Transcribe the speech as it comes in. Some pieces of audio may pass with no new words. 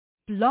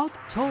Blog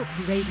Talk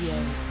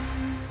Radio.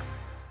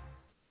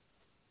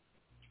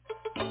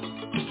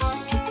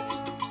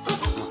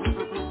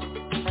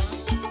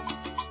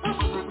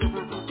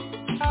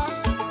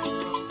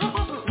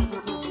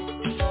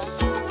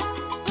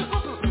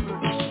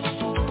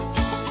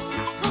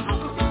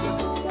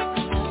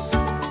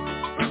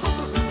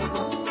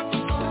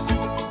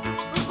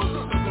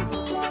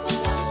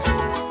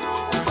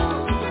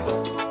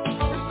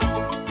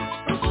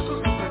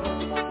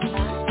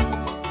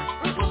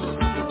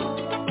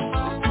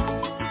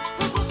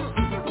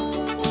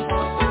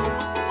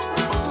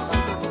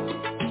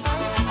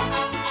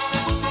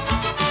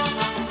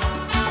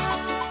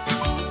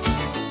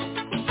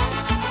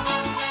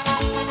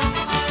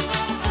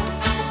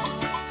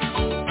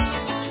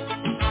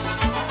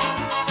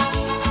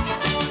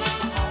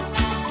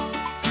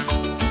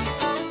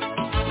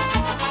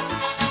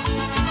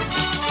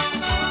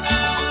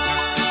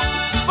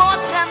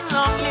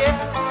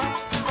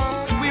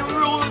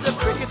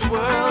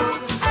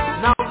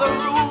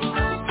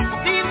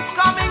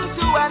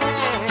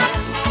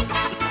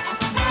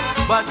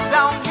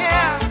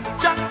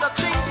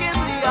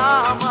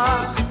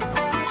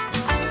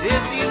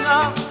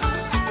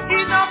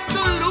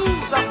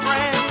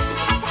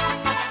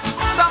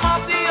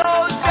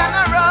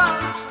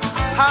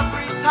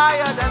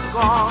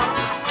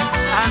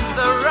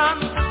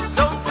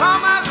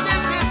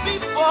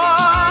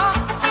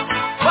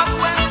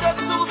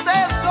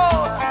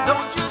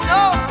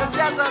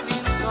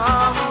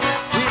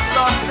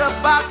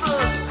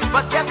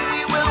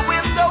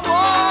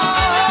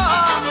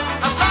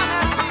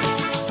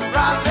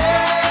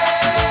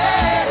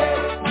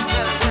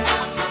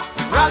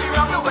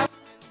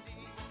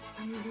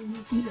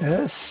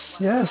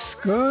 Yes,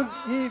 good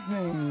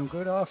evening,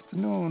 good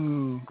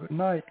afternoon, good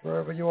night,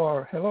 wherever you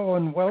are. Hello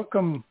and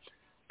welcome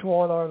to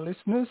all our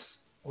listeners,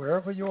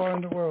 wherever you are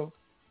in the world.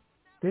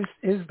 This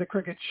is The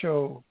Cricket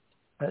Show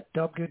at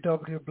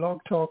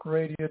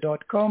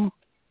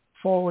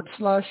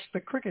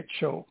www.blogtalkradio.com/The Cricket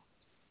Show.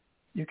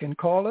 You can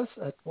call us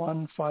at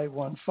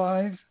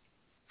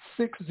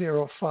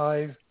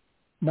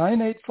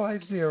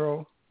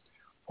 1-515-605-9850,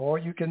 or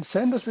you can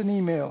send us an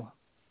email.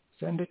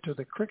 Send it to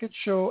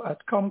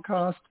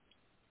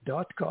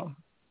thecricketshow@comcast.com.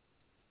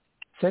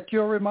 Set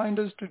your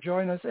reminders to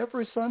join us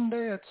every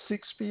Sunday at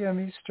 6 p.m.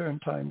 Eastern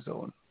Time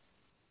Zone.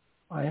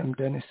 I am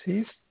Dennis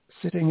Heath,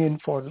 sitting in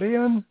for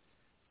Leon,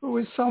 who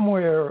is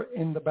somewhere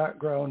in the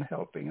background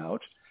helping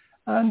out.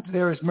 And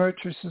there is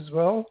Mertrice as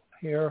well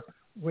here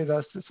with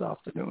us this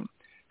afternoon.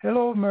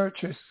 Hello,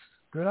 Mertrice.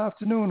 Good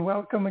afternoon.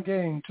 Welcome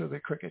again to the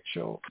Cricket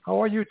Show. How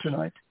are you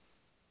tonight?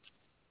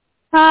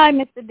 Hi,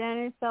 Mr.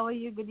 Dennis. How are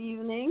you? Good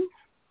evening.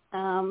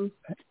 A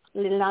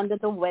little under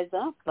the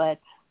weather, but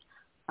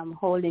I'm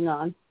holding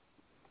on.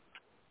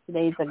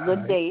 Today is a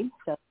good day,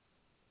 so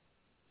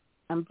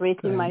I'm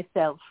bracing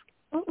myself.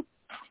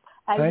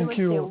 Thank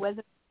you.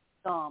 Weather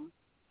storm.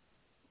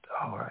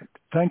 All right.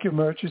 Thank you,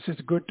 Mertrice. It's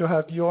good to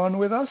have you on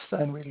with us,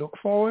 and we look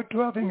forward to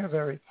having a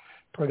very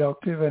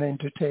productive and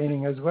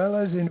entertaining as well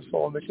as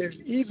informative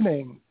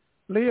evening.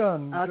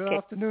 Leon, Good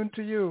afternoon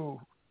to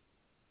you.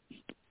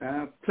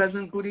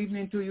 Pleasant good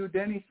evening to you,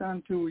 Dennis,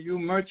 and to you,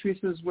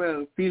 Mertrice, as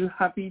well. Feel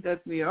happy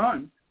that we are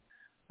on.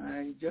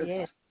 I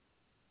just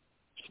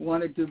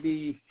wanted to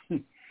be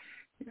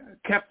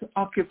kept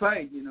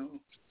occupied,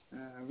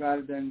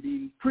 rather than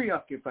being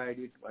preoccupied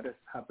with what has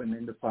happened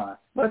in the past.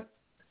 But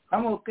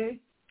I'm okay.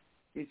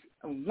 It's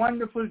a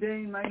wonderful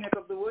day in my neck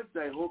of the woods.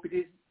 I hope it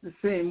is the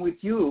same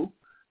with you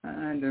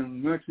and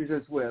Mertrice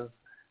as well.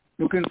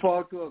 Looking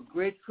forward to a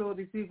great show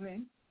this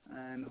evening,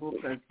 and hope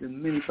that the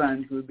many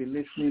fans will be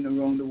listening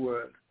around the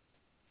world.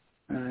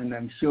 And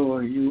I'm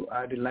sure you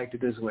are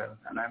delighted as well.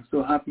 And I'm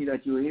so happy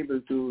that you're able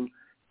to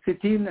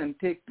sit in and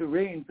take the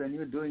reins, and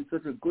you're doing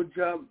such a good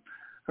job.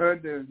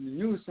 Heard the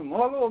news from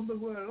all over the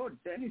world. Oh,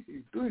 Dennis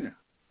is doing it.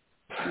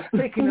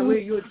 He's taking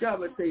away your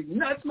job and saying,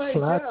 not my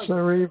job.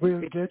 Flattery will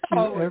get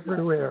you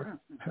everywhere.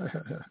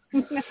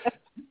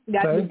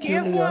 Thank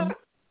you, Leon.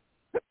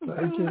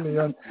 Thank you,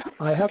 Leon.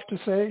 I have to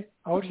say,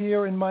 out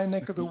here in my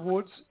neck of the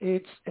woods,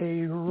 it's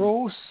a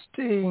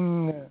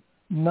roasting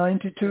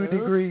 92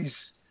 degrees.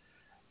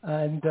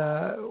 And,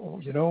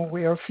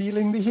 we are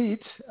feeling the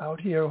heat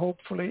out here.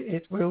 Hopefully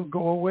it will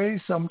go away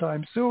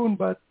sometime soon,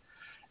 but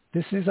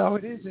this is how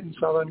it is in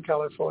Southern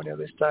California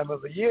this time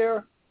of the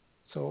year.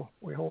 So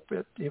we hope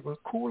it will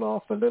cool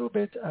off a little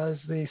bit as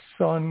the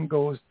sun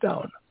goes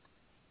down.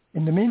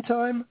 In the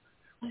meantime,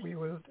 we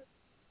will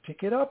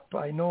pick it up.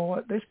 I know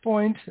at this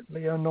point,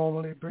 Leah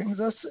normally brings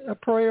us a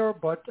prayer,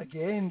 but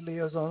again,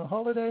 Leah's on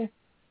holiday.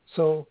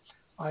 So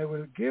I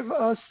will give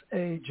us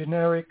a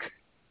generic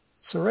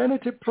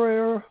serenity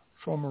prayer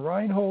from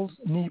Reinhold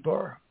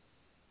Niebuhr.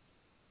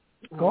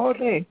 God,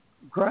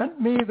 grant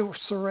me the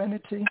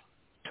serenity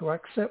to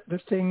accept the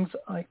things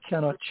I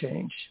cannot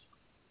change,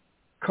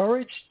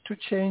 courage to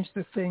change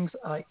the things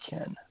I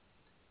can,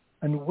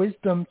 and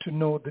wisdom to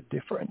know the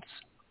difference.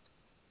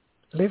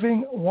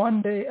 Living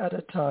one day at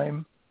a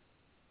time,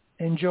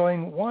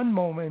 enjoying one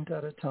moment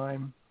at a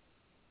time,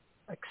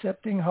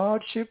 accepting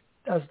hardship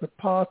as the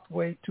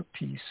pathway to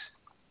peace,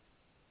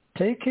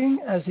 taking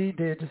as he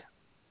did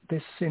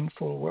this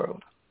sinful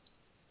world.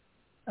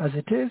 As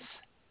it is,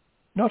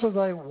 not as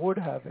I would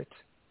have it,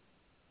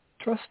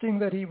 trusting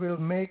that he will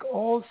make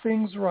all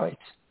things right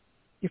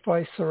if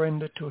I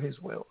surrender to his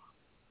will,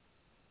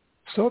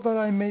 so that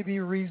I may be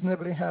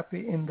reasonably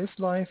happy in this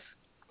life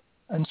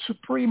and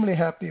supremely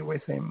happy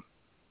with him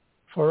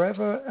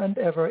forever and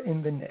ever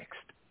in the next.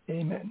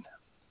 Amen.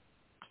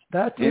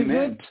 That is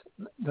Amen.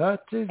 it.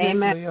 That is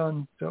Amen. it,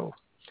 Leon. So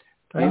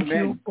thank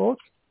Amen. you both.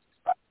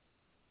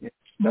 Yes.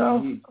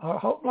 Now, our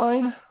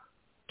hotline.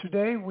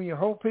 Today we are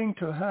hoping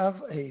to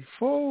have a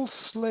full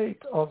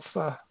slate of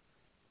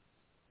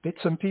bits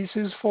and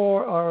pieces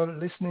for our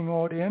listening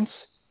audience.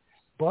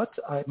 But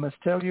I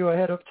must tell you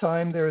ahead of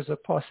time, there is a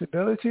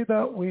possibility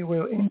that we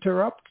will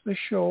interrupt the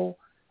show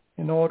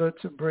in order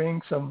to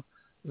bring some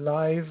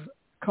live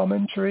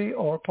commentary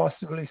or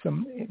possibly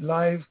some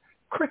live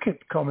cricket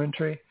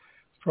commentary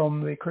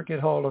from the Cricket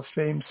Hall of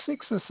Fame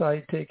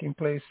six-a-side taking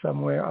place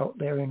somewhere out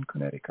there in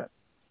Connecticut.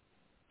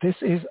 This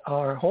is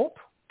our hope.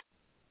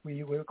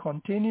 We will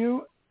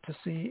continue to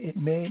see. It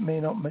may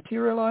not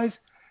materialize,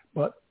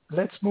 but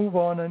let's move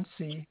on and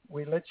see.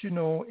 We'll let you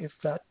know if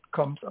that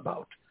comes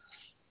about.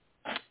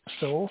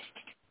 So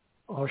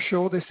our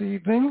show this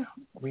evening,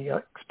 we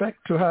expect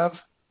to have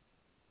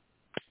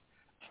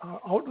our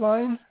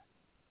outline.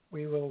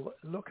 We will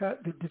look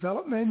at the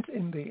development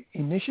in the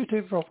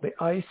initiative of the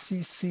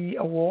ICC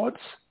Awards,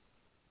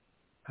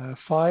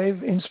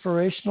 5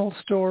 inspirational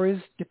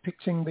stories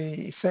depicting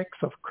the effects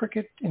of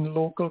cricket in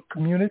local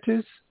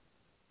communities.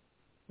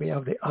 We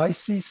have the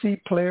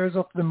ICC Players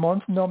of the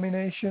Month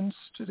nominations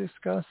to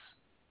discuss.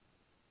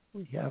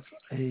 We have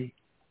a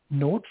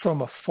note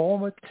from a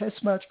former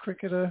Test match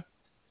cricketer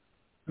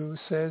who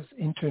says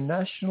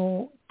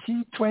International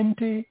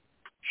T20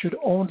 should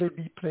only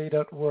be played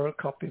at World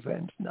Cup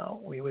events now.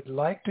 We would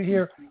like to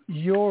hear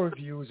your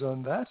views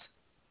on that.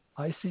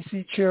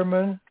 ICC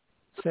chairman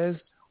says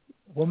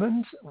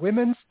women's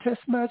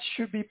Test match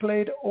should be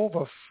played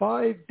over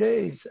 5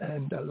 days,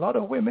 and a lot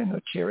of women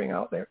are cheering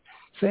out there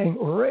saying,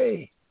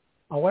 hooray.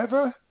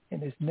 However, in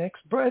his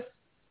next breath,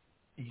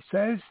 he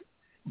says,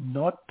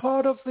 not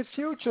part of the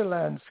future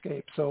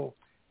landscape. So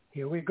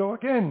here we go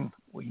again.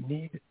 We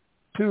need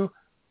to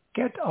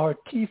get our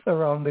teeth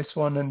around this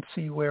one and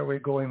see where we're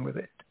going with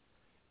it.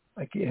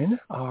 Again,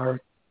 our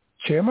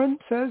chairman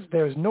says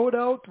there's no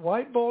doubt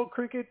white ball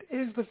cricket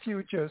is the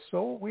future,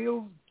 so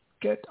we'll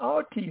get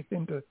our teeth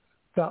into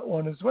that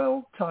one as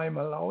well, time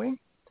allowing.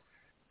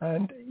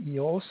 And he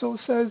also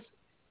says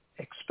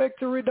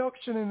expect a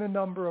reduction in the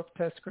number of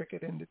test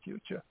cricket in the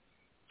future.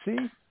 See,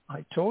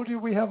 I told you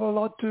we have a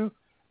lot to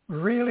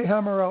really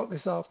hammer out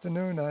this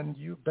afternoon, and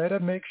you better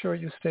make sure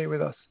you stay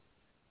with us.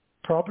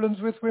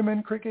 Problems with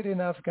women cricket in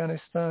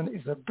Afghanistan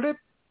is a blip,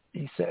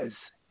 he says.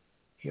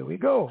 Here we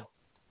go.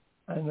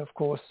 And of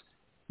course,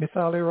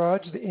 Mithali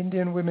Raj, the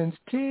Indian women's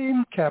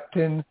team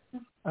captain,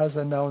 has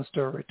announced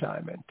her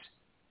retirement.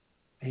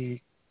 The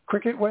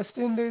Cricket West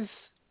Indies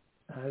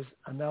has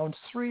announced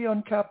 3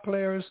 uncapped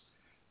players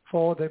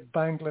for the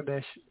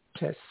Bangladesh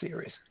Test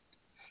Series.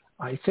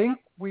 I think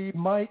we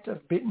might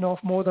have bitten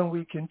off more than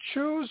we can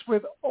choose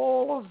with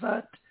all of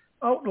that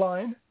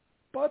outline,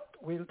 but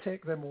we'll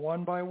take them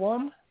one by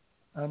one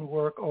and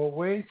work our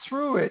way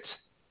through it.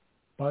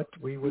 But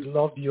we would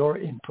love your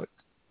input.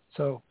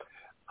 So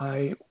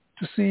to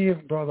see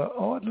if Brother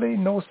Audley,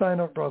 no sign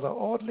of Brother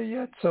Audley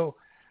yet. So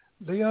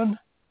Leon,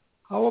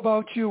 how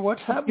about you?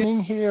 What's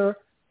happening here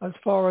as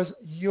far as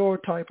your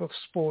type of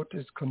sport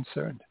is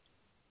concerned?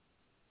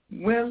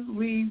 Well,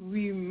 we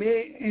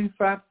may, in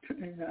fact,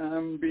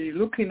 be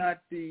looking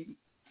at the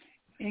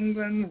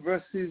England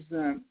versus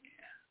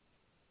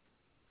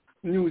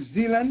New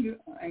Zealand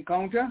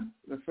encounter.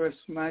 The first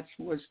match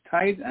was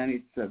tied, and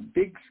it's a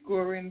big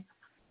scoring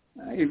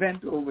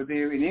event over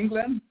there in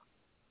England.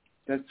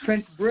 That's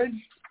Trent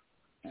Bridge,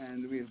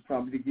 and we'll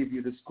probably give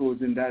you the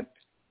scores in that.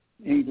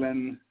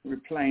 England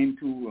replying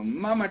to a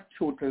mammoth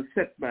total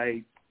set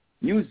by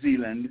New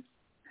Zealand.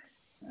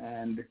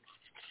 And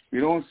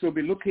we'll also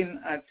be looking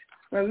at,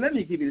 well, let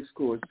me give you the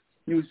scores.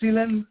 New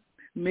Zealand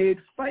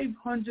made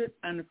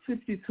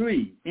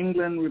 553.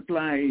 England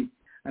replied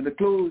at the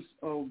close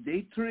of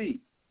day 3,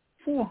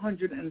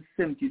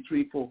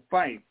 473 for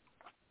 5.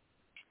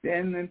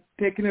 Then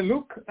taking a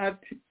look at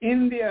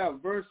India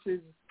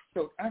versus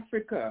South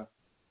Africa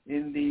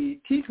in the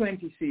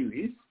T20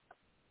 series,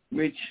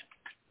 which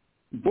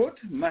both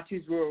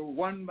matches were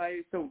won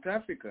by South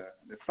Africa.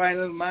 The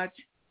final match,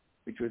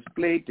 which was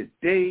played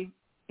today,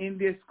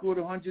 India scored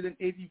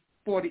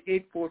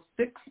 148 for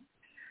 6.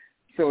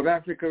 South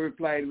Africa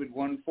replied with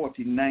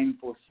 149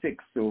 for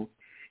 6. So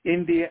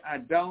India are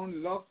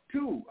down love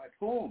 2 at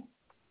home.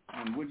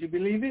 And would you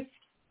believe it?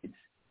 It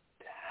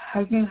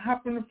hasn't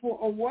happened for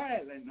a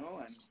while, I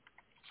know.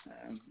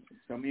 And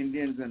some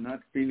Indians are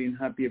not feeling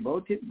happy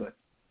about it, but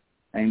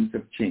times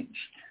have changed.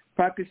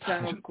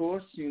 Pakistan, of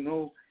course, you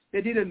know, they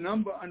did a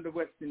number on the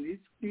West Indies,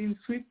 clean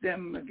sweep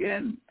them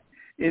again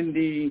in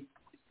the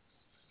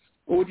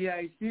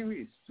ODI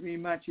series, 3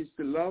 matches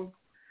to love.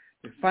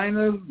 The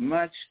final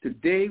match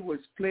today was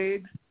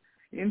played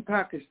in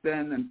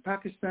Pakistan, and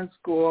Pakistan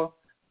scored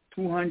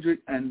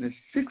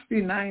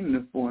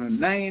 269 for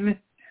 9.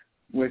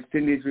 West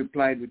Indies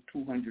replied with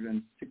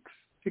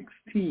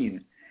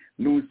 216,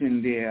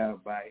 losing there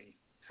by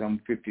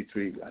some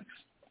 53 runs.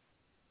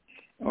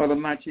 Other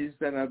matches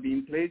that are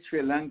being played,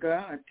 Sri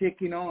Lanka are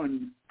taking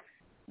on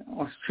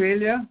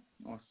Australia.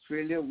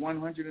 Australia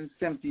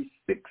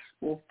 176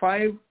 for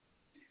 5.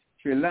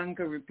 Sri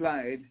Lanka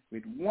replied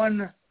with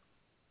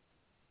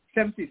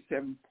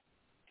 177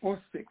 for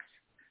 6.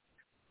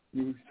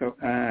 So,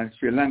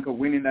 Sri Lanka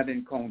winning that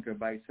encounter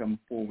by some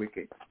 4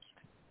 wickets.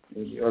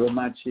 The other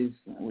matches,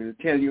 we'll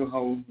tell you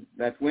how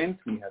that went.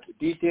 We have the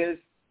details.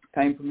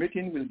 Time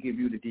permitting, we'll give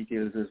you the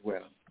details as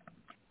well.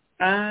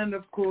 And,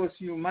 of course,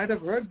 you might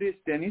have heard this,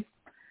 Dennis,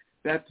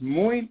 that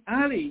Moeen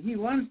Ali, he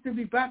wants to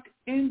be back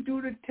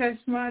into the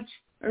test match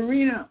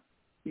arena.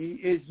 He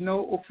is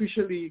now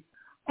officially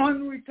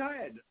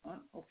unretired.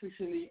 And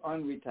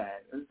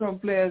some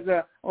players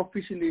are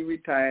officially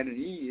retired, and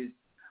he is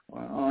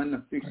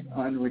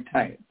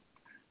unretired.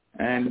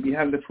 And we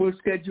have the full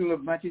schedule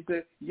of matches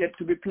that yet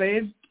to be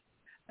played.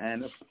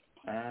 And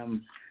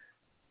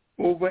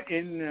over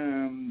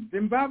in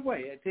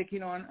Zimbabwe,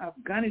 taking on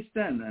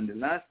Afghanistan. And the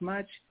last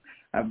match,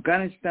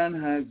 Afghanistan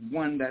has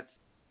won that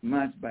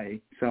match by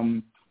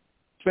some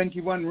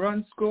 21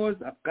 run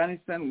scores.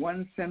 Afghanistan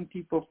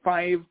 170 for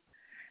 5.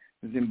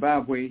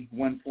 Zimbabwe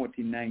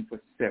 149 for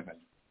 7.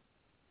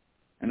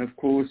 And, of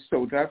course,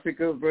 South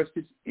Africa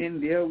versus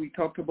India, we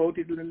talked about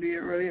it a little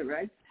earlier,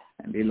 right?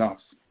 And they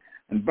lost.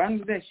 And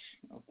Bangladesh,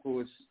 of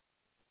course,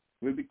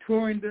 will be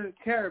touring the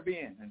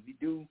Caribbean. And we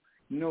do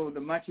know the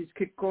matches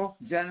kick off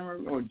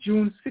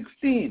June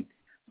 16th.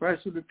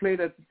 First will be played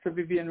at Sir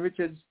Vivian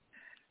Richards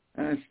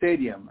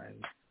Stadium.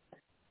 And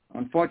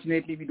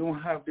unfortunately, we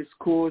don't have the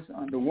scores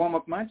on the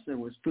warm-up match that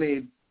was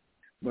played.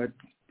 But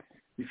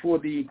before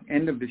the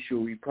end of the show,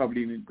 we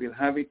probably will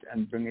have it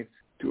and bring it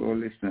to our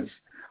listeners.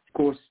 Of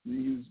course,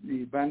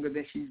 the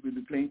Bangladeshis will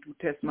be playing 2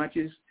 test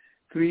matches,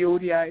 3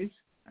 ODIs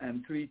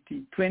and 3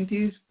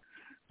 T20s,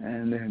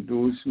 and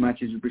those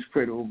matches will be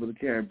spread over the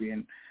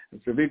Caribbean.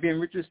 It's the Vivian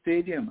Richards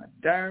Stadium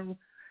at Dar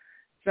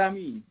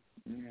Sami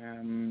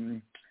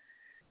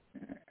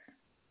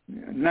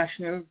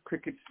National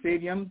Cricket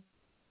Stadium,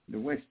 the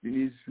West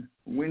Indies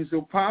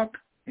Windsor Park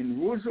in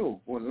Roseau.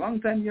 For a long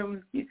time, you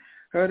haven't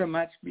heard a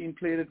match being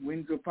played at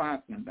Windsor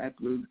Park, and that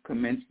will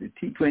commence the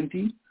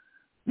T20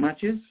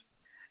 matches.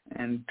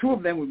 And 2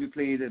 of them will be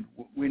played at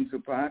Windsor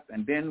Park,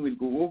 and then we'll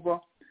go over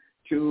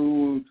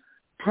to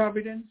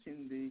Providence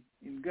in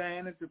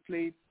Guyana to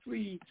play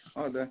 3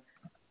 other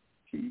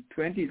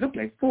T20s. Look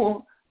like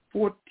 4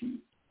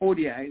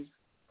 ODIs.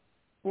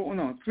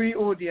 3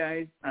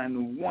 ODIs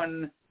and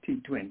 1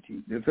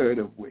 T20, the third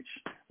of which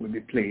will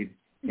be played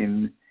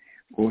in,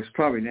 of course,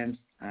 Providence,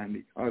 and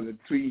the other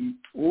 3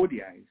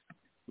 ODIs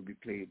will be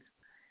played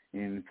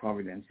in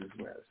Providence as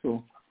well.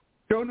 So,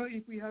 don't know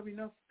if we have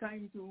enough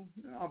time to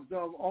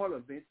absorb all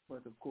of it,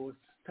 but of course,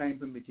 time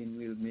permitting,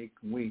 we'll make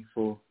way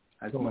for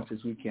as much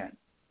as we can.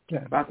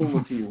 Yeah. Back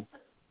over to you.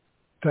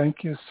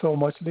 Thank you so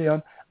much,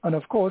 Leon. And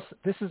of course,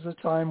 this is a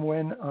time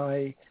when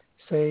I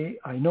say,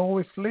 I know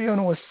if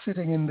Leon was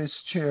sitting in this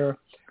chair,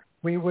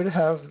 we would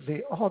have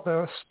the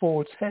other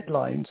sports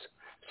headlines.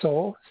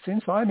 So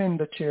since I'm in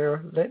the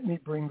chair, let me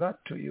bring that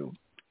to you.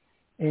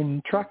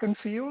 In track and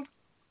field,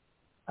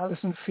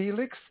 Allyson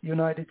Felix,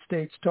 United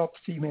States top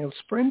female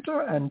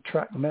sprinter and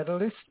track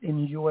medalist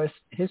in U.S.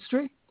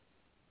 history,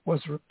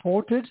 was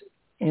reported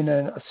in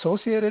an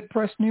Associated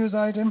Press news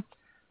item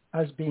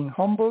as being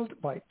humbled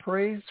by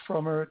praise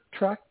from her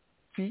track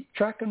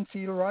and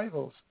field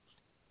rivals.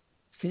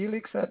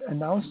 Felix had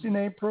announced in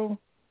April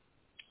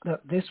that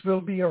this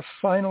will be her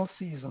final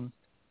season.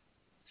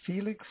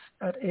 Felix,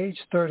 at age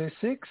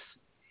 36,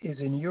 is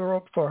in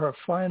Europe for her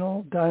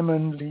final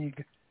Diamond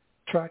League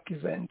track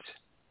event.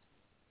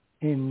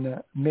 In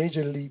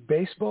Major League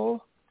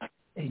Baseball,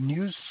 a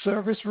news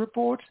service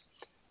report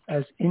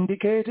has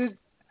indicated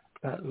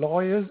that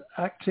lawyers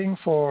acting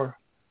for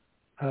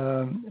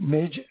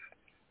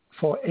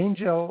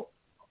Angel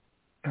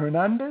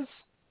Hernandez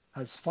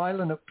has filed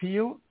an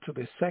appeal to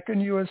the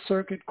Second U.S.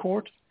 Circuit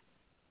Court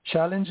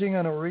challenging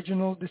an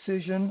original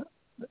decision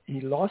he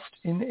lost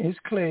in his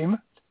claim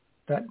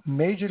that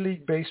Major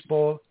League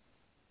Baseball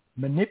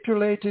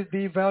manipulated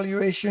the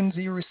evaluations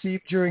he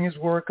received during his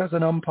work as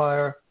an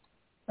umpire,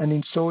 and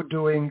in so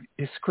doing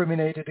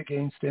discriminated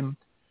against him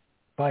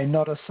by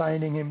not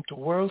assigning him to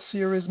World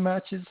Series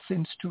matches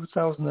since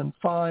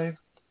 2005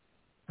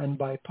 and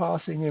by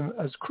passing him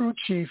as crew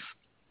chief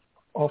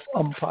of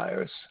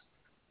umpires.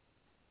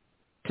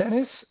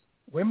 Tennis,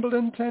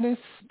 Wimbledon tennis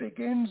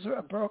begins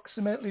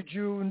approximately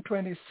June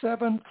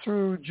 27th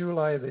through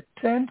July the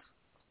 10th,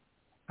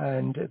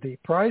 and the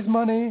prize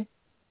money,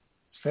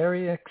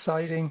 very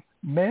exciting,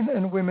 men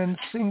and women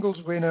singles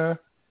winner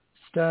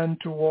stand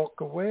to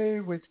walk away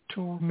with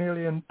 £2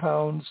 million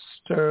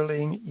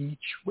sterling each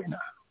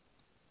winner.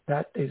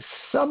 That is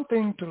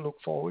something to look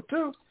forward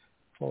to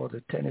for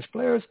the tennis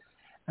players.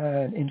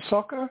 And in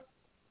soccer,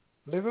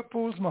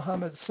 Liverpool's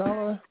Mohamed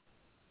Salah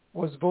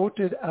was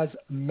voted as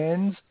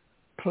Men's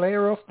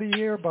Player of the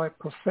Year by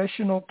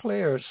professional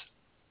players.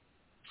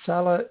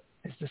 Salah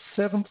is the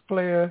 7th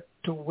player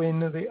to win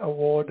the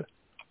award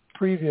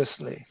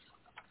previously.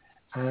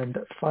 And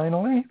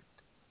finally,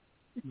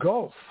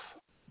 golf.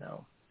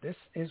 Now, this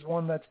is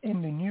one that's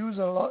in the news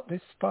a lot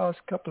this past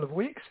couple of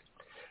weeks.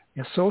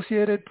 The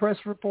Associated Press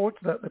reports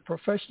that the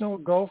Professional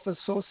Golf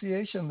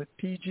Association, the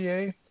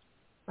PGA,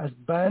 has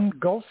banned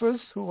golfers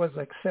who has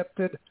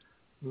accepted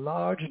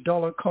large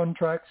dollar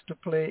contracts to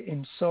play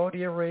in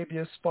Saudi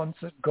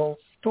Arabia-sponsored golf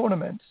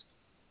tournaments.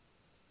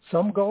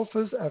 Some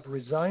golfers have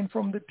resigned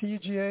from the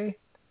PGA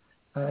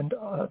and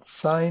are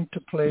signed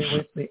to play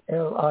with the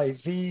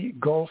LIV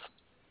Golf,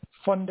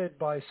 funded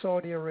by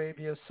Saudi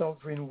Arabia's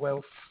Sovereign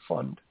Wealth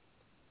Fund.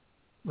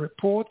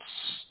 Reports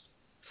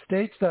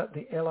states that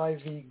the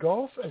LIV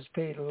Golf has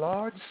paid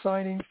large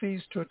signing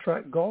fees to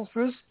attract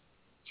golfers,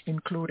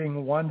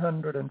 including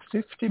 $150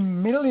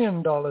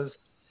 million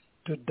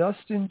to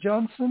Dustin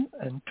Johnson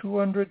and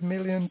 $200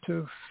 million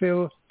to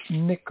Phil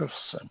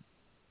Mickelson.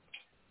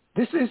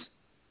 This is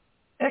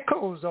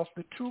echoes of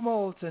the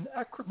tumult and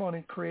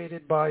acrimony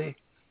created by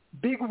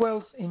big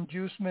wealth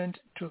inducement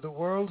to the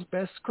world's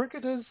best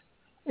cricketers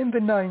in the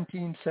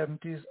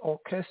 1970s,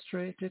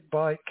 orchestrated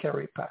by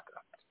Kerry Packer.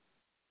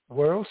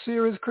 World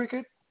Series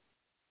cricket,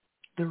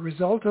 the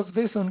result of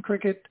this on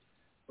cricket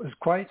was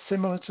quite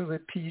similar to the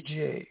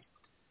PGA.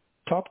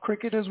 Top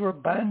cricketers were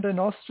banned and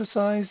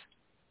ostracized,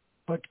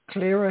 but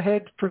clearer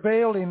heads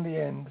prevailed in the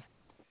end,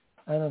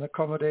 and an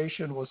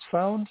accommodation was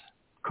found.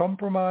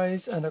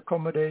 Compromise and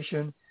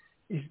accommodation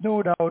is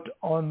no doubt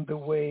on the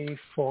way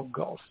for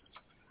golf.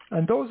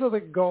 And those are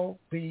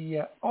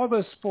the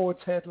other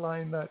sports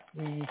headline that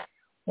we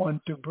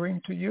want to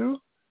bring to you.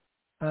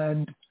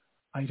 And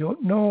I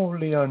don't know,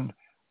 Leon,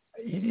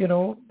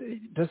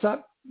 does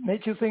that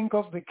make you think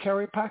of the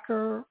Kerry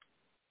Packer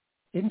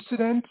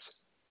incident?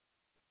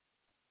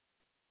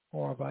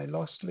 Or have I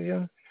lost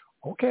Leon?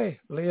 Okay,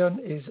 Leon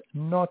is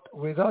not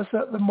with us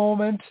at the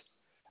moment,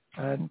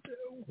 and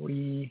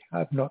we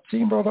have not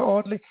seen Brother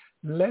Audley.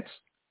 Let's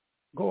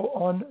go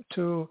on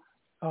to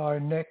our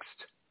next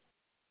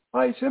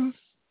item.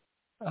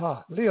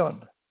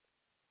 Leon,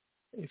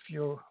 if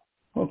you're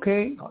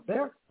not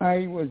there.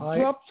 I was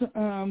dropped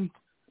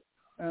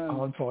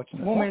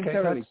unfortunately.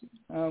 Momentarily.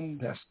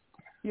 Yes.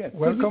 Yes.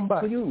 Welcome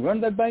back. Could you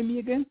run that by me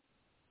again?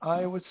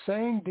 I was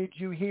saying, did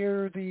you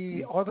hear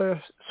the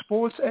other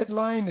sports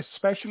headline,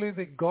 especially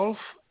the golf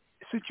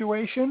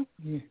situation?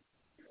 Yeah.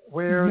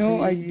 Where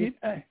I did.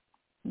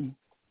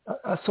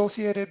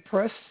 Associated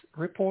Press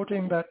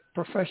reporting that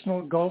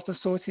Professional Golf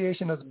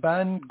Association has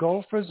banned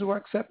golfers who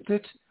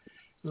accepted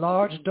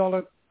large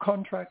dollar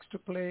contracts to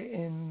play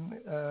in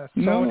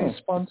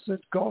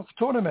Saudi-sponsored golf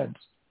tournaments.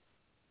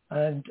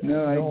 And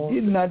I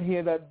did not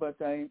hear that,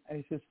 but I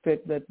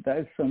suspect that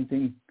is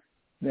something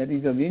that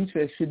is of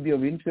interest, should be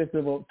of interest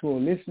to our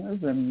listeners,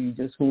 and we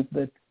just hope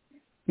that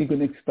we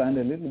can expand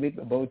a little bit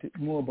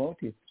more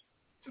about it,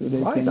 so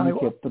they can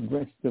get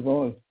abreast of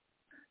all.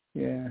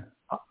 Yeah.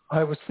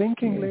 I was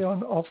thinking,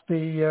 Leon, of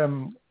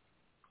the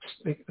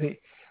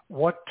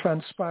what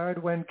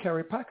transpired when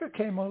Kerry Packer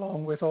came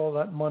along with all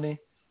that money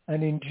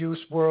and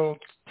induced world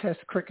test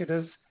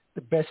cricketers,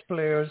 the best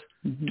players,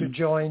 to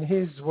join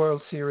his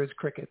World Series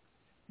cricket.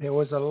 There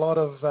was a lot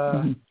of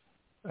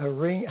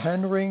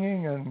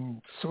hand-wringing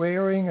and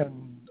swearing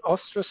and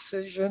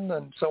ostracism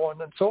and so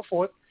on and so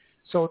forth.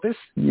 So this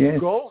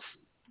golf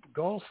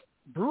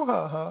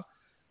brouhaha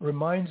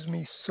reminds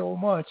me so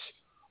much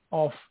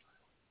of,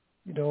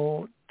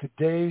 the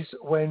days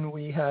when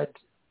we had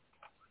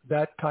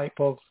that type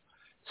of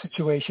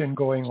situation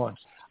going on.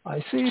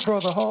 I see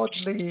Brother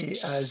Hardley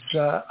has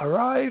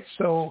arrived,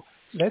 so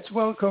let's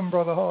welcome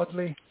Brother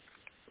Hardley.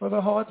 Brother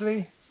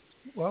Hardley,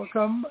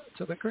 welcome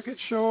to the Cricket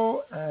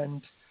Show,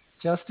 and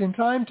just in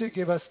time to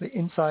give us the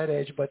inside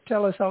edge, but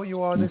tell us how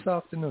you are this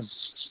afternoon.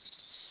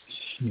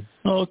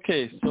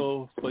 Okay,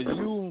 so for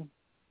you,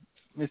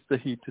 Mr.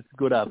 Heath, it's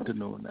good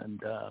afternoon, and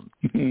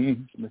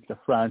Mr.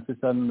 Francis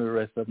and the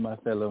rest of my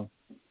fellow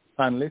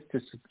panelists,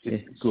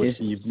 it's good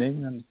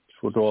evening, and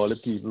for all the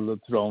people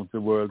around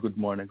the world, good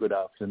morning, good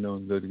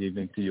afternoon, good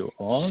evening to you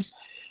all.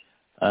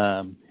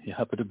 You're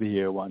happy to be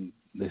here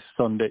this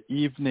Sunday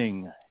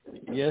evening.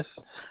 Yes,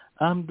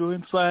 I'm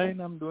doing fine.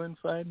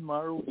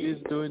 Maru is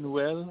doing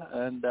well,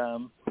 and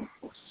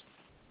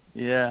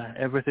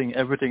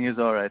everything is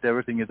all right.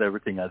 Everything is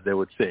everything, as they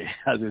would say,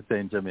 as we say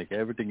in Jamaica.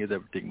 Everything is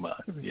everything, man.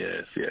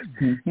 Yes.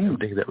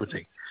 Everything is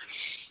everything.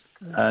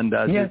 And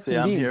as you say,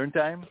 I'm here in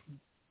time.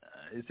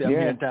 I'm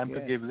here in time to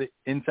give the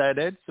inside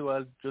edge, so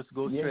I'll just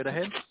go straight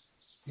ahead.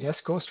 Yes,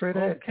 go straight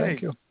ahead. Okay.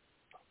 Thank you.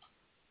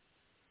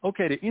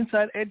 Okay, the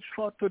inside edge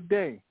for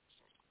today.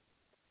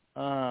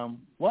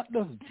 What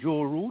does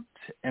Joe Root,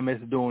 MS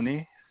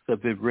Dhoni, Sir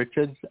Viv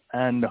Richards,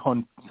 and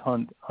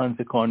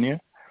Hansi Cronje,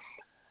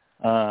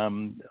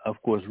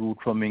 of course, Root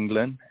from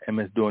England,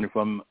 MS Dhoni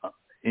from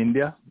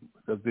India,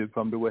 Sir Viv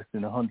from the West,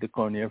 and Hansi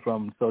Cronje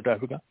from South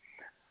Africa,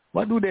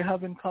 what do they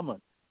have in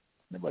common?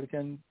 Anybody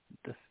can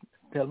just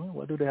Tell me,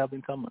 what do they have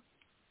in common?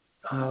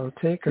 I'll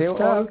take a They're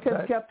all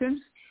stab.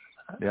 captains?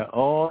 They're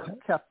all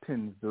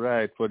captains,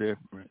 right, for their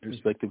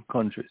respective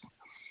countries.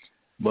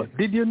 But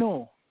did you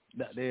know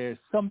that there's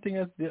something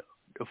as the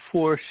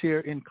four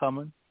share in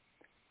common?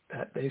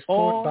 That they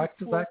scored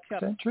back-to-back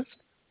centuries?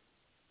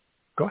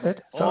 Go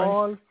ahead.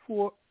 Sorry.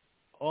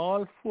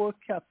 All four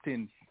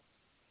captains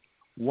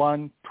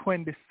won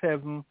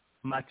 27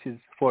 matches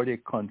for their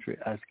country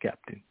as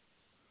captain.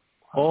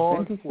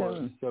 All 27.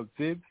 four. So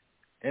Viv,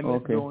 MS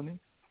Dhoni,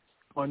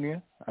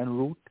 Sonia, and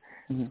Ruth,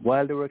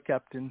 while they were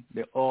captains,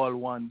 they all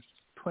won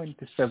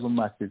 27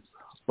 matches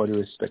for their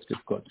respective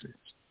countries.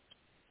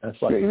 That's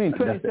what you mean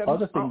 27 that's the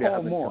other thing they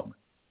have in more? common.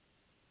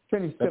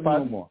 27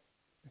 or more.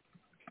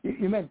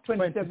 You meant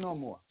 27 or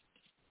more?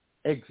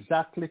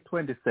 Exactly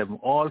 27.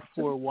 All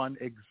four won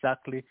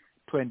exactly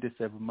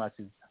 27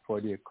 matches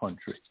for their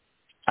country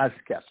as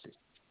captain.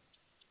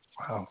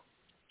 Wow.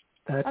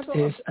 That I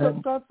is...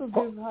 thought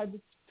Viv had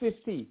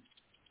 50.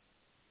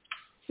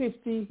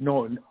 50?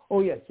 No.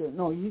 Oh, yes.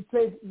 No, he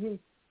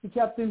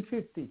captained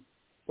 50.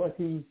 But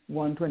he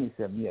won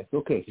 27, yes.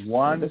 Okay.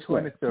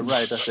 127,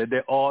 right. I said they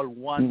all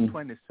won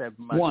 27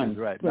 matches,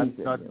 right. That's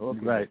not,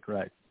 right.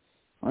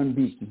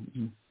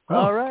 Unbeaten.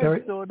 All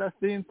right, so that's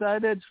the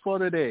inside edge for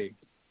today.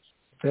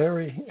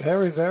 Very,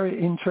 very, very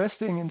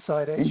interesting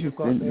inside edge you've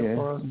got there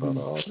for us,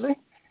 Brother Audley.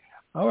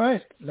 All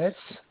right, let's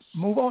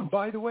move on.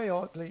 By the way,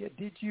 Audley,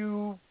 did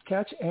you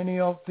catch any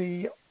of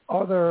the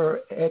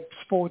other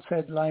sports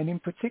headline in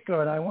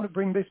particular? And I want to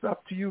bring this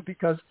up to you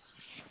because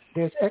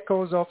there's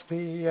echoes of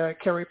the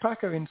Kerry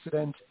Packer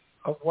incident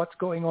of what's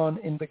going on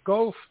in the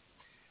golf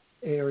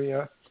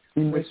area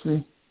with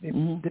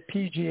the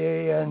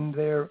PGA and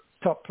their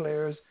top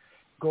players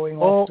going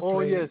off to play. Oh,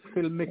 yes,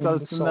 Phil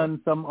Mickelson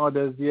and some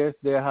others, yes,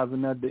 they're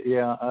having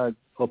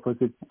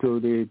opposite to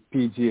the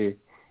PGA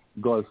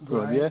golf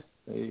tour, right.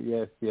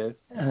 Yes.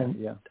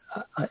 And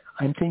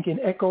I'm thinking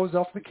echoes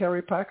of the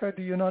Kerry Packer,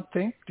 do you not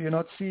see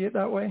it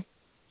that way?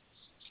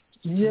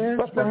 Yes,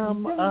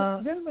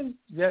 gentlemen,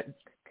 yeah.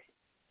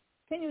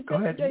 Can you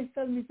guys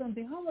tell me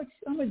something? How much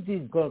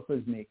these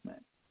golfers make,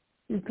 man?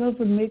 These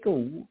golfers make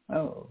a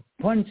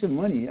bunch of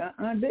money,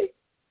 aren't they?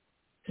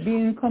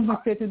 Being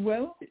compensated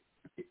well?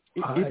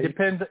 It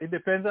depends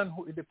on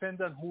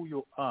who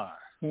you are.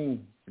 It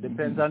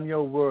depends on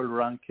your world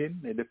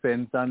ranking. It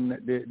depends on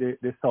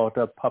the sort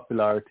of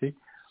popularity,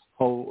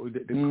 how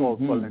the crowd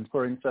following.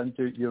 For instance,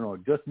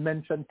 just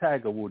mention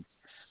Tiger Woods,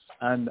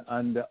 and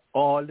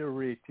all the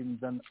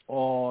ratings and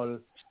all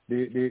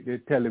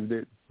the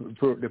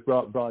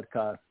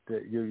broadcast.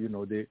 The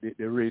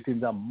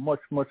ratings are much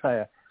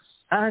higher,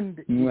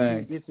 and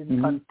it's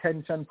in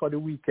contention for the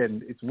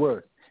weekend. It's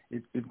worth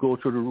it goes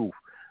through the roof.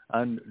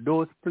 And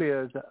those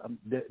players,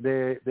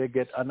 they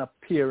get an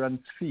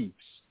appearance fee,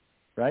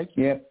 right?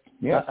 Yeah.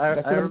 I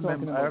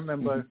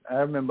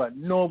remember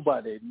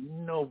nobody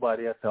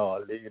at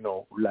all,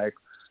 like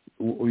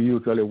we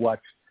usually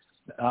watch,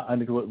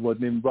 and it was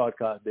in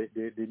broadcast,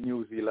 the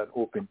New Zealand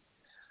Open.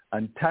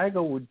 And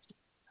Tiger Woods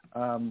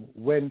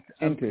went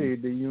and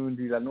played the New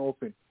Zealand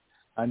Open,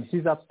 and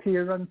his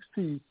appearance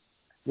fee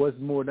was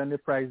more than the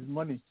prize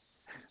money.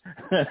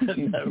 That's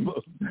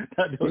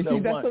what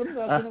I'm talking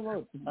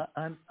about.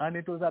 And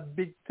it was a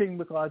big thing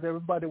because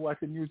everybody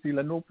watched the New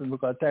Zealand Open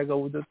because Tiger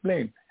Woods was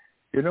playing,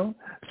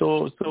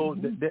 So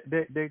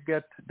they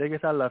get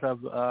a lot of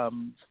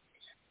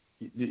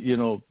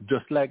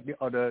just like the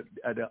other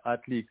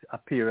athletes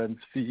appearance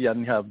fee,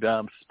 and you have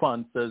the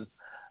sponsors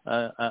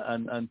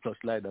and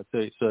such like that.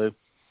 So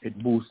it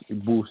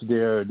boosts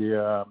their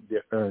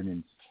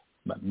earnings,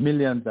 but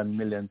millions and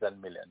millions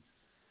and millions.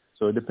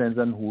 So it depends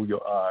on who you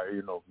are,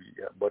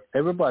 But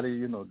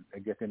everybody, they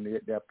get in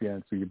the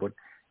appearance fee. But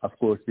of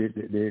course,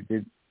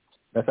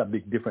 that's a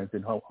big difference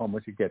in how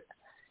much you get,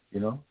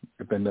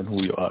 depending on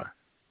who you are.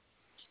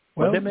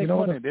 Well, but they make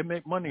money. They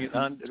make money,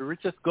 and the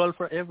richest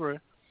golfer ever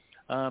is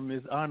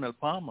Arnold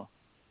Palmer.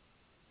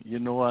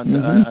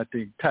 I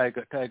think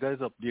Tiger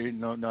is up there.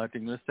 I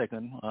think the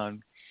second,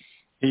 and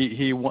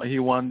he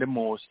won the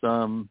most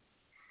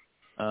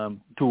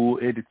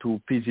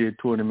 282 PGA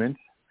tournaments,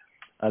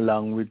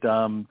 along with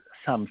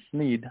Sam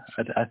Snead.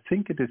 I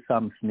think it is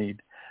Sam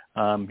Snead.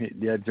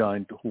 They are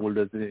joint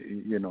holders, for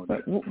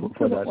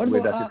that way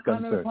that is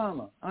concerned.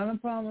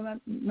 Arnold Palmer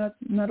not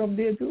up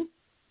there too?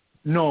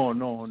 No.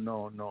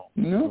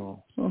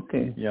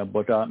 Okay. Yeah,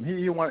 but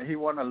he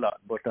won a lot.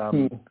 But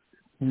Tiger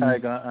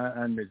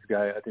and this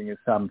guy, I think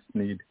it's Sam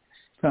Snead.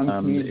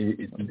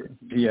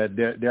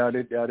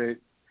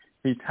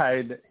 He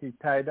tied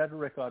that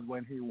record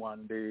when he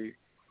won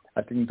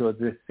I think it was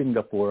the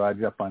Singapore or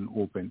Japan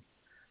Open.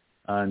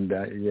 And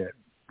and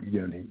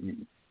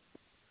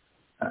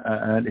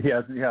he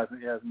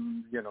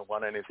hasn't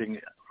won anything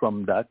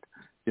from that.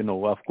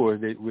 Of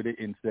course, with the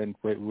incident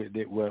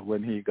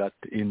when he got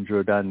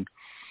injured and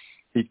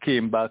he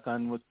came back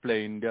and was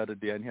playing the other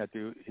day, and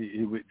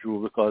he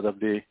withdrew because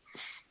of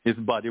his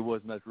body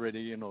was not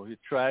ready. He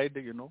tried.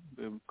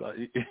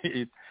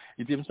 It's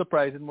even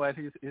surprising why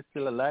he's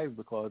still alive,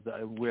 because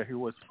where he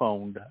was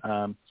found,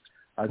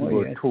 as we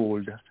were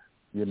told,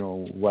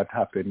 what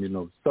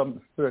happened.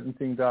 Some certain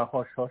things are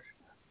hush-hush.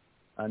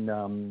 And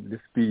the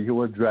speed he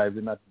was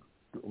driving at,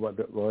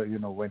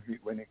 when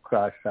he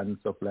crashed and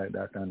stuff like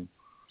that. And,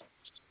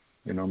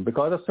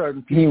 because of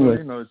certain people,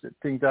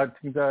 things are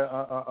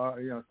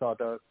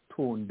sort of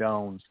toned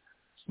down.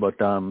 But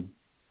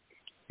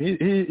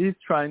he's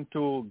trying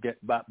to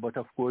get back. But,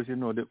 of course,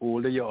 the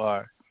older you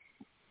are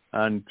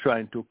and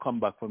trying to come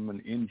back from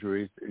an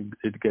injury,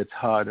 it gets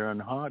harder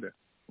and harder.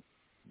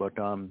 But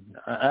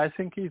I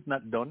think he's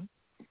not done.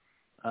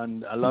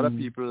 And a lot of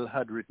people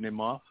had written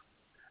him off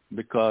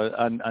because,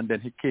 and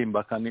then he came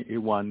back and he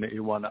won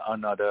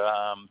another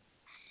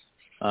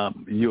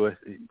U.S.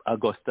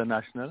 Augusta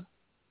National.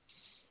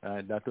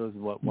 That was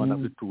one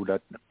of the two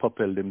that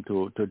propelled him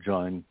to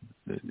join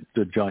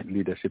the joint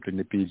leadership in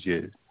the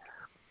PGA's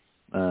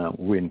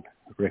win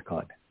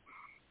record.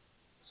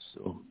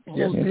 So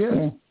yes.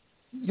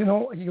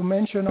 You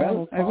mentioned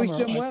Arnold Palmer. I wish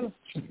him well.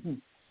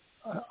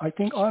 I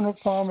think Arnold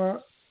Palmer,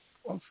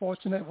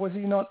 unfortunate, was he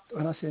not?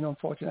 When I say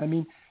unfortunate, I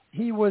mean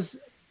he was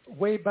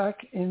way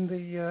back in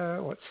the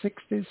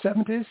 60s,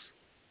 70s,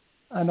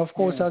 and of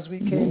course as we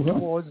came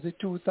towards the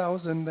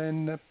 2000,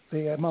 then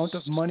the amount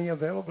of money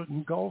available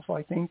in golf,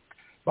 I think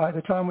by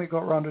the time we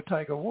got around to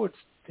Tiger Woods,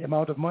 the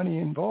amount of money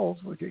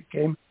involved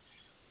became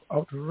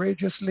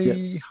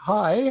outrageously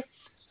high,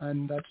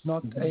 and that's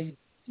not a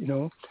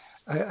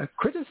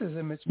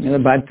criticism. It's a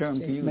bad term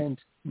to use.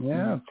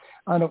 Yeah,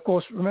 and of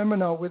course, remember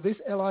now with this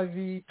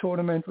LIV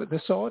tournament with the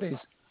Saudis,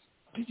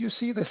 did you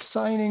see the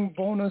signing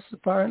bonus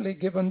apparently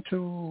given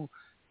to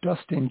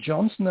Dustin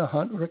Johnson,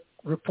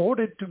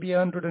 reported to be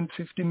 $150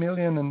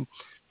 million and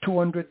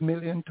 $200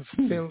 million to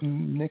Phil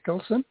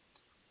Mickelson?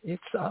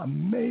 It's an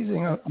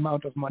amazing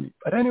amount of money.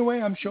 But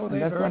anyway, I'm sure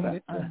they've earned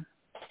it.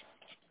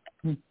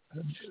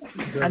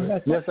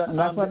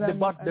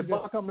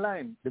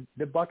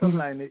 The bottom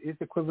line is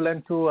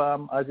equivalent to,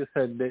 as you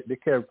said, the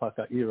Kerry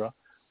Packer era,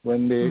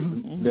 when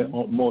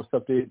most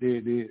of the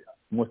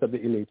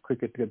elite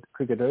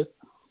cricketers,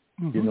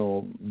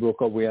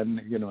 broke away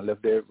and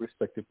left their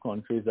respective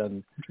countries,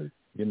 and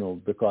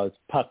because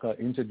Packer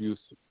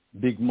introduced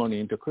big money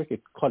into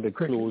cricket, colored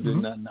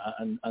clothing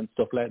and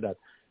stuff like that.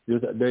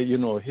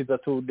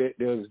 Hitherto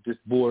there was just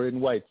boring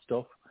white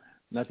stuff,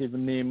 not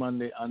even name on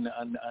the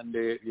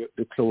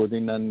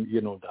clothing, and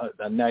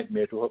a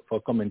nightmare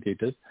for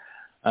commentators.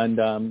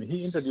 And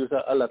he introduced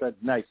a lot of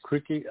night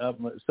cricket,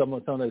 some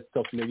of the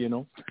stuff,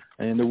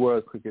 and the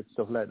world cricket,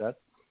 stuff like that.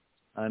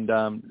 And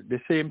the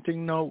same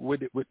thing now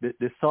with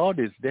the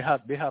Saudis. They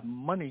have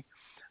money,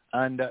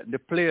 and the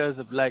players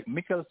like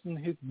Mickelson,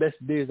 his best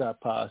days are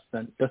past,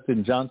 and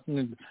Dustin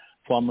Johnson,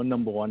 former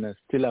number one, is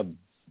still a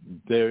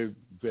very,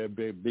 very,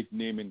 very big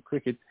name in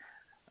cricket,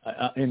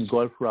 in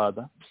golf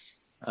rather.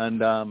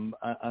 And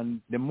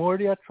the more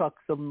they attract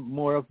some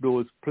more of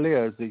those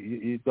players,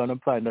 you're going to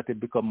find that they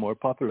become more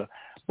popular.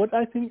 But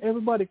I think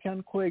everybody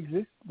can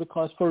coexist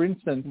because, for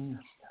instance,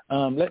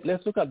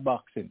 let's look at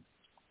boxing.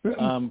 First,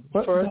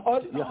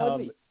 you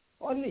have...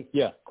 Only.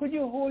 Yeah. Could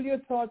you hold your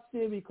thoughts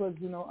there, because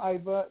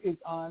Ivor is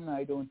on.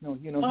 I don't know.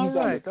 He's all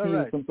right.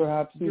 and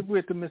perhaps give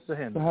way to Mr.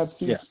 Henry. Perhaps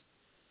yeah.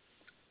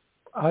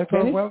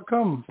 Ivor,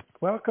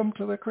 welcome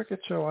to the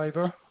Cricket Show,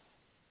 Ivor.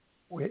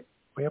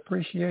 We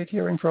appreciate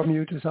hearing from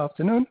you this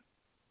afternoon.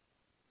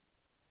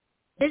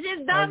 This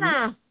is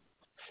Donna.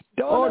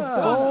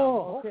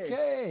 Donna.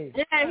 Okay.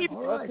 Yeah, he's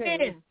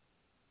okay.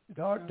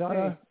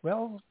 Donna,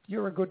 well,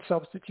 you're a good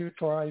substitute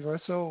for Ivor,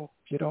 so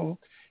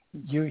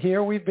you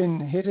hear we've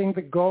been hitting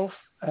the golf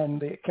and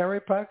the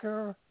Kerry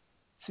Packer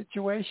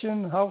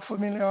situation. How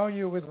familiar are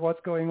you with what's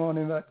going on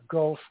in that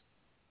golf?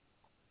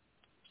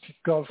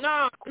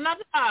 No, not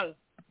at all.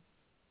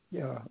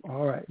 Yeah,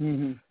 all right.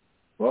 Mm-hmm.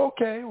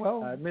 Okay,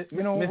 well, Miss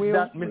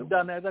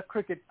Donna is a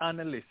cricket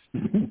analyst.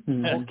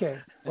 Okay,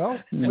 well,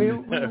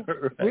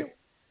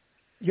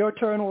 your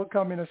turn will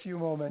come in a few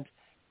moments.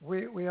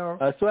 We are.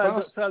 So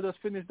I'll just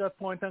finish that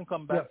point and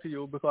come back to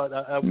you, because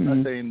I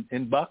say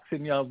in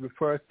boxing you have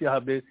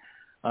the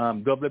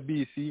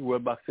WBC,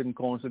 World Boxing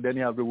Council, then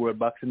you have the World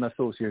Boxing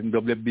Association,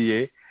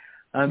 WBA,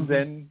 and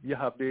then you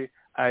have the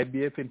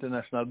IBF,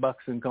 International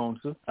Boxing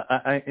Council,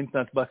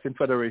 International Boxing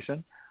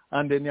Federation,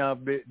 and then you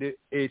have the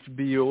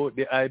HBO,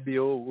 the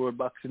IBO, World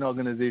Boxing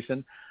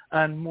Organization,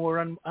 and more.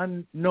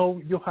 And now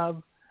you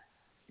have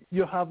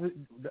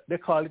they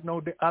call it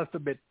now the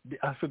alphabet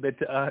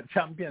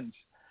champions.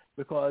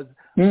 Because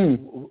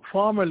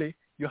formerly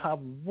you have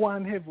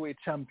one heavyweight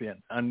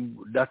champion, and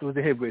that was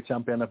the heavyweight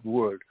champion of the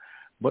world.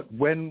 But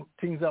when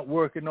things are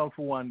working out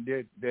for one,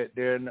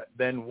 then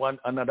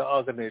another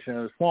organization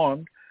is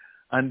formed,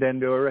 and then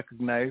they were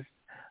recognized,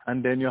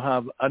 and then you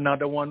have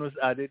another one was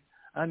added,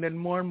 and then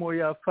more and more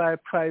you have 5,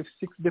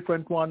 6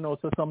 different ones.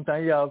 Also,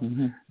 sometimes you have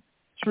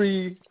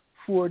 3,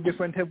 4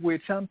 different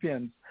heavyweight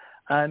champions,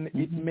 and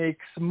it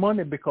makes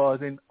money,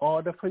 because in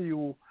order for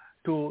you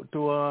to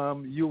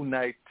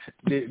unite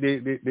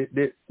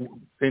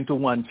into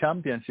one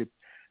championship,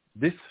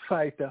 this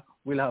fighter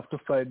will have to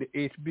fight the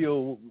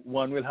HBO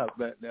one, will have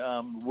the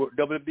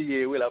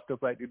WBA will have to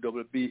fight the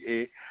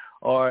WBA,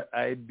 or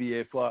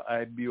IBF or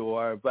IBO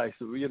or vice,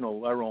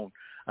 around.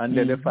 And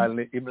then they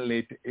finally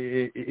eliminate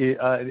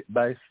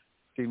by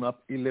scheme of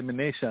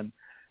elimination,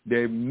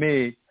 they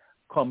may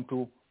come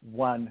to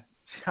one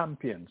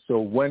champion. So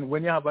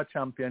when you have a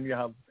champion, you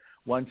have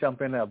one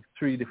champion have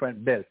 3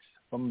 different belts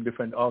from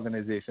different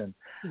organizations.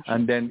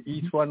 And then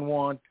each one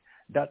wants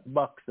that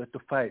boxer to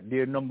fight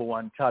their number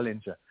one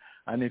challenger.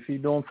 And if you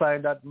don't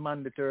find that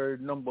mandatory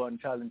number one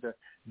challenger,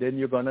 then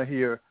you're going to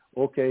hear,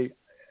 okay,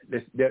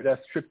 they're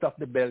stripped off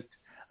the belt,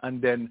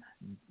 and then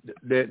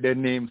they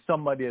name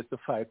somebody else to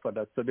fight for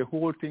that. So the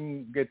whole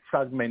thing gets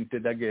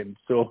fragmented again.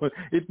 So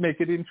it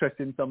makes it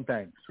interesting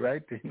sometimes,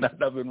 right? Not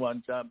having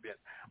one champion.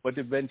 But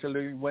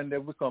eventually, when they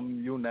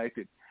become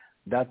united,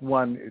 that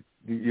one,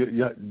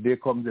 there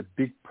comes a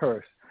big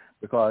purse,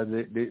 because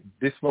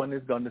this one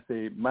is going to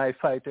say, my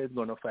fighter is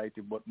going to fight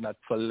you, but not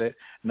for they're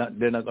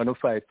not going to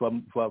fight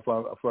from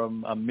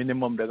a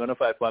minimum. They're going to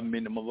fight for a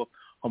minimum of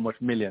how much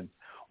millions.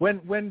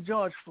 When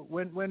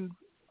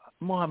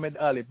Muhammad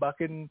Ali,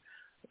 back in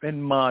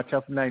March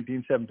of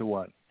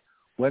 1971,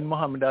 when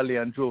Muhammad Ali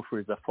and Joe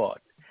Frazier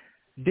fought,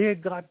 they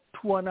got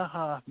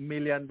 $2.5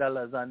 million,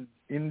 and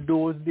in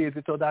those days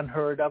it was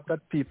unheard of that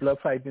people are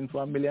fighting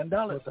for $1 million,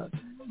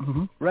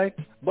 right?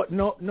 But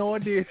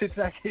nowadays it's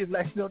like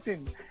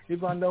nothing.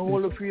 Even the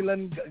Holyfield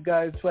and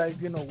guys fight,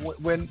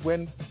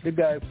 when the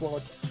guy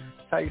fought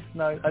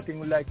Tyson, I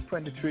think like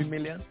 23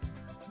 million.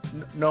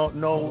 No,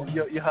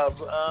 you have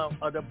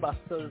other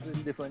boxers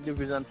in different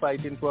divisions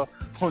fighting for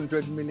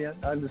 100 million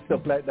and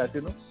stuff like that,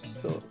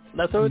 So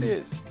that's how it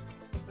is.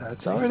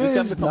 That's how it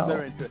can is become now.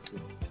 very interesting.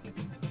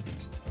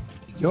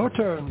 Your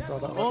turn,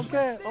 brother.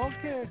 Okay.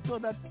 So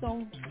that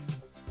sounds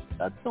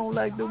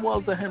like the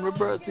Walter Henry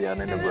birthday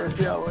and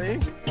anniversary hour, eh?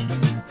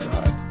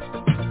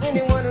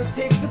 Anyone who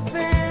takes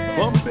offense,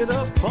 Pump it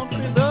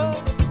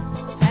up.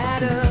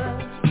 at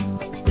us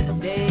this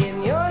day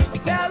in your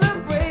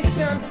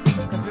celebration,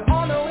 'cause we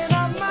all know in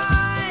our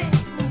minds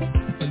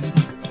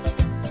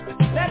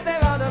that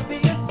there ought to be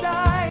a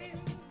sign.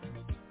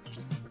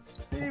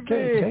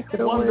 Okay, take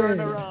it wandering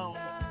away. around.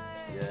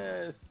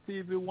 Yes,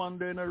 Stevie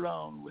wandering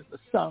around with a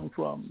song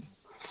from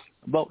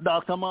about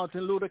Dr.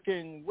 Martin Luther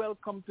King.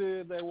 Welcome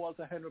to the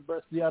Walter Henry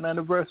birthday and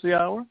anniversary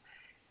hour.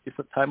 It's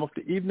a time of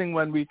the evening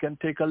when we can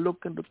take a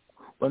look in the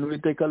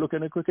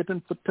cricket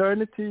and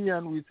fraternity,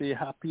 and we say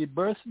happy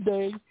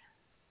birthday.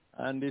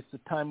 And it's a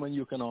time when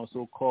you can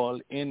also call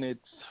in.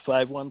 It's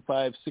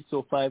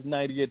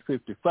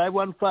 515-605-9850.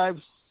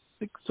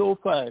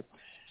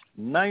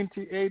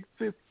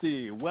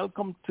 515-605-9850.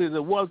 Welcome to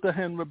the Walter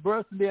Henry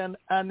birthday and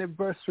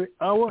anniversary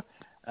hour.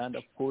 And,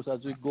 of course,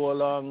 as we go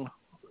along,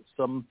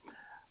 some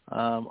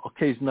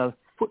occasional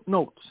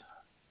footnotes.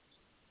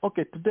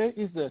 Okay, today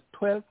is the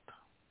 12th.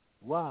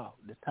 Wow,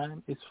 the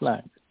time is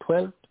flying.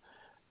 12th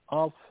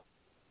of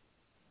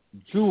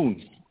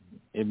June.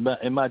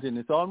 Imagine,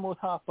 it's almost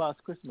half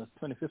past Christmas.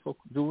 25th of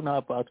June,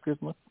 half past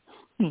Christmas.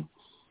 The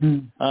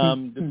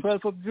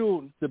 12th of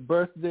June, the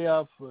birthday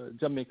of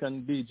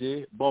Jamaican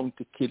DJ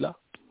Bounty Killer.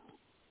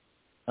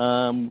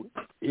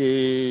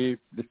 The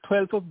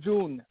 12th of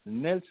June,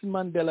 Nelson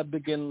Mandela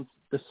begins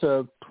to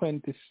serve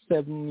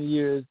 27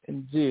 years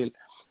in jail.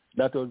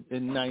 That was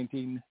in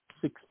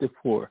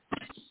 1964,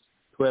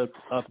 12th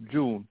of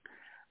June.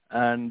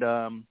 And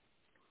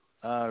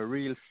a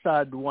real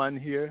sad one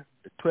here,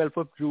 the 12th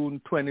of June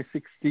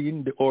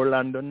 2016, the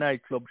Orlando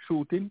nightclub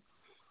shooting,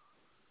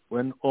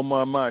 when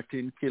Omar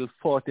Martin killed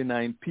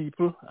 49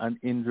 people and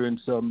injuring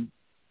some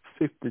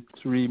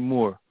 53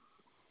 more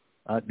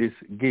at this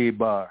gay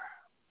bar.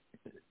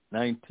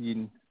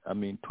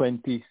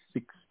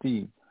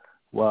 2016.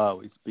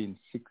 Wow, it's been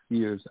 6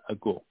 years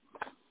ago.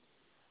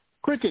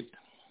 Cricket.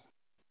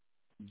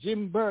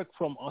 Jim Burke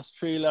from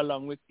Australia,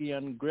 along with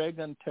Ian Gregg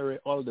and Terry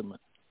Alderman.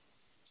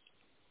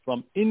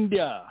 From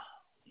India,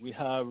 we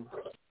have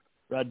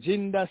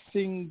Rajinder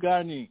Singh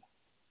Ghani.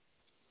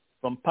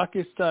 From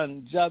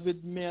Pakistan,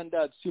 Javed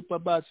Miandad, super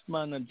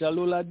batsman, and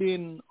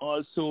Jaluluddin,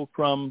 also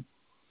from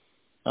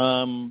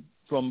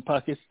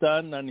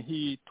Pakistan, and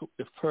he took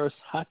the first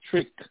hat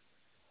trick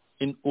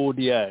in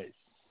ODIs.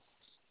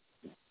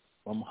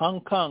 From Hong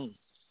Kong,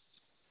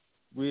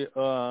 we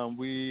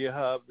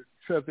have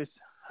Travis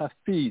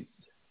Hafiz.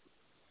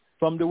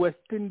 From the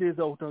West Indies,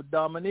 out of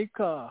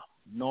Dominica,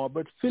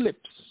 Norbert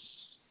Phillips.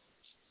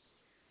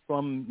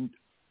 From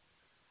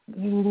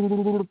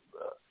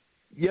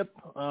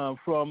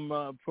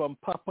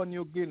Papua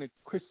New Guinea,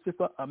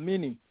 Christopher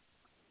Amini.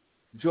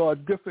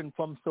 George Griffin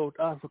from South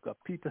Africa.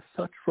 Peter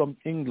Such from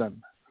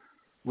England.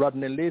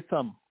 Rodney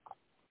Latham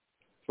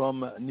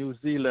from New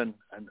Zealand,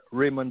 and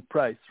Raymond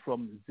Price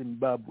from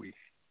Zimbabwe.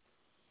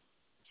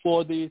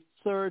 For the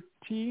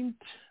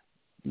 13th,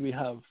 we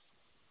have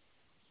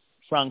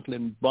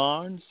Franklin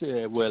Barnes.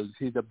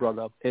 He's the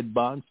brother of Ed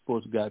Barnes,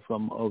 sports guy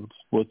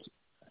sports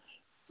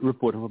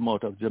reporter from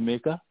out of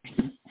Jamaica.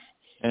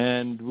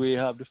 And we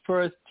have the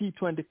first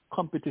T20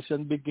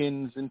 competition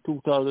begins in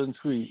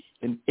 2003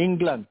 in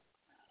England.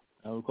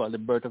 I will call it the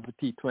birth of the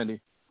T20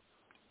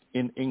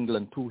 in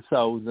England,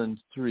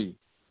 2003.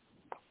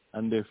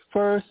 And the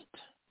first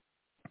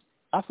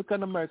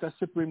African American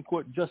Supreme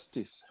Court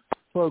Justice,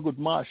 Thurgood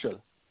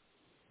Marshall.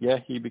 Yeah,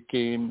 he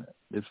became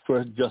the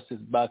first justice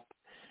back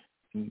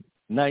in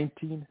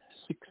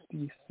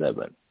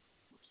 1967.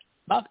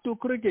 Back to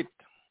cricket.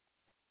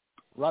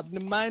 Rodney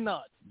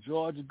Minot,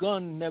 George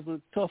Gunn,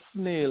 Neville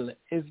Tufnell,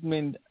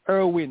 Esmond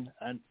Irwin,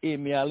 and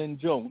Amy Allen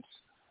Jones,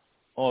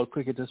 all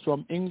cricketers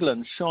from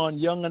England. Sean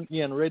Young and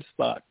Ian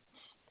Redspart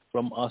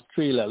from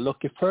Australia.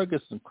 Lucky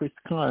Ferguson, Chris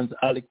Carnes,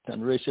 Alex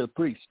and Rachel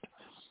Priest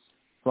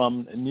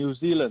from New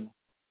Zealand.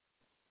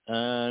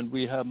 And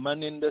we have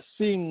Maninder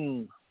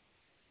Singh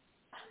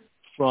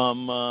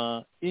from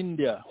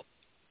India.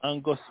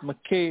 Angus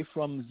McKay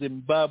from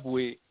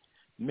Zimbabwe.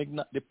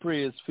 Mignat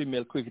Depraise,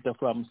 female cricketer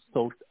from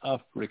South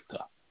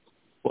Africa.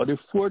 For the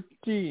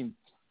 14th,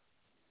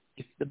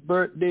 it's the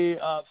birthday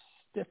of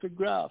Steffi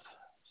Graf,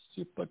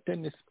 super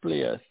tennis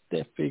player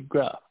Steffi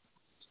Graf.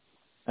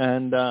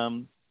 And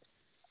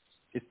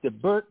it's the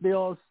birthday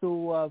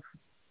also of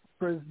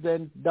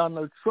President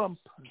Donald Trump,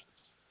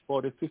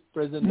 45th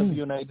President of the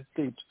United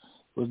States,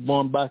 was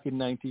born back in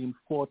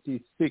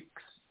 1946.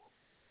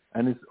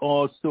 And it's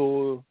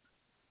also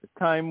the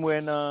time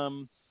when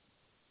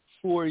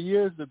 4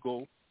 years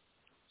ago,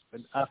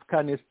 when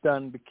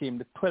Afghanistan became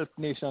the 12th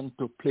nation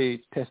to play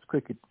Test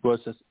cricket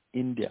versus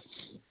India.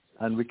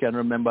 And we can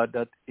remember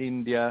that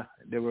India,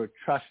 they were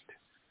trashed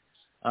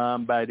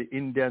by the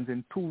Indians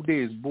in 2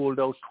 days,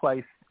 bowled out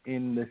twice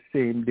in the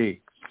same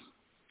day.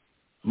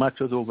 Match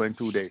was over in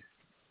 2 days.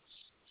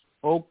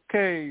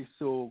 Okay,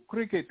 so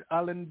cricket,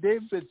 Alan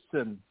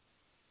Davidson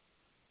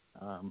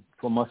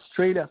from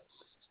Australia,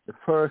 the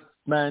first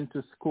man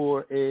to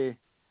score a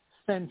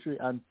century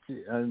and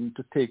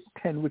to take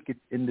 10 wickets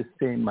in the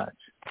same match.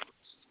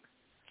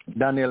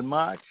 Daniel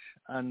March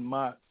and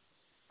Mark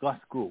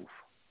Gosgrove.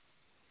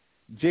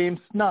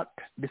 James Nutt,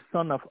 the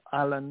son of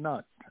Alan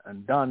Nutt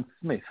and Don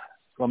Smith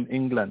from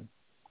England.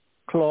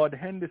 Claude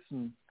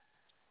Henderson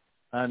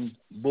and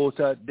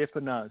Bota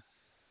Depenas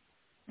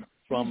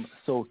from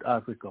South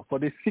Africa. For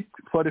the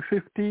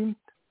 15th,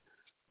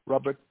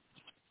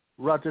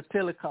 Roger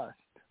Telecast,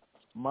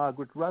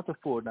 Margaret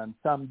Rutherford and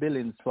Sam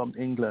Billings from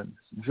England.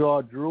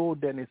 George Rowe,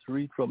 Dennis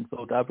Reed from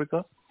South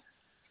Africa.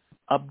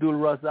 Abdul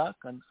Razak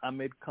and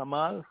Ahmed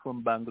Kamal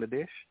from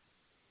Bangladesh.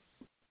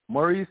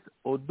 Maurice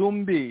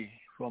Odumbi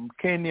from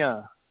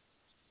Kenya.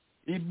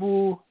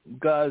 Ibu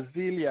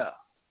Gazilia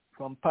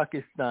from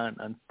Pakistan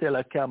and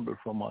Stella Campbell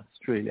from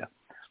Australia.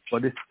 For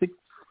the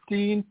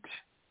 16th,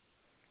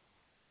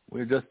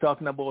 we're just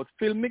talking about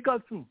Phil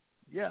Mickelson.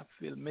 Yeah,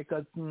 Phil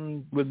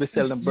Mickelson will be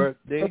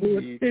celebrating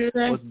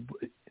birthday.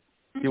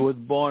 He was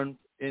born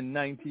in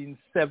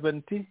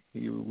 1970.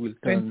 He will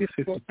turn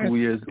 52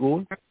 years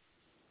old.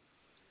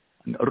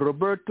 And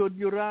Roberto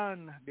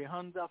Duran, the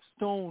Hands of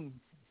Stone,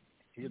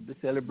 he'll be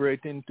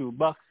celebrating too.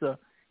 Boxer,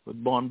 was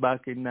born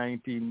back in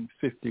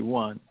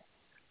 1951,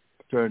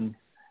 turned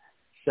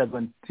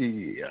 71.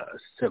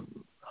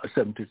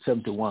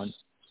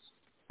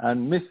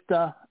 And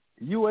Mr.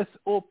 U.S.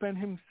 Open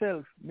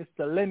himself,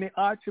 Mr. Lenny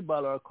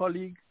Archibald, our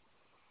colleague.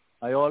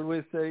 I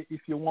always say,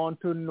 if you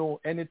want to know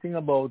anything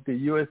about the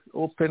U.S.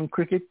 Open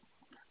cricket,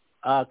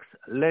 ask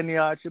Lenny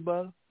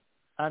Archibald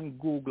and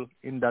Google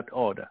in that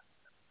order.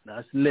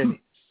 That's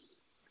Lenny.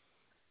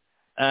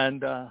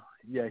 And,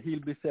 he'll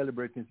be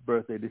celebrating his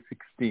birthday the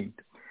 16th.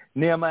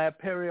 Nehemiah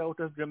Perry out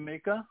of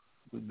Jamaica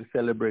will be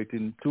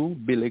celebrating too.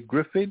 Billy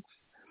Griffiths,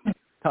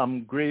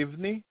 Tom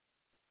Graveney,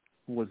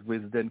 who was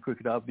Wisden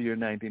Cricketer of the Year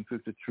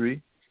 1953,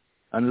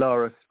 and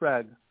Laura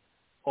Spragg,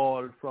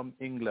 all from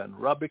England.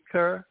 Robbie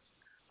Kerr,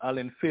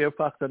 Alan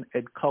Fairfax and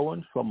Ed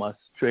Cowan from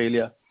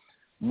Australia.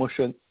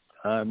 Mushin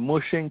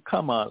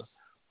Kamal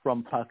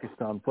from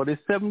Pakistan. For the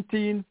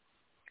 17th,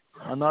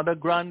 another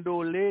grand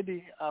old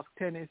lady of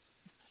tennis,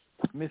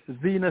 Miss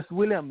Venus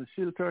Williams.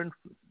 She'll turn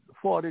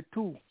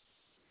 42.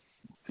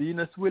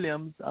 Venus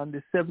Williams on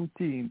the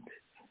 17th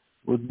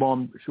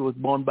she was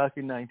born back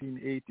in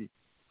 1980.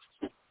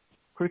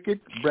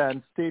 Cricket,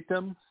 Brand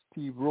Statham,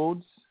 Steve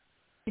Rhodes,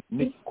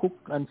 Nick Cook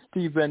and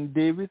Stephen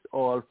Davis,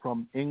 all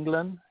from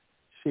England.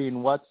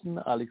 Shane Watson,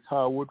 Alex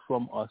Harwood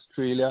from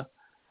Australia,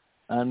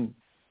 and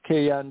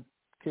Kainat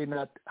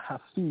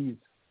Hafiz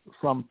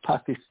from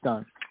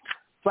Pakistan.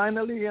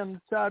 Finally,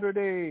 on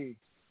Saturday,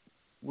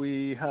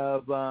 we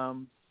have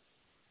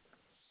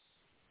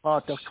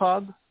Arthur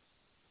Cogg,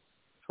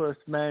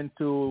 first man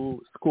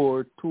to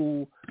score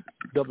 2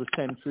 double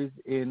centuries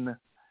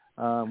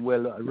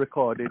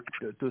recorded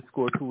to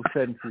score 2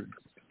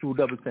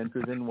 double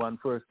centuries in one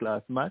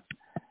first-class match.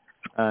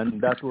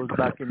 And that was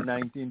back in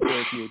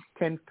 1938,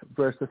 Kent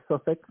versus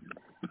Sussex.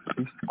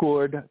 He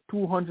scored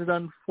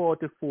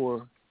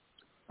 244,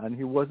 and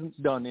he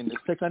wasn't done. In the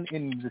second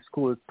innings, he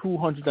scored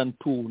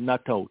 202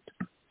 not out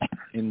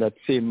in that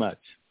same match.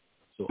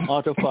 So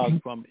Arthur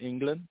Fogg from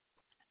England,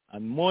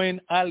 and Moeen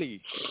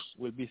Ali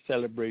will be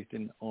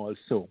celebrating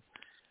also.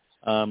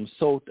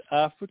 South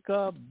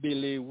Africa,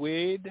 Billy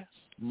Wade,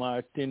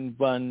 Martin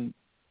van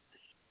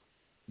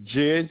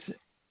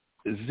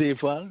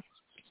Zeeval,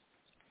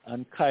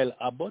 and Kyle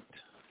Abbott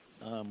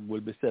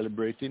will be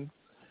celebrating.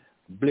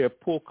 Blair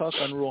Pocock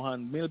and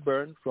Rohan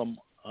Milburn from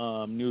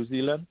New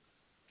Zealand,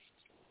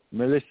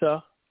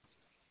 Melissa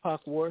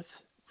Parkworth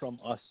from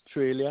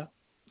Australia,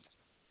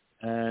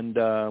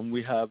 and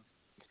we have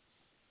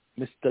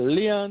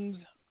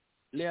Mr.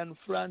 Leon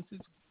Francis,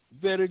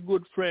 very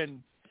good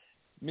friend,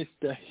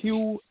 Mr.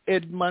 Hugh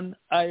Edmund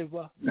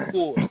Ivor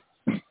Gore,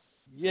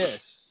 yes,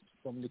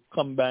 from the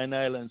Combined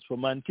Islands,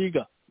 from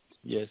Antigua.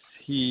 Yes,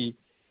 he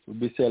will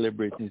be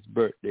celebrating his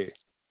birthday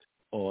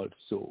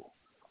also.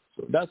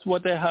 So that's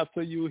what I have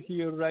for you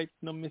here right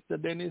now,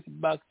 Mr. Dennis.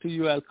 Back to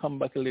you. I'll come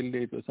back a little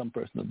later with some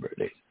personal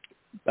birthdays.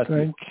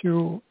 Thank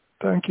you.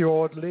 Thank you,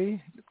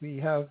 Audley. We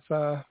have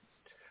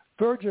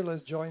Virgil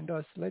has joined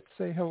us. Let's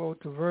say hello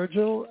to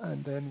Virgil,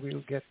 and then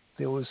we'll get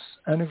those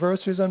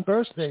anniversaries and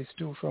birthdays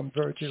too from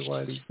Virgil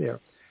while he's there.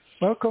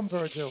 Welcome,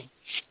 Virgil.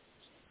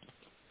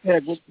 Yeah,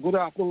 good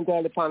afternoon to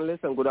all the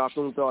panelists and good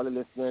afternoon to all the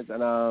listeners.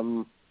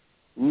 And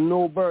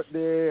no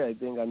birthday, I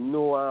think, and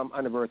no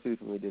anniversary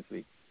for me this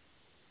week.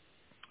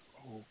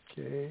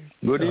 Okay.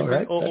 Good evening,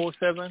 right,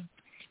 007.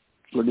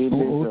 Good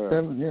evening,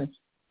 007, yes.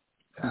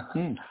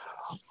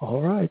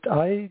 All right.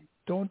 I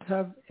don't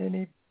have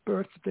any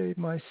birthday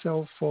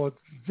myself for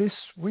this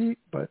week,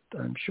 but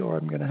I'm sure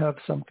I'm going to have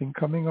something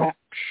coming up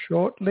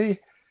shortly.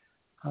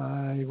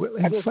 I will,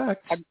 I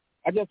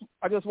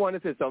just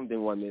want to say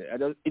something 1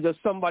 minute. It's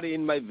just somebody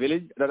in my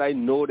village that I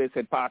know they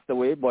said passed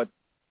away, but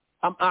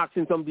I'm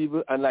asking some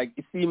people, and like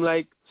it seems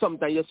like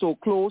sometimes you're so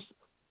close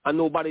and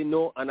nobody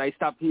know, and I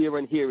stop here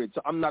and hear it.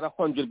 So I'm not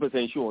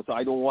 100% sure, so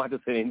I don't want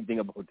to say anything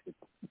about it.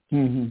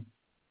 Mm-hmm.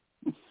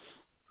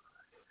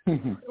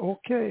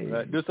 Okay.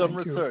 Do some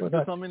research,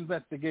 do some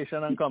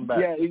investigation, and come back.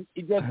 Yeah, it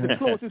just the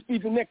closest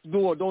people next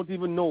door don't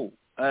even know,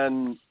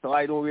 and so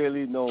I don't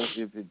really know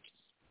if it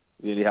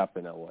really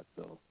happened or what.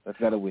 So that's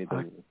gotta wait.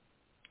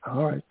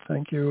 All right,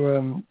 thank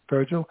you,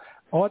 Virgil.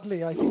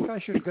 Oddly, I think I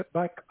should get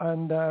back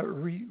and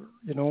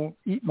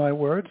eat my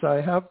words.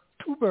 I have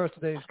 2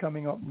 birthdays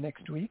coming up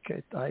next week.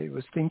 I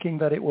was thinking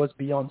that it was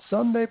beyond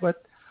Sunday,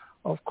 but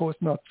of course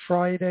not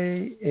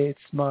Friday.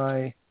 It's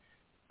my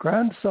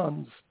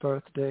grandson's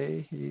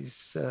birthday. He's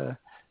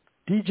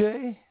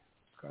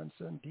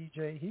grandson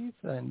DJ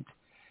Heath, and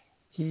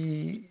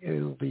he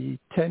will be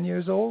 10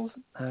 years old.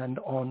 And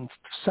on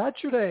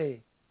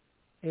Saturday,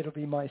 it'll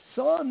be my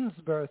son's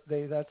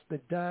birthday. That's the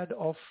dad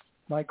of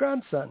my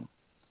grandson.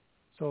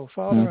 So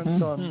father and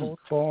son both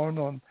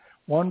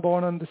one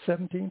born on the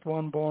 17th,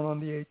 one born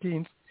on the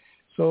 18th.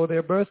 So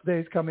their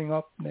birthdays coming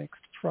up next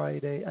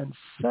Friday and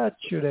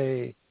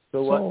Saturday.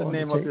 So what's the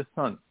name of your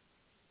son?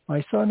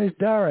 My son is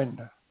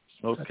Darren.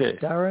 Okay.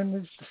 Darren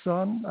is the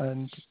son,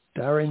 and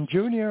Darren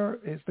Jr.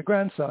 is the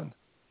grandson.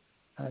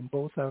 And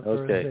both have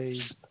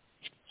birthdays.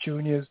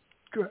 Darren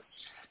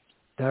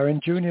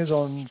Jr. is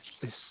on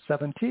the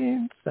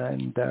 17th,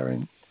 and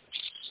Darren,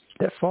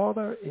 their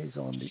father, is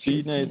on the 18th.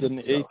 Senior is on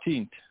the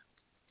 18th.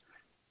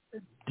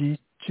 The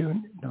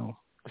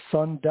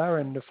son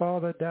Darren, the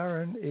father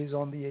Darren, is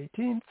on the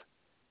 18th,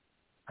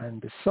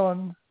 and the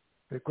son,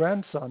 the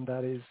grandson,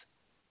 that is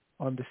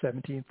on the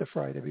 17th, the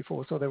Friday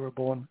before. So they were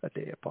born a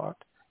day apart,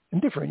 in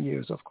different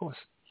years, of course.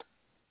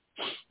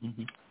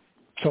 Mm-hmm.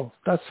 So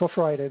that's for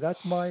Friday.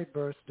 That's my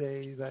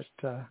birthday, that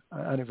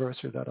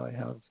anniversary that I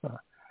have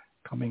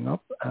coming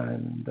up.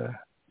 And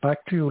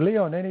back to you,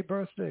 Leon. Any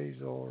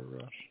birthdays or?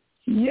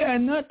 Yeah,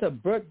 not a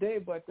birthday,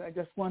 but I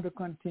just want to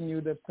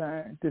continue to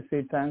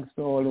say thanks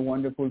to all the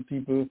wonderful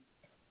people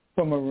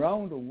from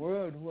around the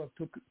world who have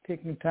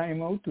taken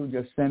time out to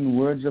just send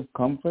words of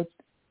comfort,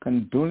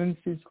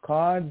 condolences,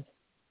 cards,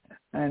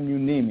 and you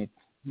name it.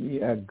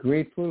 We are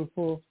grateful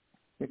for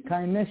the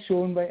kindness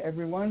shown by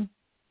everyone,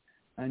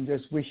 and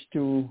just wish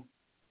to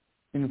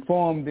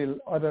inform the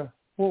other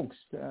folks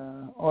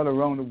all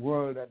around the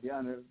world that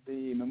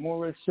the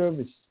memorial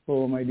service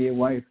for my dear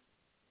wife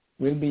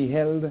will be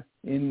held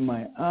in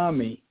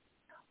Miami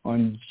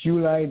on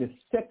July the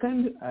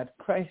 2nd at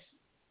Christ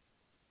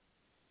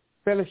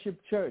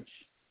Fellowship Church,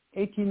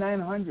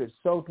 8900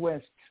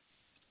 Southwest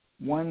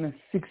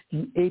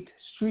 168th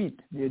Street.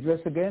 The address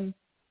again,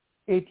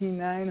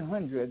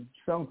 8900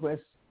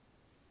 Southwest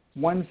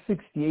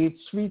 168th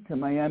Street,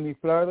 Miami,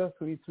 Florida,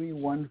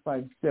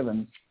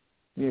 33157.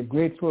 We are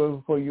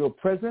grateful for your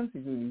presence.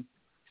 It will be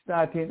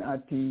starting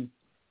at the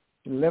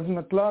 11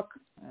 o'clock,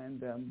 and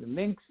the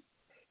links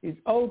is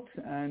out,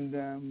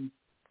 and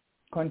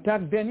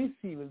contact Dennis.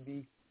 He will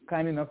be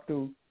kind enough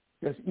to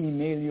just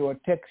email you or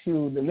text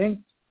you the link.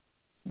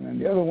 And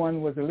the other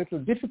one was a little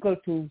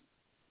difficult to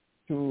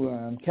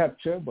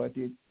capture, but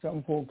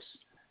some folks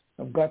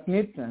have gotten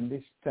it, and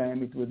this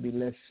time it will be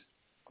less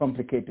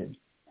complicated.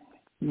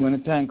 We want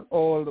to thank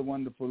all the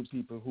wonderful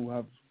people who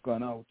have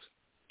gone out.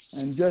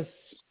 And just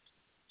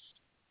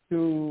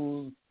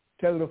to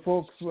tell the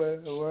folks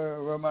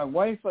were my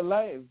wife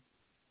alive,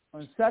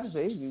 on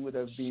Saturday we would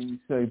have been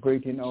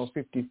celebrating our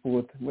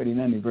 54th wedding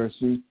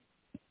anniversary.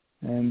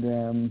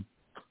 And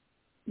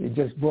it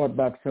just brought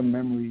back some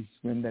memories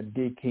when that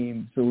day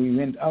came. So we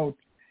went out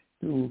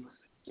to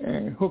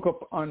hook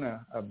up on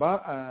a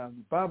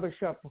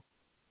barbershop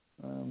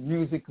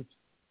music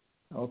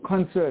or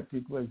concert.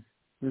 It was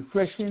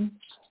refreshing,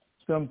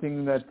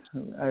 something that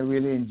I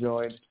really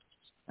enjoyed.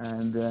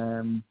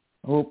 And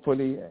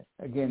hopefully,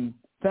 again,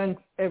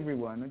 thanks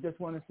everyone. I just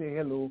want to say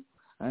hello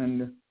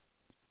and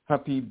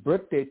happy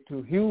birthday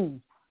to Hugh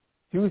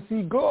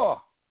C.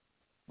 Gore,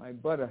 my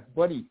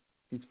buddy.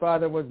 His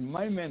father was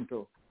my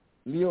mentor,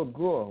 Leo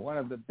Gore, one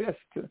of the best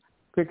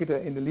cricketer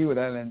in the Leeward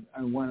Islands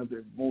and one of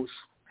the most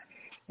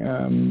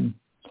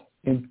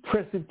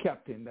impressive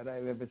captain that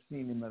I've ever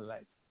seen in my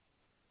life.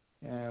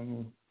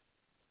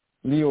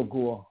 Leo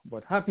Gore,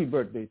 but happy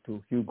birthday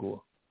to Hugh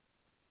Gore.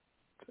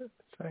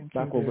 Thank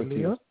you,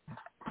 Leon.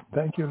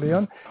 Thank you,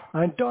 Leon.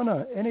 And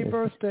Donna, any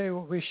birthday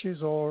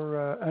wishes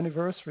or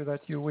anniversary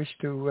that you wish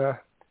to,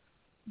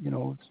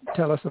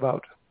 tell us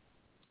about?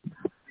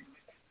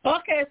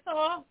 Okay,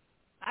 so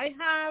I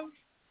have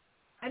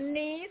a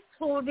niece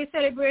who will be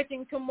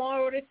celebrating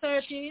tomorrow, the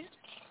 13th.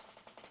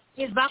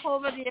 She's back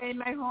over there in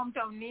my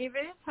hometown,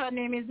 Nevis. Her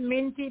name is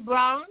Minty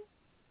Brown.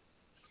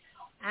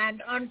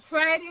 And on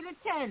Friday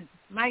the 10th,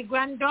 my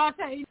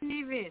granddaughter in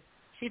Nevis,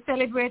 she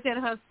celebrated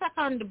her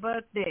second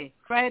birthday,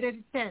 Friday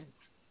the 10th.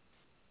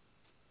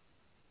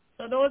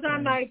 So those are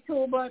my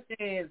 2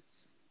 birthdays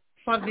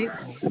for this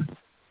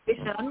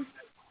mission.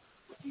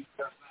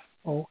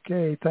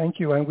 Okay, thank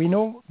you. And we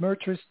know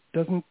Myrtrice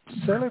doesn't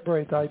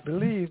celebrate, I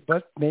believe,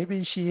 but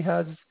maybe she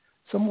has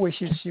some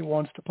wishes she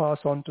wants to pass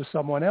on to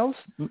someone else.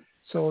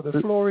 So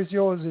the floor is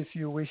yours if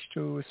you wish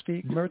to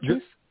speak,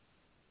 Myrtrice.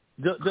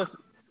 Just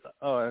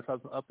all right,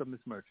 after Miss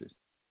Myrtrice.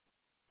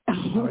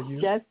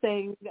 Just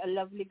saying a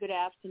lovely good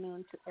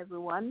afternoon to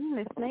everyone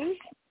listening.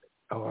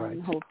 All right.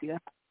 And hope you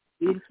have a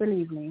beautiful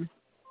evening.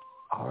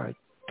 All right.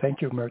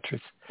 Thank you,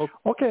 Myrtrice.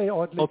 Okay,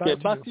 Audley, okay,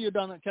 back to you,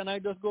 Donna. Can I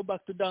just go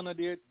back to Donna,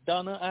 dear?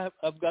 Donna,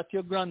 I've got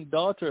your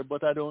granddaughter,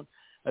 but I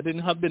didn't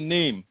have the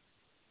name.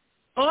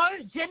 Oh,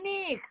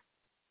 Janique.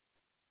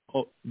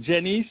 Oh,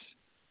 Janice?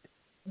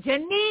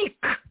 Janique.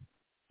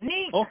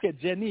 Okay,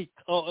 Janique.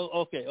 Oh,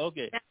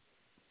 okay.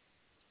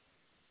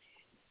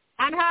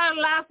 And her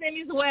last name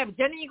is Webb,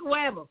 Janique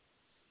Webb.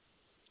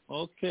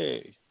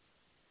 Okay.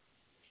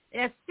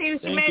 Yes, she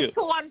made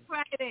 2 on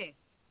Friday.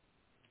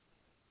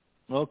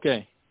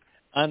 Okay.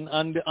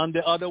 And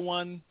the other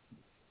one?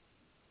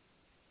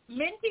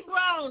 Minty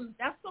Brown.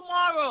 That's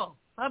tomorrow.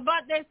 Her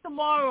birthday's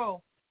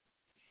tomorrow.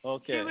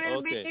 Okay. She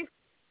will be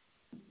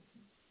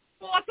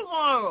 4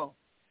 tomorrow.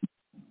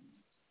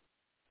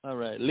 All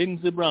right.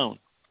 Lindsay Brown.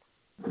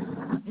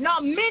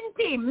 No,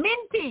 Minty.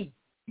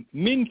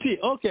 Minty.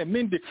 Okay,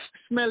 Minty.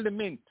 Smell the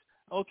mint.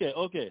 Okay.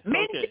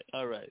 Minty. Okay.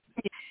 All right.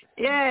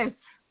 Yes.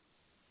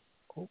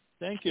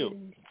 Thank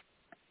you.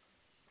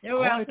 You're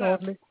welcome. All right,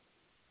 Audley.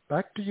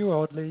 Back to you,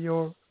 Audley.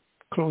 Your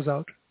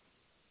closeout.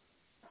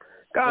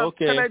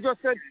 Okay.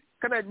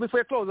 Can I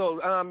before I close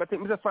out? I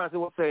think Mr. Francis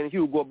was saying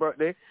Hugo's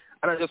birthday,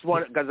 and I just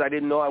want, because I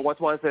didn't know, I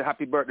just want to say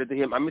happy birthday to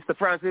him. And Mr.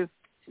 Francis,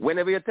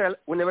 whenever you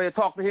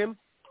talk to him,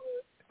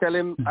 tell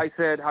him I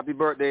said happy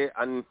birthday,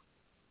 and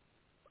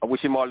I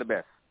wish him all the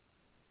best.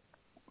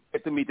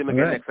 Get to meet him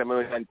again next time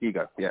in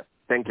Antigua. Yeah.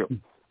 Thank you.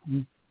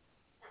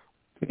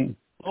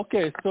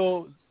 Okay.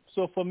 So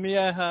for me,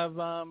 I have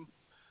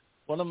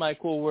one of my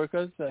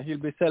co-workers. He'll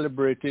be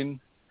celebrating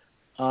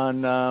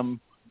on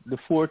the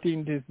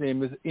 14th. His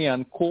name is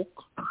Ian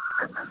Coke.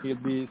 He'll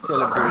be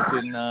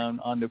celebrating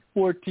on the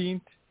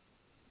 14th,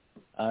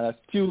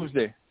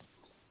 Tuesday.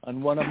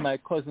 And one of my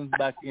cousins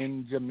back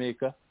in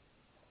Jamaica,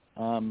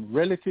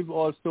 relative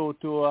also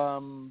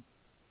to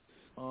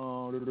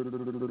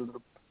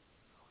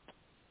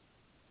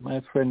my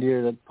friend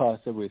here that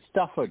passed away,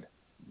 Stafford.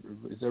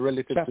 Is a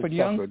relative to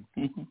Stafford.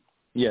 Mm-hmm.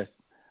 Yes.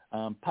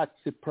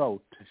 Patsy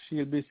Prout.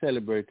 She'll be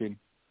celebrating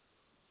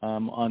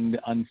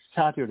on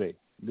Saturday,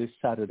 this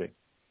Saturday.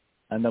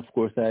 And, of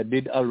course, I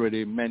did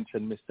already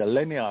mention Mr.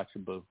 Lenny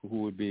Archibald, who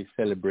will be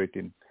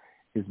celebrating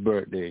his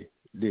birthday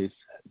this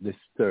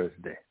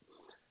Thursday.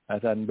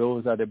 And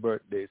those are the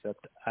birthdays that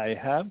I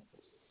have.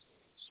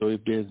 So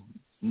if there's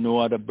no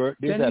other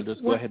birthdays, I'll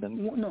just go ahead and...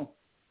 No.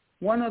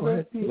 One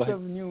other piece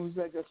of news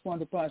I just want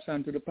to pass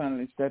on to the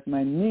panelists, that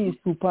my niece,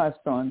 who passed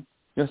on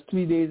just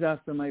 3 days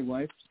after my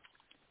wife,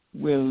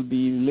 will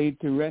be laid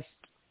to rest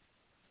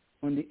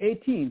on the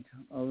 18th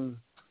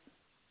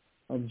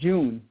of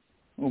June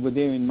over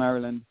there in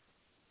Maryland.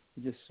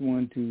 I just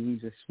want to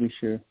wish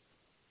her,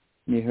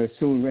 may her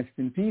soul rest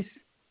in peace.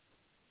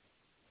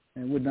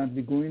 I would not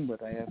be going,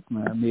 but I have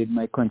made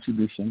my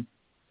contribution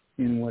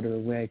in whatever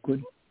way I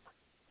could.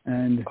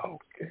 And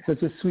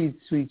such a sweet,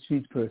 sweet,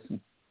 sweet person.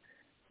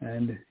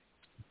 And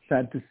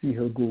sad to see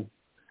her go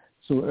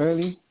so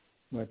early,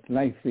 but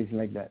life is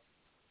like that.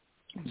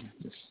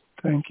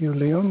 Thank you,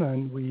 Leon,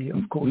 and we,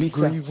 of course,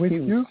 grieve with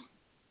you.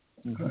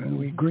 Mm-hmm. And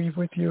we grieve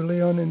with you,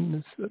 Leon,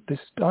 in this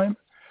time.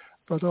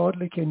 But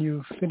Audley, can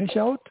you finish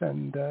out?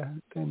 And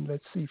then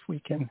let's see if we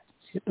can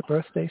hit the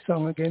birthday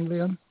song again,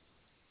 Leon.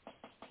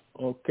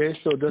 Okay,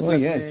 so just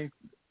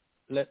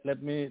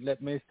let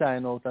me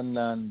sign out, and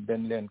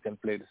then Leon can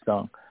play the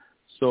song.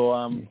 So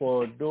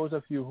for those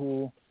of you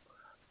who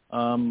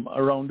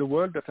around the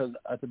world that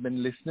have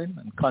been listening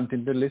and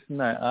continue to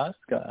listen, I ask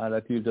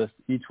that you just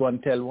each one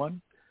tell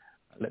one.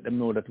 let them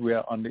know that we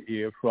are on the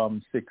air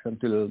from 6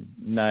 until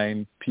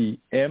 9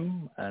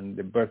 p.m. and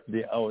the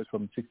birthday hour is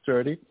from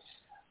 6:30.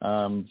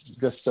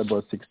 Just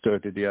about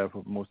 6:30 there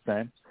for most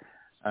times.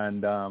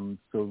 And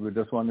so we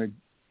just want to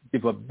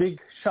give a big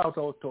shout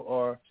out to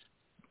our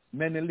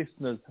many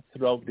listeners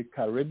throughout the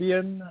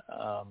Caribbean,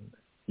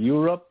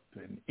 Europe,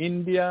 in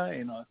India,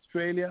 in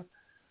Australia,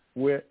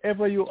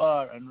 wherever you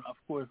are, and of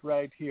course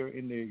right here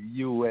in the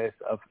U.S.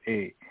 of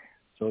A.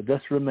 So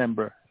just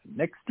remember,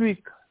 next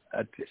week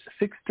at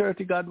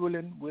 6:30, God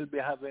willing, we'll be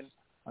having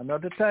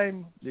another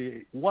time,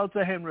 the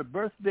Walter Henry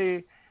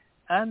birthday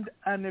and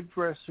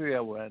anniversary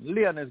hour. And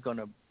Leon is going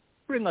to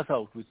bring us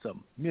out with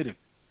some music,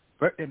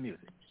 birthday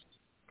music.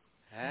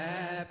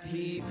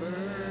 Happy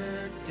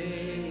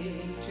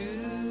birthday to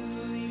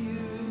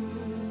you.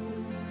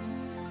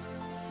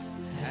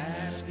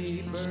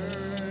 Happy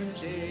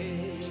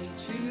birthday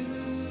to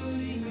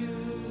you.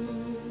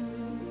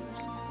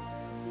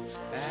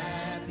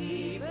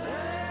 Happy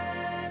birthday.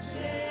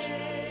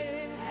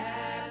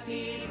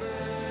 Happy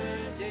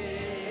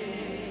birthday.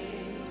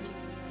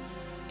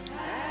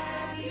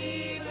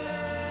 Happy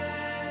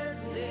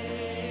birthday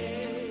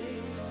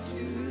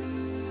to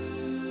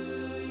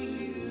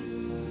you.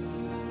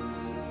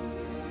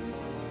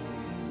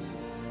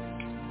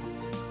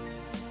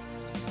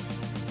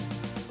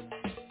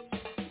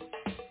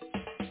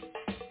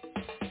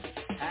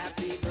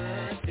 Happy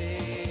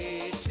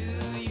birthday to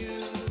you.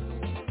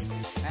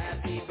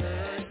 Happy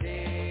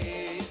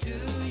birthday to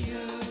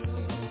you.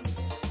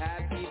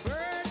 Happy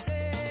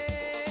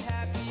birthday,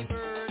 happy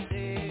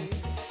birthday,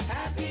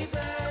 happy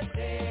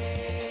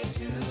birthday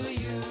to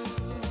you.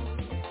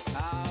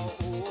 How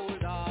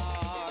old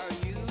are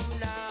you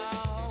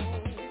now?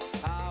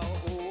 How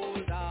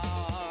old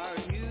are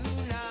you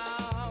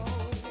now?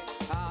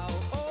 How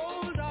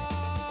old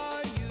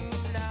are you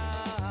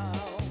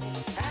now?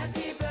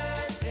 Happy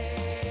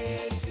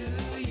birthday to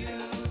you.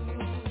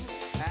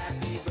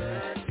 Happy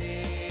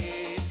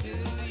birthday to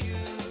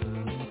you.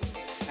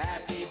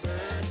 Happy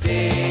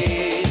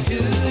birthday to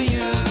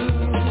you.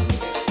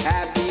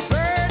 Happy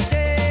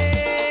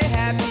birthday,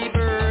 happy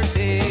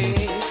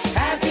birthday,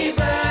 happy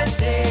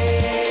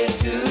birthday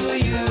to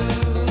you.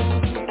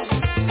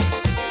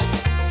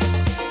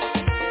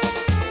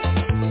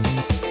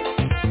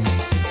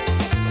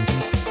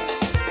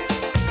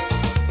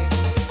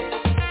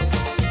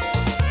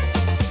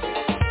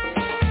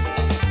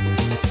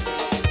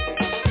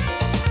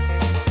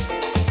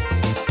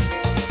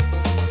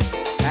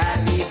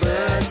 Happy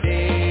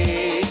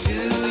birthday to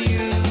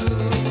you.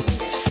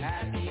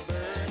 Happy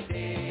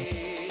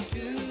birthday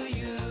to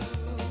you.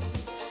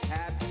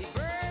 Happy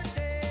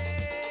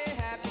birthday,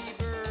 happy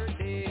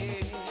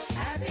birthday,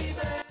 happy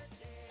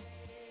birthday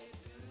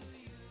to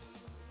you.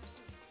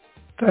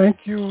 Thank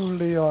you,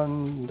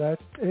 Leon. That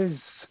is.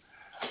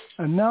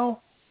 And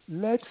now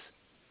let's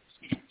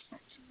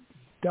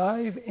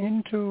dive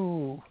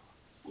into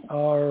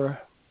our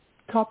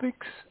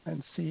topics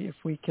and see if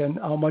we can,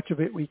 how much of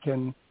it we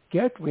can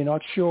get. We're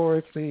not sure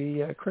if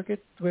the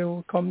cricket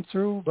will come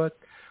through, but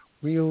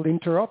we'll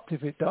interrupt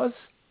if it does.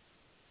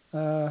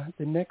 The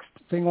next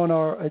thing on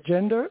our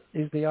agenda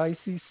is the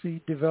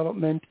ICC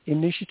Development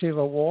Initiative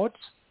Awards.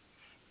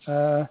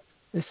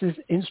 This is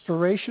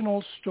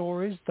inspirational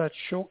stories that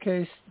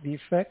showcase the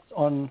effect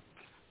on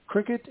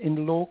cricket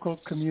in local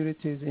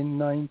communities in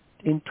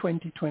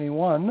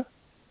 2021,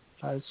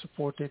 as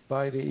supported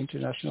by the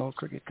International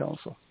Cricket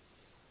Council.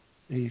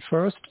 The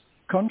first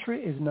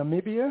country is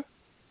Namibia,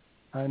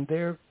 and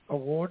their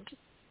award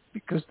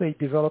because they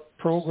developed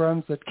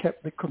programs that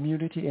kept the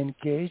community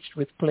engaged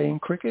with playing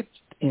cricket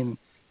in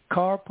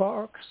car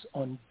parks,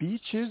 on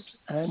beaches,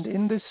 and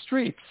in the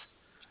streets.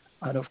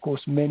 And of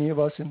course, many of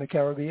us in the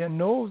Caribbean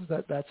knows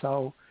that that's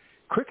how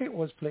cricket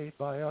was played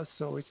by us.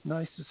 So it's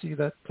nice to see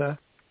that the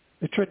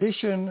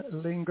tradition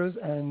lingers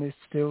and is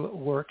still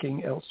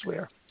working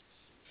elsewhere.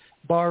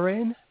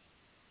 Bahrain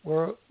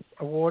were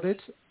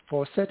awarded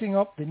for setting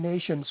up the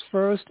nation's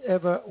first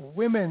ever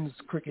women's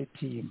cricket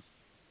team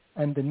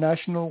and the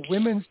national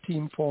women's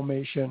team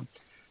formation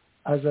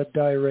as a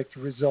direct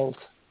result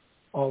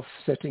of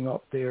setting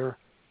up their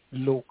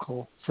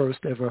local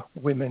first ever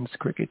women's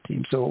cricket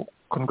team. So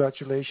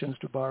congratulations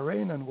to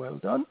Bahrain and well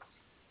done.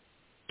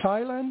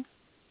 Thailand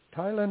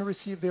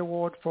received the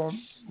award for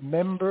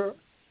Member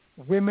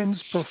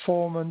Women's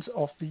Performance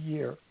of the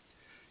Year.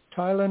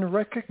 Thailand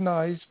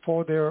recognized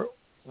for their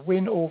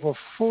win over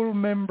full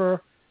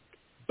member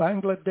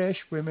Bangladesh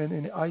women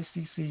in the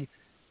ICC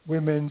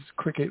Women's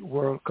Cricket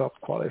World Cup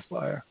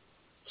qualifier.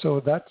 So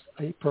that's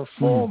a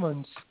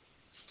performance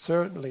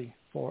certainly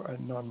for a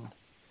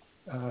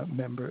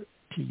non-member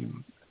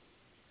team.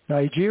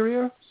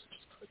 Nigeria,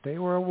 they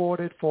were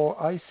awarded for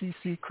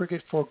ICC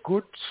Cricket for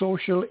Good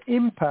Social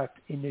Impact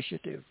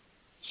Initiative.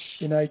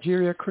 The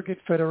Nigeria Cricket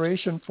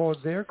Federation for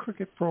their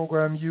cricket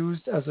program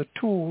used as a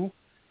tool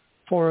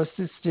for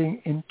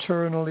assisting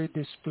internally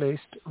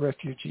displaced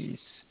refugees.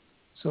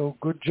 So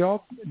good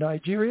job,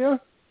 Nigeria.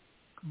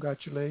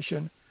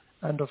 Congratulations.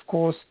 And of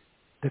course,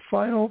 the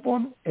final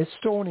one,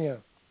 Estonia.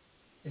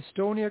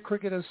 Estonia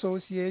Cricket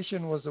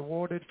Association was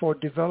awarded for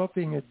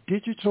developing a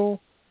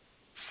digital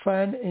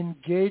fan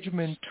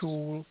engagement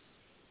tool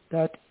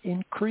that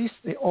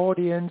increased the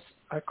audience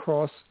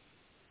across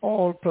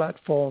all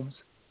platforms.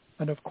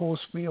 And of course,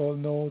 we all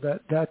know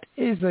that that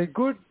is a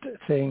good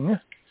thing.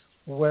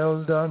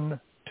 Well done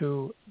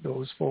to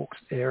those folks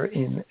there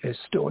in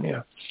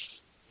Estonia.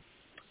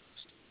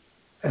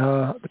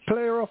 The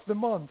Player of the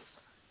Month.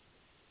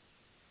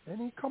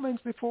 Any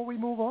comments before we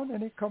move on?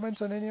 Any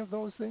comments on any of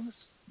those things?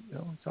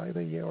 It's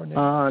either yeah or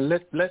no.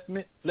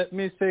 Let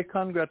me say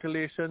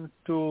congratulations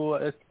to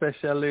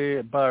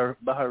especially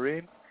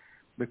Bahrain,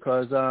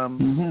 because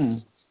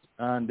and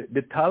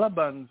the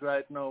Taliban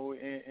right now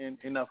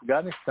in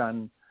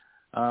Afghanistan,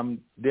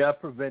 they are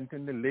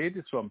preventing the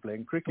ladies from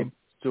playing cricket.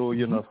 So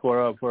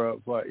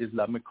for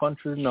Islamic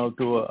countries now,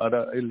 to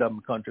other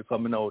Islamic countries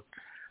coming out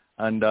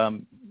and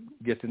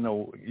getting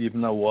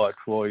even award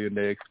for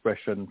the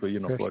expression for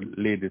for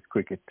ladies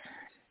cricket.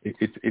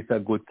 It's a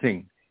good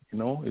thing.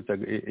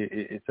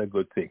 It's a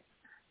good thing.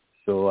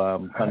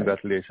 So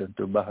congratulations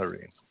to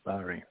Bahrain.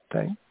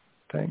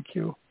 Thank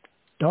you.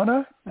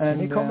 Donna,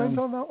 any comment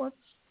on that one?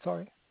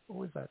 Sorry, who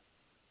was that?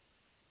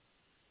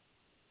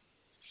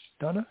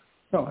 Donna?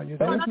 No, are you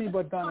that there? was me,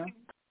 but Donna.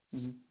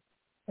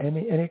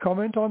 Any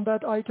comment on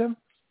that item?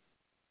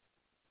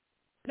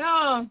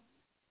 No.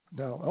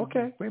 No.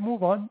 Okay, we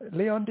move on.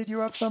 Leon, did you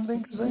have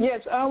something to say?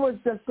 Yes, I was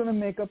just going to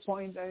make a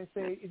point. I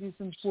say it is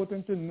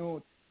important to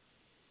note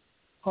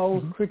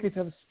how cricket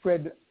has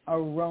spread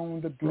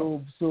around the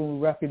globe so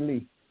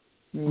rapidly.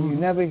 You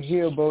never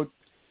hear about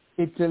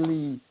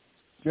Italy,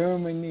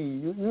 Germany,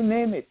 you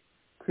name it.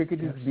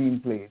 Cricket is being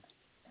played.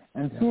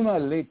 And sooner or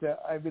later,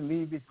 I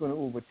believe it's going to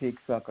overtake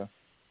soccer.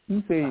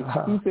 You say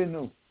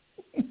no.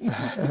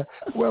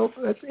 Well,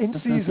 that's in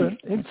season.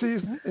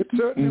 It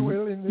certainly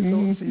will in this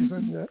own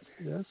season.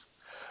 Yes.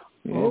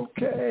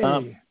 Okay.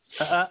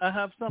 I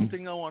have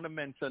something I want to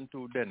mention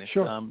too, Dennis.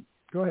 Sure.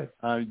 Go ahead.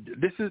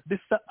 This is the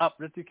app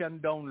that you can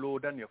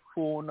download on your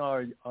phone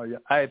or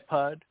your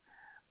iPad.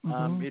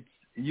 It's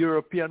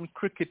European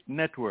Cricket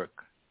Network.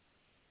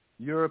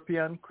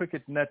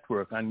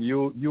 And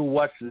you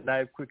watch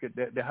live cricket.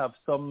 They have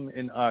some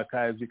in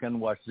archives. You can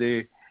watch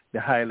the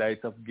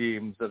highlights of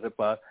games that are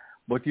past.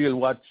 But you'll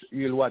watch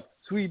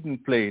Sweden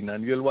playing,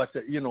 and you'll watch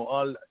a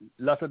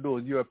lot of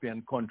those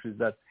European countries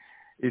that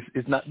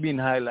is not being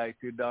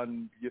highlighted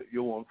on.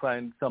 You won't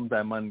find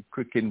sometime on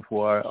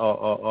Cricinfo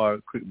or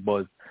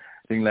Crickbuzz,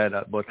 thing like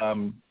that. But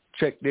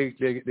check the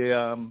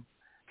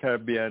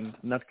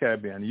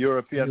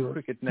European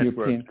Cricket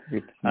Network,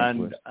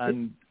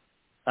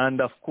 and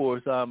of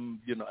course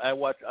I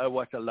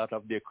watch a lot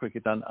of their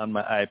cricket on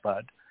my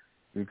iPad,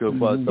 because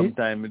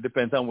sometimes it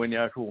depends on when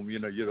you're at home. You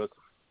just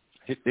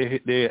hit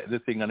the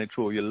thing and it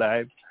show you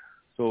live.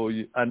 So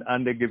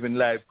and they're giving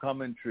live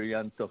commentary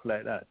and stuff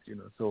like that.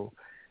 So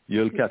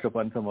you'll catch up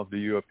on some of the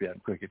European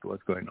cricket,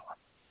 what's going on.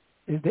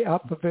 Is the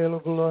app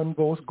available on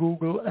both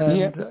Google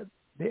and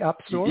the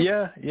App Store?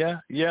 Yeah,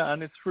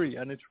 and it's free.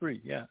 Yeah,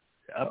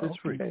 the app is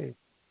free. Okay.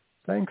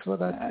 Thanks for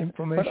that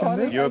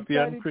information.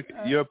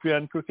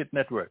 European Cricket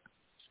Network.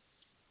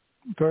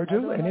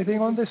 Virgil,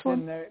 anything on this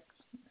one?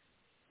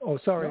 Oh,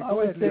 sorry. No,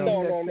 Go ahead, Leon.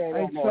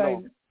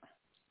 No.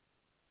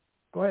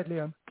 Go ahead,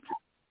 Leon.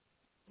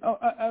 Oh,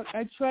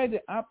 I tried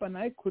the app and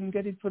I couldn't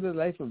get it for the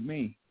life of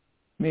me.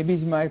 Maybe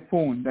it's my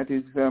phone that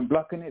is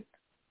blocking it.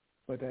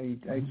 But I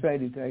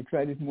tried it. I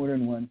tried it more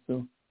than once.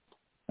 So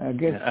I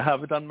guess I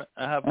have it on my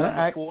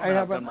phone. I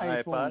have an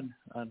iPad.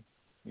 And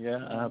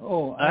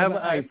I have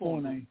an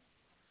iPhone.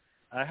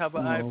 I have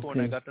an iPhone. Okay.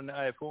 I got an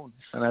iPhone,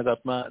 and I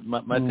got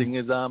my thing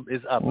is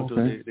Apple to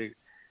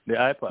the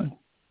iPad.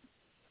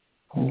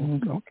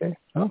 Okay.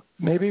 Well,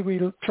 maybe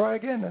we'll try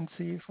again and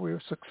see if we're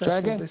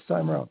successful this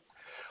time around.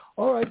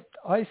 All right.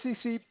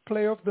 ICC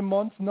Player of the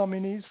Month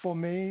nominees for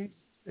May.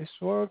 The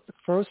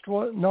first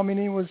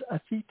nominee was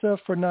Athita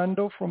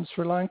Fernando from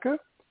Sri Lanka,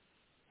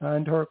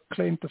 and her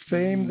claim to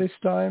fame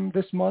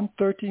this month,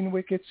 13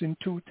 wickets in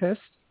 2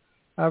 tests,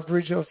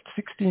 average of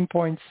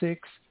 16.6.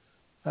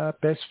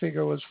 Best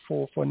figure was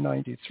 4 for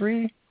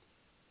 93.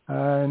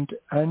 And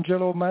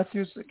Angelo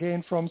Matthews,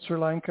 again from Sri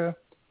Lanka,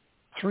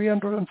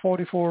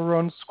 344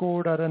 runs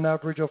scored at an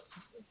average of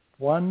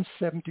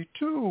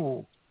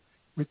 172,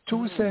 with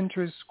 2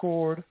 centuries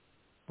scored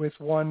with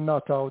 1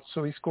 not out.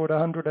 So he scored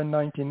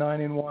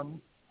 199 in one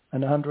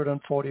and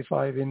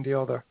 145 in the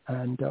other,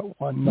 and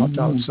 1 not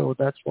out. So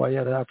that's why he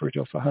had an average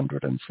of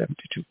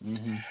 172.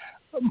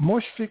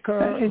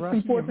 Mushfiqur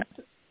Rahim.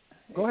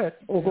 Go ahead.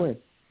 Go ahead.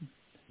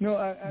 No,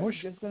 I was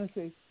just going to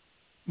say,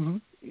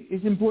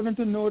 it's important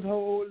to note how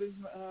old is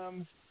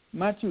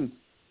Matthews.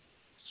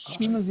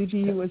 He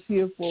was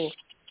here for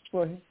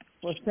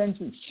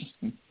centuries.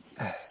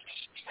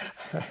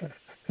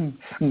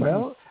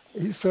 Well,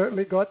 he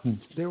certainly got,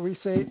 dare we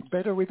say,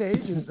 better with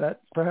age. Is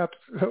that perhaps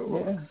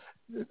the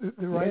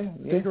right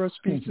figure of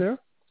speech there?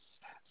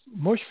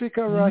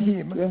 Mushfiqur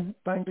Rahim,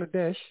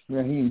 Bangladesh.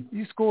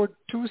 He scored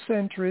 2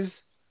 centuries,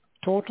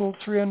 total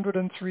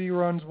 303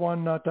 runs,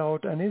 1 not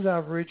out, and his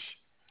average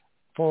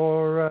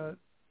for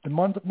the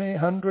month of May,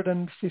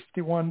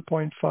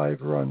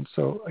 151.5 runs.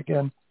 So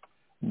again,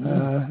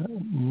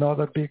 not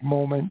a big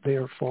moment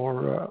there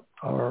for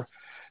our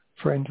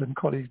friends and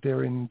colleagues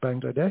there in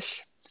Bangladesh.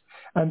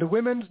 And the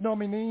women's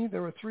nominee,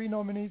 there were 3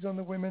 nominees on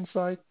the women's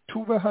side.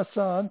 Tuba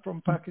Hassan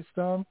from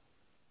Pakistan,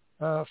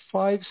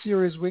 5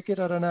 series wicket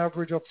at an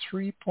average of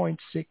 3.66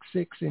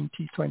 in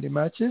T20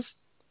 matches.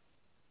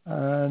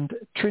 And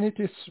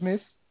Trinity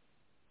Smith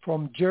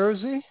from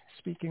Jersey,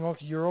 speaking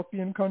of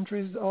European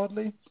countries,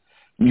 oddly.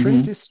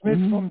 Trinity Smith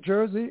from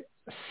Jersey,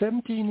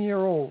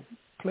 17-year-old,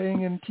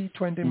 playing in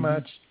T20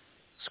 match,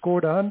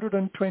 scored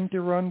 120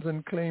 runs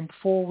and claimed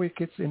 4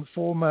 wickets in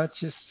 4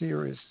 matches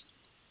series.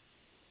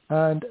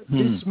 And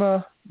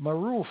Bisma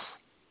Maroof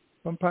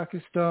from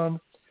Pakistan,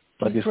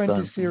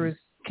 T20 series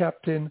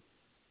captain.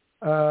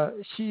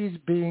 She's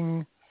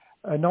being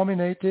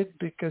nominated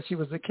because she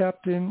was the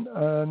captain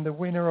and the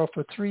winner of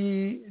a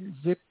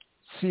 3-zip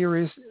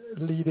series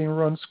leading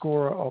run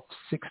scorer of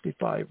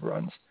 65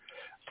 runs.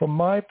 From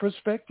my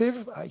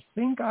perspective, I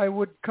think I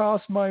would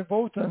cast my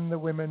vote on the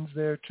women's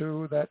there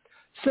too, that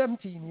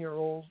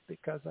 17-year-old,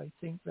 because I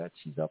think that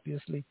she's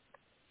obviously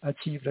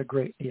achieved a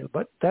great deal.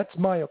 But that's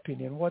my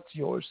opinion. What's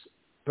yours,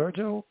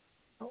 Virgil?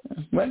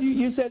 Well,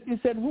 you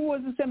said who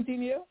was the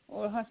 17-year,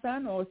 or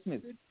Hassan or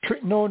Smith?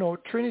 No,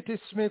 Trinity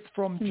Smith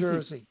from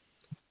Jersey.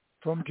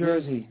 From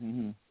Jersey.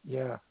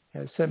 Yeah,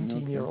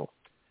 17-year-old.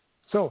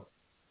 So,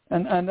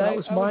 and I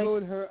would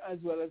vote her as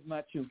well as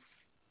Matthew.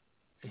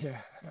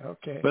 Yeah,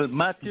 okay. Well,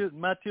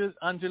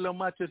 Angelo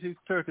Matthews, he's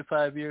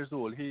 35 years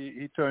old.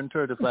 He turned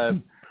 35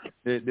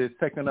 the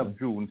 2nd of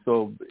June.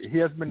 So he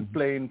has been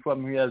playing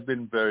from he has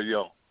been very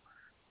young.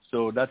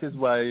 So that is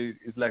why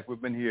it's like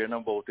we've been hearing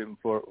about him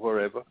for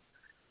forever.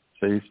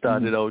 So he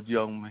started out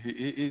young.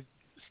 He's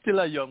still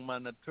a young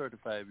man at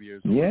 35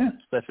 years old,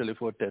 especially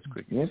for Test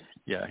cricket. Yes.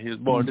 Yeah, he was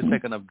born the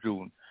 2nd of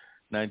June,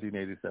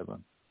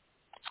 1987.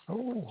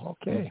 Oh,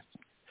 okay.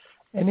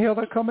 Any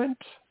other comment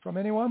from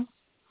anyone?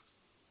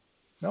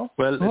 No?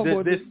 Well,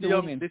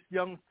 this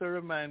youngster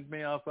reminds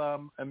me of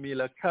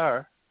Amelia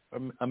Carr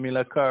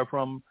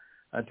from,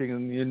 I think,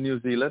 in New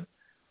Zealand,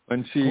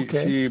 when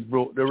she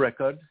broke the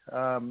record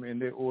in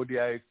the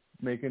ODI,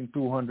 making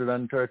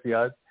 230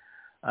 yards,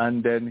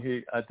 and then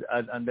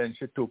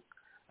she took,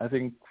 I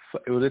think,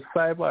 it was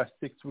 5 or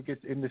 6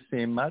 wickets in the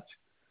same match,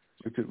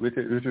 which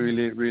was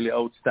really, really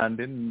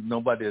outstanding.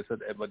 Nobody else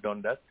had ever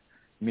done that,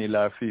 male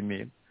or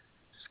female.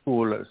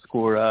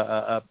 Score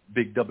a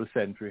big double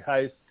century,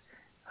 highest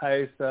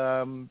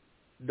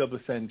double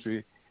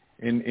century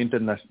in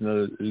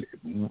international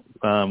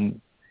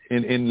in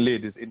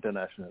ladies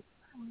international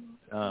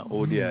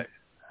ODI,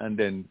 and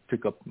then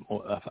pick up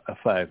a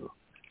 5.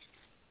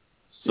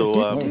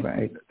 So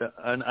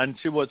and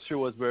she was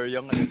very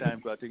young at the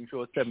time. I think she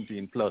was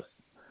 17 plus.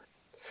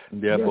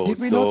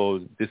 So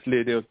this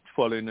lady is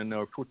following in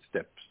her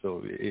footsteps.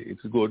 So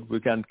it's good.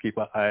 We can keep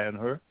an eye on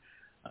her.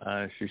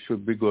 She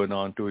should be going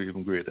on to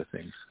even greater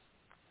things.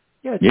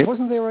 Yeah,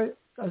 wasn't there a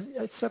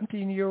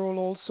 17-year-old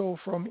also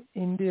from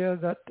India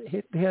that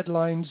hit the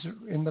headlines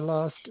in the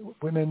last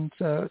women's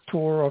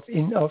tour of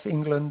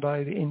England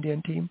by the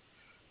Indian team?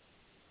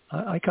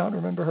 I can't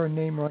remember her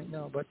name right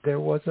now, but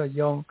there was a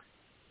young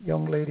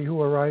lady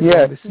who arrived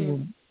on the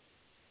scene.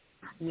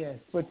 Yes,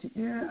 but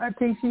I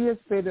think she has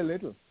played a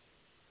little.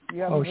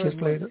 She's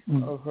played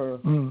of her.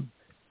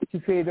 She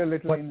played a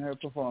little in her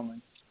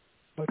performance.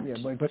 But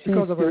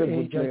because of her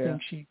age, I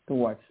think she to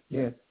watch.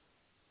 Yes.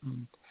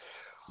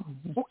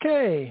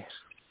 Okay.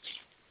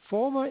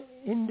 Former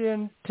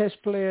Indian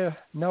Test player,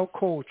 now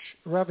coach,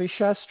 Ravi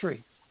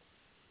Shastri,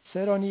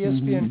 said on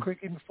ESPN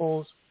Cricket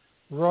Info's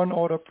Run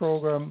Order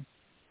program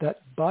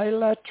that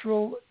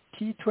bilateral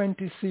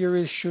T20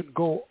 series should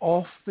go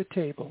off the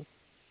table.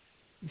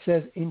 He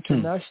says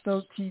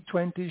international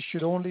T20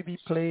 should only be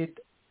played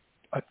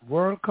at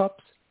World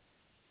Cups,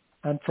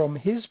 and from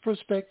his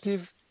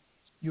perspective,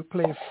 you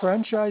play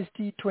franchise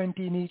T20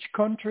 in each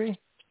country,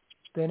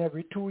 then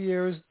every 2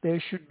 years there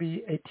should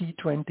be a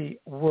T20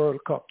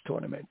 World Cup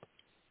tournament.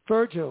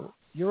 Virgil,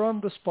 you're on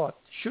the spot.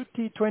 Should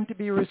T20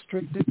 be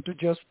restricted to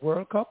just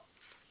World Cup?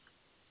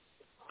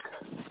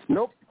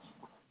 Nope.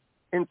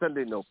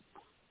 Instantly nope.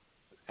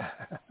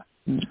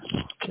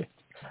 Okay.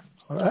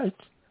 All right.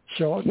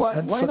 Sean.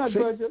 Why not,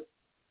 Virgil?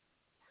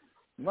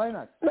 Why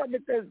not? No,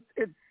 because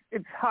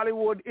it's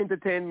Hollywood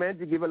entertainment.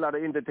 You give a lot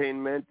of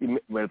entertainment.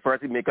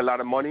 First you make a lot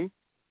of money.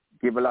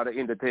 Give a lot of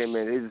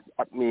entertainment.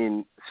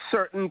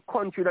 Certain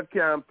country that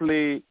can't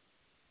play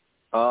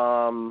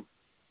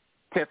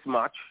test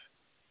match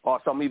or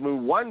some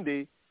even one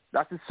day,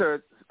 that's the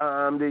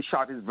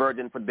shot is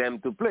virgin for them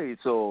to play.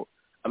 So,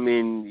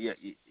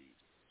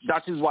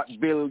 that is what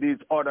builds these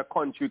other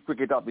country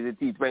cricket up, is a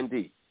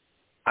T20.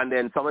 And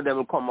then some of them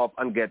will come up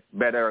and get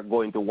better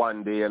going to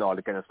one day and all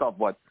that kind of stuff.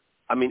 But,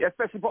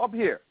 especially for up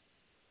here,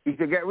 if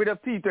you get rid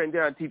of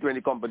T20 and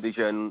T20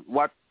 competition,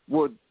 what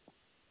do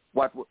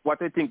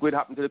you think would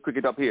happen to the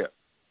cricket up here?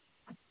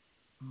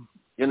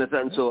 You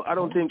understand? So I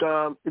don't think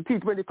the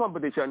T20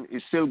 competition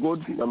is still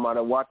good, no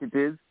matter what it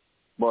is.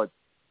 But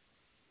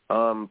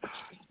I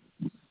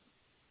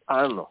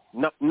I don't know.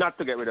 Not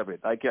to get rid of it.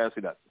 I can't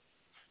see that.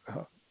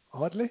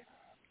 Oddly?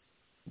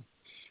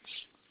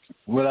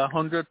 Well,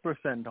 100%,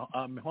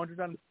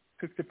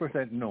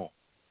 150% no.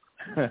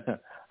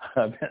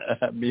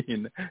 I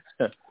mean,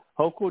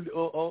 how could?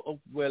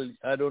 Well,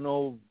 I don't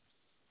know.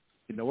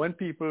 You know, when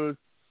people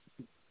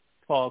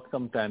talk,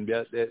 sometimes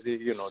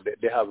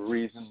they have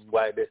reasons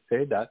why they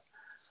say that.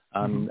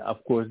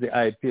 Of course, the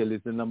IPL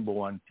is the number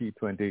one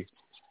T20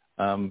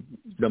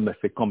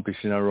 domestic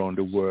competition around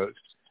the world,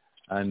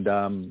 and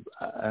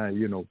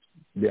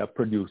they are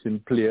producing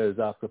players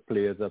after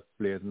players after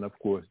players, and of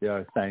course, they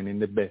are signing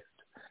the best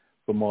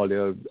from all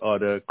the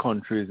other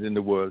countries in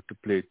the world to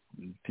play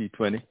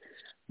T20.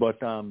 But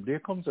there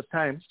comes a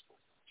time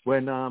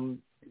when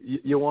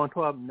you want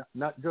to have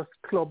not just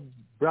club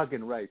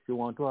bragging rights, you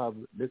want to have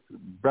this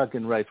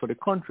bragging right for the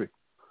country,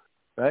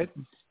 right?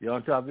 You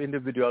want to have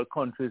individual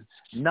countries,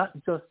 not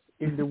just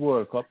in the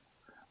World Cup,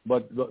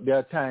 but there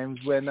are times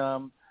when,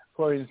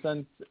 for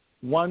instance,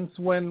 once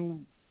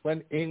when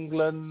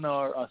England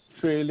or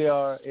Australia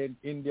or in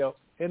India,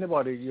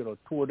 anybody,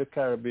 tour the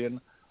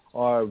Caribbean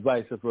or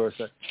vice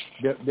versa,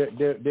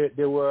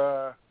 there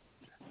were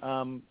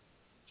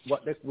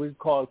what we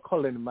call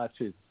calling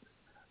matches,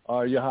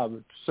 or you have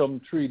some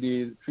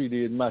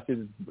 3-day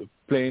matches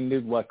playing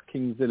with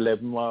Kings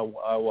 11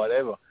 or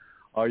whatever,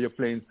 or you're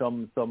playing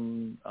some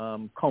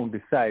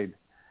county side,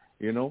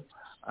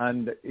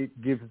 and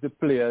it gives the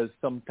players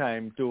some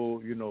time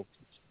to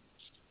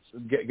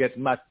get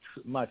match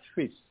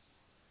fit.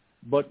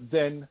 But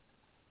then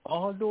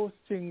all those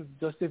things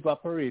just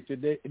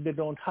evaporated. They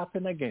don't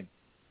happen again,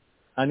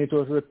 and it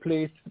was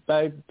replaced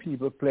by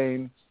people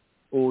playing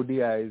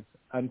ODIs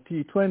and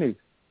T20s.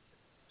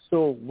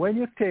 So when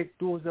you take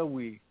those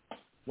away,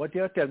 what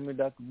you're telling me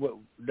that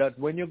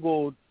when you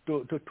go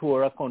to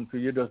tour a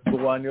country, you just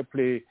go and you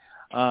play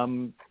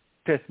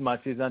test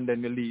matches and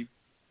then you leave.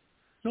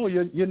 No,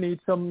 you need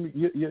some.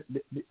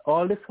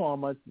 All the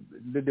formats,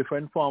 the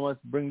different formats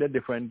bring the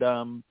different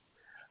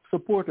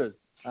supporters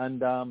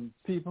and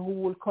people who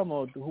will come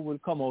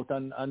out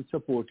and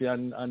support you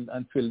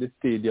and fill the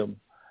stadium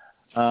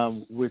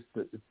with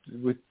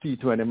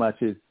T20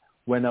 matches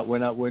when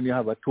you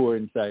have a tour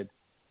inside.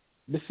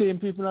 The same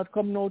people that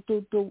come now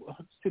to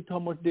sit how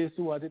much days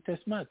to watch a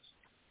test match,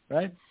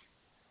 right?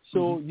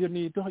 So you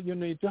need to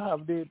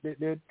have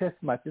the test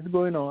matches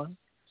going on.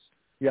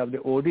 You have the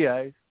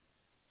ODIs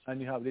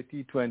and you have the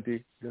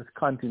T20. Just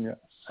continue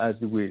as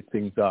the way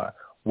things are.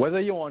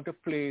 Whether you want to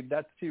play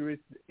that series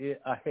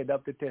ahead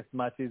of the test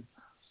matches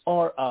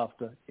or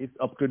after, it's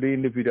up to the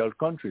individual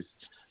countries.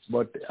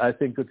 But I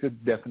think it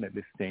should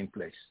definitely stay in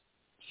place.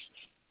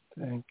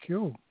 Thank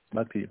you.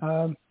 Back to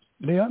you.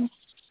 Leon,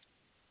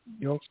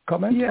 your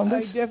comment on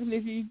this? I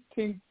definitely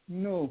think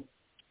no.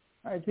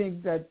 I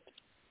think that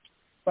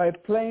by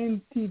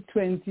playing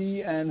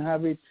T20 and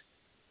have it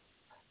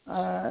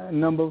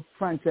number of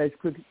franchise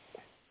cricket,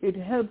 it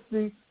helps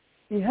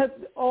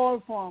all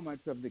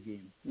formats of the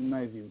game, in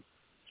my view.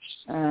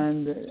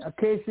 And a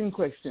case in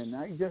question,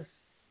 I just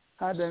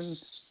had an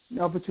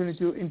opportunity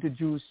to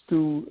introduce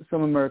to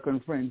some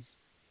American friends.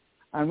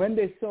 And when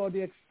they saw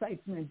the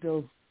excitement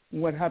of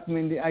what happened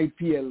in the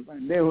IPL,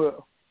 and they were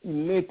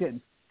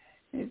elated.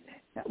 We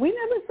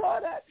never saw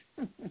that.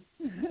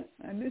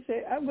 And they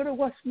say, I'm going to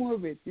watch more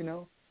of it,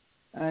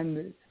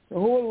 And the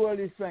whole world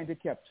is trying to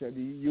capture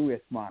the U.S.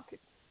 market.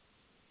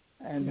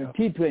 And the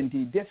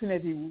T20,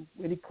 definitely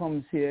when it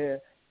comes here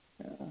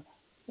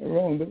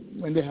around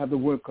when they have the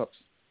World Cups,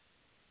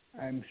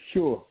 I'm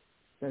sure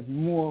that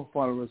more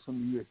followers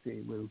from the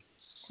USA will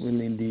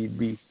indeed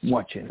be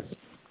watching.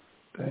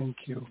 Thank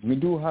you. We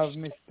do have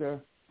Mr.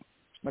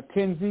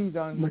 Mackenzie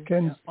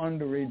on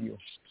the radio.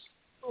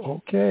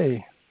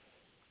 Okay.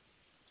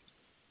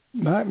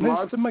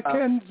 Mr.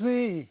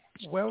 Mackenzie,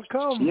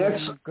 welcome. Yes.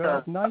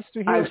 Nice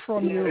to hear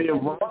from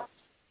you.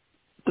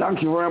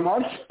 Thank you very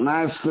much.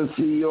 Nice to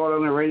see you all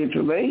on the radio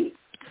today.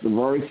 The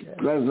very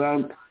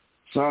pleasant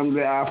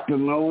Sunday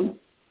afternoon.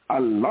 A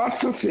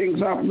lot of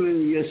things happening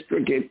in U.S.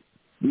 cricket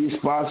these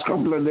past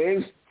couple of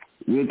days.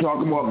 We'll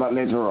talk about that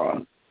later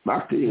on.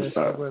 Back to you,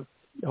 sir. Well,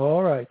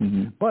 all right.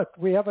 But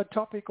we have a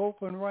topic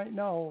open right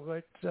now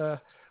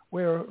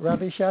where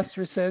Ravi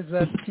Shastri says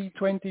that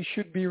T20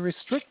 should be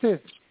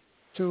restricted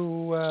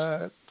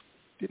to,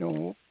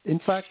 in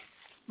fact,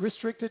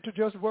 restricted to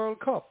just World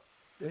Cup.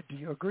 Do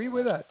you agree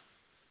with that?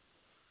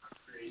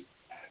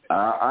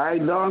 I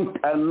don't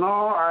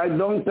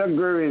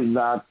agree with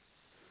that.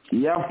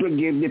 You have to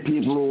give the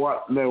people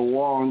what they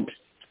want,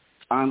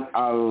 and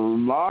a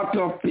lot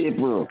of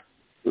people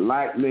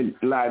like the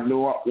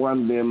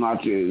one-day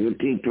matches, the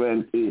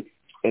T20,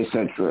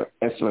 etc.,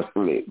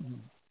 especially.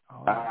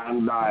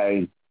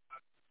 The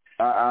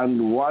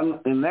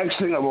next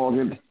thing about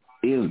it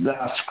is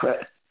that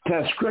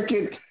Test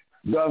cricket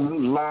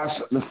doesn't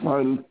last the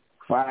full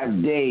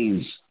 5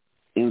 days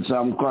in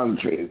some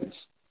countries.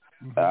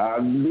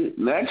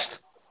 Next,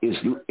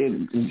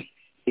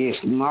 it's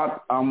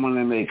not a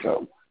money maker.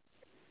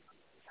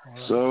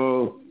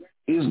 So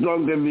it's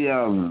going to be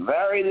a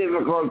very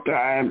difficult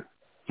time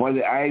for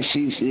the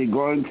ICC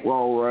going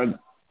forward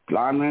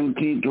planning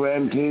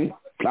T20,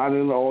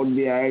 planning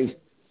ODIs,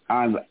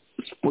 and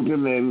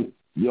putting in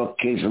the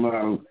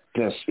occasional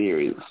test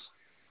series.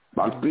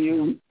 Back to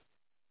you.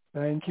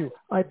 Thank you.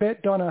 I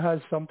bet Donna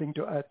has something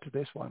to add to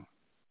this one.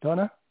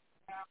 Donna?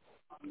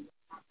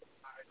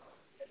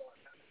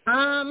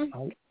 Concerning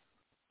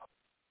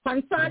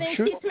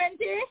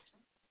T20?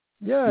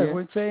 Yeah,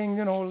 we're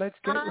saying, let's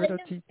get rid of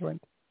T20.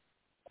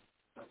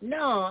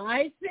 No,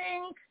 I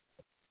think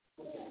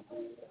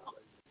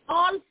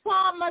all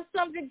formats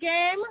of the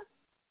game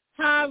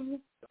have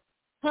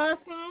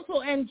persons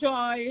who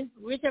enjoy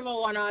whichever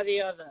one or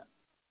the other.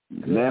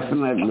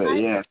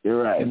 Definitely, yes,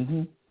 you're right.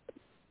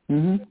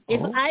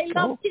 If I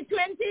love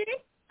T20,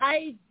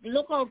 I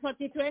look out for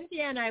T20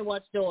 and I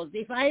watch those.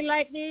 If I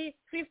like the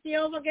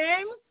 50-over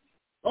game,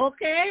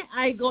 okay,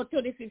 I go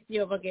to the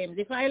 50-over games.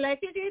 If I like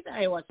it,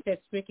 I watch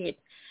Test cricket.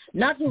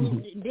 Not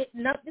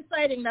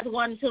deciding that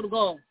one should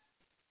go.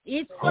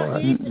 Each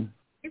different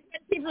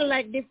people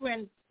like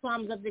different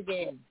forms of the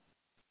game.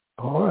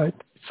 All right.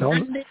 So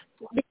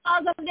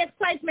because of the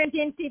excitement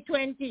in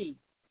T20,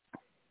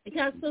 it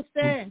has to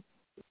stay.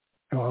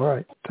 All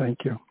right.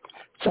 Thank you.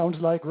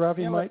 Sounds like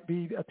Ravi might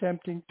be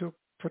attempting to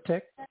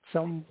protect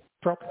some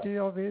property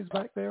of his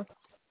back there.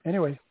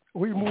 Anyway,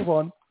 we move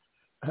on.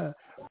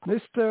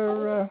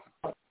 Mr.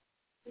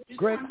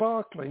 Greg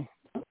Barkley,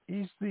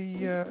 he's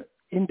the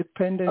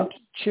independent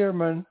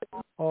chairman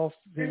of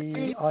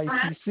the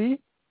ICC.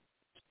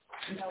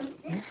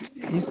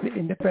 He's the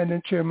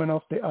independent chairman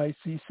of the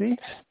ICC,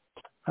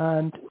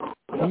 and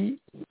he...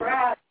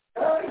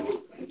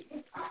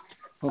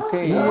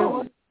 Okay,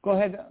 go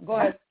ahead.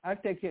 I'll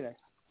take care of it.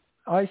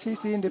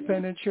 ICC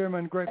independent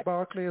chairman Greg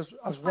Barkley has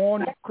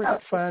warned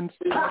cricket fans.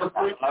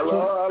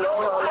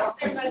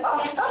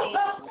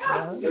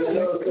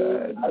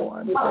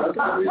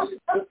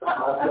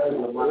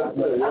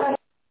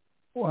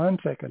 One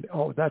second.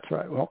 Oh, that's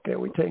right. Okay,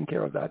 we're taking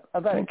care of that.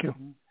 Thank you.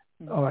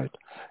 All right.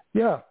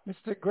 Yeah,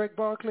 Mr. Greg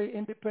Barkley,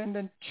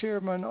 independent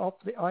chairman of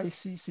the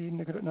ICC,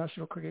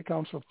 International Cricket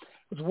Council,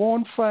 has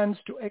warned fans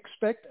to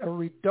expect a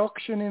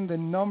reduction in the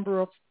number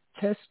of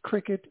Test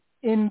cricket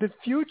in the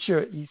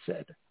future, he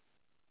said.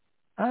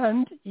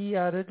 And he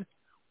added,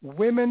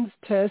 women's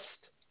test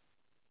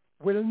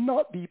will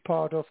not be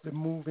part of the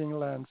moving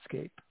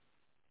landscape.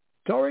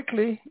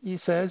 Historically, he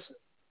says,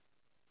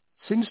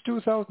 since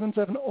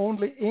 2007,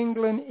 only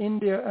England,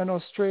 India, and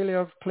Australia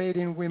have played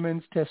in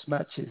women's test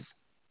matches.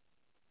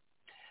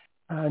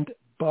 And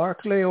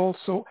Barclay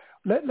also,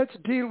 let's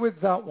deal with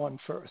that one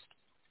first.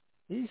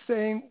 He's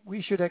saying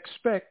we should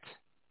expect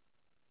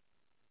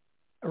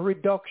a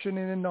reduction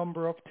in the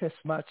number of test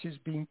matches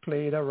being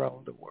played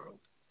around the world.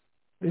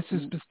 This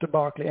is Mr.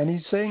 Barkley. And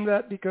he's saying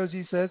that because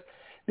he says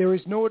there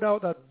is no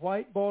doubt that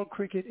white ball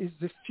cricket is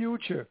the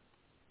future.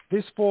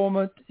 This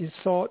format is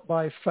sought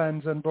by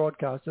fans and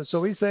broadcasters.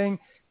 So he's saying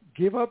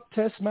give up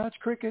test match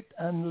cricket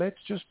and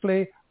let's just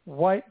play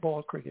white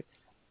ball cricket.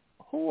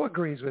 Who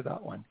agrees with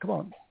that one? Come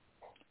on.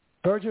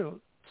 Virgil,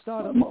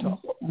 start at the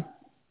top.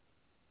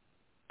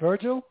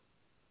 Virgil?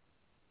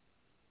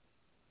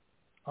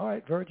 All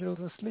right, Virgil's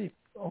asleep.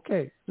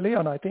 Okay.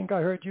 Leon, I think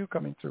I heard you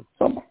coming through.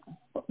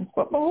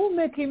 But who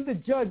make him the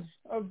judge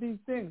of these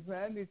things,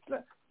 man? It's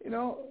like,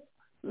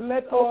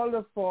 let all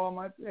the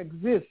formats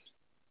exist.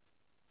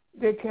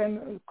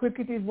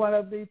 Cricket is one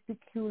of the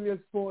peculiar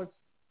sports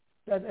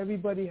that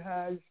everybody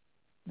has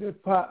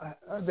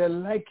their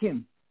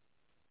liking.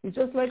 It's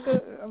just like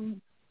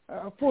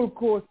a full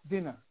course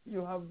dinner.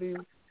 You have the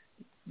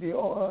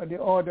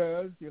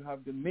orders, you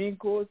have the main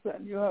course,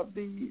 and you have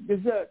the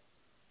dessert.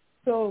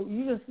 So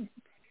you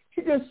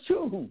just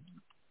choose.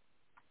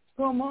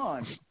 Come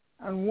on.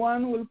 And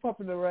one will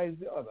popularize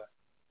the other.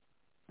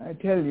 I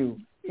tell you,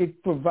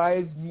 it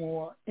provides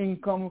more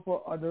income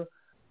for other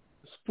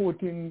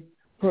sporting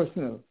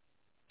personnel.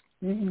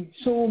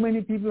 So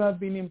many people have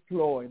been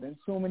employed and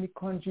so many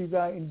countries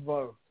are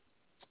involved.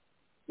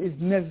 It's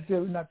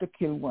necessary not to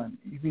kill one.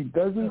 If it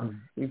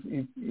doesn't,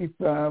 if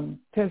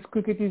Test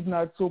cricket is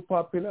not so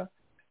popular,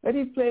 let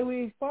it play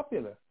where it's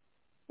popular.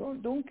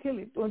 Don't kill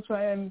it. Don't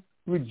try and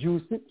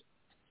reduce it.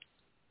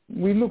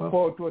 We look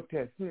forward to a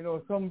test.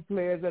 Some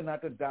players are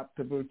not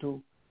adaptable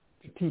to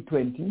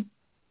T20.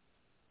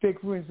 Take,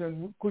 for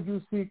instance, could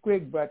you see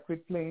Craig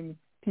Bradford playing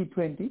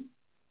T20?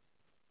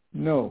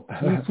 No.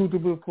 He's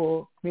suitable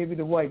for maybe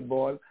the white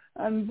ball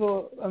and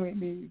for,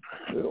 the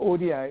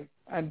ODI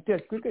and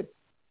Test cricket,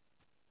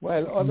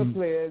 while other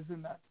players are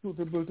not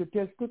suitable to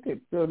Test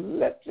cricket. So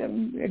let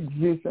them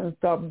exist and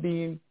stop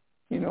being,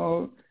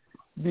 being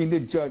the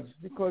judge,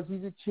 because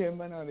he's a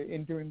chairman or the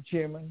interim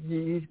chairman.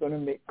 He's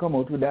going to come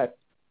out with that.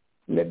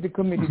 Let the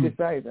committee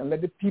decide, and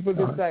let the people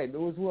decide.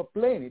 Those who are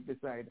playing it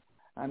decide,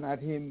 and not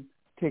him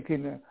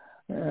taking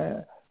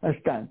a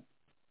stand.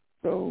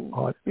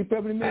 So we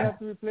probably may have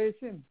to replace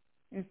him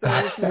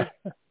instead of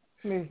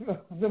play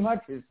the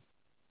matches.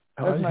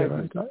 That's my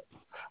view.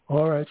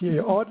 All right,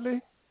 yeah.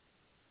 Audley?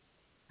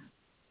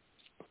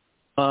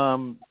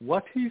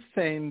 What he's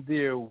saying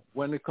there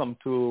when it comes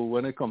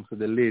to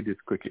the ladies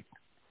cricket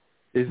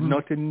is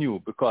nothing new,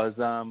 because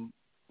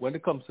when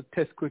it comes to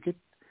Test cricket,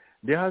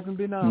 there hasn't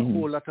been a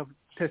whole lot of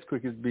test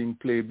cricket being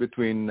played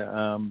between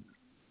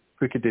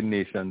cricketing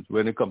nations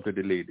when it comes to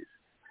the ladies.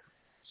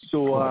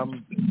 So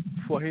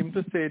for him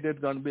to say there's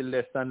going to be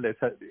less and less,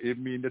 it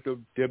means that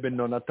there have been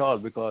none at all,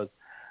 because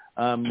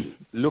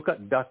look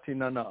at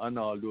Dutton and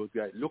all those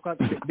guys. Look at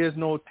there's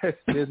no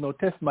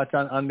test match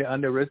on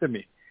the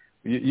resume.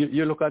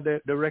 You look at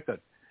the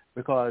record,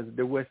 because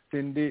the West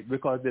Indies,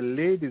 because the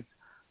ladies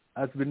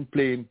has been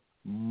playing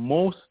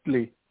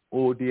mostly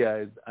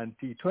ODIs and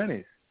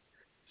T20s.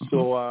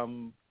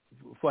 So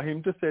for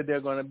him to say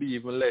they're going to be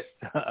even less,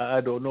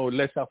 I don't know,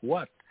 less of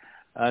what.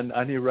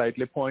 And he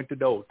rightly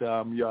pointed out,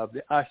 you have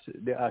the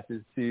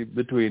Ashes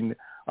between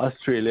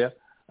Australia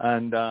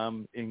and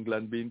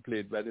England being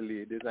played by the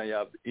ladies, and you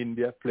have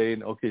India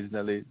playing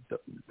occasionally,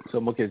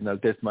 some occasional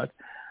test match.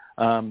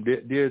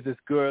 There's this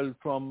girl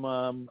from,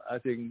 I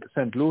think,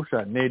 St.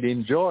 Lucia,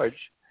 Nadine George,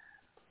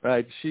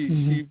 right?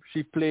 She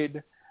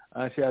played,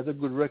 she has a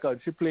good record.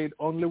 She played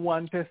only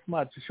one test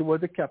match. She was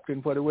the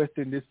captain for the West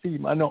Indies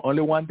team. I know,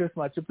 only one test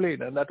match she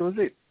played, and that was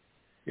it.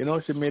 You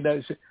know, she made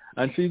that,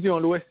 and she's the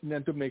only West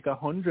Indian to make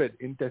 100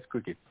 in Test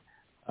cricket,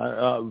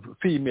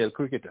 female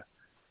cricketer,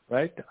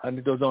 right? And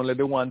it was only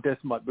the one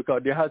Test match,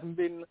 because there hasn't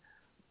been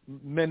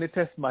many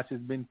Test matches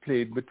being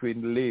played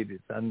between the ladies,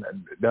 and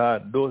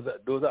those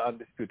are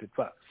undisputed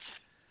facts.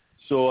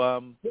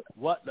 So,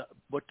 but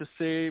to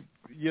say,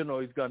 you know,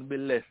 it's going to be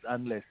less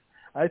and less,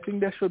 I think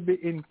there should be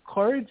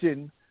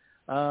encouraging.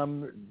 I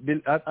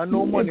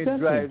know money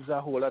drives a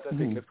whole lot of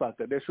things. The fact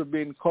that there should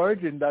be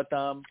encouraging that.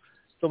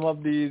 Some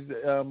of these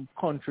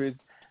countries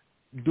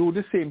do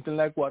the same thing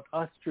like what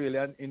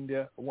Australia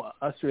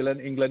and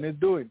England is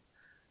doing.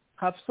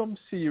 Have some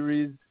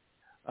series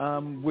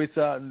with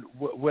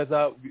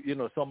whether, you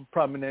know, some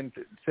prominent,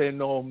 say,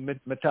 no,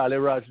 Mithali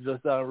Raj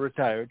just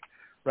retired,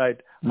 right?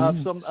 Have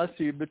some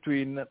series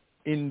between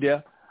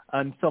India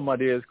and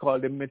somebody else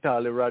called the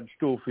Mithali Raj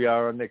Trophy,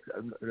 or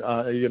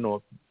you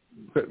know,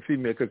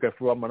 female cricket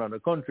from another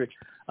country,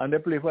 and they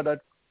play for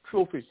that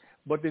trophy.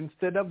 But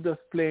instead of just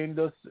playing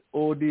those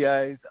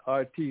ODIs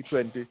or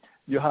T20,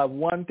 you have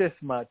one test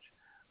match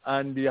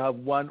and you have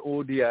one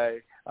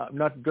ODI,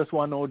 not just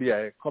one ODI,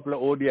 a couple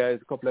of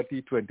ODIs, a couple of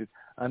T20s,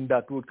 and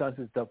that would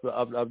consist of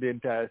the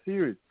entire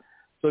series.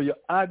 So you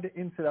add,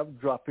 instead of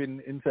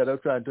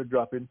trying to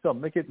drop in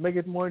some, make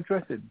it more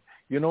interesting.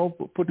 You know,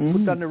 put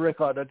on the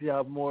record that you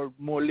have more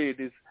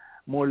ladies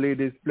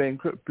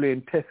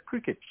playing test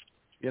cricket.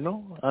 You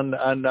know, and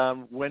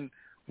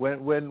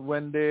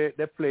when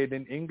they played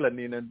in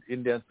England,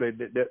 Indians played,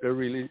 they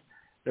really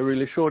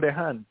showed their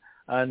hand,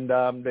 and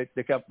they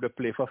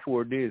play for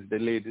 4 days. The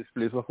ladies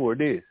play for 4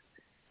 days,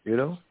 you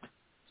know.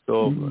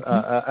 So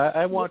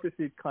I want to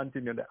see it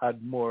continue to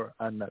add more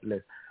and not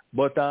less.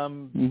 But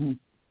the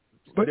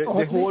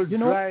whole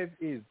drive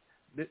is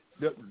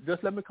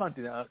just let me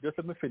continue. Just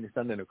let me finish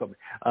and then I'll come.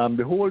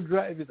 The whole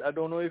drive is, I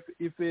don't know if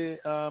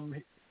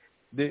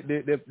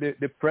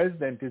the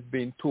president is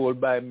being told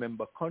by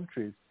member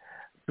countries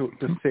to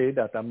say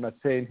that. I'm not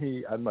saying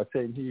he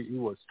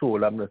was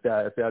told. I'm not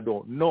saying I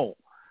don't know.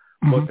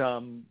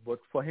 But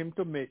for him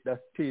to make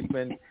that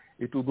statement,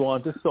 it would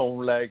want to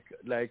sound like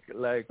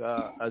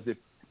as if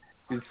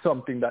it's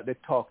something that they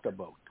talked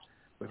about.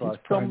 Because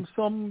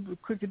some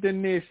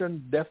cricketing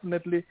nations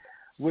definitely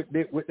with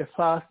the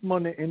fast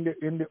money in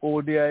the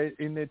ODI,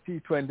 in the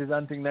T20s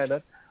and things like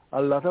that,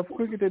 a lot of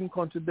cricketing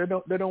countries they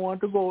don't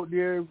want to go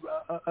there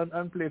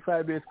and play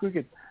 5-day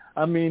cricket.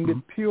 I mean,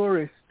 the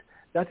purist.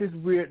 That is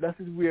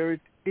where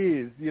it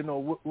is. You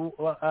know,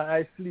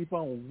 I sleep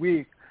and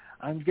wake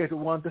and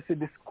want to see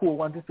the score,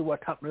 want to see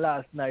what happened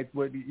last night.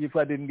 If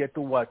I didn't get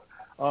to watch,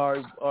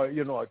 or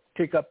you know,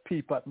 take a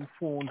peep at my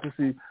phone to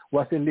see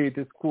what's the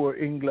latest score,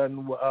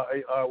 England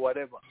or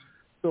whatever.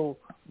 So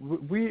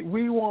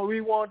we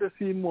want to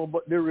see more,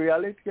 but the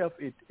reality of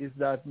it is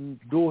that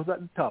those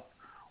at the top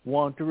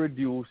want to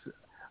reduce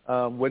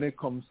when it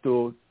comes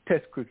to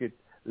Test cricket,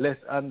 less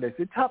and less.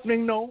 It's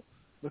happening now,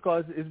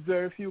 because it's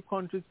very few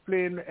countries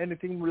playing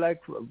anything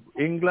like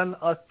England,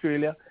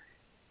 Australia,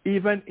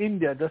 even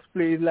India just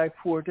plays like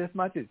 4 test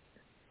matches.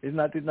 It's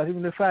not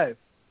even the 5.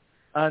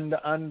 And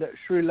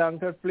Sri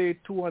Lanka played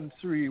 2 and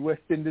 3.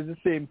 West Indies the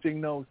same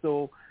thing now.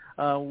 So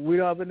we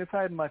don't have any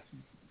 5 match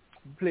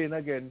playing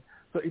again.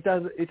 So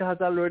it has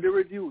already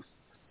reduced.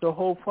 So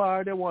how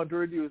far they want to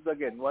reduce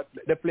again? What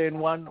they're playing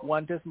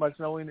one test match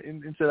now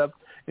instead of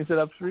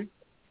 3?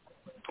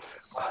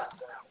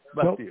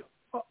 Back to you.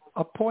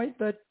 A point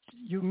that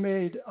you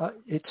made,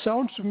 it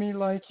sounds to me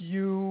like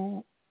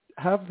you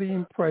have the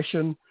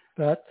impression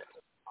that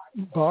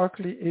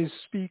Barkley is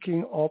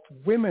speaking of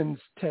women's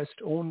test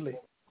only.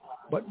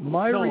 But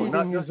my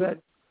reading is that...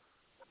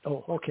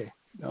 Oh, okay.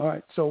 All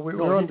right. So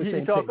we're on the same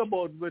page. Talk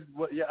about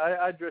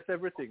I address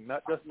everything,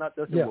 not just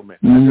the women.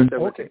 I address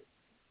everything.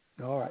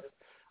 Okay. All right.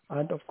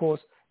 And of course,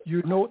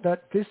 you note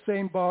that this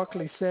same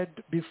Barkley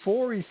said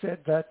before he said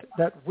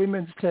that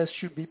women's test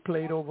should be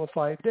played over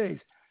 5 days.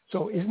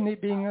 So isn't he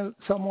being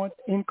somewhat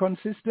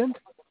inconsistent?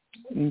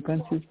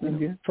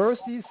 Inconsistent, yeah.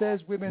 First he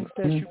says women's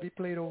test should be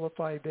played over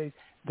 5 days.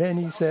 Then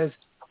he says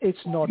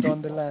it's not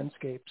on the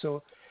landscape.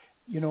 So,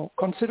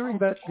 considering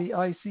that the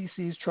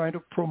ICC is trying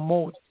to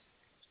promote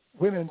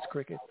women's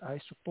cricket, I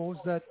suppose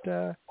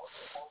that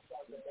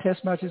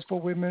test matches for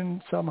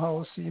women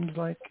somehow seems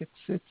like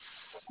it's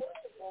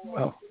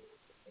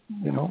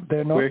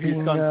they're not where being...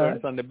 he's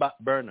concerned on the back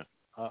burner.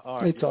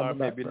 It's on the back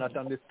maybe burner. Not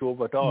on the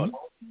stove at all.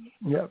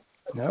 Mm-hmm.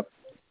 Yep.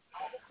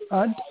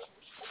 And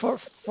for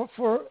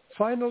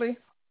finally,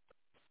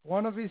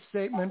 one of his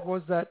statements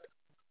was that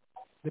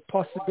the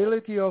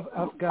possibility of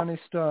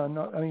Afghanistan,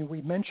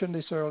 we mentioned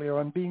this earlier,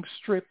 on being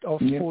stripped of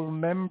full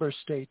member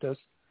status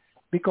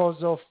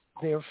because of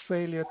their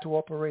failure to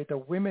operate a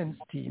women's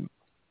team.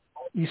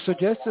 He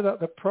suggested that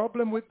the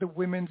problem with the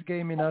women's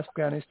game in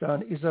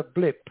Afghanistan is a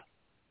blip.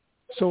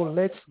 So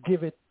let's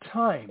give it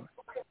time.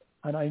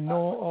 And I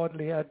know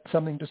Audley had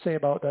something to say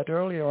about that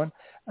earlier on.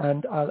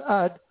 And I'll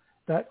add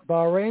that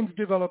Bahrain's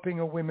developing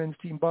a women's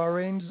team.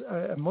 Bahrain's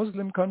a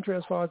Muslim country,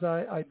 as far as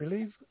I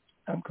believe.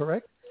 I'm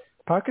correct.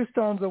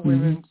 Pakistan's a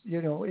women's,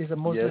 is a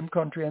Muslim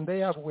country, and they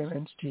have a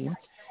women's team.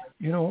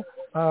 So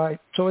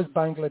is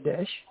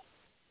Bangladesh.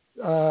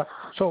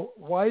 So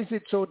why is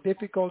it so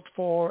difficult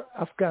for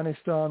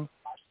Afghanistan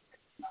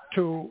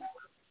to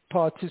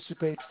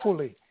participate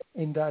fully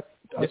in that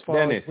as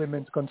far as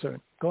women's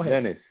concerned? Go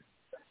ahead. Dennis,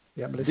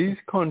 yeah, these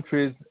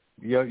countries,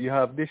 you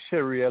have the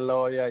Sharia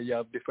law, you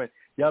have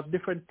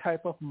different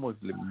type of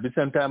Muslim,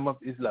 different type of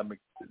Islamic,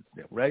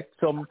 right?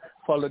 Some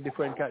follow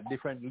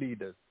different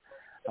leaders,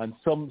 and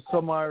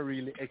some are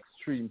really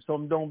extreme.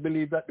 Some don't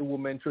believe that the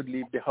woman should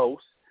leave the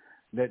house.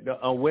 That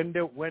when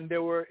they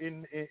were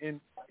in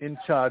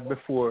charge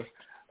before,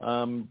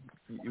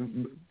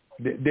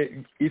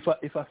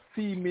 if a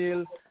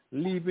female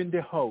leaving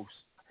the house,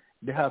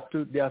 they have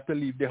to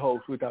leave the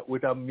house with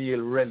a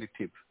male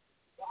relative,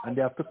 and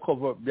they have to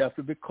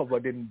be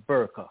covered in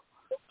burqa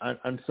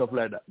and stuff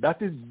like that.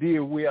 That is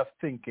their way of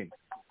thinking,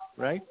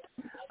 right?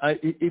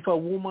 If a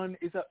woman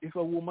is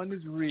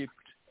raped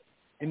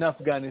in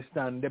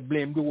Afghanistan, they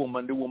blame the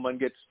woman. The woman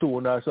gets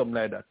stoned or something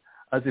like that,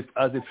 as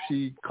if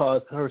she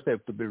caused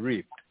herself to be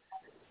raped.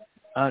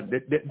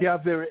 They are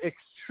very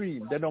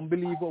extreme. They don't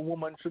believe a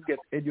woman should get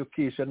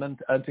education and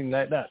things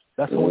like that.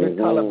 That's how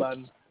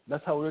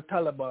the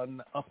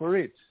Taliban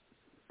operates,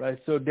 right?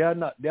 So they are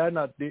not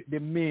the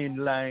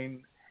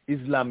mainline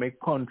Islamic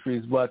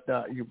countries. What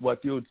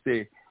you would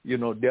say, they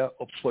are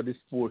up for the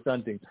sports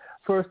and things.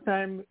 First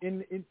time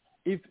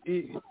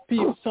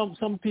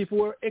some people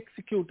were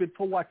executed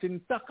for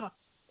watching soccer.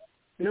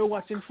 They were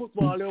watching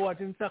football. They were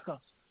watching soccer,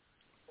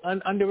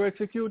 and they were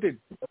executed.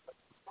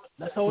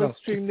 That's how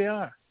extreme they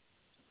are.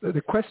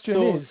 The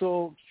question is,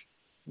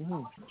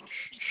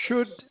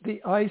 should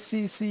the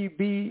ICC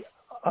be,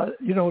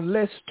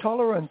 less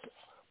tolerant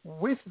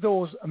with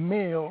those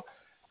male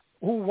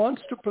who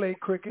wants to play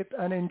cricket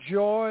and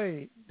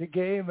enjoy the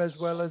game as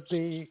well as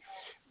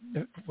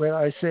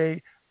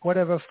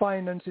whatever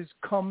finances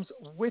comes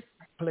with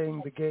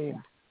playing the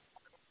game?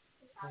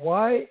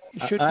 Why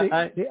should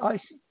the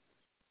ICC...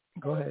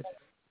 Go ahead.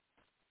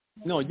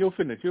 No, you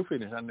finish,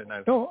 and then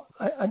I... No,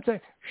 I'm saying,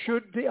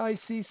 should the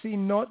ICC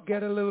not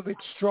get a little bit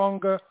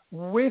stronger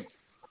with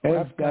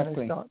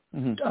Afghanistan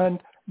and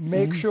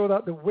make sure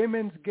that the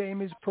women's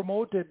game is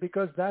promoted,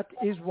 because that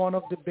is one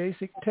of the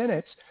basic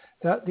tenets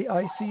that the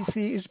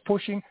ICC is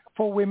pushing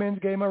for women's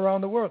game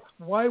around the world.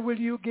 Why will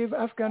you give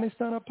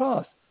Afghanistan a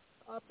pass?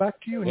 Back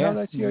to you. Now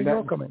let's hear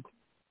your comment.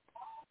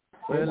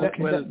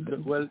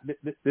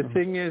 The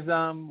thing is,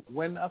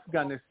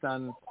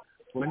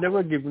 when they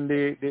were given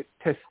the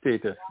test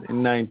status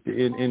in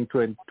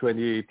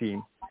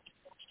 2018,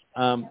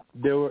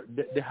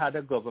 they had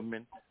a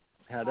government,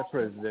 they had a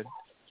president.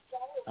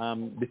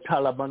 The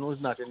Taliban was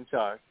not in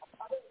charge,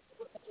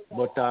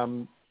 but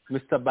Mr.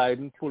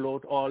 Biden pulled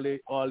out all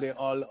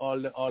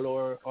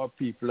our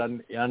people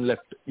and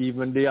left.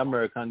 Even the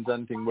Americans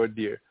and things were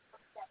there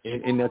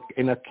in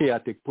a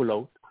chaotic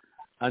pullout.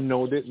 And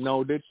now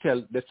they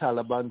tell the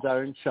Taliban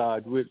are in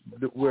charge. We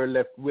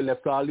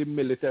left all the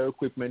military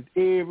equipment,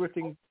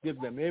 everything,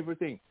 give them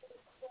everything.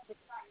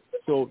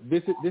 So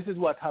this is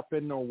what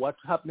happened now.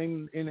 What's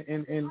happening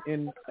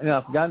in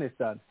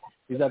Afghanistan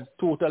is a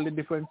totally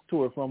different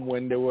story from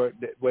when they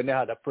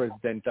had a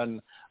president and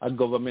a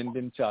government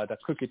in charge, a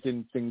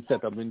cricketing thing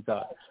set up in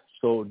charge.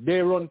 So they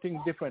run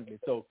things differently.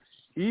 So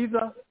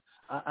either,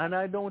 and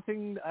I don't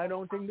think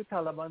the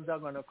Taliban are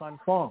going to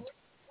conform,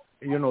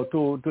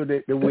 to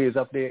the ways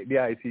of the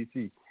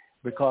ICC,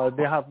 because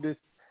they have this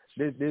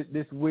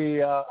way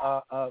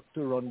to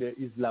run the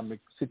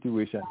Islamic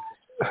situation,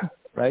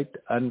 right?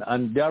 And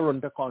they are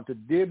run account to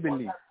their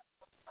belief,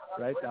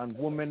 right? And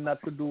women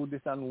not to do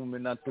this and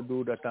women not to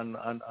do that and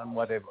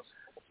whatever.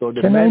 So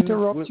the Can I men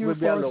interrupt you will be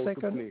for allowed a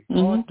second?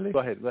 to play. Go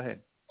ahead.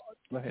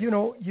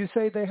 You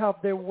say they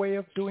have their way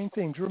of doing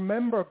things.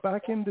 Remember,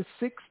 back in the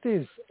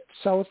 60s,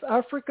 South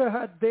Africa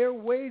had their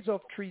ways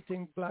of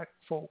treating black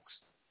folks.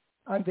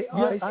 And the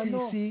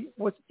ICC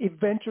was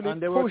eventually pushed.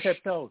 And they were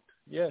kept out,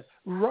 yes.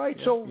 Right,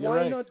 yeah, so why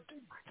right. not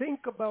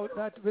think about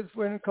that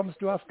when it comes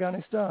to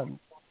Afghanistan?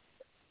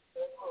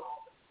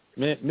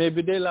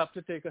 Maybe they'll have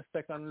to take a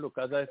second look.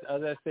 As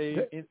I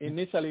say,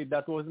 initially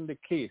that wasn't the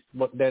case,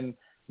 but then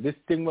this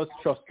thing was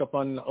thrust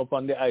upon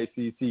the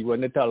ICC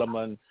when the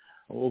Taliban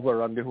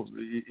overran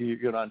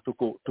Iran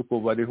took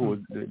over the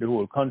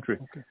whole country.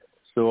 Okay.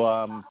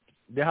 So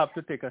they have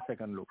to take a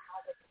second look.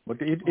 But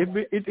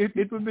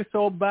it would be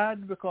so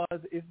bad because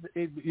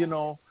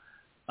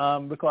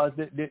because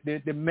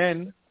the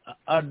men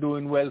are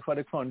doing well for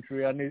the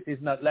country, and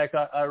it's not like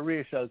a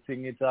racial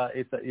thing. It's a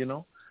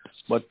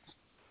but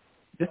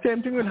the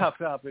same thing will have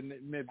to happen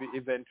maybe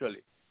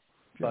eventually.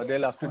 So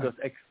they'll have to just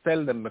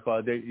expel them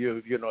because if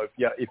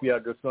you're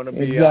just going to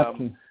be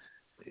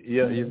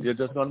you're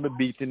just going to be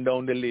beating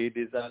down the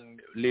ladies, and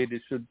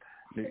ladies should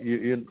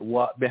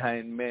walk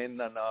behind men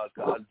and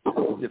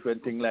all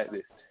different things like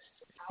this.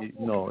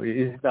 No,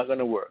 it's not going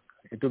to work.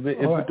 It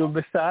will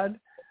be sad,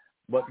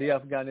 but the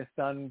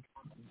Afghanistan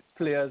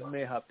players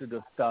may have to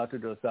just start to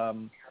just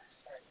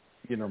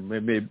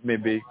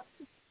maybe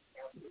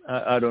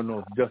I don't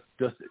know,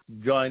 just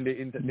join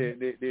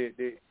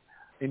the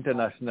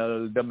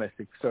international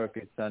domestic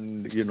circuits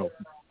and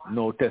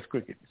no test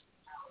cricket.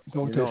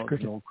 No test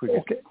cricket. No cricket.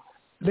 Okay.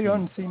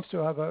 Leon seems to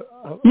have a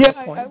point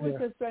I was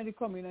just trying to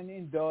come in and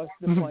endorse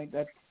the point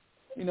that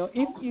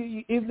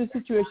if the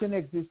situation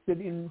existed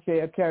in, say,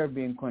 a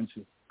Caribbean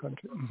country,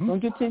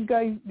 don't you think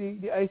the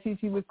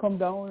ICC would come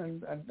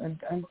down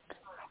and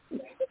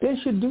they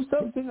should do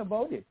something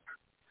about it?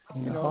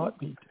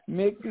 Heartbeat.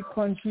 Make the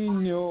country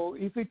know.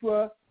 If it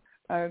were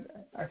a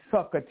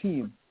soccer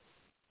team,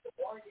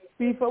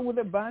 FIFA would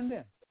have banned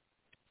them.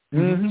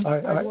 Mm-hmm.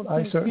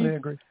 I certainly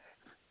agree.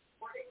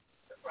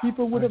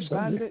 People would have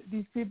banned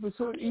these people.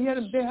 So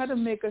they had to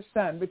make a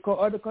stand because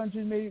other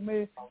countries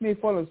may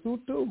follow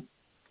suit too.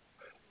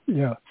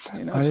 Yeah,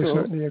 I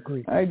certainly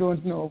agree. I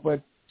don't know,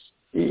 but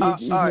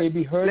it may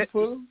be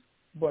hurtful.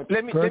 But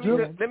let me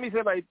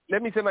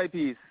say my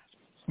piece.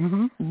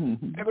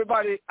 Mm-hmm.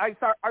 Everybody, I'm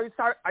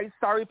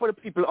sorry for the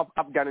people of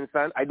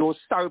Afghanistan. I don't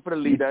sorry for the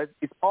leaders.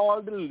 It's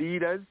all the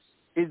leaders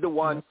is the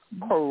one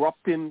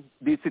corrupting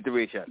the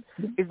situation.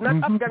 It's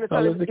not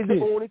Afghanistan. It's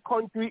the only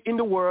country in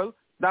the world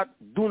that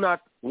do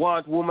not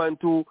want women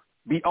to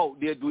be out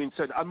there doing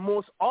certain. And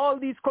most all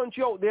these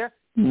countries out there,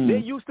 they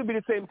used to be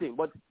the same thing,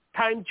 but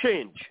time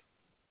changed.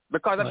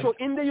 Because I show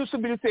India used to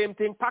be the same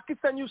thing,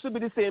 Pakistan used to be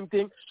the same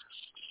thing,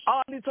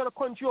 all these other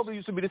countries over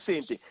used to be the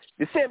same thing.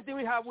 The same thing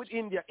we have with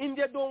India.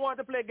 India don't want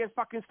to play against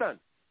Pakistan.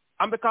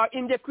 And because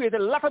India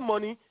created a lot of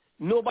money,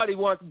 nobody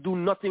wants to do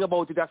nothing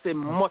about it or say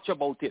much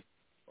about it.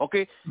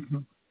 Okay? Mm-hmm.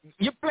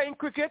 You're playing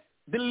cricket,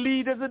 the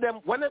leaders of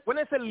them, when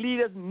I say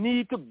leaders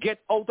need to get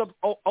out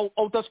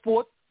of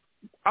sport,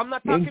 I'm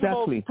not talking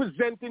about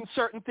presenting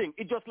certain things.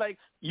 It's just like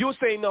you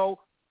say now,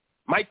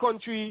 my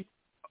country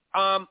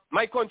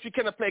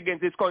cannot play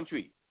against this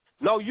country.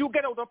 Now you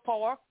get out of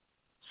power,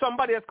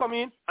 somebody has come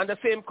in, and the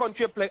same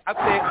country play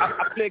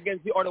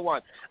against the other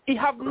one. It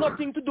have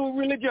nothing to do with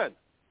religion.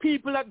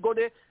 People that go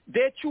there,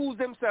 they choose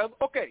themselves.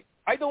 Okay,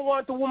 I don't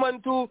want a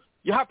woman to.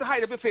 You have to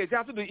hide up your face. You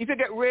have to do it. If you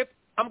get raped,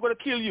 I'm going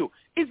to kill you.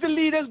 It's the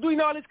leaders doing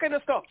all this kind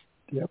of stuff.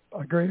 Yep,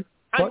 I agree.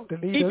 And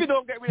if you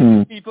don't get rid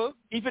of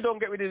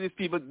these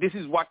people, this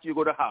is what you're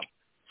going to have.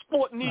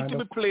 Sport needs to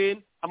be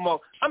playing.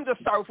 I'm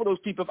just sorry for those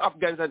people of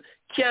Afghanistan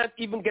can't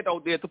even get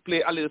out there to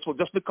play a little sport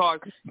just because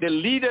the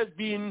leaders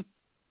being,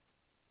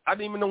 I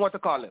don't even know what to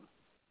call them,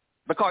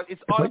 because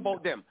it's all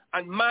about them.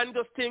 And man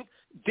just think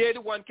they're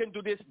the one can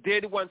do this, they're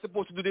the one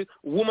supposed to do this,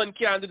 woman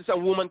can't do this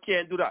and woman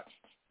can't do that.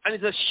 And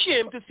it's a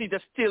shame to see the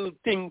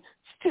thing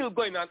still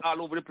going on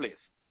all over the place.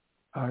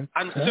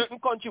 And certain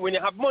country, when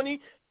you have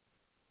money,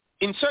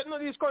 in certain of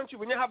these countries,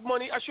 when you have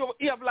money, I'm sure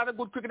you have a lot of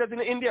good cricketers in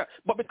India.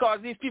 But because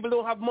these people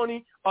don't have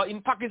money, or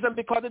in Pakistan,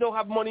 because they don't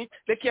have money,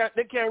 they can't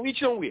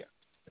reach nowhere.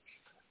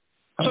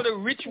 So the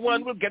rich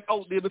one will get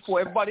out there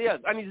before everybody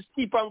else. And it just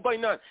keep on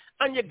going on.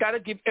 And you got to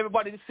give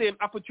everybody the same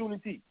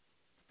opportunity.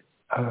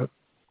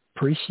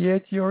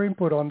 Appreciate your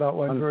input on that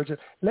one, Virgil.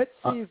 Let's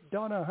see if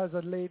Donna has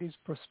a lady's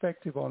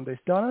perspective on this.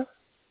 Donna?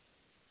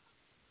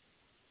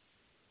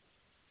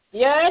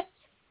 Yes?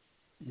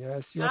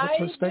 Yes, you have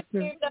a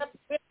perspective? I believe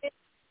that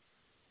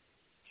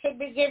should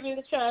be given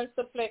the chance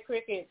to play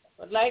cricket.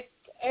 But like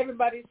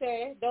everybody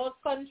say, those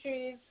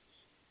countries,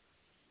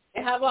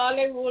 they have all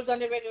the rules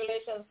and the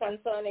regulations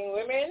concerning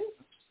women.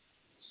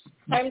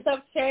 Times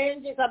have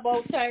changed. It's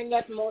about time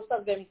that most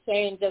of them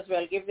change as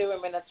well. Give the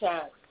women a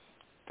chance.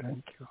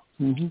 Thank you.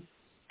 Mm-hmm.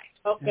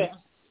 Okay. Yes.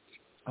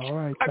 All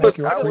right. I just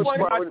want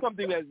to add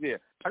something else there.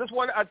 I just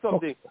want to add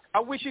something. I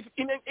wish if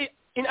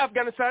in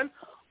Afghanistan,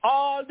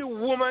 all the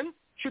women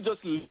should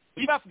just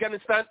leave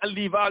Afghanistan and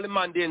leave all the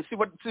men there and see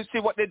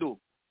what they do.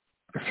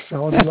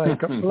 Sounds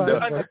like a plan.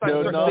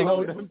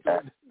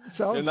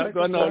 They're not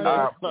going to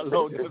allow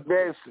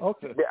this.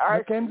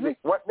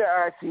 What the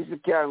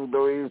ICC can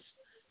do is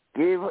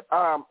give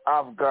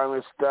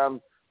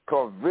Afghanistan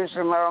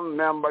provisional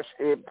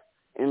membership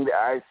in the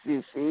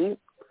ICC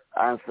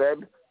and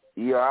said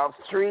you have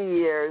 3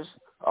 years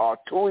or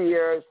 2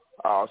 years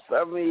or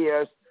 7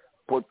 years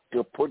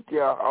to put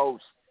your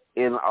house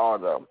in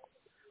order.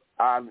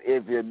 And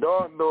if you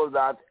don't do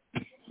that,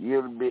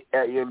 you'll be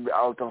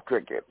out of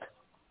cricket.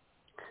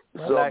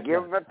 So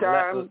give the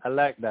time I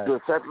like that. to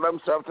settle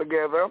themselves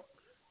together.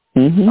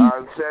 Mm-hmm.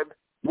 And said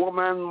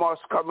women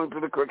must come into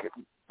the cricket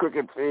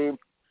field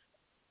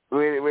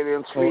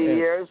within 3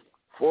 years,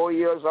 4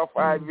 years, or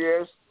 5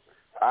 years.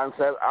 And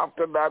said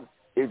after that,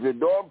 if you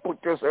don't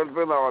put yourself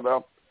in order,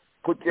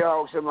 put your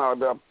house in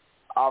order,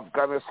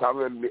 Afghanistan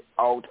will be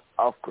out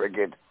of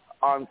cricket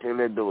until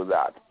they do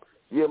that.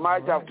 You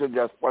might have to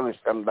just punish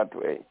them that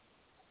way.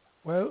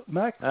 Well,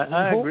 Mac,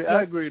 I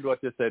agree with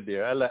what you said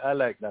there. I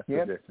like that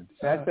suggestion.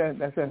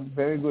 That's a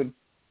very good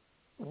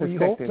We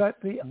hope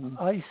that the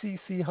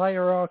ICC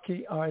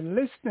hierarchy are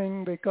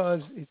listening,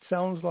 because it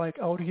sounds like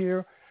out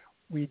here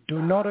we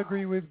do not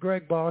agree with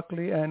Greg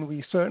Barkley, and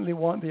we certainly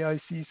want the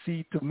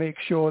ICC to make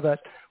sure that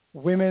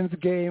women's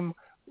game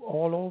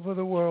all over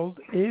the world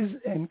is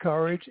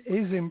encouraged,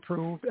 is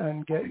improved,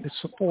 and get the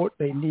support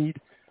they need,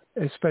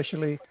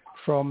 especially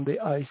from the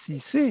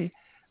ICC.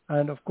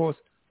 And of course,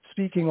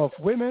 speaking of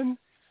women,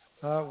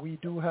 we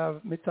do have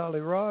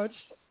Mithali Raj,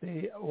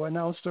 who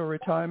announced her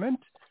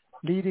retirement,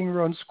 leading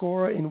run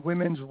scorer in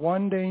women's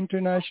one-day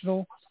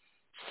international,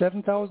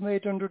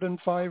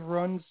 7,805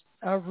 runs,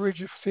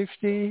 average of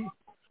 50.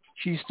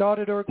 She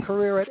started her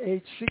career at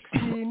age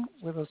 16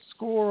 with a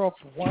score of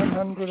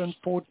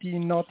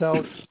 114 not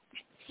out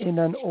in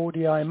an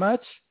ODI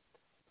match,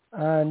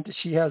 and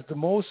she has the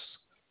most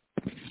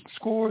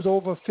scores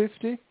over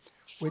 50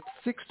 with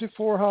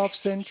 64 half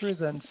centuries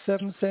and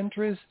 7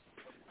 centuries.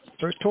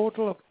 Her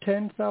total of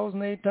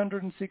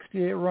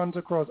 10,868 runs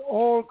across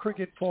all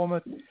cricket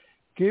formats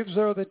gives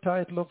her the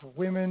title of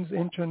Women's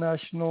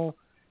International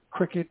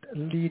Cricket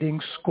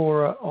Leading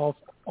Scorer of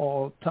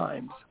all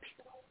times.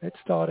 Let's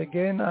start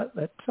again at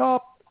the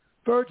top.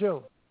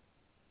 Virgil,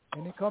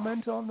 any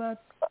comments on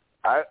that?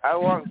 I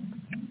want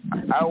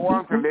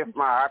to lift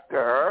my hat to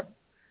her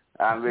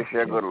and wish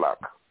her good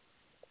luck.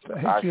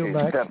 Thank you,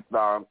 Mac. She steps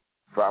down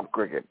from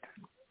cricket.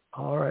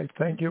 All right,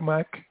 thank you,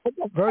 Mac.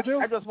 Virgil?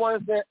 I just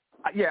want to say,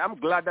 I'm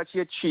glad that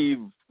she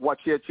achieved what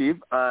she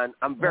achieved, and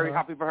I'm very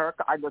happy for her.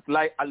 I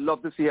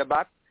love to see her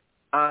back,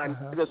 and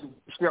I just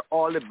wish her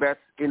all the best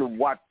in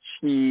what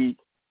she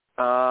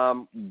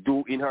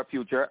do in her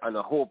future, and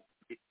I hope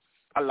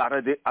a lot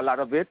of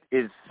it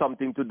is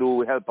something to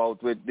do help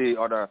out with the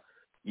other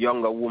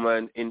younger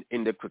women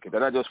in the cricket,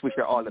 and I just wish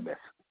her all the best.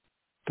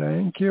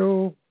 Thank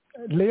you,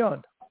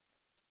 Leon.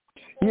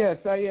 Yes,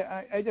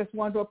 I just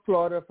want to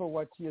applaud her for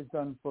what she has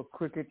done for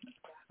cricket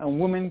and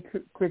women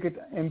cricket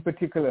in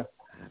particular.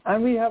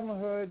 And we haven't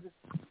heard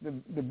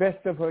the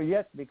best of her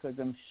yet, because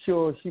I'm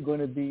sure she's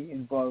going to be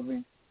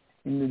involving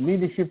in the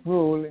leadership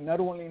role, not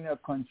only in her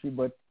country,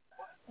 but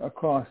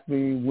across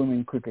the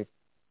women cricket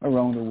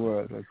around the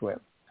world as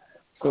well.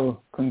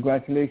 So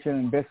congratulations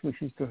and best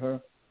wishes to her.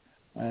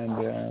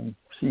 And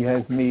she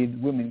has made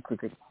women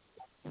cricket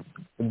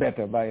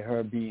better by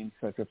her being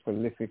such a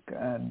prolific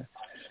and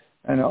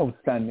an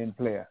outstanding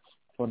player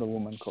for the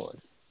women cause.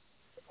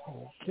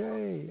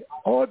 Okay.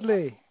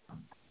 Audley.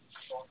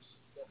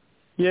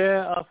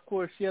 Yeah, of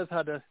course, she has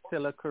had a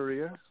stellar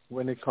career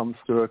when it comes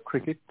to her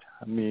cricket.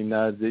 I mean,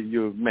 as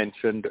you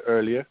mentioned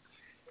earlier,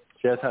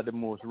 she has had the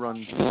most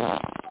runs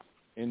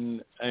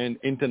in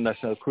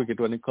international cricket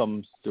when it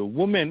comes to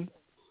women,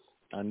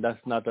 and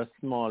that's not a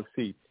small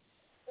feat.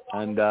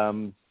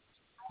 And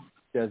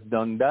she has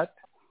done that.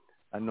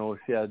 I know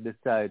she has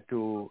decided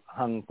to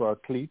hang for her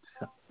cleats,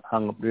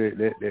 hang up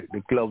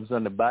the gloves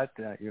on the bat,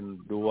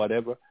 do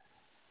whatever.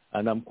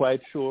 And I'm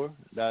quite sure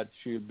that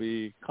she'll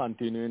be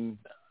continuing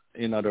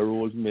in other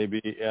roles,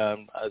 maybe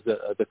as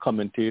a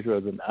commentator,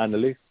 as an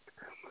analyst,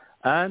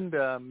 and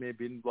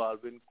maybe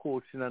involved in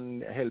coaching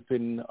and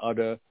helping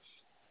other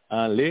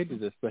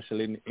ladies,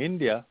 especially in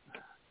India,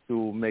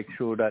 to make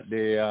sure that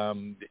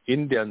the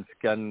Indians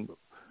can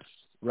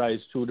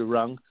rise through the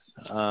ranks,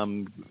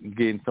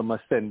 gain some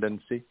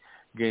ascendancy,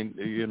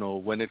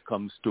 when it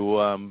comes to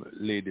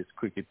ladies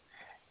cricket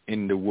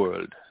in the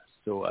world.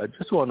 So I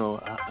just want to,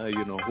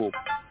 hope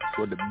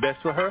for the best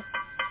for her,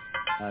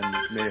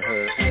 and may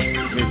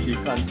she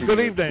continue. Good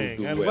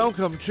evening, and well.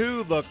 welcome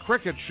to The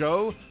Cricket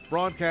Show,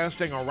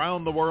 broadcasting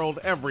around the world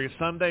every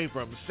Sunday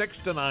from 6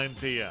 to 9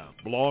 p.m.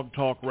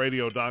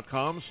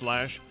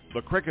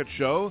 blogtalkradio.com/The Cricket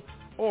Show,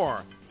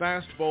 or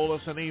fast bowl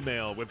us an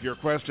email with your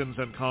questions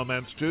and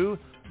comments to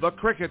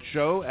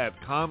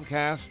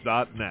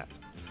thecricketshow@comcast.net.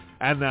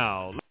 And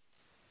now...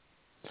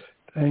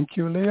 Thank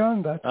you,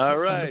 Leon. That's all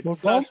right.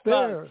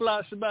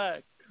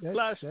 Flashback.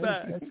 That's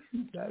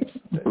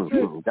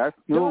That's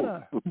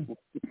true.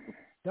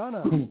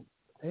 Donna,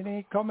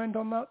 any comment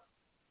on that?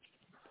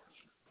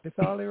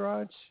 Mithali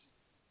Raj?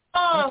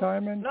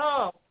 Retirement?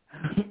 No.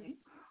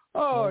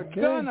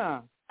 Okay.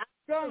 Donna.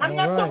 I'm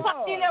not so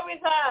familiar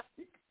with her.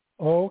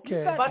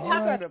 Okay. But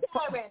I'm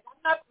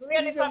not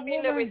really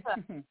familiar with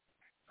her.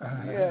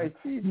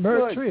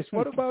 Mertrice,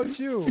 what about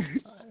you?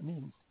 I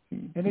mean,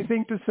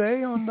 anything to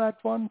say on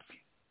that one?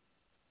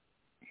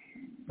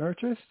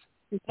 Mertrice?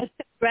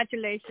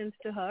 Congratulations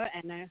to her,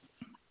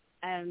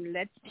 and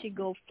let she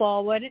go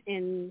forward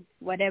in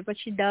whatever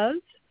she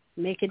does.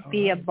 Make it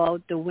be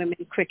about the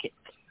women cricket.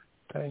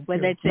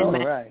 whether it's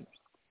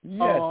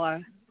in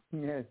or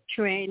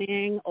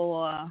training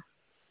or,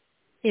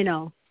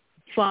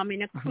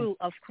 forming a crew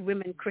of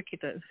women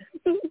cricketers.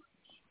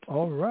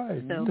 All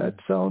right.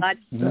 So,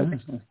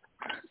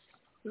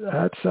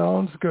 that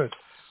sounds good.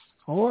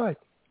 All right.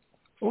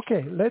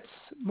 Okay, let's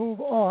move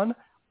on.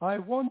 I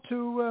want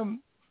to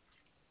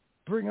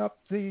bring up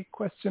the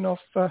question of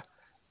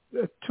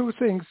two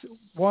things.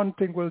 One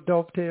thing will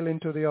dovetail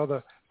into the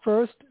other.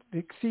 First,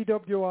 the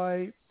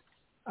CWI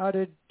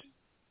added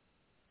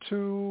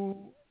 2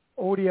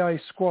 ODI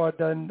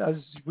squad, and as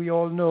we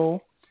all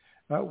know,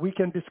 we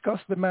can discuss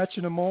the match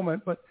in a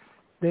moment, but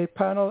the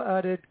panel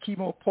added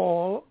Chemo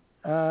Paul,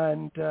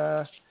 and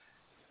there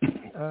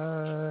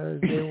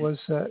was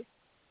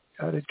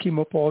added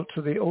Chemo Paul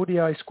to the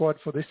ODI squad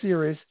for the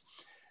series,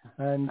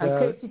 and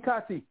Casey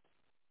Carty.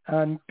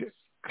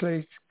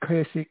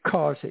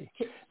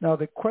 Now,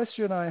 the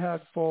question I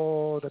had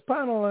for the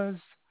panel is,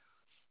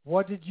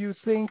 what did you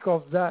think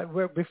of that?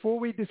 Before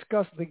we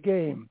discuss the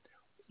game,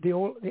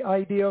 the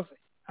idea of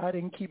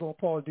adding Chemo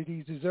Paul, did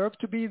he deserve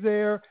to be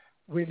there?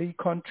 Will he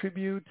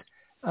contribute?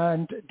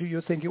 And do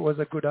you think it was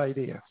a good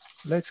idea?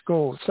 Let's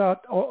go. Start,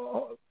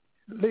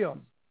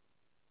 Leon.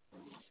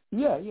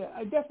 Yeah.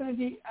 I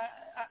definitely,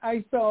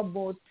 I saw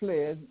both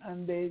players,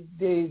 and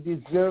they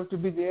deserve to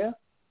be there.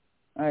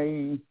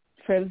 I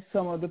felt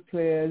some of the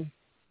players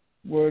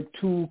were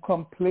too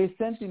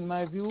complacent, in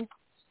my view,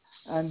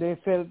 and they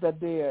felt that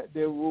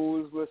their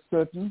roles were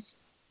certain.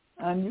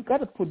 And you got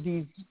to put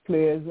these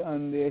players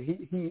on their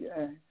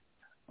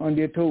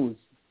toes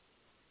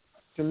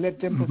to let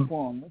them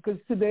perform. Because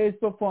today's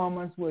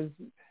performance was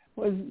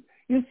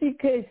you see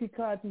Casey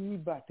Carty, he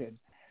batted.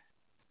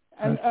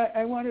 And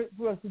I wanted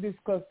for us to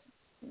discuss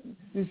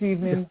this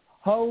evening,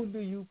 how do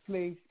you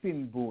play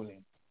spin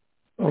bowling?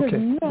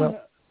 Because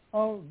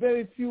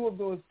very few of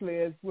those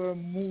players were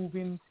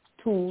moving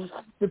to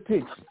the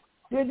pitch.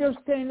 They just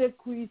stay in their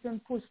crease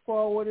and push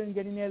forward and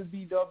get in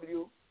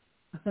LBW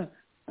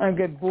and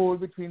get bowled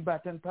between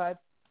bat and pad.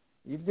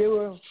 If they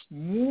were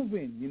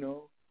moving,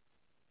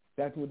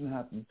 that wouldn't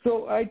happen.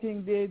 So I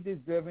think they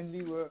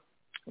deservingly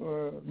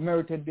were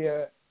merited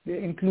their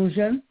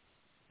inclusion,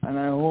 and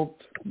I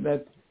hope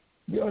that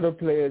the other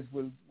players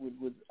would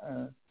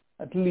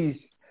at least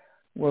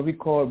what we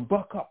call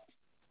buck up,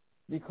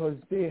 because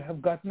they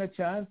have gotten a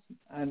chance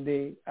and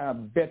they are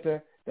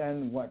better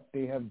than what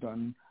they have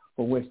done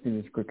for West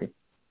Indies cricket.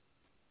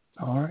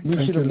 All right.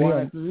 We should have won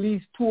at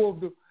least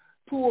two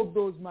of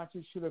those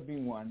matches should have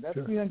been won. That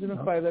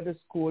 305 that is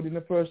scored in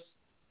the first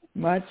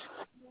match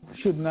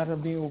should not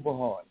have been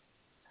overhauled.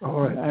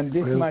 All right. And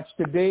this match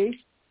today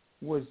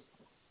was,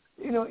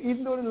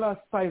 even though they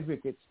lost 5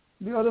 wickets,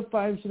 the other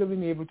 5 should have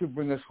been able to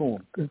bring us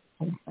home.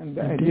 And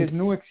there's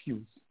no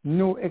excuse.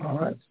 No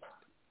excuse.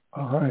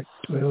 All right.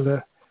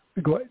 Well,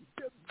 go.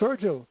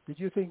 Virgil, did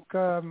you think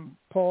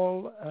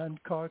Paul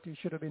and Carty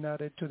should have been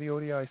added to the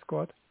ODI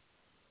squad?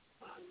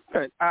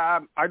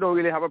 I don't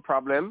really have a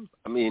problem.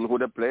 I mean, who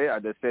they play, I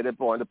just say they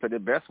want to play the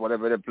best,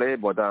 whatever they play.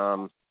 But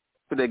to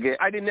the game,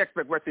 I didn't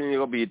expect West Indies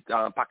to beat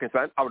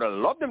Pakistan. I would have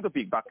loved them to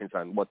beat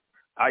Pakistan, but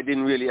I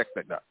didn't really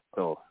expect that.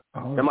 So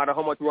no matter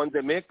how much runs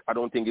they make, I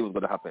don't think it was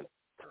going to happen.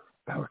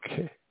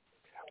 Okay.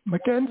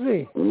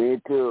 Mackenzie? Me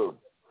too.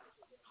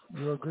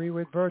 You agree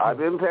with Virgil? I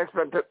didn't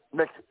expect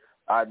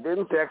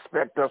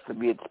us to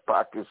beat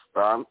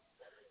Pakistan,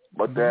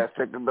 but they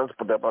expected us to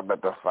put up a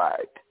better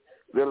fight.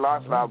 We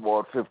lost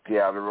about 50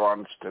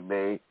 runs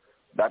today.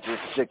 That is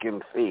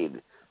chicken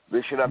feed.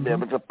 We should have been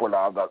able to pull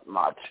out that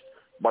match.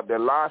 But the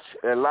last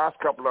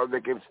couple of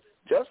wickets,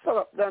 just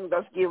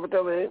give it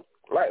away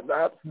like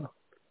that.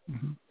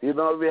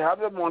 We have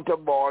the amount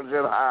of balls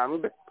in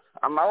hand,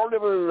 and now they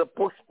will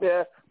push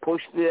there,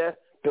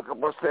 took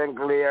up a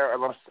single here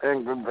and a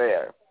single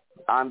there.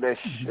 And they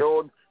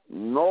showed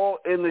no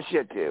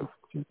initiative.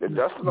 They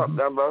just not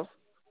them us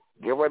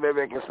give away the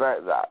wickets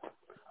like that.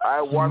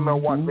 I wonder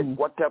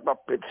what type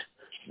of pitch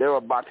they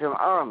were batting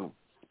on,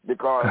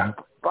 because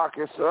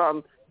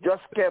Pakistan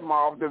just came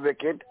off the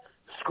wicket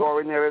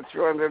scoring nearly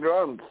 300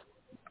 runs.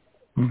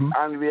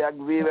 And we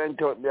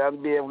went out there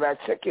and behaved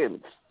like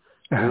chickens.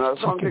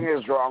 Something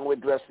is wrong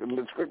with West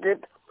Indies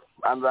cricket,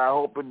 and I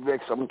hope it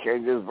makes some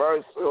changes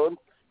very soon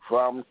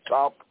from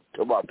top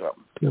to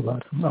bottom.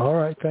 All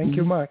right. Thank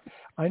you, Mark.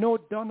 I know,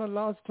 Donna,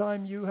 last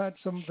time you had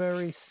some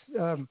very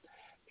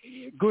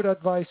good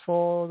advice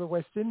for the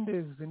West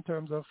Indies in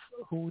terms of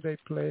who they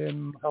play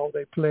and how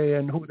they play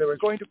and who they were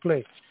going to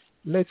play.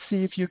 Let's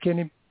see if you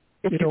can,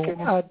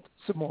 add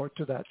some more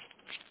to that.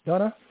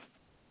 Donna?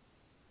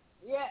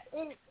 Yeah,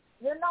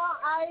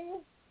 I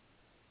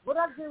would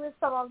agree with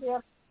some of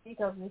the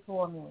speakers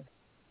before me.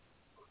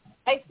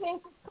 I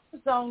think it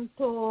comes down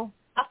to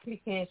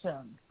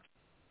application.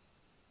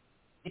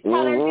 The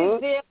talent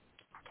is there,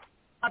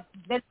 but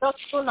they just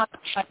do not.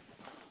 I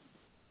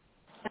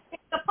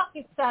think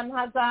Pakistan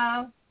has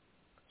a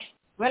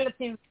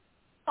relative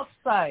tough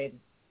side.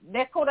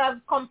 They could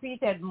have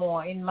competed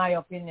more, in my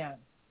opinion.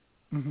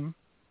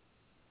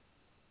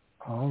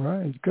 All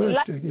right, good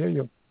to hear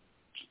you.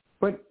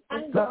 But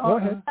go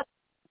ahead.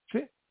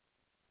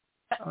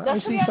 I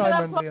see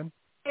Simon, Leon.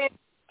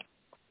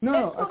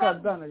 No, I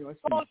thought Donna, you were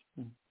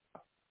speaking.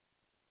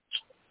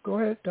 Go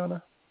ahead,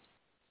 Donna.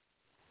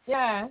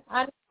 Yeah,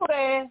 and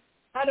today,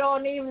 I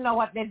don't even know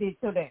what they did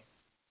today.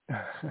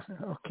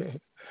 Okay.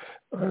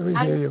 We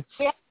hear you.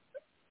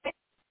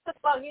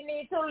 Well, you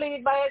need to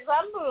lead by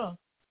example.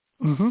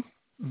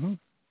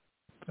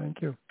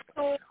 Thank you.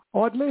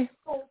 Audley?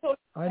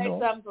 I know.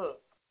 Example.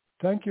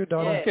 Thank you,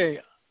 Donna. Okay.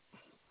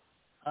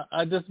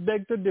 I just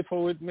beg to differ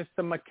with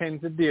Mr.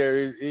 Mackenzie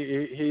there.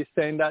 He's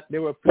saying that they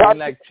were playing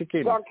like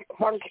chicken.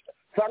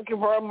 Thank you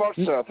very much,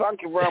 sir.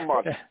 Thank you very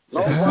much.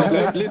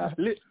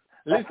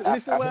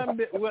 Listen,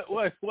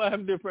 why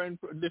I'm different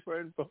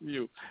from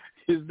you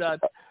is that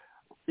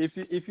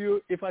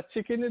if a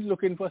chicken is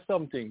looking for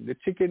something, the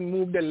chicken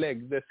move the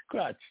legs, they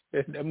scratch,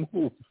 they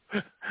move,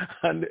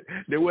 and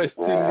the West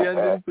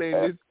Indians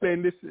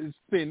playing this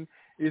spin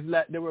is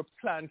like they were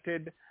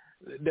planted.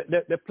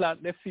 They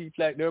plant their feet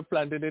like they were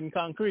planted in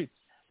concrete.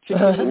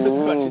 Chickens would be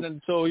scratching,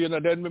 and so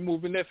then we're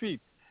moving their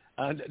feet,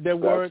 and they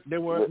weren't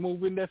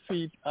moving their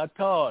feet at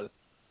all,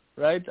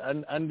 right?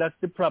 And that's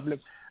the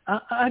problem.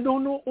 I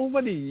don't know,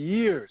 over the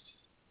years,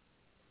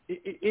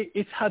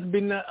 it has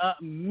been a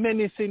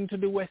menacing to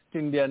the West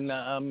Indian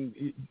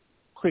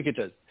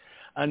cricketers.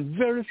 And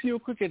very few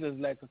cricketers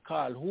like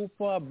Carl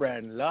Hooper,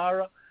 Brian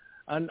Lara,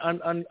 and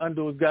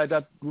those guys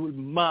that will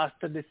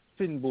master the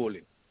spin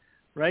bowling,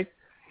 right?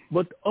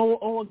 But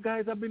our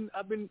guys have been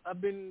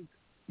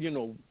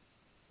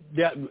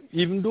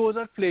even those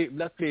that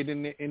played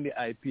in the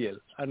IPL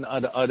and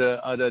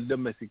other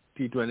domestic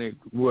T20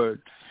 world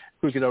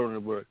cricket around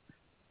the world.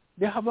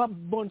 They have a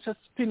bunch of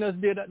spinners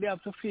there that they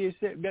have to face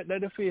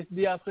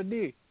day after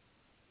day.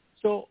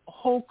 So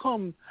how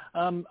come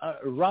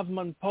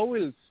Ravman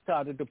Powell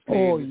started to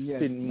play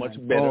spin much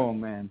better? Oh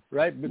man!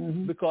 Right,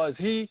 because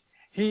he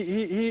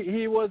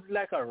was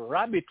like a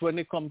rabbit when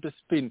it comes to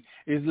spin.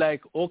 It's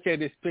like, okay,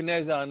 the spinner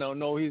is on now.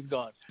 No, he's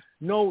gone.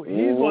 No,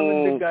 he's one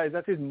of the guys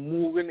that is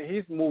moving.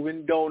 He's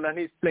moving down and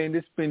he's playing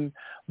the spin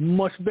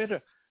much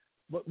better.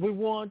 But we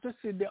want to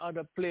see the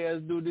other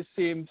players do the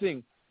same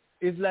thing.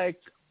 It's like,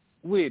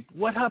 wait,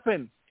 what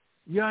happened?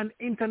 You're an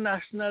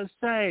international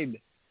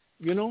side,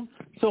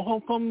 So how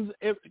comes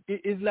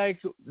it's like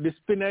the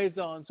spinner is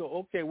on? So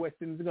okay, West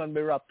Indies is going to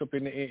be wrapped up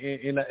in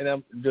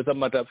just a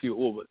matter of few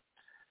overs.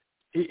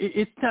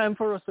 It's time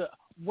for us.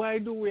 Why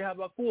do we have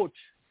a coach?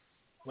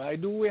 Why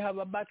do we have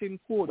a batting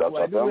coach?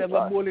 Why do we have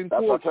a bowling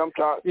coach?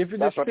 If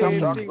it's the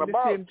same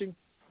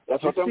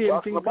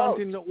thing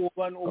continue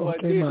over and over,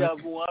 deja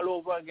vu all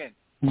over again.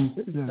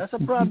 That's a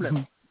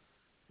problem.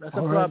 That's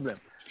a problem.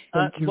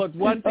 But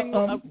one thing,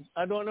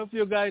 I don't know if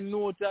you guys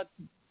know that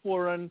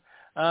Foran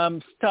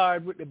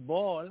started with the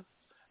ball.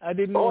 I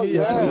didn't know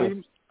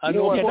I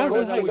know Foran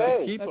was a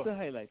wicket keeper. That's a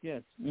highlight,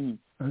 yes. I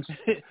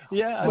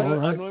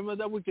know him as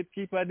a wicket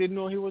keeper. I didn't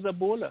know he was a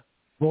bowler.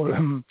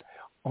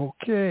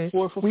 Okay.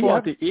 4 for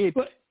 48.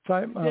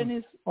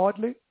 Dennis,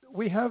 oddly,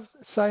 we have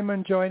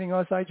Simon joining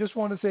us. I just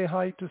want to say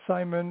hi to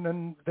Simon,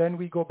 and then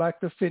we go back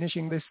to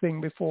finishing this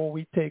thing before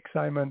we take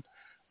Simon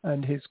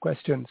and his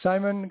question.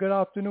 Simon, good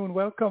afternoon.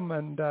 Welcome,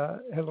 and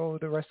hello.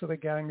 The rest of the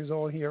gang is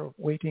all here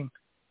waiting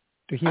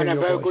to hear your voice. And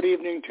a very good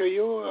evening to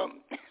you,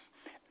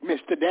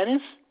 Mr.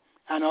 Dennis,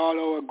 and all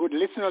our good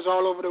listeners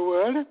all over the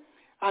world.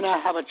 And I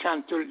have a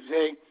chance to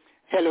say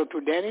hello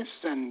to Dennis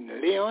and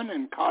Leon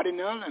and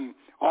Cardinal and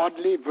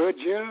Audley,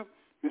 Virgil,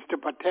 Mr.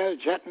 Patel,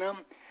 Jetnam,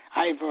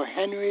 Ivor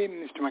Henry,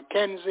 Mr.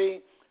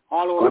 Mackenzie,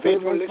 all our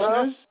faithful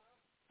listeners.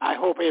 I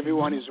hope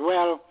everyone is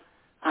well.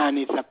 And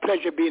it's a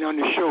pleasure being on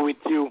the show with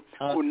you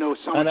who know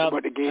so much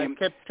about the game. I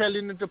kept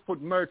telling you to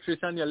put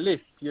Mertris on your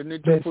list. You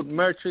need to put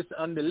Mertris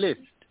on the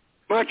list.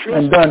 Mertris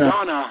and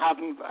Donna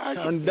haven't.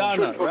 And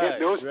Donna, forget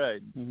those.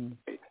 Right.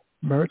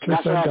 Mertris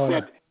That's and why Donna. I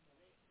said,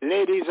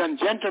 ladies and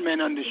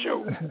gentlemen on the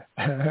show.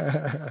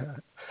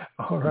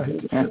 All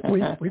right. We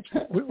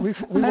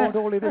won't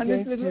hold it against you.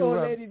 And this little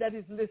old lady that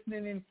is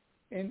listening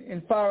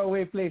in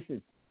faraway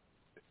places.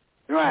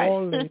 Right.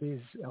 All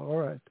ladies. All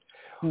right.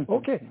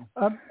 Okay.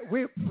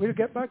 We'll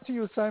get back to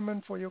you,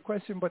 Simon, for your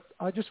question, but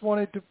I just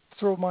wanted to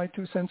throw my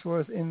 2 cents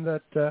worth in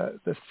that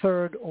the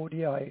third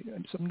ODI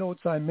and some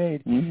notes I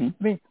made. I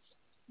mean,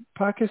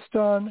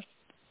 Pakistan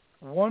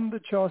won the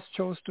toss,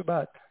 chose to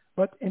bat,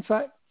 but in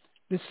fact,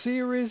 the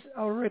series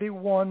already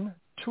won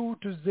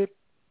 2-0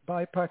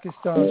 by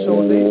Pakistan,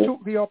 so they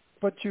took the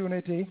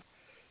opportunity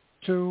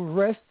to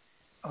rest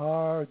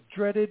our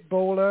dreaded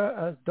bowler,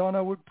 as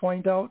Donna would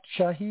point out,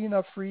 Shaheen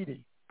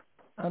Afridi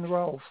and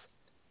Ralph.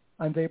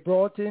 And they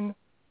brought in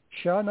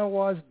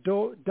Shahnawaz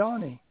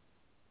Dhani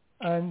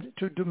and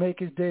to make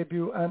his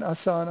debut, and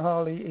Hassan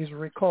Ali is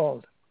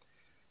recalled.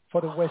 For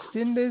the West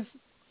Indies,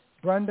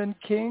 Brandon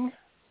King,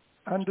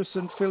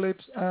 Anderson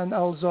Phillips, and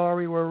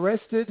Alzari were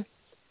rested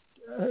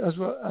as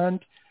well, and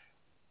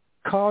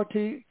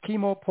Karti,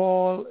 Kimo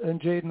Paul, and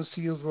Jaden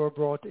Seals were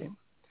brought in.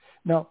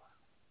 Now,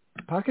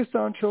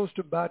 Pakistan chose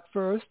to bat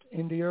first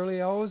in the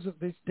early hours of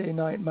this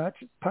day-night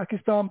match.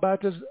 Pakistan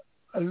batters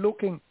are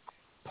looking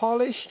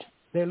polished.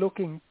 They're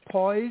looking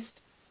poised.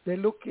 They're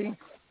looking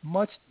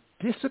much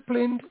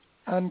disciplined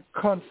and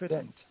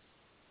confident.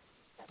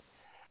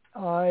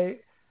 I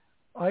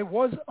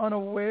was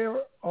unaware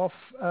of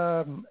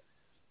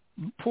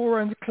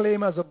Pooran's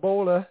claim as a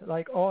bowler,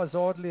 like Oz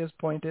Audley has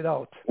pointed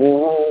out.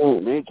 Oh,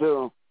 me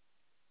too.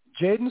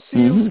 Jaden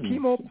Seals,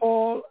 Kimo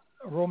Paul,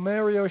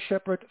 Romario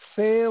Shepherd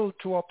failed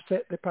to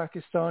upset the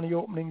Pakistani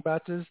opening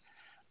batters,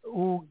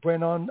 who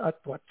went on at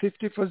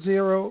 50 for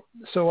 0.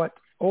 So at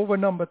over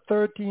number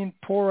 13,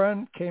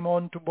 Pooran came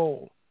on to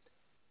bowl.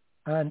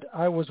 And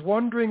I was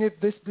wondering if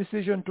this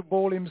decision to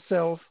bowl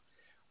himself,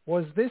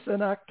 was this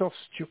an act of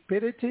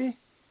stupidity,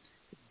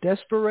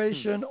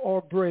 desperation,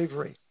 or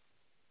bravery?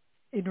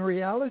 In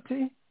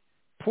reality,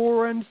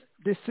 Pooran's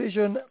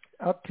decision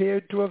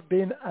appeared to have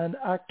been an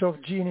act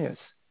of genius.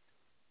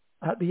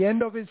 At the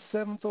end of his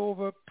 7th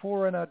over,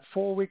 Pooran had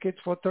 4 wickets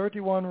for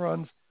 31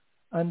 runs,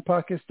 and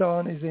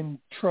Pakistan is in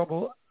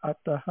trouble at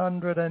the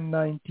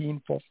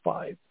 119 for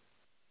 5.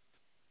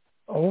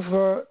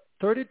 Over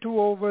 32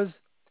 overs,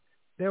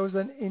 there was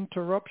an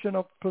interruption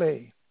of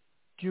play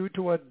due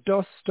to a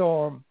dust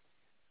storm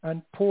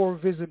and poor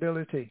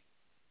visibility.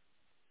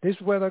 This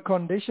weather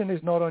condition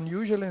is not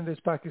unusual in this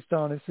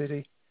Pakistani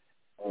city.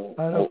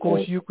 And of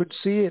course, you could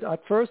see it.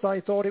 At first,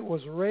 I thought it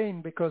was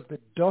rain because the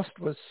dust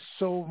was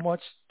so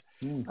much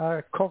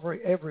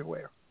covering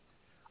everywhere.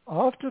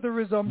 After the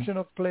resumption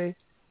of play,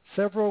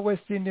 several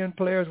West Indian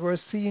players were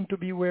seen to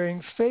be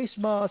wearing face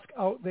masks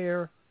out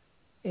there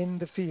in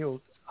the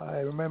field. I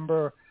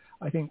remember,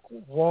 I think,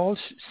 Walsh,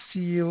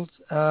 Seals,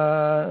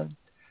 and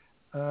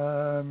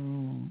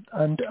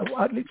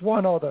at least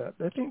one other.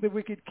 I think the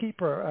wicket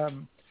keeper,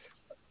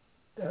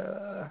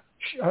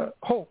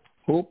 Hope.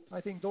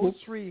 I think those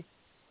three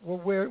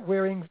were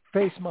wearing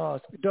face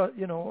masks,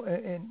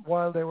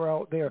 while they were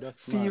out there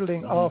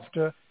fielding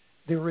after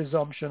the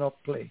resumption of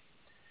play.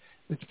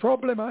 The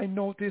problem I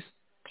noticed,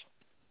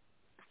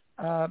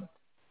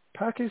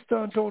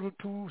 Pakistan totaled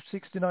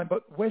 269,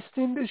 but West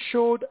Indies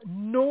showed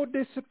no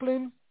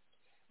discipline.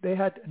 They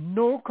had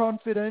no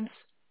confidence,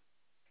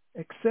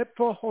 except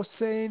for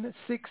Hossain.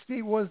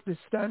 60 was the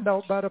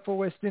standout batter for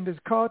West Indies.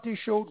 Carty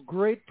showed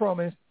great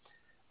promise,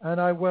 and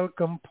I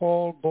welcome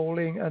Paul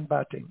bowling and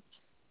batting.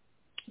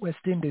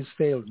 West Indies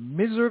failed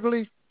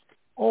miserably,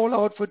 all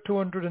out for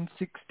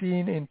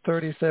 216 in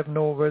 37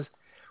 overs,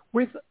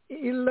 with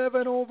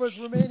 11 overs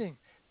remaining.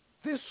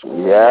 This score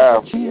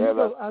was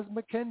achievable, as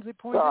Mackenzie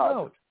pointed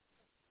out.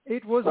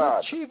 It was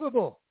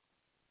achievable.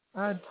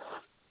 And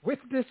with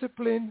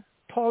discipline,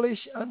 polish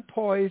and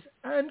poise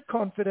and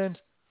confidence,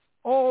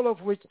 all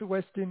of which the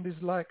West Indies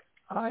lack.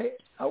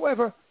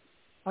 However,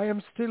 I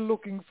am still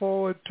looking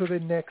forward to the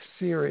next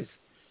series.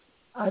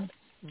 And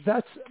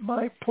that's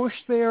my push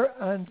there,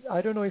 and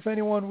I don't know if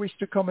anyone wished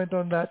to comment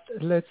on that.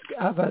 Let's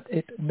have at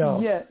it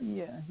now. Yeah.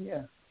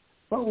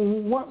 But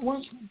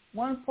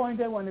one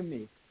point I want to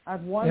make.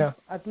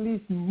 At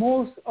least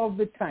most of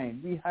the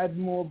time, we had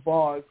more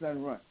balls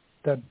than runs.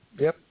 I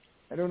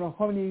don't know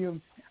how many of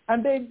you.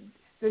 And then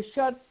the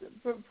shots,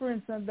 for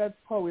instance, that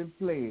Powell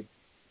played,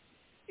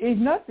 is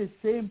not the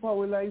same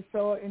Powell I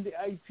saw in the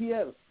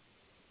IPL.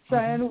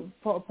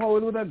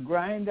 Powell would have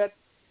grind that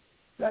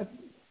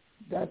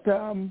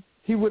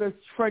he would have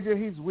treasured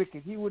his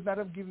wicket. He would not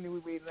have given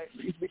away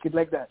his wicket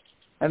like that.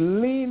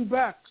 And lean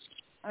back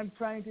and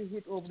trying to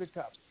hit over the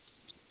top.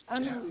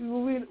 And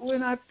we're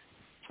not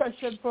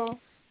pressured for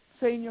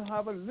saying you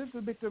have a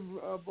little bit of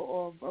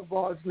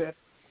balls left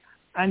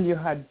and you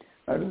had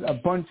a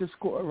bunch of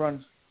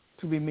runs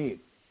to be made.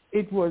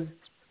 It was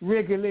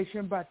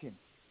regulation batting.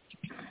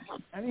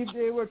 And if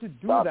they were to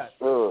do that,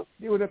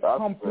 they would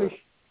accomplish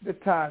the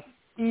task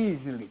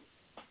easily.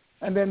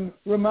 And then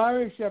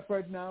Romario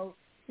Shepherd now,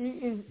 he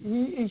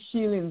is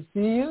shielding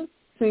Seals,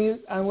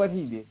 and what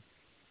he did,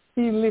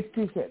 he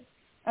lifted his head,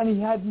 and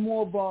he had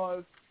more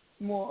balls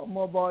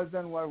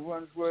than what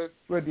runs were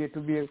there to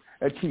be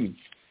achieved.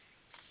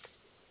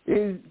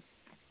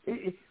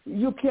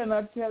 You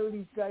cannot tell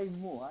these guys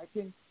more. I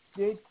think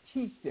they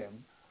teach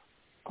them.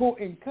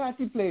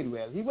 Carty played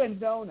well. He went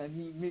down and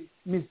he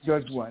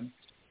misjudged one.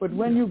 But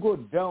when you go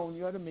down,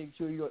 you have to make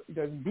sure he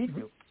doesn't beat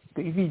you.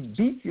 If he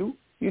beats you,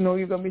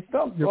 you're going to be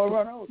stumped or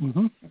run out.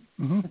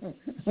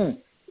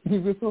 He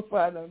was so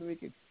far down the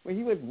wicket. Well,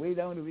 he was way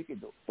down the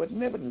wicket, though. But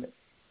nevertheless,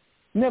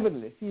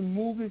 he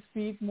moved his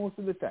feet most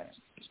of the time.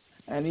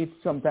 And if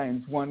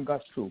sometimes one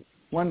got through.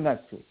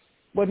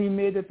 But he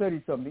made a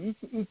 30-something.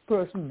 Each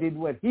person did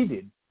what he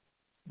did.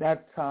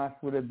 That task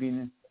would have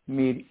been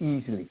made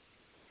easily.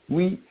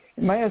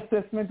 My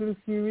assessment of the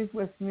series,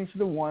 West Indies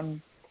should have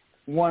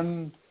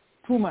won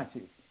 2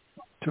 matches.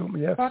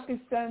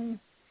 Pakistan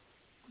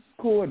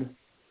scored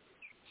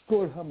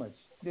how much?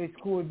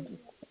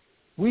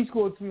 We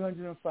scored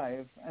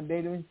 305, and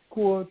they didn't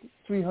score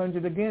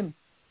 300 again.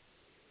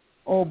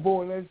 Our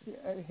bowlers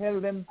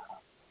held them,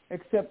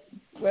 except,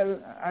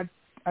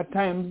 at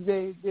times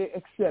they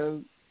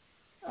excelled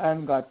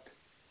and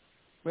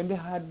when they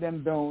had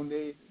them down,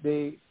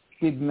 they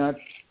did not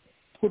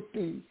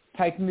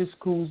tighten the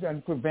screws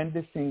and prevent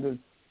the singles.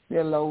 They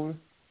allowed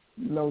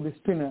the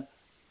spinner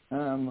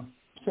to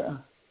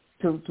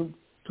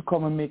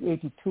come and make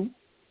 82.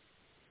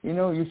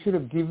 You should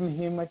have given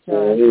him a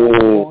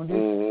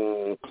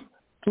chance.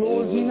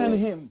 Close in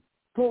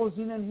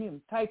on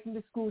him, tighten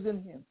the screws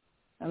in him,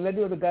 and let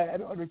the other guy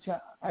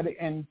at the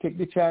end take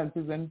the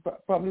chances, and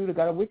probably would have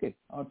got a wicket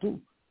or two.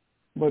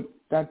 But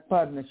that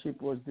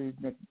partnership was the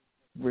neck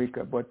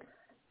breaker. But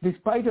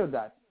despite of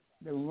that,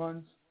 the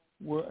runs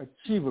were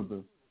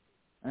achievable,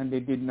 and they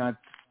did not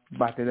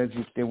bat it as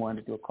if they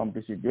wanted to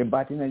accomplish it. They're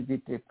batting as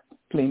if they're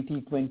playing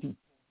T20.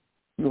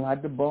 You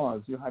had the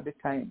balls, you had the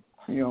time.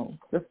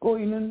 Just go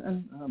in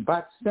and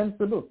bat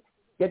sensible.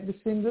 Get the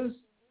singles,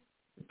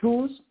 the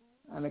twos,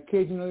 and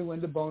occasionally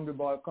when the boundary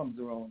ball comes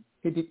around,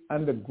 hit it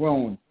on the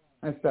ground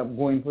and stop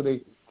going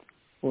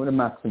for the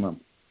maximum.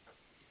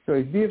 So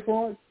it's their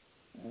fault.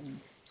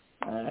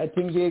 I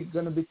think there's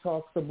going to be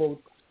talks about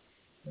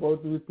the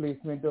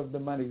replacement of the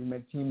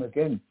management team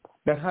again.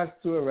 That has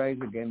to arise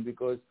again,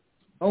 because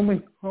how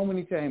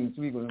many times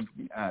are we going to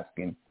be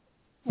asking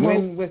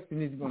when West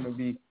Indies is going to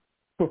be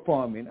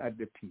performing at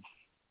the peak?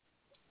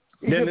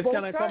 Dennis,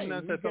 can I come in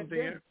and say something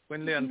here?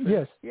 When Leon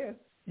says?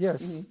 Yes.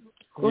 Mm-hmm.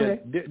 Go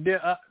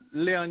ahead.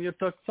 Leon, you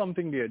touched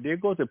something there. There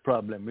goes the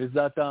problem, is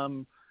that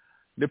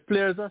the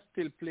players are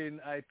still playing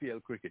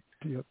IPL cricket.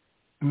 Yep.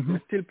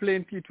 They're still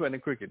playing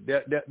T20 cricket.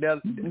 They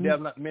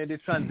have not made the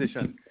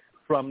transition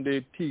from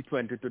the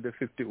T20 to the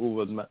 50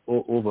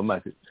 over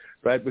matches,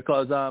 right?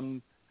 Because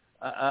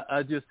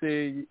as you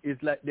say,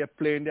 it's like they're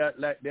playing.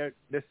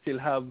 They still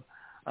have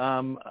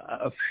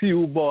a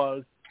few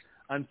balls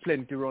and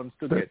plenty runs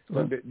to get.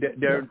 So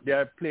they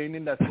are playing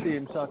in that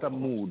same sort of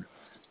mood.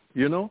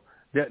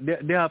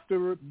 They have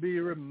to be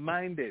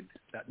reminded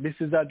that this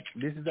is a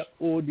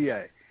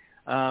ODI.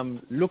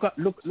 Look at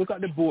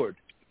the board.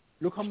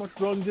 Look how much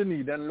runs you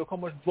need, and look how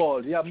much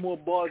balls. You have more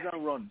balls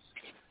than runs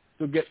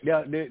to get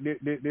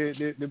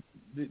the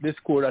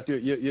score that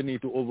you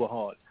need to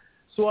overhaul.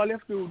 So all you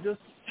have to do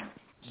just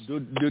do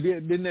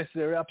the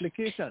necessary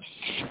application.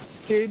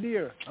 Stay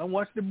there and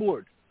watch the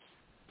board,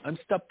 and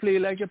stop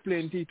playing like you're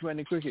playing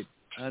T20 cricket.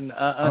 And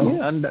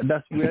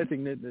that's where I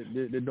think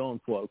the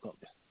downfall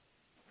comes.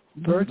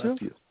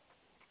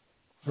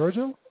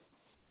 Virgil?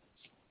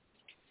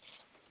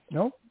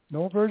 No,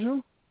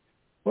 Virgil?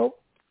 Well,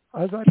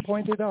 as I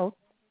pointed out,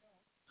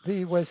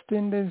 the West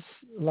Indies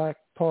lack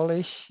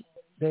polish,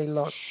 they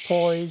lack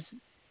poise,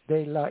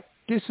 they lack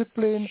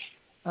discipline,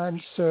 and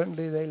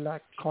certainly they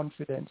lack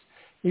confidence.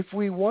 If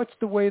we watch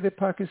the way the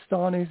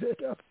Pakistanis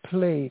have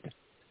played,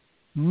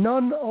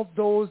 none of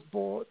those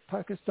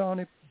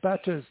Pakistani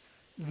batters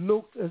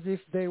looked as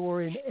if they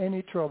were in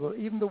any trouble.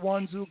 Even the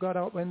ones who got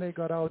out, when they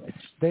got out,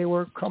 they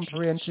were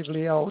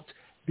comprehensively out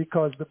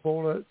because the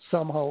bowler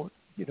somehow,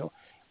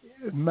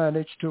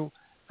 managed to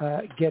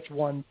get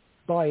one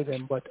by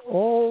them. But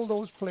all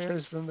those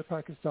players from the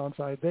Pakistan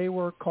side, they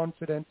were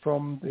confident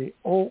from the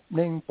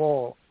opening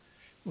ball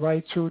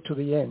right through to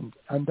the end,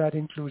 and that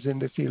includes in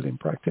the field in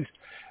practice.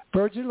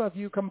 Virgil, have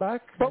you come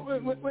back? But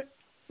wait.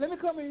 Let me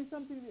come in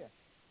something there.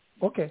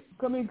 Okay.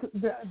 Come in,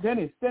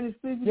 Dennis, please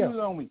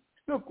allow me.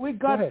 Look, we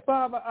got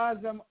Baba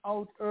Azam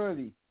out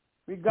early.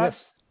 We got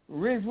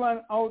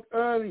Rizwan out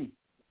early.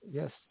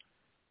 Yes.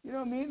 You know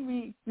what I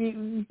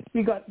mean?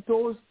 We got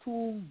those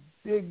two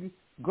big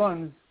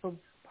guns from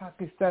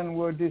Pakistan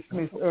were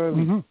dismissed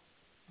early.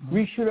 Mm-hmm.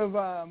 We should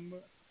have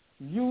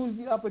used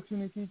the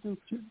opportunity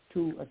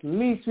to at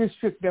least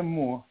restrict them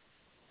more.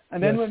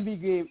 And then when we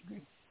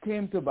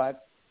came to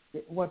bat,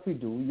 what we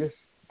do, we just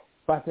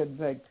batted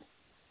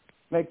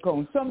like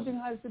cone. Something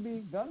has to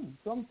be done.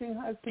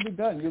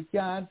 You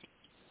can't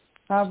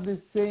have the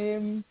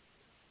same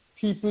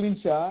people in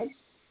charge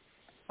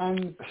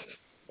and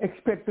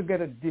expect to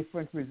get a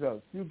different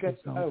result. You get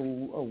a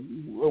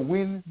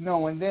win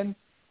now and then.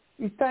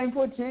 It's time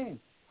for change.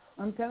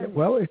 I'm telling you.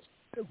 Well,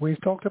 we've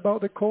talked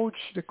about the coach,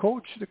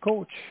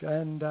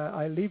 and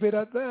I leave it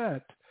at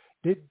that.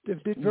 Did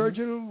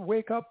Virgil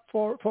wake up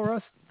for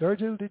us?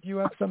 Virgil, did you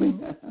have something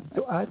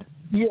to add?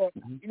 Yeah.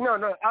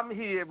 No, I'm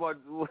here, but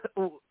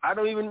I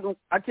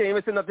can't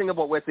even say nothing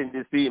about West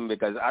Indies team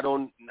because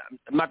no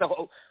matter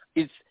how,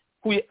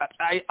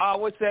 I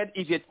always said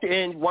if you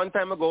change, one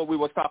time ago we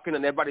were talking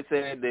and everybody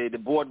said the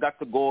board got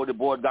to go,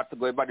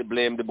 everybody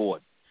blamed the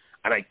board.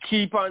 And I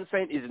keep on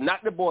saying it's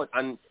not the board.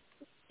 And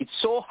it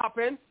so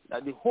happened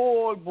that the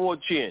whole board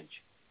changed.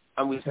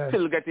 And we're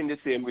still getting the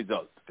same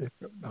result.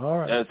 All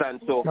right. And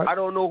so I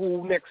don't know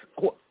who next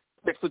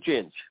to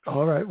change.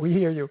 All right, we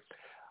hear you.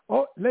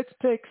 Oh, let's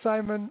take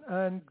Simon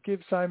and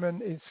give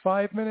Simon his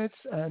 5 minutes,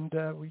 and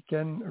we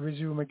can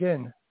resume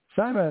again.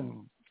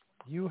 Simon,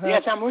 you have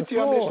Yes, I'm with the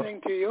you. floor. I'm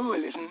listening to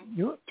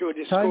you. To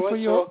the time score. for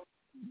you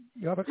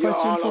have a question you're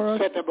all for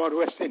us? upset about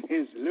West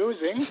Indies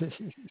losing.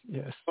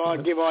 Yes. Or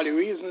give all the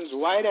reasons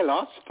why they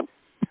lost.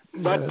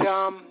 But, there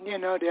are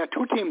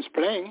two teams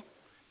playing.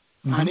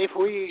 Mm-hmm. And if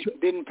we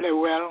didn't play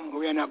well,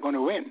 we're not going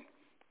to win.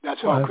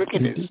 That's how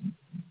cricket is.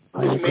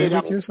 It's made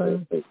up.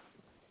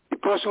 The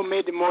person who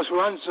made the most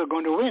runs are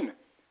going to win. The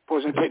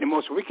person who played the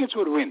most wickets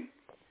would win.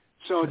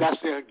 So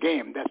that's the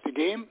game. That's the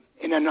game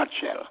in a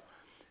nutshell.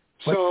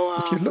 Go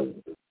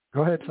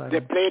ahead, Simon. They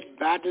played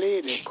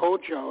badly. The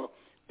coach,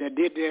 they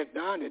did their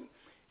done.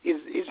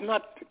 is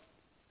not.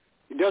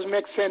 It doesn't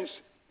make sense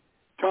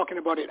talking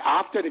about it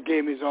after the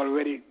game is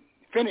already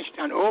finished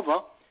and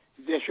over.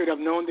 They should have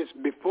known this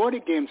before the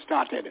game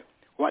started.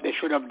 What they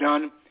should have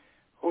done.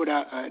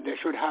 They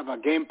should have a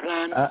game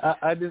plan.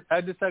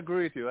 I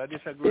disagree with you.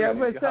 Yeah,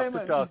 with you. But You have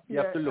to talk. You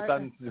have to look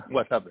and see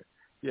what happened.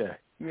 Yeah.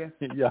 You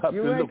have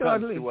to look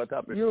and see what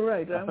happened. You're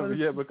right.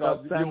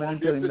 Because you won't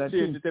be able to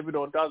change it if we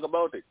don't talk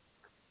about it.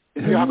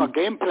 You have a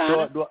game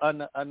plan. Do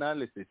an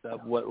analysis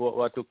of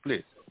what took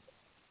place.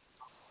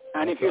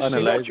 And if you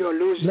see that you're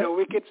losing the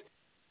wickets,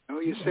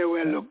 you say,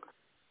 well, look,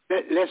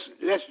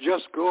 let's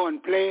just go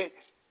and play.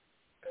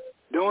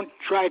 Don't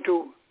try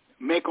to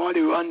make all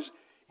the runs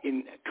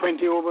in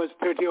 20 overs,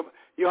 30 overs.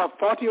 You have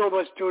 40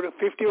 overs to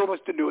 50 overs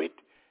to do it.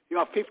 You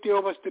have 50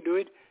 overs to do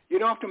it. You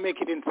don't have to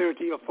make it in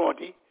 30 or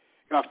 40.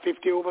 You have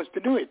 50 overs to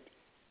do it,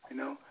 you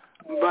know.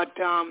 But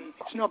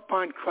it's no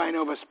point crying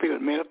over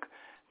spilled milk.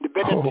 The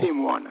better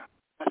team won.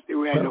 That's the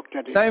way I looked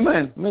at it.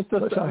 Simon,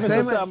 Mr.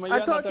 Simon,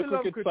 I thought you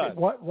loved cricket.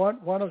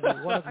 One of you.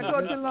 I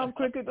thought you loved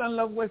cricket and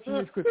loved West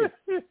Indies cricket.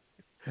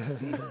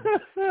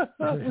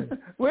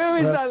 Where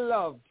is that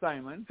love,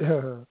 Simon?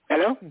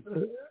 Hello?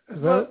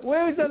 Well,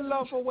 where is that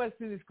love for West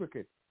Indies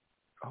cricket?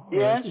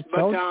 Yes,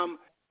 but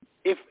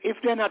if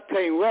they're not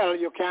playing well,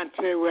 you can't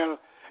say, well,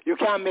 you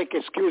can't make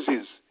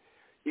excuses,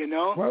 you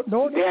know? Well,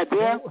 they're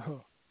there.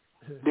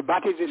 The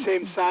bat is the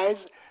same size.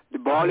 The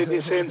ball is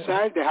the same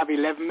size. They have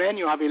 11 men.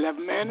 You have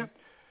 11 men.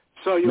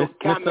 So you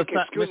can't make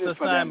excuses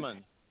for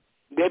them.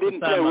 They didn't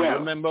play well.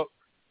 Remember,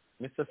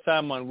 Mr.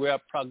 Simon, we are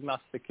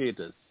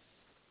prognosticators,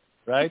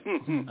 right?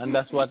 And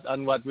that's what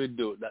we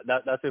do.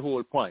 That's the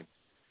whole point.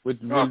 We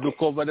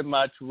look over the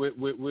match.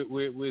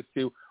 We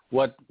see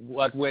what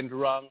went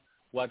wrong,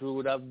 what we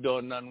would have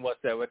done, and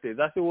whatever it is.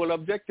 That's the whole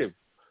objective.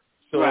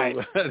 So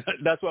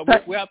that's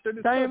what we have to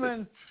discuss.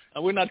 Simon,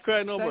 and we're not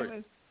crying over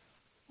it.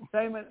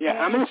 Simon, yeah,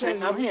 I'm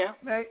listening. I'm here.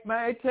 May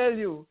I tell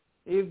you,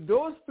 if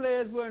those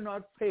players were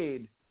not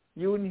paid,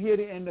 you wouldn't hear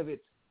the end of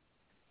it.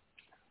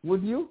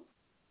 Would you?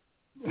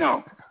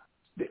 No.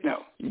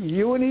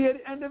 You wouldn't hear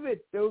the end of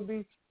it. There would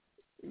be.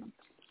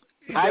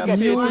 I get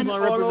you it.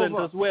 Represent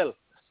as well.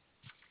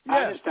 I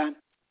understand.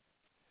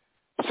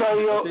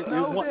 So they've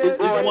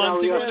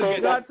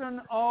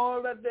gotten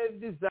all that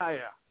they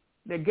desire.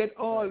 They get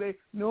all.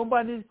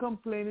 Nobody's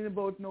complaining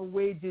about no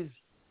wages.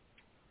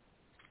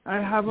 I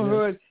haven't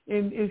heard,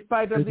 in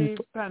spite of the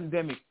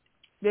pandemic,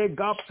 they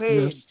got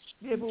paid. Yes.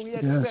 Therefore, we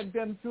expect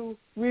them to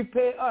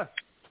repay us.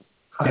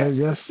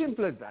 Yes.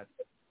 Simple as that.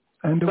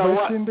 And the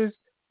West Indies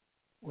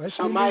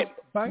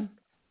bank,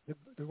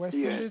 the West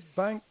Yes. Indies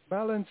bank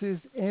balance is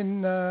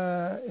in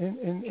the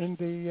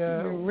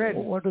red.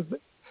 What is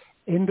it?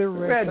 In the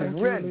red. Thank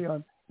you,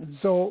 Leon.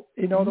 So,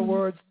 in other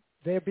words,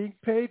 they're being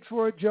paid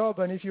for a job,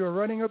 and if you're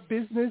running a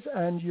business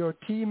and your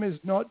team is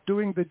not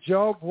doing the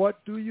job,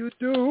 what do?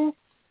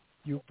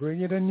 You bring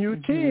in a new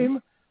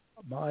team.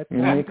 My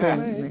point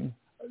made.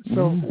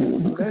 So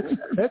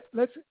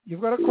let's.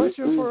 You've got a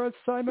question for us,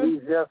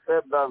 Simon? Easier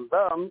said than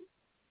done.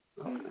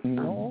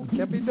 No,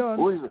 can be done.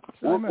 Who's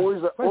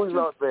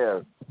out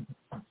there?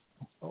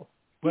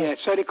 Yeah.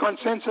 So the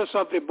consensus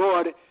of the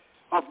board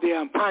of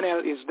the panel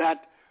is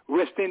that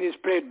West Indies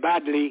played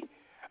badly,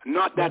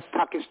 not that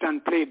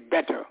Pakistan played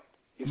better.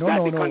 Is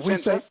that the consensus?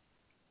 We say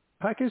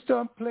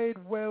Pakistan played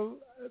well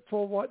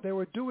for what they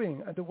were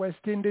doing, and the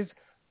West Indies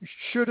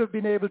should have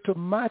been able to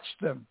match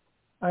them,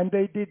 and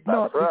they did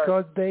not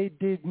because they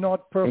did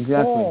not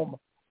perform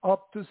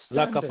up to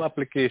standard. Lack of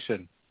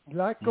application.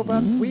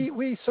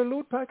 We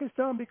salute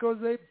Pakistan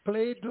because they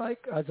played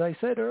as I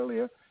said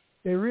earlier,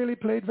 they really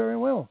played very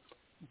well.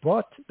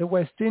 But the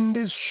West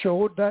Indies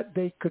showed that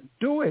they could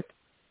do it,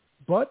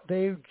 but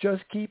they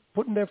just keep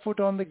putting their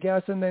foot on the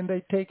gas and then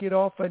they take it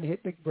off and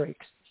hit the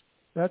brakes.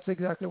 That's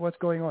exactly what's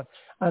going on.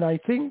 And I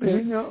think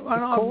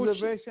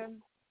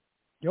observation.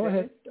 Go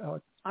ahead.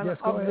 An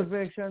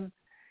observation.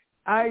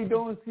 I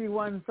don't see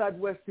one sad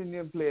West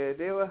Indian player.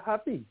 They were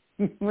happy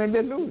when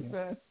they lose.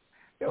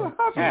 They were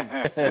happy.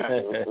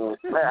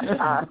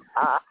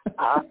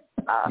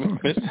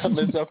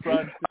 Mr.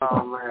 Francis.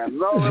 Oh man,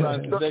 no.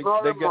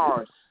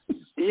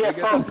 Yeah,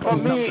 for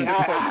me,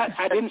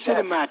 I didn't see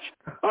the match.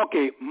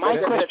 Okay, my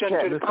question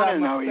to the panel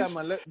now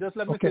is. Just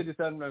let me say this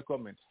and I'll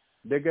comment.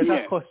 They get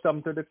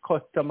accustomed to the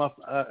custom of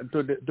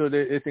to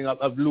the thing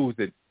of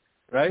losing,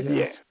 right?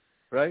 Yeah.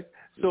 Right.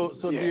 So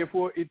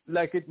therefore, it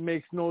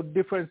makes no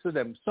difference to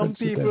them. Some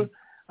people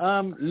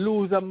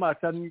lose a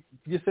match and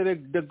you say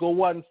they go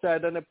one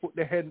side and they put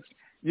their head,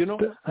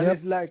 and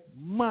it's like,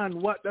 man,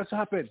 what just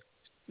happened,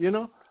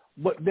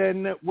 But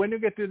then when you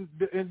get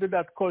into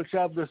that culture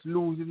of just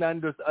losing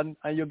and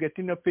you get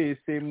in a pace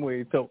same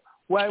way, so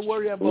why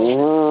worry about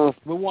it?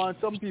 We want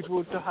some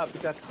people to have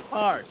it at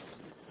heart.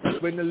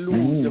 When you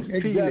lose,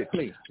 you feel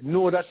it.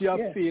 Know that you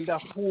have failed the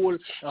whole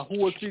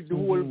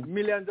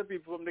millions of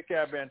people from the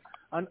Caribbean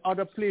and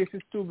other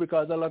places too,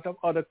 because a lot of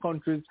other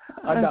countries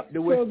adopt the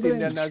West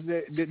Indian as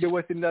the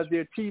West Indian as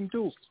their team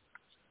too.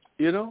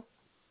 So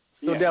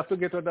they have to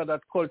get out of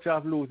that culture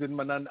of losing,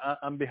 man,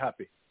 and be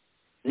happy.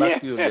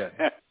 Back to you,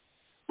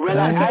 Well,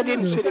 I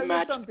didn't see the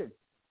match.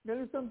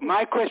 There is something.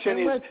 My question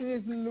is... West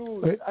Indies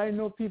lose. I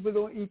know people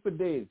don't eat for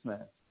days,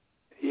 man.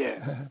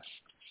 Yeah.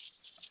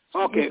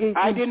 Okay,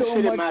 I didn't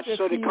see the match,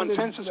 so the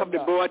consensus of the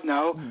board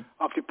now,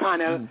 of the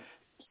panel,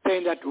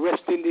 saying that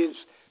West Indies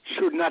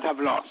should not have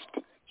lost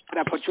an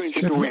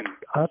opportunity to win.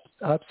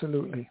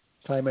 Absolutely.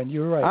 Simon,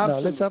 you're right.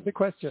 Absolutely. Now, let's have the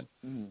question.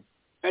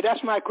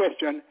 That's my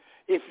question.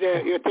 If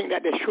you think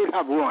that they should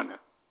have won.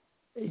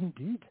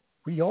 Indeed.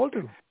 We all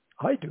do.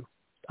 I do.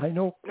 I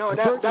know. No,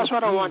 that's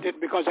what I wanted,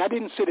 because I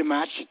didn't see the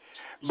match,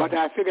 but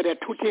I figured there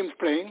are two teams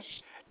playing.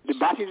 The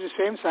bat is the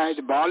same size,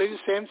 the ball is the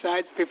same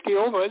size, 50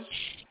 overs,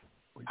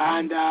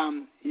 and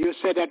you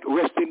said that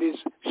West Indies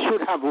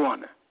should have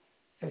won.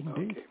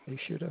 Indeed, they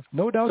should have.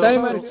 No doubt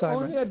about it, Simon.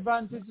 The only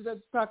advantage that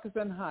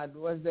Pakistan had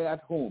was they're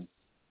at home.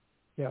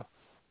 Yeah,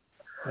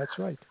 that's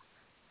right.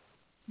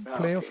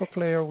 Player for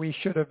player, we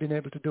should have been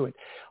able to do it.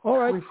 All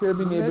right. We should have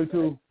been able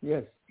to,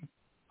 yes.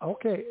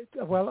 Okay.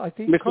 Well, I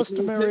think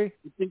customary...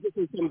 I think this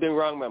is something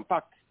wrong, man.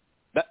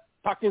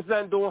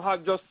 Pakistan don't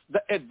have just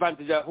the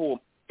advantage at home.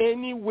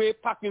 Any way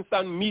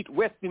Pakistan meet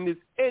West Indies,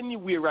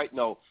 anywhere right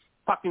now,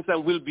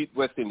 Pakistan will beat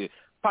West Indies.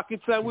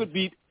 Pakistan will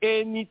beat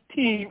any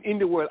team in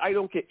the world. I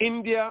don't care.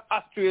 India,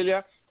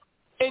 Australia,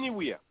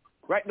 anywhere.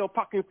 Right now,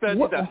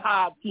 Pakistan is a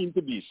hard team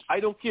to beat. I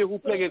don't care who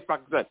plays against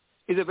Pakistan.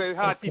 It's a very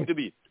hard team to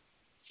beat.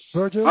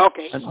 Virgil?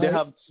 Okay. And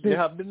they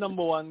have the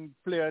number one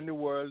player in the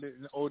world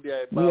in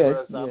ODI,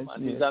 Babar Azam,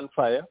 and he's on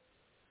fire.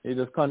 He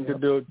just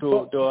continued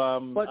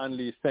to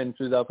unleash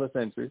centuries after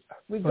centuries.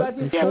 But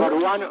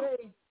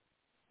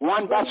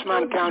one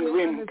batsman can't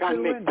make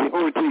the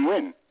whole team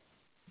win.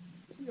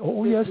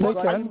 Oh, yes, they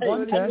can.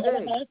 One can.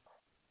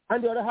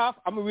 And the other half,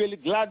 I'm really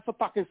glad for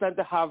Pakistan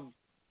to have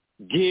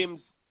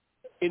games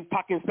in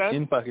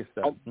Pakistan.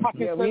 Pakistan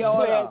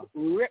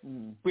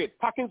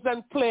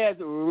players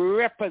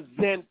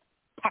represent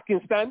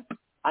Pakistan,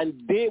 and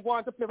they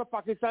want to play for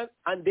Pakistan,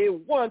 and they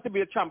want to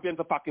be a champion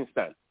for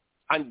Pakistan.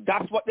 And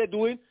that's what they're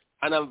doing,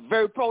 and I'm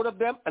very proud of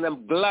them, and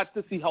I'm glad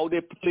to see how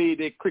they play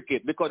their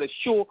cricket, because they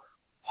show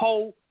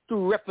how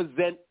to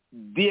represent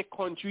their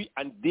country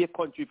and their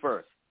country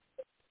first.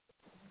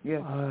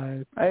 Yes,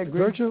 I agree.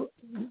 Virgil,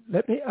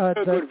 let me add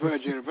very good,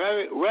 Virgil.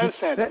 Very well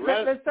said.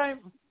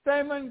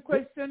 Simon,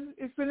 question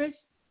is finished.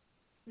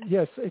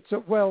 Yes, it's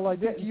well. I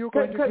think you're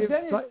going to give.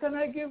 Dennis,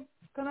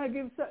 can I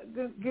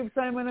give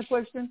Simon a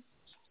question?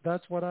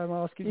 That's what I'm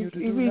asking you to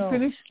do now. Is he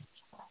finished?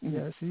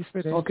 Yes, he's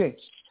finished. Okay.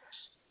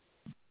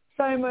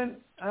 Simon,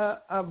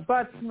 a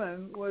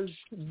batsman was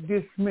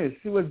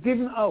dismissed. He was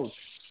given out,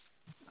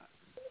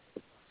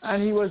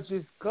 and he was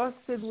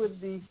disgusted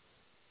with the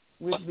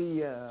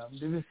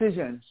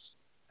decision.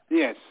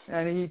 Yes.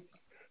 And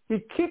he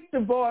kicked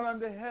the ball on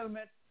the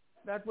helmet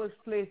that was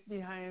placed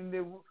behind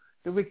the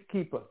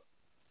wicketkeeper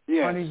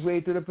on his way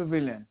to the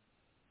pavilion.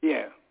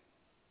 Yeah.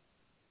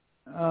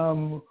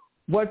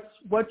 What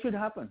should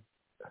happen?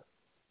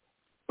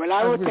 Well,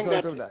 I would think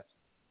that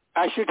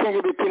I should think it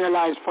would be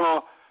penalized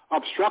for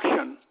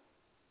obstruction.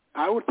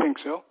 I would think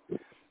so.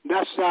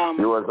 That's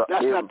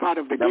not part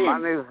of the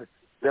game.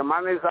 The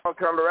man is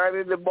out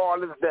already. The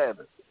ball is dead.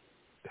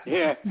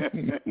 Yeah.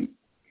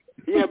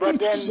 Yeah, but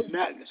then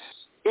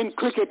in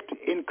cricket,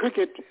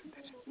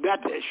 that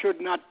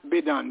should not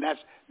be done.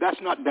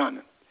 That's not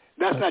done.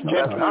 That's not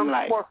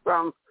gentlemanlike.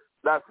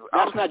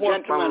 That's not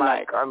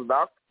gentlemanlike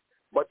conduct.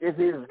 But if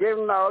he's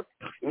given out,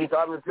 he's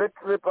on the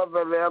victory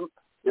pavilion,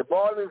 the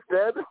ball is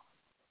dead.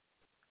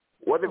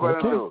 What are they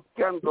going to do?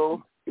 Can't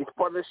go. He's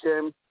punish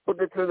him,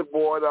 put it to the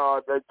board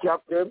or the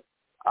captain,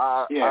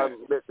 and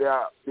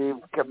they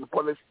can be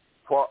punished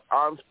for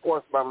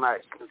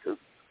unsportsmanlike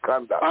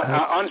conduct.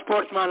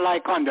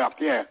 Unsportsmanlike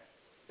conduct, yeah.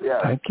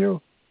 Thank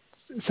you.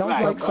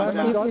 Sounds like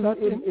Simon got that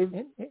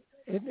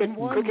in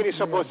cricket is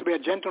supposed to be a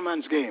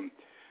gentleman's game.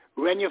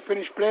 When you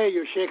finish play,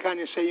 you shake hands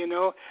and say,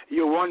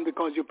 you won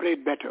because you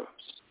played better.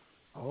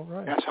 All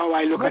right. That's how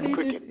I look at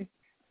cricket.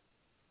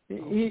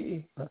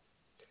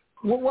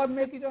 What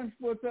makes it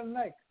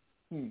unsportsmanlike?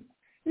 He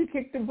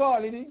kicked the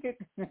ball. He didn't kick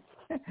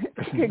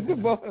the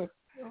ball.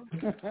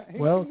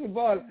 Well, kicked the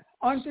ball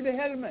onto the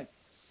helmet.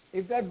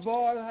 If that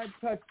ball had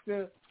touched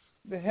the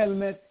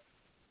helmet,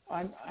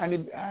 and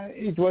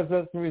it was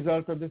as a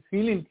result of the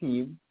fielding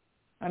team,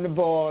 and the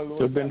ball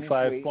was have been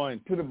 5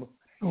 points. It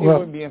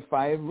would be a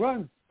 5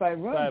 runs. 5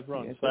 runs. 5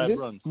 runs. Yes, 5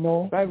 runs.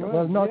 No, 5 runs,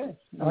 well, not. Yes.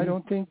 I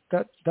don't think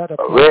that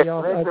applies. Wait a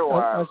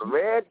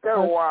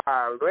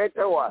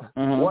while.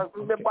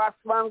 Wasn't the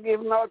batsman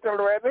given out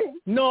already?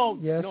 No.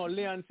 Yes. No.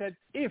 Leon said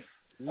if.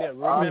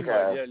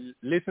 Remember,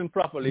 listen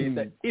properly. He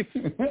said if.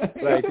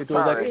 Right. It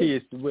was a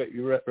case.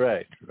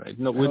 Right.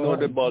 No, we know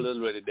the ball is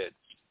already dead.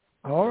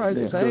 All right.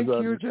 Thank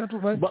you,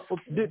 gentlemen. But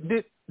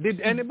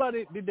did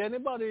anybody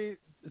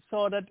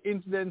saw that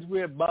incident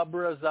where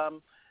Babar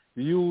Azam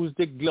used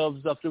the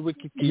gloves of the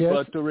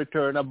wicketkeeper to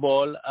return a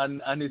ball,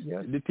 and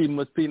the team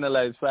was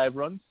penalized 5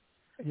 runs?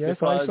 Yes,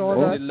 because I saw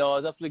that. The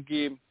laws of the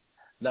game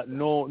that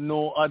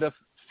no other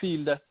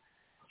fielder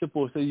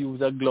supposed to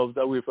use her gloves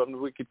away from the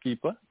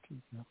wicketkeeper.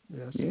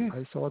 Yes, yeah.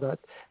 I saw that.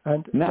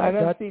 And no, I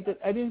didn't see it.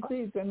 I didn't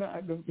see it.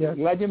 I'm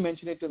glad you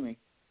mentioned it to me.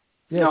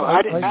 Yes, no,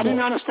 I didn't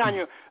understand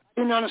you. I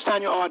didn't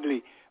understand you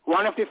oddly.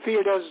 One of the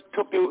fielders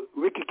took the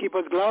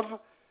wicketkeeper's glove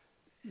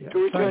to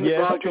return the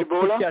ball to the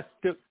bowler?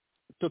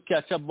 To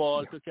catch a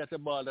ball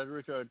that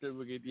returned to the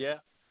wicket, yeah.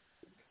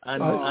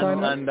 And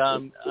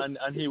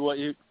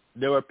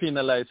they were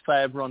penalized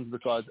 5 runs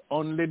because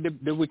only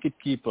the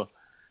wicketkeeper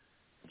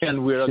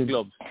can wear a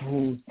glove.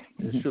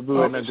 Should be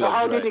wearing a glove. So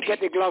how did he get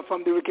the glove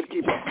from the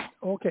wicketkeeper?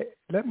 Okay,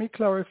 let me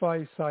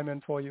clarify,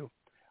 Simon, for you.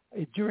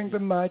 During the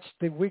match,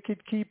 the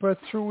wicketkeeper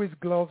threw his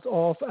gloves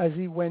off as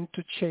he went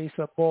to chase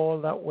a ball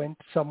that went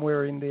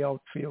somewhere in the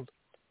outfield.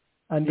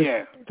 And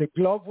the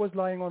glove was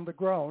lying on the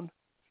ground.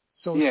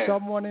 So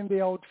someone in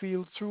the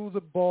outfield threw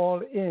the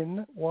ball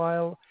in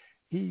while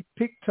he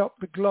picked up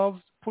the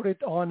gloves, put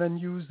it on, and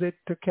used it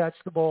to catch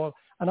the ball.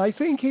 And I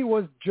think he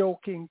was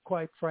joking,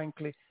 quite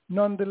frankly.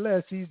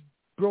 Nonetheless, he's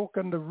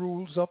broken the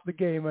rules of the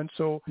game, and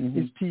so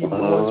his team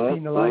was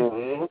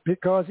penalized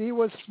because he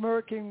was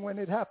smirking when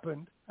it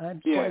happened.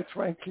 And quite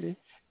frankly,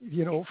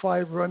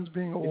 5 runs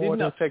being awarded. It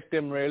didn't affect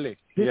him, really.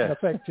 Didn't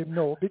affect him,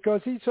 no,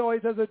 because he saw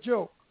it as a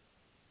joke.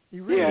 He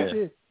really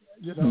did,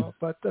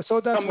 But so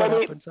that's what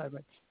happened,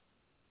 Simon.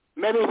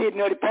 Maybe he didn't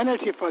know the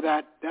penalty for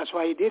that. That's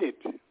why he did it.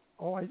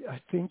 Oh, I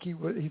think he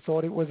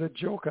thought it was a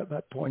joke at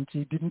that point.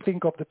 He didn't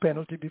think of the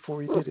penalty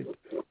before he did it.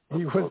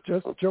 He was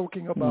just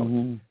joking about,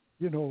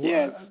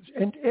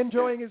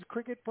 enjoying his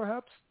cricket,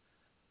 perhaps.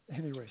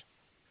 Anyway,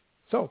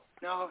 so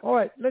all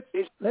right,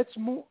 let's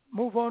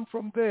move on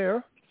from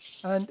there.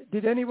 And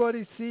did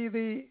anybody see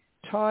the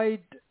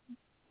tied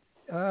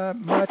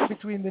match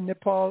between the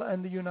Nepal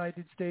and the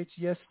United States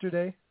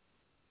yesterday?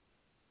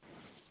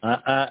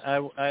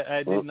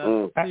 I did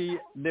not see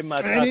the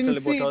match actually,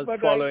 but I was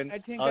following. I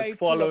think I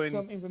followed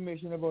some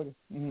information about it.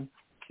 Mm-hmm.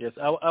 Yes,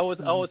 I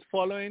was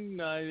following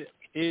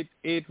 8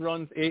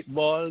 runs, 8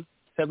 balls,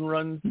 7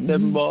 runs,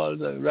 7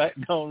 balls, right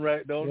down,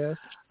 yes.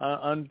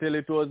 Until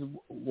it was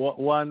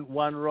 1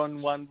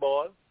 run, 1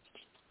 ball.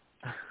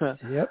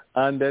 Yep.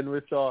 And then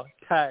we saw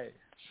tie.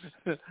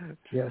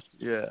 Yes.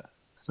 Yeah.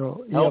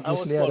 So I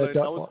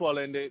was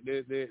following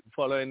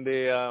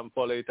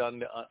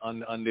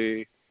on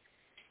the.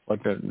 But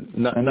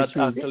not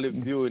actually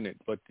viewing it,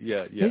 but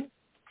yeah.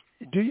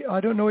 I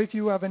don't know if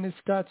you have any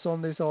stats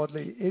on this,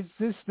 Audley. Is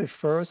this the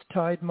first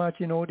tied match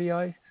in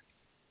ODI?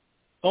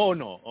 Oh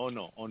no.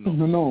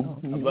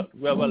 But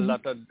we have a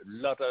lot of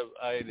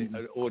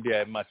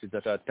ODI matches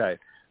that are tied.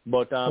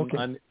 But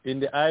and in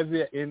the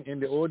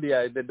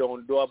ODI they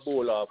don't do a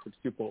bowl off with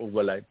super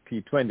over like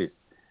T20.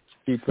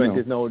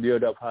 T20s now they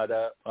would have had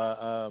a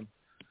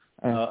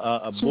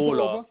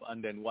bowl off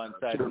and then one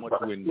side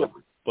must win.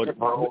 But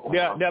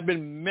there have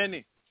been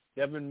many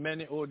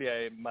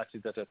ODI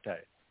matches that are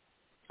tied.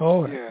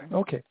 Oh,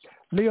 okay.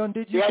 Leon,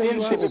 did you? I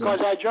didn't see because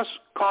I just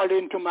called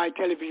into my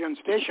television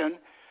station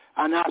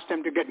and asked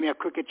them to get me a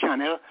cricket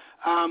channel.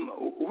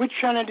 Which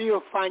channel do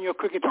you find your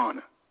cricket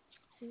on?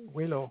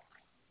 Willow.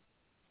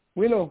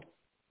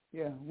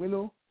 Yeah,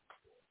 Willow.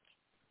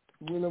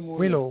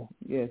 Willow.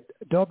 Yes.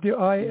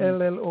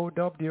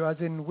 WILLOW, as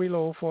in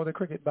willow for the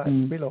cricket bat.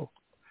 Willow.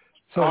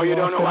 So you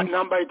don't know what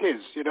number it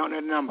is? You don't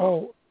know the number?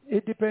 Oh,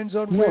 it depends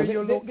on where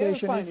your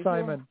location is,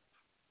 Simon.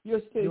 Your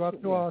station, you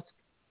have to ask.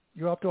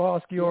 You have to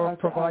ask your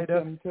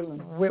provider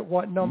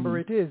what number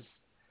it is,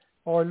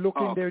 or look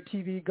in their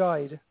TV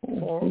guide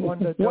or on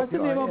the. What's the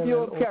name of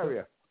your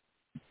carrier?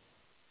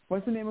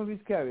 What's the name of his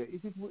carrier? Is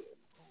it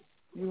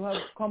you have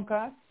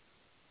Comcast?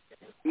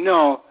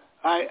 No,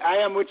 I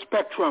am with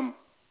Spectrum.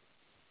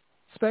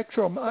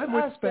 Spectrum. I'm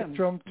with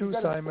Spectrum too,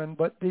 Simon.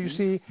 But you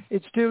see,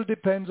 it still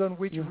depends on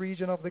which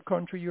region of the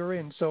country you're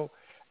in. So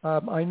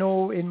I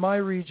know in my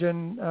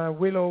region,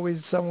 Willow is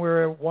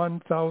somewhere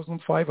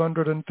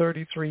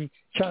 1,533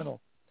 channel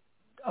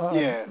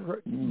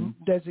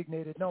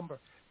designated number.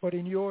 But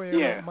in your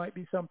area, it might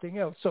be something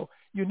else. So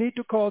you need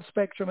to call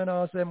Spectrum and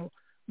ask them,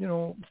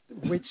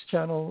 which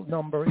channel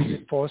number is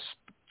it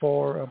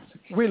for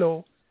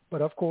Willow.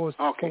 But of course,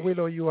 for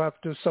Willow, you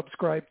have to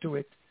subscribe to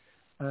it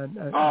and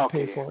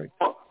pay for it.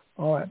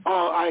 All right.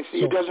 Oh, I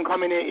see. So, it doesn't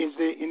come in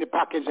the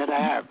package that I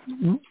have.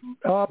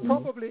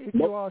 Probably if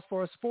you ask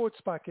for a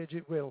sports package,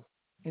 it will.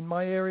 In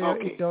my area,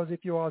 it does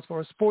if you ask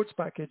for a sports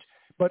package.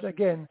 But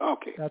again,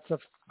 that's a...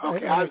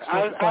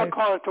 I'll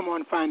call tomorrow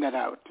and find that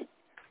out.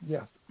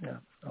 Yeah.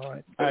 All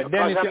right.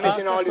 Because I'm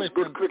missing all this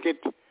good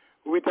cricket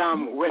with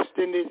West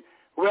Indies.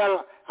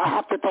 Well, I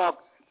have to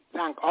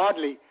thank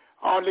Audley.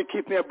 Audley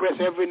keeps me abreast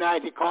every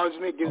night. He calls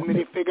me, gives me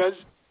the figures.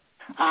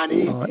 And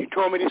he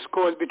told me the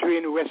scores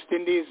between West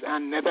Indies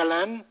and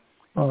Netherlands.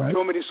 He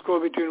told me the score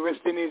between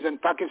West Indies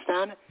and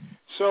Pakistan.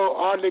 So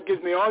Audley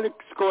gives me all the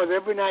scores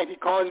every night. He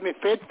calls me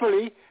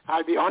faithfully.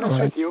 I'll be honest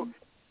with you.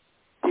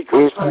 He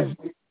calls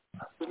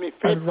me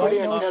faithfully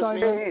and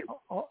tells me...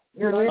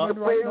 You need to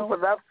pay for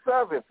that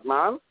service,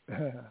 man.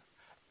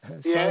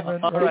 He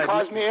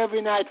calls me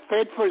every night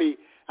faithfully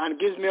and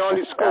gives me all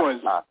the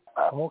scores.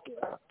 Okay.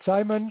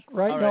 Simon,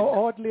 right All now, right.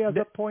 Audley has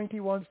a point he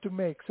wants to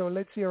make, so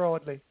let's hear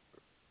Audley.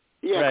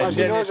 Yeah, because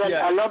he knows that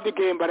I love the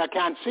game, but I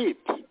can't see it.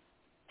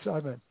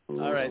 Simon.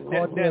 All right.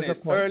 Audley Dennis, has a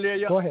point.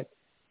 earlier Go ahead.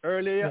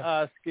 Earlier you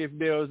asked if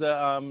there was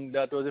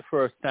that was the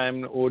first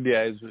time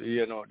ODIs,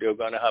 they were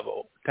going to have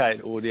a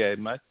tied ODI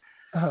match.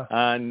 Uh-huh.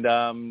 And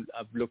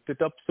I've looked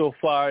it up. So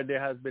far, there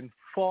has been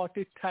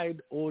 40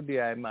 tied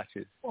ODI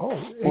matches. Oh,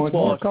 it's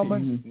more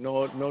common.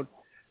 No,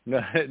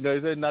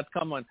 it's not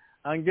common.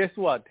 And guess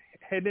what?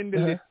 Heading the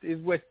list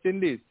is West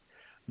Indies.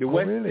 The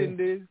West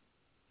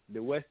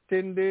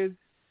Indies,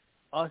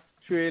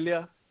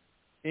 Australia,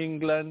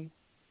 England,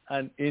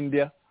 and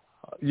India.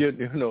 A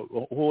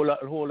whole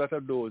lot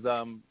of those.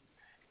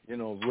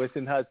 West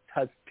Indies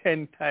has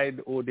 10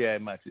 tied ODI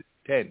matches.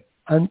 10.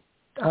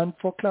 And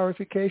for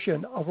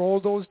clarification, of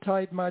all those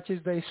tied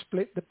matches, they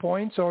split the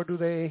points, or do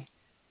they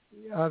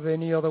have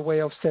any other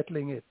way of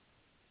settling it?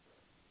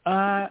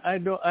 I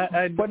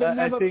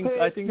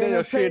think they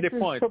just share the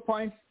points.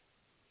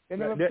 They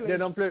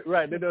don't play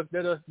right. They just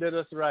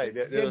right.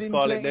 They just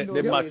call it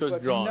the match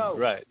was drawn. No.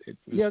 Right. It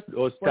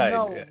was tied.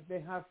 No,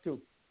 they have to.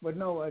 But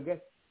no, I guess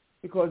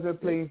because they're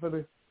playing for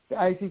the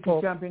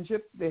ICC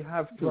championship, they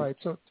have to. Right.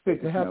 So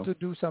they have to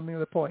do something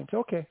with the points.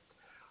 Okay.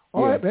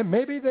 All right, then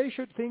maybe they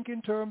should think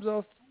in terms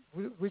of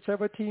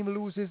whichever team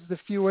loses the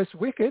fewest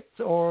wickets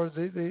or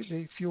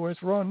the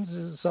fewest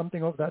runs,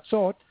 something of that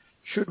sort,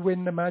 should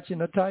win the match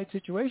in a tight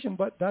situation.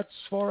 But that's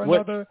for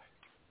another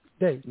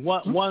day.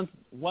 Once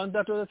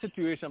that was a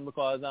situation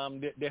because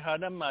they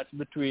had a match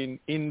between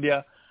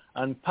India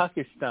and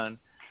Pakistan,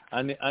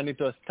 and it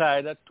was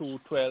tied at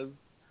 2-12.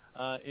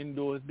 In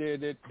those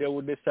days, they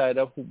would decide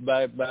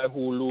by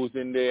who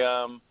losing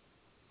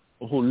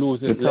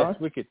less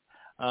wickets.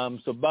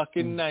 So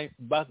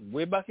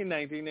way back in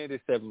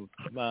 1987,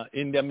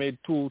 India made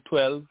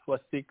 212 for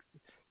 6,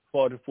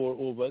 44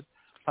 overs.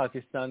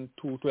 Pakistan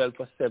 212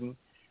 for 7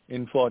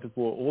 in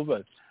 44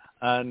 overs,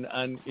 and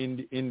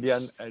the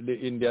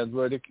Indians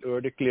were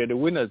declared the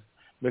winners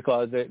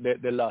because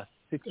they lost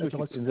 6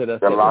 wickets instead of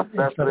 7.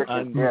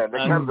 And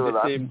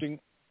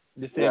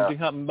the same thing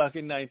happened back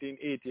in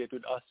 1988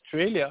 with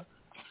Australia.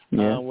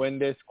 When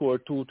they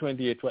scored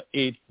 228 for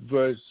 8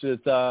 versus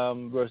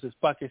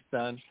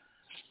Pakistan.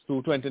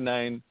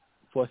 229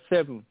 for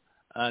 7,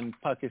 and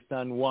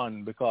Pakistan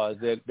won because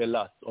they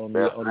lost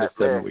only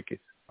 7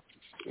 wickets.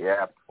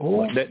 Yeah.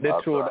 Oh, they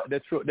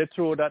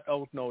throw that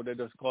out now. They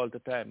just call it a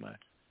time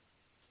match.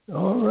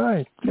 All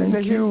right.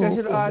 Thank you. They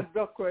should ask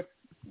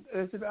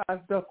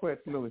Duckworth,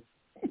 Louis.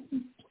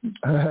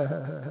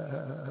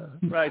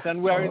 Right,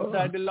 and we're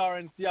inside the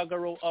Lawrence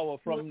Yagaro hour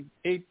from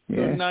 8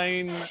 to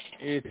 9.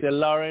 It's the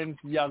Lawrence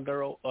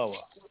Yagaro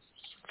hour.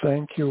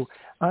 Thank you.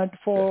 And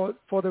for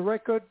the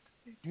record,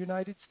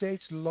 United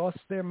States lost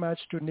their match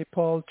to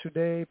Nepal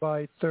today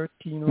by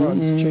 13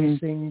 runs,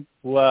 chasing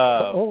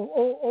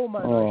Oman,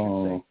 I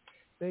should say.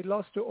 They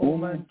lost to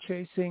Oman,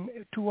 chasing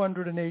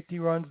 280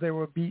 runs. They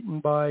were beaten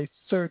by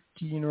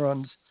 13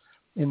 runs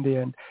in the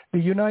end. The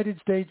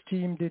United States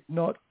team did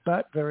not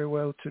bat very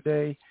well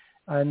today,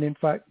 and in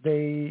fact,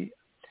 they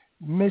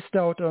missed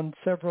out on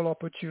several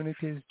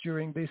opportunities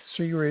during this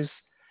series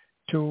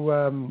to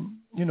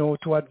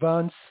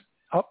advance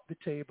up the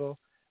table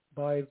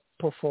by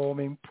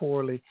performing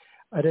poorly.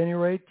 At any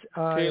rate,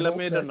 Taylor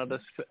made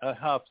another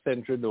half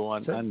century though,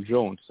 and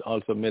Jones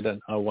also made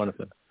one of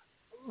them.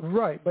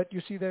 Right, but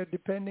you see, they're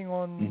depending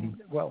on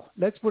well,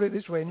 let's put it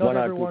this way: not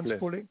everyone's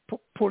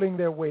pulling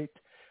their weight.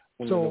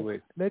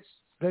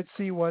 Let's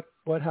see what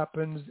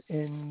happens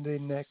in the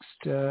next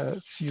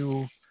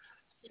few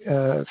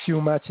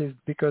matches,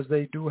 because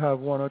they do have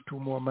 1 or 2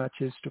 more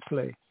matches to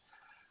play.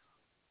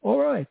 All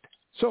right.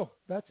 So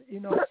that's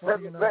enough.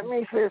 Let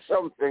me say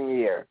something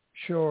here.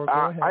 Sure, go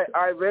ahead.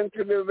 I went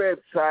to the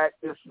website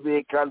this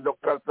week and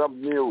looked at some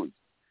news,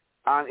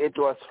 and it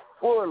was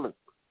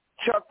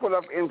chock full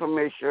of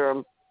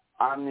information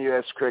on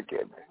U.S.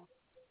 cricket.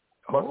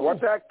 But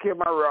what I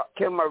came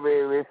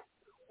away with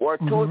were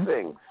 2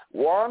 things.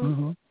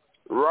 One,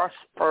 Ross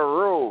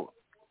Perot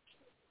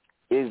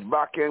is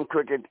back in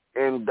cricket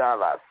in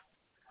Dallas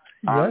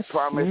and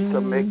promised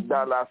to make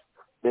Dallas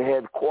the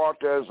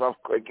headquarters of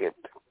cricket.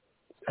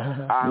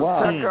 And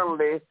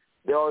secondly,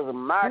 there was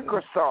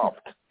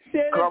Microsoft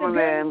coming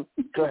in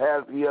to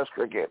help U.S.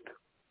 cricket.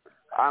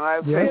 And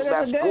I think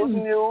that's good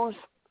news,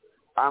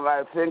 and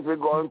I think the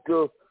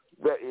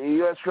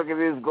U.S. cricket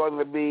is going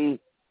to be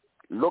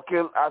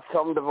looking at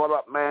some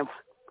developments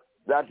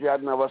that you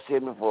had never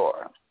seen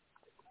before.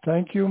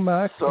 Thank you,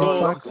 Max.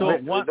 One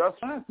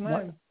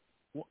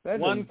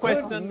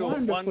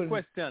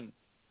question.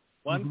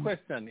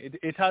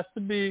 It has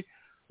to be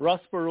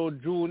Ross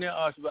Perot Jr.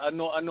 I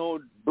know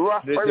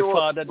the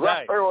father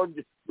died.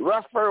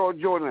 Ross Perot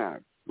Jr.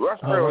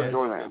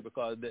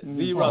 Because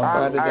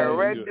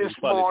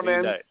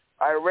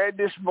I read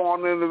this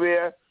morning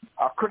where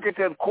a cricket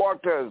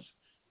headquarters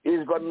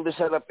is going to be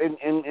set up in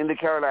the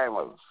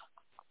Carolinas.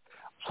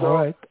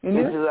 So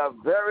this is a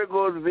very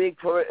good week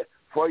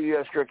for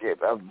U.S. cricket.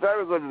 A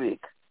very good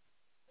week.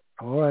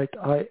 All right.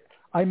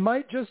 I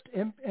might just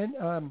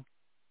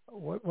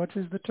what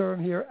is the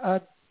term here?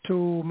 Add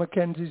to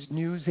Mackenzie's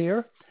news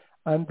here.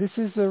 And this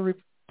is a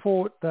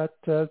report that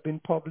has been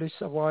published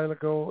a while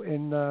ago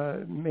in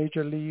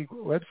Major League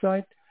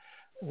website,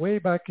 way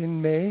back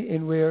in May,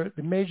 in where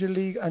the Major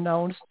League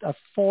announced a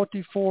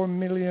 $44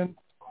 million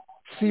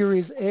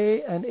Series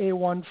A and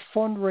A1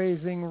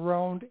 fundraising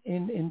round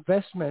in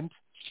investment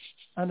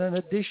and an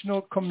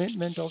additional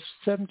commitment of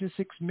 $76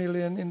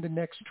 million in the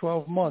next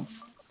 12 months.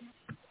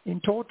 In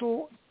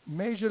total,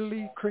 Major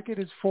League Cricket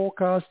is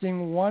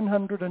forecasting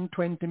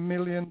 $120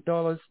 million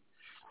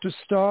to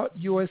start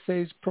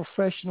USA's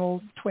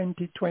professional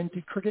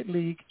 2020 cricket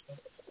league,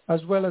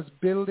 as well as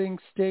building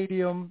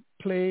stadium,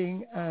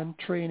 playing and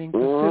training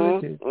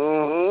facilities.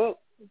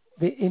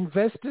 The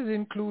investors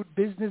include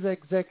business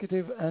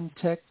executive and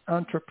tech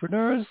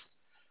entrepreneurs,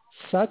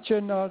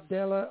 Satya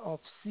Nadella of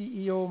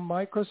CEO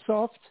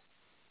Microsoft,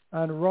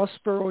 and Ross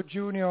Perot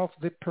Jr. of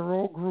the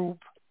Perot Group,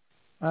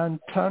 and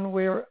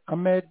Tanwir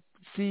Ahmed,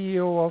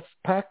 CEO of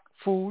Pack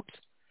Foods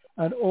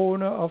and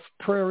owner of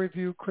Prairie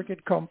View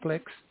Cricket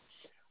Complex.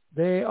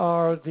 They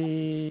are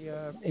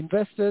the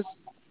investors,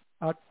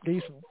 at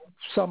least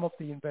some of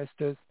the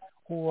investors,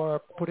 who are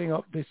putting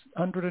up this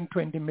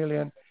 $120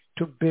 million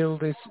to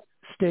build this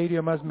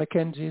stadium, as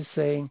Mackenzie is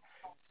saying,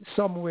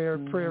 somewhere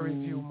Prairie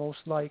View most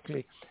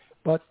likely.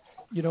 But,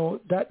 you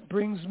know, that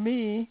brings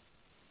me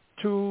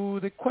to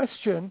the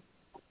question.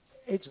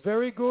 It's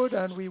very good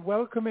and we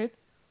welcome it,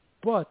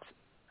 but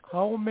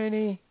how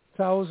many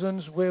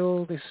thousands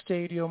will the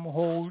stadium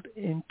hold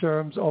in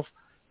terms of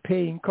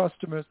paying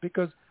customers?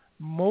 Because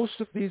most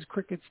of these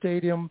cricket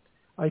stadiums,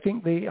 I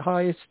think the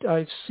highest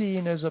I've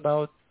seen is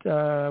about,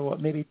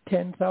 maybe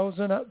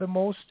 10,000 at the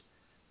most.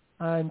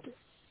 And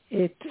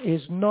it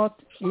is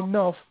not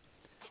enough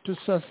to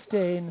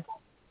sustain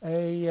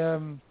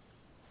a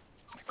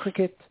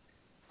cricket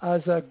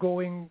as a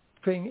going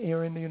thing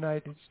here in the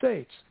United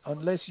States,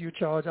 unless you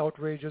charge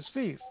outrageous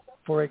fees.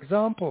 For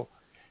example,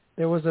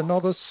 there was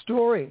another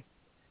story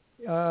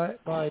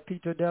by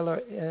Peter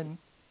Deller and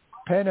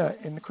Penner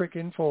in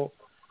Cricket Info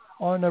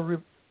on a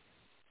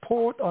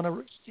report on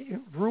a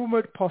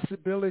rumored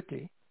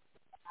possibility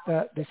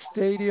that the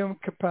stadium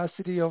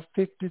capacity of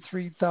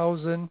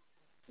 53,000,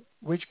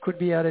 which could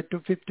be added to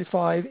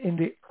 55 in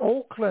the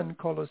Oakland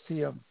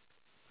Coliseum,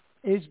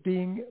 is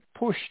being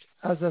pushed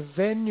as a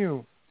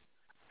venue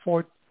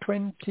for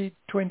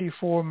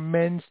 2024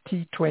 Men's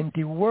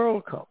T20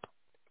 World Cup,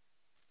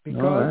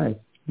 because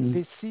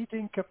the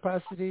seating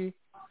capacity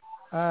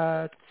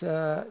at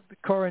the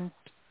current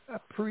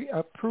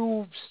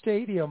approved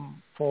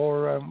stadium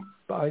for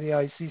by the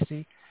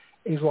ICC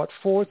is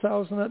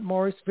 4,000 at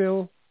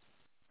Morrisville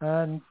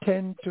and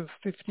 10 to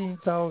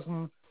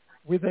 15,000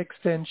 with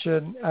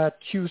extension at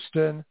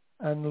Houston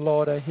and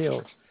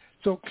Lauderhill.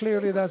 So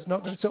clearly that's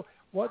not going to. So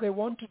what they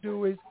want to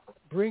do is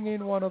bring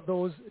in one of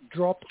those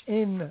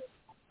drop-in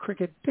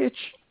cricket pitch,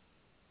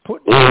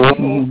 put that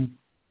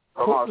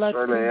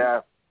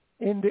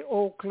in the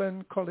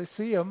Oakland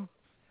Coliseum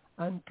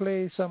and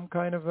play some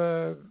kind of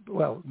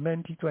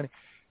Men T20,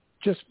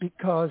 just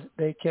because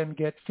they can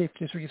get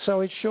 53. So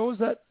it shows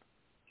that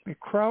the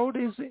crowd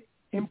is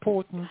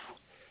important.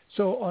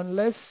 So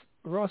unless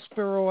Ross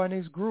Perot and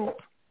his group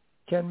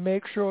can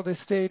make sure the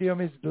stadium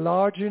is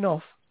large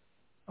enough,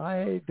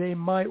 they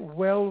might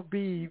well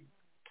be,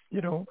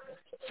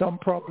 some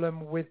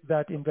problem with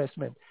that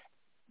investment.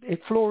 The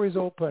floor is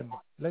open.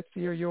 Let's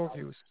hear your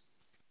views.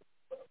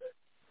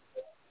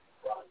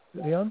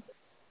 Leon?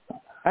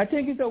 I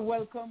think it's a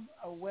welcome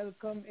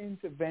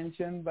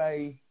intervention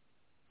by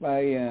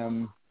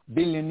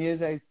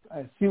billionaires, I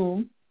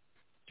assume,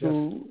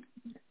 to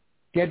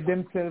get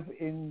themselves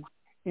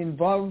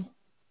involved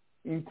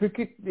in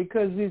cricket,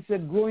 because it's a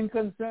growing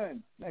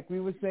concern. Like we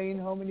were saying,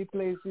 how many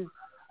places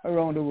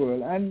around the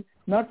world, and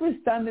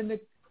notwithstanding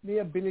the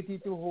ability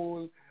to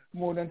hold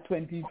more than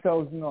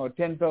 20,000 or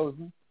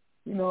 10,000,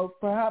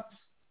 perhaps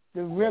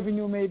the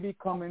revenue may be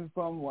coming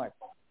from what?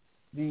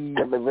 The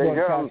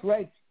broadcast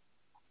rights.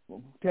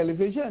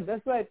 Television,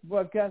 that's right,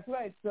 broadcast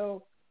rights.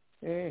 So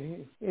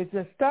it's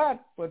a start,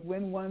 but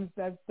once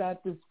that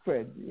starts to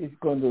spread, it's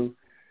going to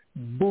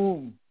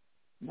boom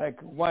like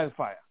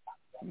wildfire.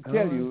 I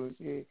tell you,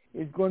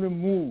 it's going to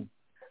move.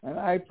 And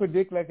I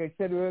predict, like I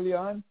said early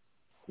on,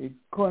 it's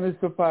going to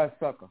surpass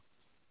soccer.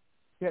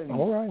 Tell you,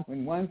 all right.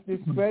 When once this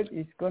spread,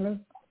 it's going to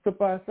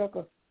surpass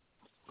soccer.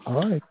 All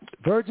right.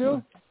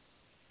 Virgil,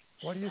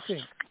 what do you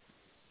think?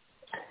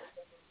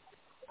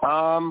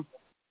 I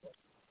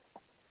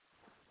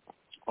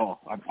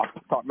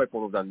thought my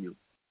phone was on mute.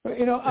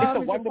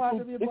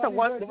 It's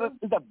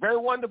a very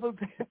wonderful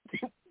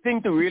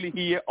thing to really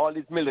hear all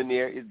these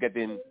millionaires is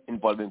getting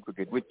involved in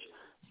cricket, which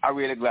I'm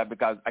really glad,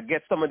 because I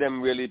guess some of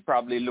them really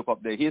probably look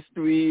up their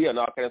history and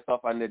all kind of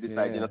stuff, and they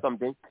decide,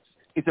 something.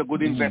 It's a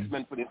good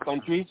investment for this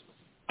country,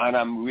 and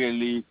I'm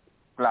really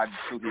glad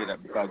to hear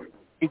that, because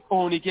it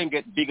only can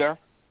get bigger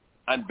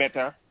and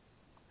better,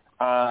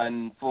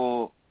 and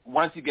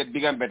once you get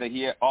bigger and better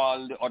here,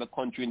 all the other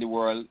country in the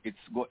world,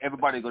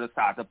 everybody's going to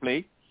start to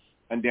play.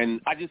 And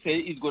then, I just say,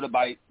 it's going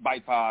to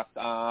bypass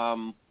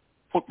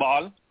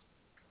football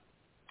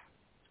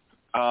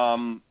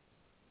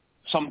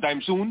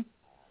sometime soon,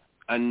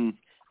 and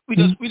we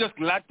just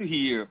glad to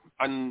hear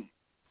and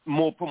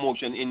more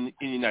promotion in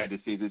the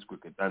United States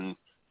cricket, and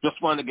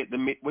just want to get the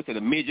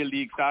major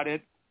league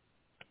started,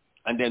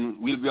 and then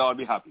we'll all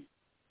be happy.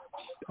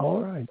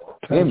 All right.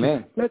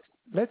 Amen.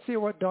 Let's hear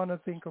what Donna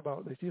think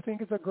about this. Do you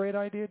think it's a great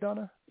idea,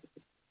 Donna?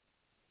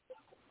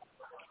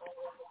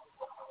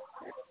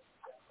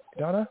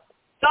 Donna?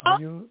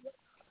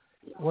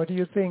 What do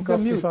you think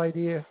of this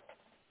idea?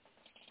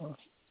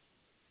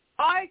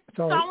 Sounds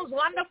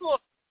wonderful.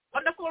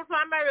 Wonderful for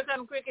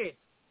American cricket.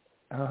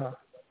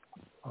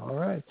 All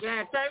right.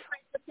 Yeah, time for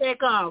it to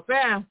take off.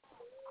 Yeah.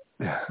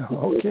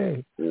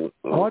 Okay.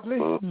 Audley?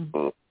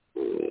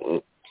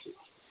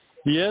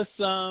 Yes,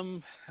 I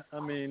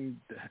mean,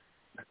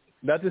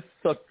 that is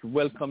such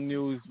welcome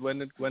news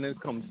when it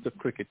comes to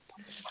cricket,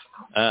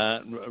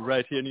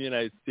 right here in the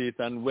United States.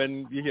 And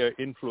when you hear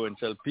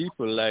influential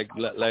people like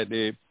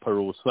the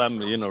Perot's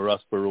family,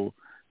 Ross Perot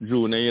Jr.,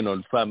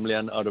 the family,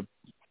 and other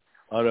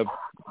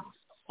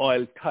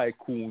oil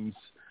tycoons,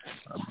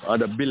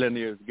 other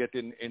billionaires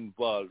getting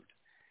involved,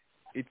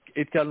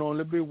 it can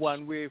only be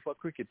one way for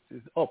cricket,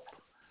 is up.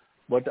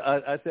 But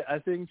I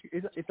think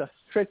it's a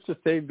stretch to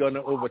say it's going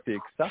to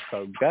overtake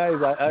soccer.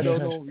 Guys, I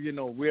don't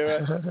know,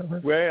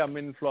 where I'm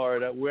in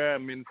Florida,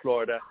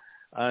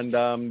 and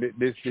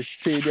this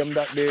stadium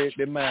that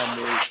the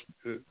Miami,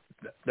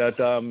 that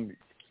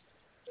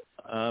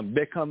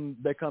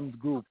Beckham's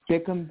group.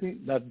 Down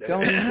in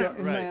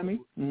Miami?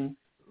 Mm-hmm.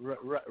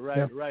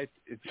 Right.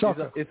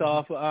 It's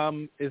off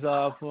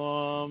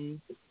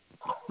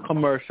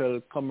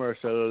commercial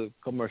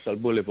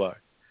boulevard.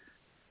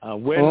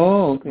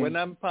 When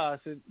I'm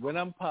passing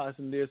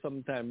there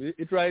sometimes,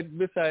 it's right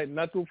beside,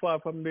 not too far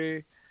from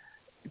the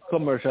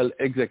Fort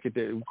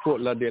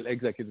Lauderdale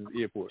Executive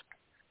Airport.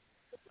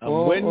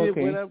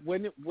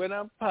 When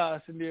I'm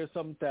passing there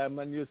sometime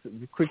and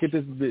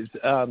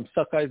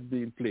soccer is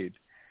being played,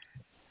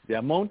 the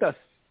amount of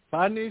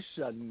Spanish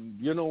and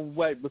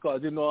white,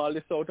 because all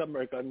the South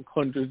American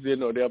countries, they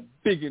are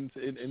big in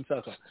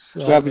soccer.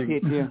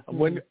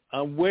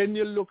 When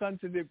you look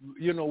into the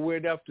where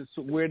they have to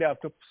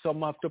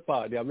some have to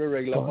park, they have a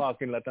regular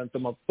parking lot, and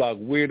some have to park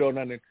way down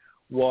and then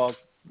walk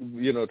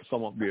to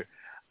come up there.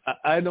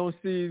 I don't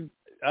see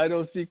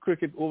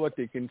cricket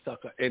overtaking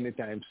soccer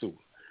anytime soon.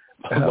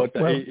 But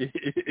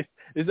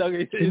it's a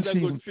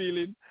good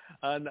feeling,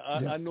 and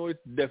I know it's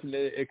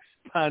definitely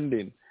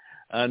expanding.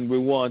 And we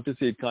want to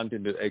see it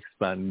continue to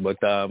expand,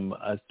 but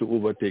as to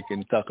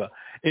overtaking soccer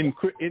in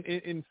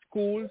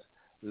schools,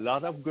 a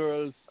lot of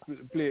girls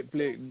play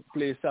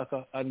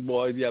soccer, and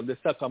boys. You have the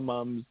soccer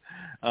moms,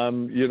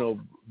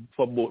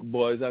 for both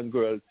boys and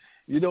girls.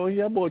 You don't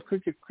hear about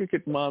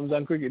cricket moms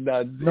and cricket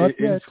dads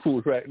in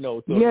school right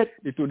now. So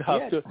it would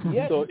have to.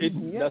 So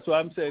that's why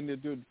I'm saying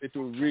it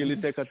will really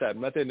take a time,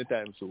 not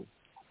anytime soon.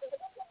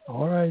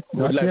 All right,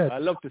 I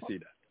love to see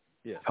that.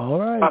 Yeah. All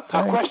right. A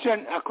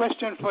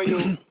question for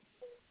you.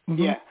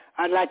 Mm-hmm. Yeah,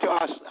 I'd like to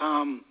ask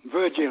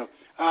Virgil.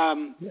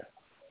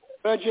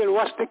 Virgil,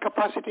 what's the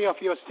capacity of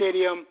your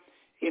stadium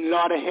in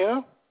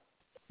Lauderhill?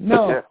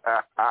 No,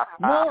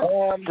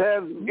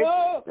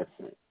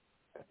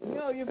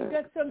 you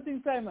forget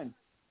something, Simon.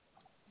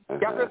 You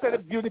have to say the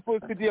beautiful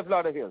city of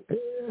Lauderhill.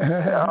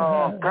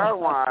 Oh,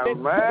 come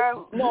on,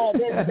 man. No,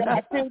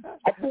 I think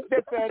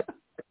they said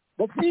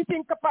the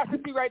seating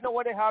capacity right now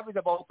what they have is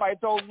about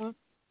 5,000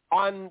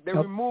 on the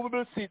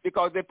removable seat,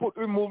 because they put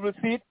removable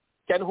seat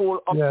can hold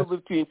up to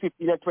between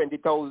 15,000 and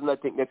 20,000, I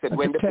think they said,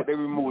 when they put the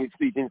removable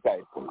seat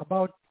inside.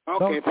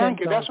 Okay, thank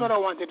you. That's what I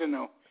wanted to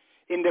know.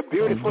 In the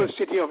beautiful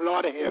city of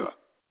Lauderhill.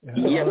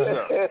 Yes,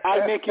 sir.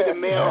 I'll make you the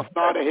mayor of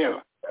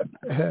Lauderhill.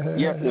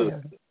 Yes,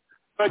 sir.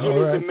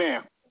 Virgil is the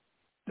mayor.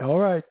 All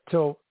right.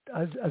 So,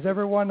 has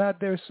everyone had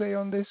their say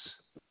on this?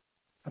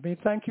 I mean,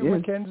 thank you,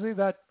 Mackenzie.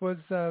 That was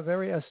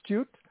very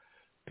astute.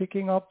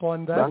 Picking up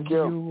on that, thank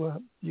you.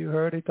 You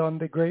heard it on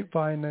the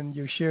grapevine and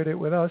you shared it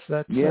with us.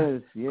 That's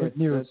good news.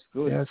 That's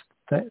good. Yes,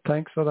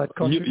 thanks for that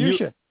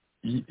contribution.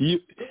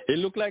 It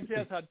looked like he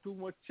has had too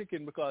much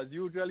chicken, because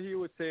usually he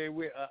would say,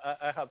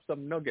 I have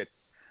some nuggets.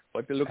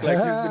 But it looked like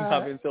he's been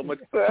having so much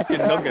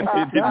chicken nuggets.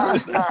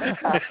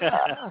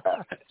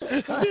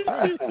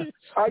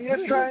 Are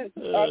you trying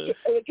to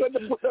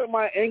put on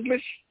my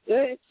English?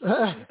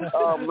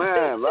 Oh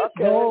man,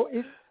 okay. No,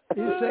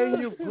 he's saying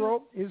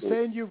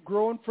you've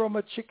grown from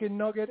a chicken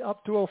nugget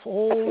up to a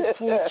whole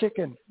full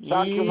chicken.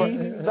 Thank you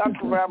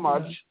very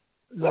much.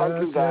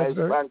 Thank you, guys.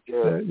 Thank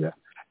you.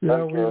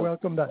 We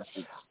welcome that.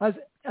 Has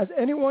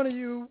any one of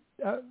you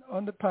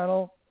on the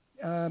panel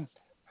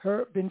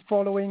been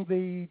following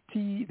the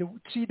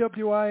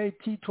CWI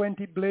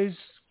T20 Blaze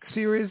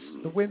series?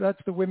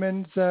 That's the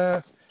women's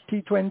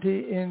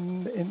T20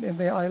 in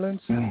the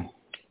islands.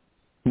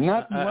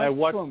 Not much. I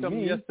watched from them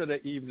me. yesterday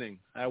evening.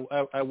 I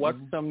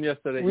watched them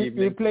yesterday evening.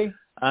 We play.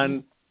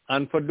 And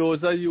for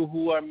those of you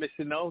who are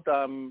missing out,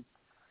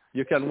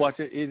 you can watch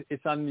it.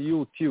 It's on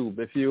YouTube.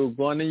 If you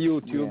go on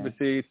YouTube, you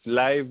see it's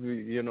live.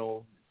 You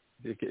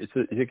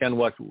can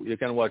watch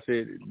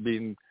it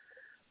being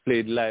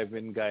played live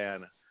in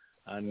Guyana.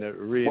 and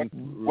rain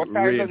what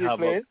time does it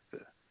play?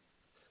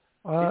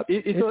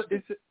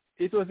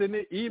 It was in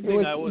the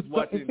evening. I was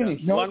watching.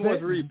 One was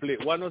a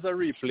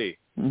replay.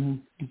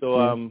 Mm-hmm. So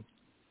I'm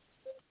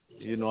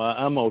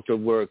out of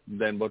work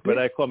then. But when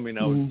I come in,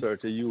 I would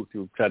search a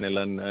YouTube channel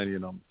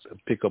and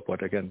pick up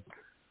what I can,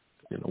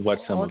 watch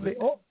some of it.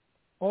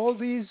 All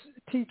these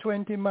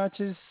T20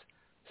 matches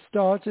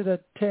started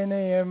at 10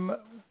 a.m.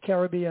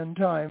 Caribbean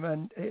time,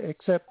 and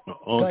except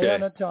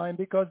Guyana time,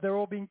 because they're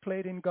all being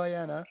played in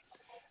Guyana.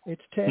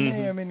 It's 10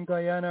 a.m. in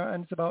Guyana,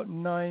 and it's about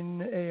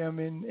 9 a.m.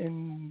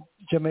 in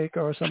Jamaica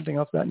or something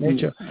of that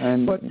nature.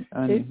 For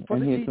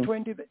the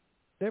T20,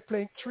 they're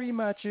playing 3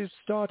 matches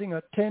starting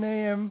at 10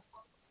 a.m.,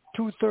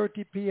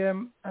 2:30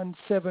 p.m., and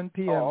 7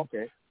 p.m. Oh,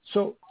 okay.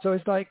 So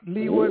it's like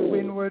Leeward,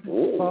 Windward,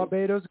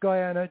 Barbados,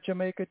 Guyana,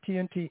 Jamaica,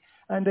 TNT,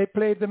 and they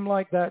played them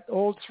like that.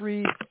 All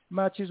 3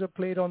 matches are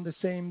played on the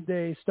same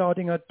day,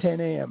 starting at 10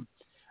 a.m.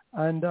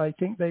 And I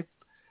think they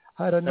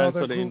had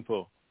another Thanks for the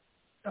info.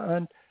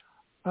 And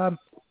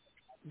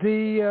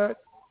the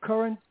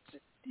current,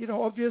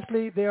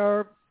 obviously there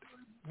are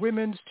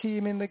women's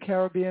team in the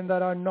Caribbean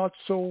that are not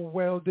so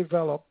well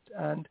developed,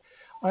 and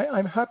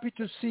I'm happy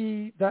to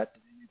see that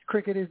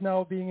cricket is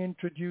now being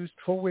introduced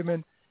for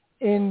women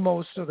in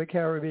most of the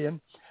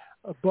Caribbean,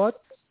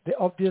 but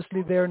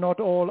obviously they're not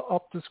all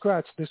up to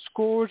scratch. The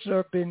scores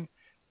have been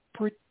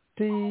pretty,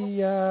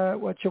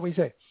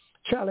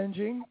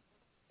 challenging.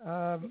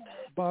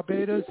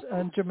 Barbados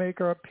and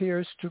Jamaica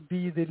appears to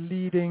be the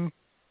leading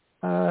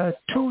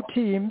 2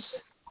 teams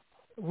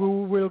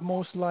who will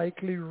most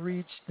likely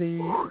reach the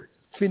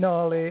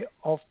finale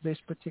of this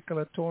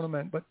particular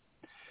tournament. But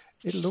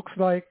it looks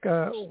like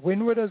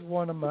Windward has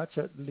won a match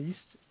at least,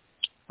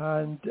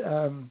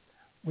 and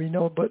we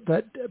know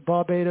that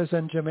Barbados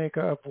and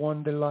Jamaica have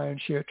won the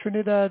lion's share.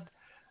 Trinidad,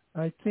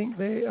 I think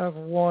they have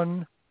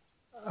won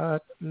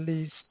at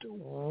least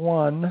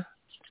 1.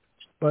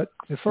 But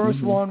the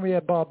first one, we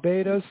had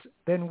Barbados,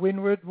 then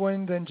Windward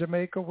won, then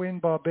Jamaica win,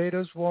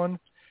 Barbados won.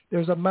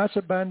 There's a match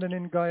abandoned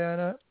in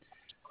Guyana,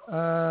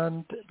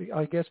 and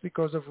I guess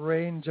because of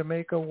rain,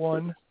 Jamaica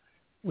won.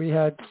 We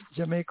had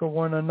Jamaica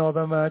won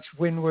another match.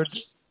 Windward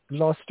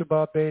lost to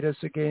Barbados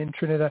again,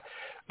 Trinidad.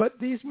 But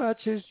these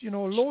matches,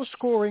 low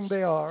scoring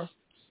they are,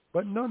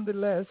 but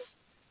nonetheless,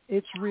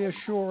 it's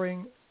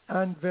reassuring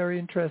and very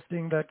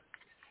interesting that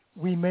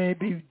we may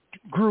be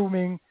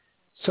grooming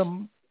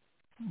some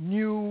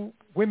new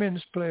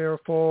women's player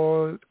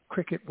for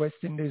Cricket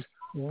West Indies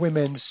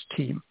women's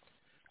team.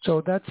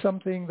 So that's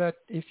something that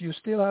if you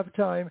still have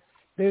time,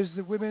 there's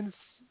the women's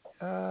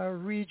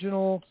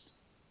regional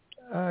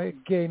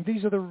game.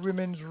 These are the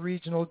women's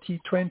regional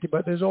T20,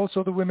 but there's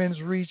also the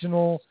women's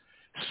regional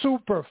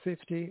Super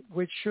 50,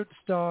 which should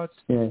start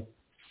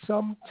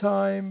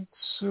sometime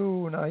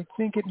soon. I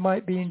think it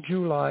might be in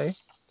July.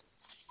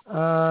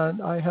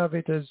 And I have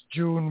it as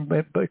June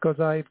because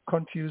I've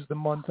confused the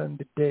month and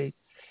the date.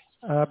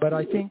 But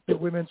I think the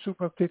women's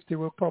Super 50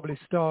 will probably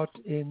start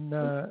in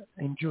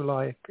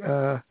July.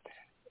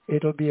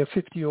 It'll be a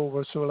 50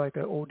 over, so like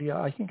an ODI.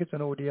 I think it's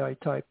an ODI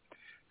type,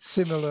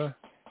 similar.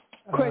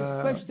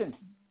 Question.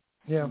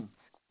 Yeah.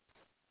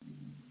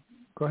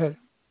 Go ahead.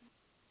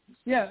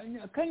 Yeah.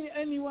 Can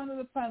any one of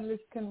the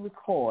panelists can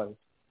recall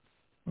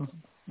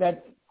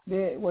that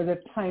there was a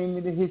time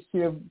in the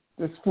history of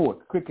the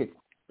sport, cricket,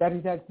 that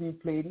it has been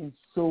played in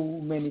so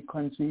many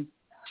countries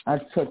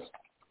at such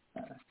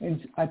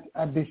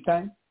at this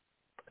time?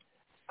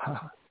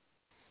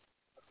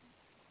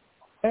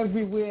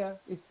 Everywhere,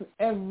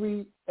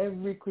 every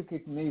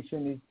cricket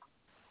nation is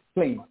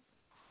playing.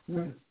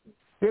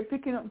 They're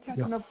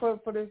catching up for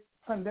the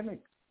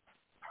pandemic.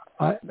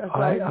 That's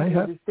why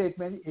the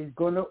statement is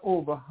going to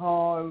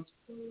overhaul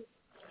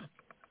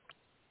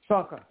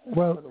soccer.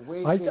 Well,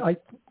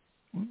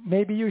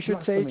 maybe you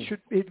should say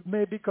it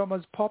may become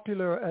as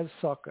popular as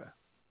soccer.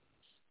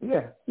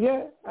 Yeah.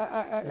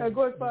 I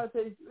go as far as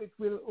say it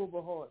will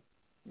overhaul.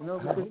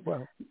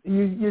 Because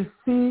you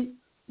see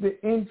the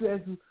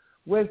interest.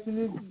 West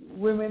Indies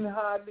women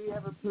hardly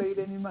ever played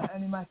any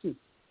matches.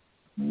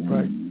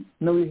 Right.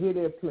 Now we hear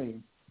they're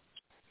playing.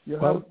 You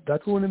have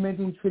tournament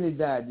in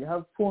Trinidad. You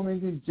have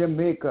tournament in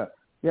Jamaica.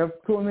 You have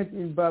tournament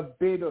in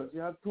Barbados. You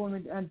have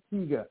tournament in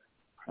Antigua,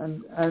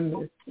 and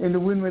in the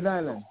Windward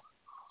Islands.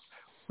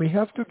 We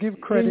have to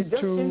give credit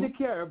just in the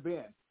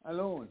Caribbean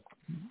alone.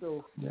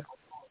 So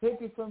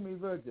take it from me,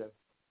 Virgil.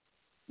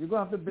 You're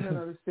gonna have to build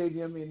another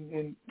stadium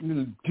in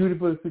the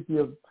beautiful city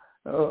of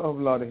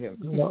Lauderhill.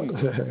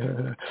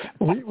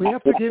 we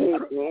have to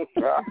give. Credit.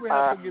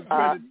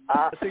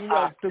 I think we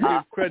have to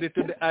give credit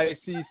to the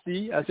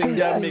ICC. I think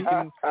they are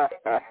making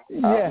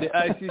the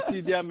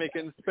ICC. They are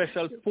making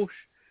special push.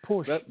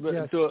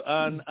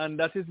 And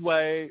that is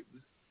why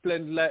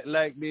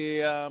like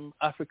the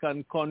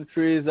African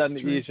countries and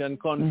the Asian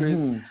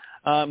countries.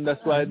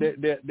 That's why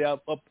they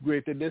have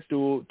upgraded this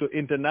to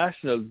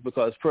internationals,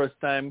 because first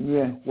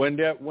time when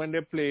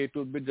they play it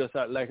would be just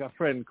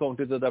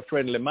counted as a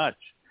friendly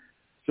match.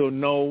 So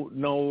now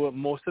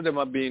most of them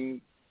are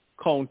being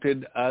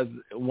counted as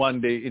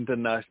one-day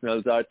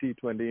internationals or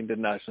T20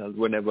 internationals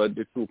whenever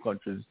the two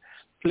countries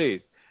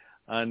play.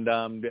 And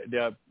they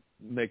are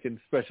making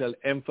special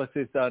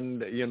emphasis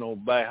on,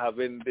 by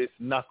having this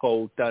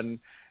knockout and,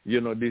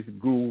 this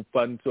group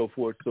and so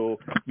forth. So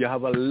you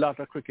have a lot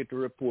of cricket to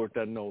report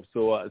on now.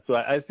 So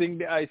I think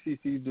the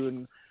ICC is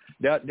doing,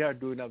 they are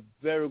doing a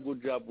very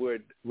good job where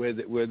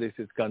this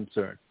is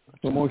concerned.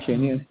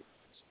 Promotion, yes.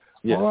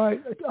 Yeah. All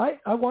right.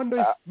 I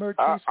wonder if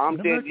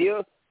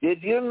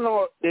did you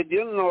know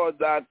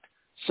that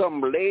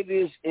some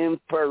ladies in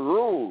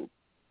Peru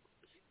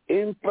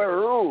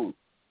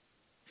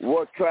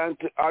are trying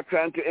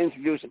to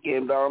introduce a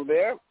game down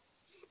there?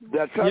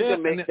 They're trying to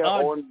make their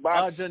own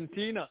bats.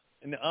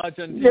 In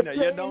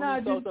Argentina, down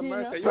in South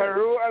America. Yeah.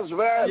 Peru as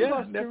well.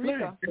 Yeah, they're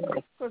playing.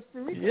 Costa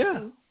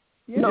Rica.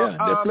 Yeah,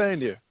 they're playing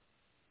there.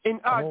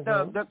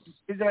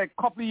 It's like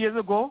a couple of years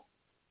ago,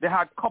 they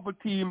had a couple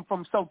team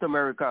from South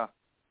America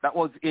that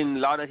was in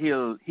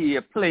Lauderhill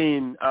here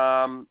playing in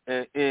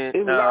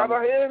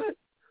Lauderhill?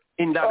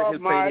 In Lauderhill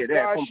playing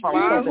here. From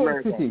South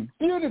America.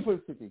 Beautiful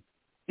city.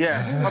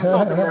 Yeah, from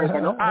South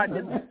America. No,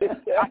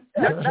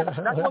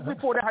 that was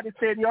before they had a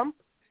stadium.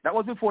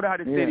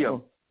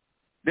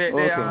 They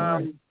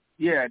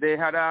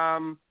had I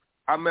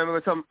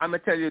remember I'm gonna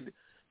tell you,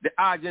 the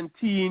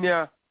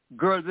Argentina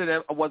girls in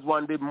them was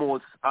one of the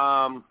most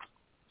on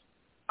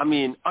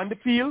the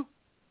field,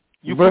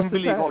 you couldn't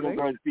believe how the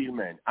girls feel,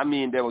 man.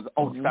 They was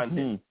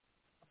outstanding.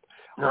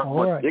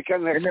 Right. You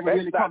can expect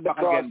really come back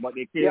again, but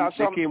they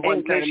came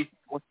one time.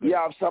 You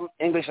have some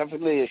English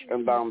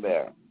affiliation down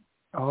there.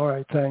 All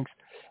right, thanks.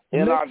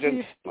 In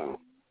Argentina.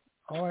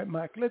 All right,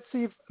 Mike. Let's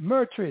see if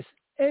Myrtrice,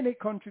 any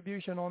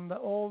contribution on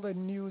all the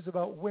news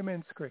about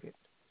women's cricket?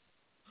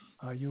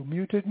 Are you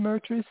muted,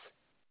 Myrtrice?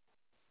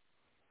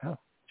 Oh,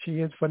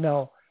 she is for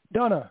now.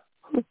 Donna,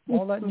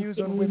 all that news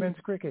on women's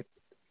cricket.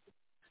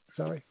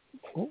 Sorry.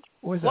 What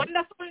was that?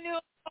 Wonderful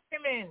news for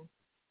women.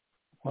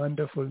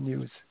 Wonderful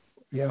news.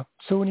 Yeah.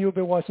 Soon you'll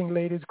be watching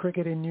ladies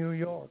cricket in New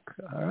York.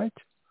 All right.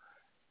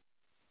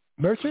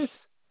 Myrtrice?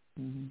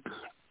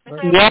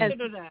 Yes.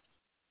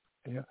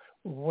 Yeah.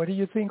 What do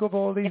you think of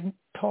all these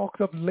talks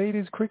of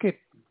ladies cricket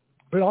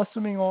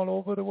blossoming all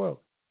over the world?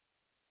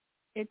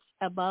 It's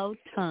about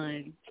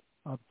time.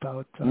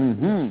 About time.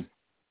 Mm-hmm.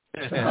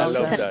 I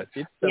love that.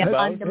 It's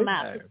about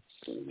time.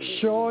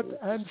 Short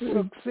and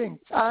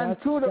succinct. And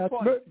to the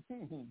point.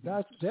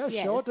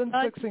 Short and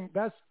succinct.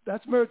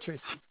 That's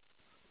Myrtrice.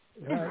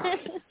 Right.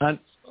 And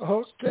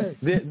okay.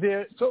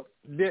 There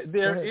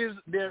is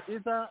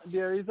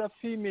a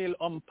female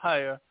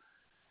umpire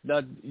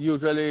that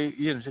usually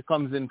she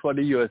comes in for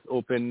the U.S.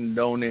 Open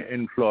down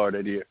in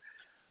Florida there.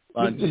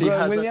 And she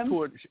has Williams? A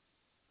tour.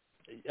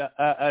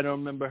 I don't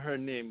remember her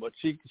name, but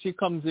she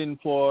comes in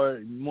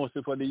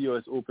mostly for the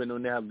U.S. Open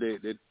when they have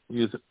the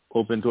U.S.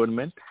 Open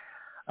tournament,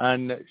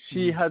 and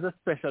she has a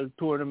special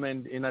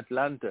tournament in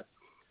Atlanta,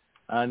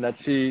 and that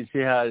she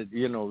had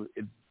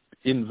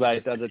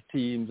invite other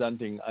teams and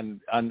things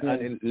and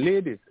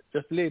ladies,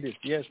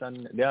 yes,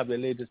 and they have the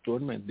ladies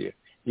tournament there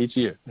each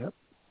year. Yep.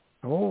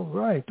 All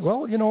right.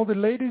 Well, the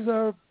ladies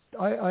are.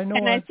 I know.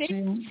 I've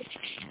seen.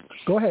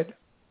 Go ahead.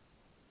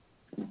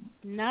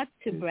 Not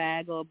to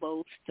brag or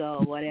boast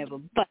or whatever,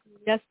 but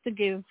just to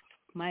give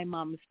my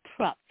mom's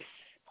props.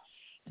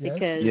 Yes.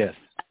 Because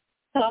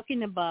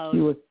talking about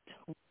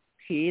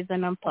she is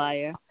an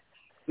umpire,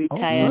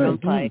 retired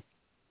umpire,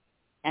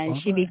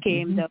 and she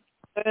became the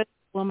first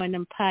woman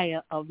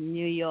umpire of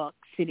New York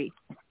City.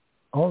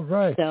 All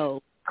right.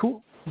 So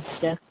cool.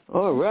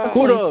 All right.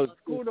 Kudos.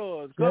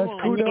 Yes,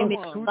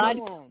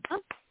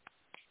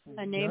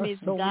 Her name is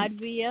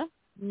Godria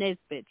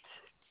Nesbitt.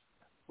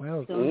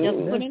 Well, so just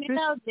putting it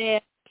out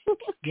there.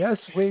 Yes,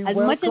 we as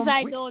welcome. Much as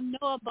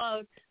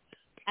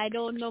I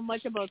don't know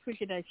much about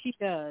cricket as she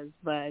does,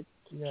 but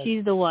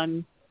she's the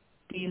one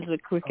who deals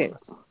with cricket.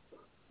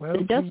 Well,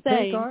 so just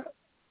saying. All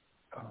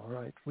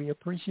right, we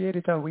appreciate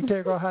it, and we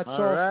take our hats off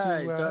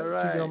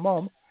to your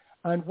mom.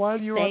 And while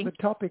you're on the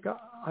topic,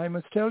 I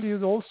must tell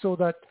you also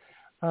that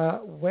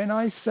when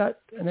I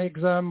sat an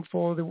exam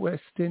for the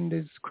West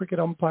Indies Cricket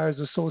Umpires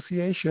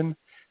Association,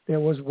 there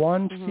was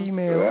one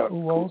female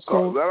who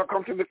also.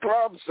 Welcome to the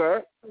club,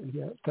 sir.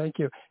 Yeah, thank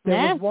you.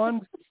 There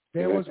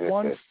was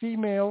one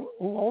female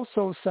who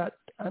also sat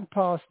and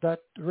passed that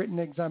written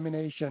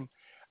examination.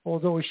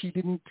 Although she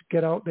didn't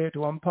get out there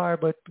to umpire,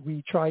 but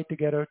we tried to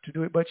get her to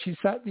do it. But she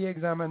sat the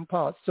exam and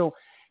passed. So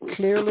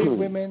clearly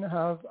women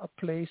have a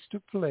place to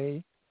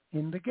play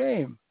in the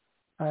game.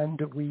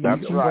 And we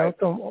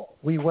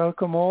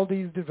welcome all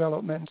these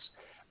developments.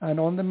 And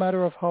on the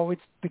matter of how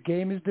the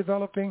game is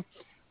developing,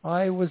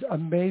 I was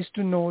amazed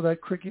to know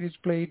that cricket is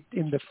played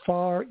in the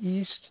Far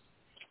East,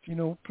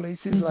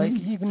 places like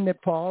even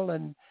Nepal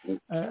and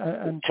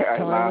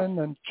Thailand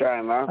and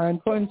China.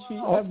 And country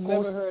I've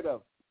never heard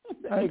of.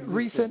 And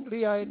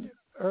recently, there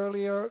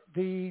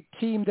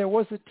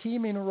was a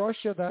team in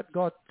Russia that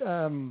got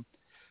the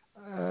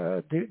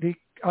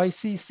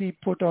ICC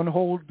put on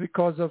hold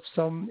because of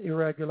some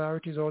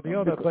irregularities or the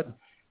other. But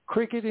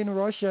cricket in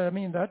Russia. I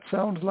mean, that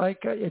sounds like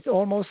it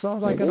almost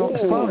sounds like an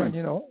oxymoron,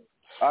 you know.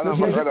 I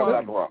never heard of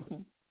that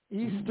one.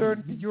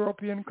 Eastern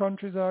European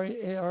countries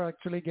are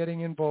actually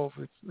getting involved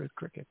with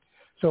cricket.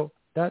 So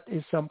that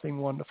is something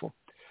wonderful.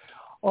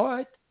 All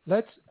right,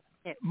 let's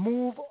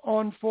move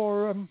on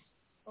for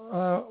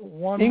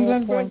one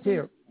England more point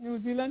here.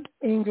 New Zealand?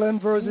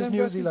 England versus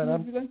New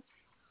Zealand.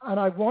 And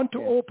I want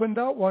to open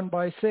that one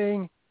by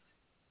saying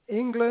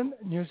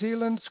New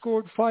Zealand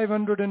scored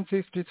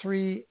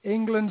 553.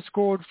 England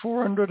scored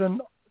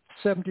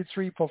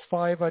 473 for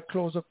 5 at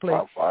close of play.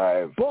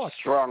 5.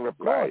 Strong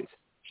reply.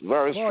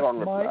 Very strong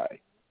reply.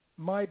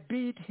 My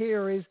beat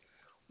here is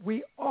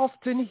we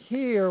often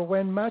hear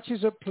when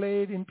matches are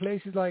played in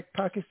places like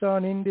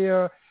Pakistan,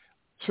 India,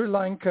 Sri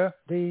Lanka,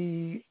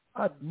 the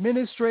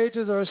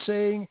administrators are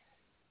saying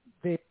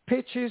the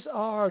pitches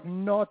are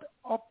not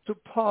up to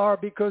par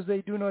because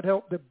they do not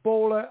help the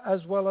bowler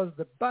as well as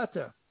the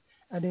batter.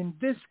 And in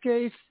this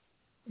case,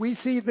 we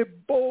see the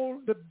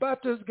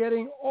batters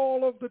getting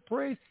all of the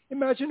praise.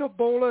 Imagine a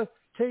bowler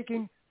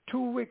taking 2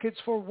 wickets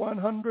for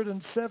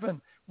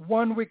 107,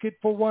 1 wicket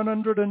for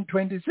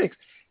 126.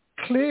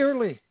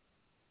 Clearly,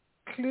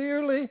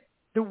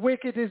 the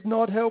wicket is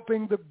not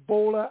helping the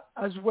bowler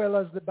as well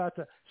as the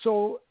batter.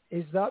 So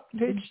is that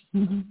pitch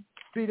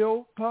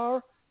below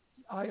par?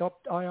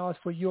 I ask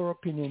for your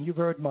opinion. You've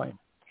heard mine.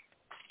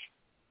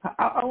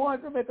 I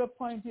want to make a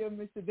point here,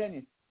 Mr.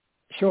 Dennis.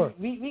 Sure.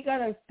 We got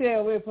to stay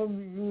away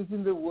from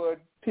using the word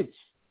pitch,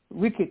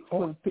 wicket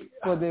for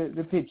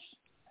the pitch.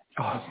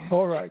 Oh,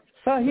 all right.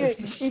 So here,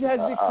 it has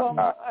become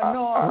a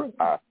norm.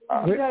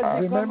 It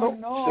has become a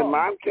norm.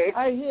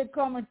 I hear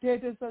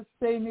commentators are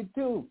saying it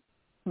too.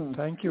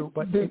 Thank you,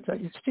 but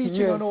it's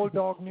teaching an old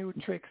dog new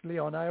tricks,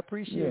 Leon. I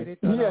appreciate it,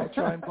 and I'll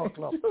try and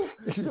buckle up.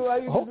 So I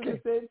used to do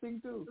the same thing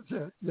too.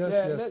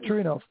 Yes, true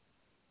enough.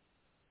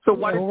 So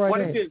what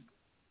it is?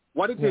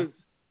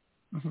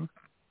 Mm-hmm.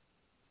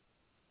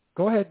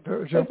 Go ahead,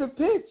 Virgil. It's a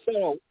pitch.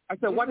 So I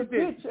said, what is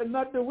it? Pitch and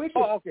not the wicket.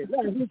 Oh, okay.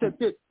 No, he said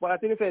pitch, but I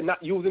think he said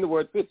not using the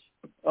word pitch.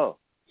 Oh.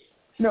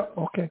 No.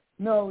 Okay.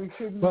 No, we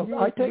shouldn't. Well,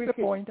 I take wicket.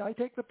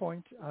 the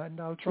point, and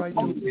I'll try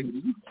to.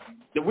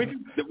 The wicket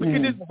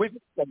is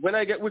wicket. When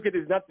I get wicket,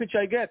 it's not pitch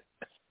I get.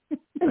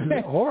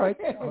 All right.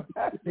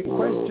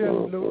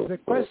 The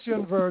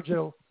question,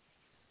 Virgil,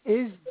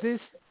 is this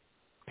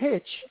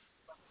pitch?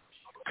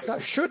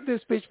 Should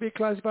this pitch be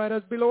classified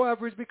as below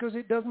average because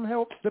it doesn't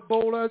help the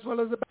bowler as well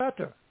as the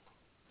batter?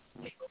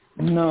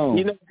 No.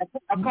 You know,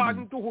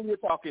 according to who you're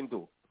talking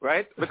to,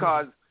 right?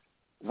 Because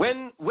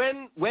when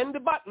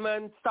the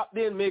batman stop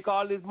there and make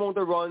all these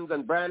motor runs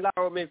and Brian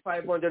Lara make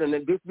 500 and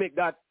then this make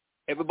that,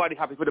 everybody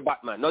happy for the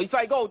batman. Now, if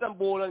I go out and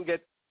bowl and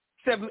get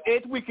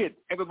 7-8 wickets,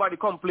 everybody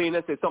complain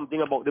and say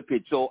something about the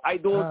pitch. So I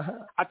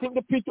think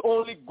the pitch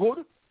only good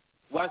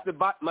once the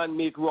batman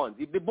make runs.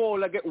 If the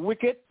bowler get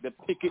wicket, the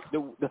pitch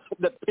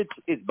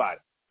is bad.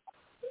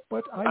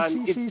 But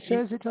ICC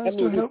says it has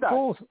to help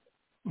both.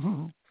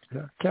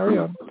 Yeah, carry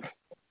on.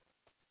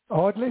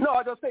 Oddly? No,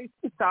 I just say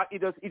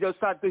it just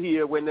start to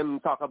hear when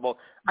them talk about.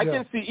 I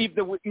can see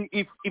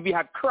if we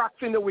had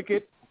cracks in the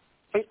wicket,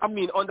 I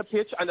mean on the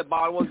pitch, and the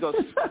ball was just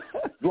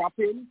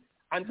dropping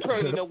and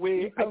turning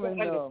away. I can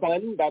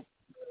understand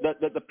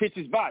that the pitch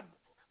is bad,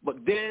 but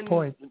then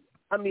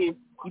I mean,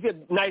 if it's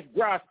a nice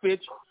grass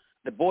pitch,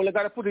 the bowler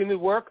got to put in his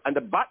work, and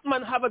the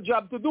batman have a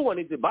job to do. And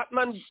if the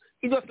batman,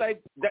 it's just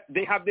like that,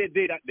 they have their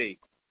day that day.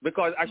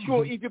 Because I'm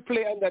sure if you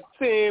play on that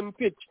same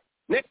pitch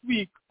next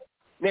week,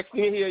 next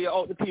thing you hear, you're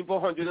out the team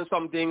for 100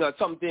 or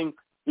something,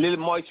 little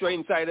moisture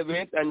inside of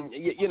it, and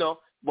you know.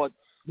 But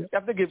you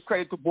have to give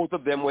credit to both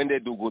of them when they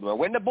do good.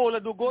 When the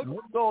bowler do good,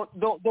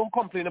 don't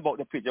complain about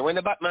the pitch. And when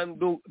the batman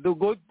do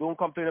good, don't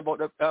complain about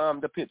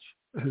the pitch.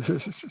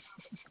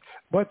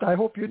 But I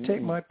hope you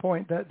take my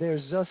point that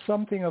there's just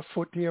something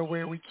afoot here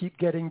where we keep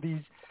getting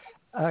these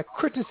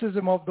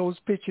criticism of those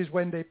pitches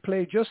when they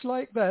play just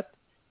like that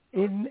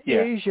in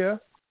Asia,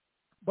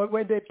 but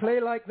when they play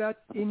like that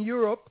in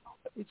Europe,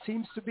 it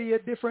seems to be a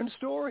different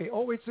story.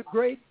 Oh, it's a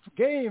great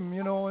game,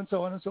 you know, and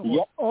so on and so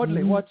forth.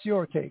 Audley, what's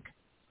your take?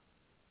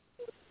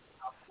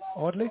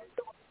 Audley?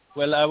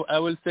 Well, I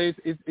will say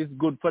it's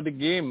good for the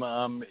game.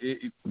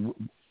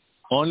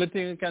 Only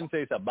thing I can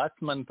say is a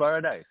batsman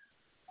paradise.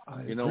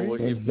 You know,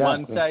 if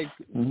one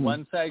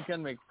side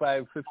can make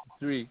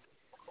 553,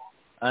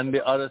 and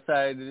the other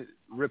side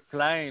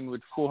replying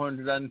with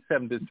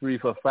 473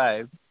 for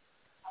 5,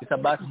 it's a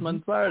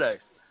batsman paradise.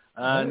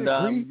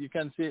 And you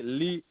can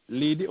see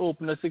Lee the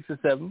opener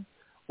 67,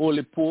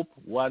 Ole Pope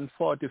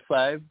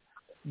 145,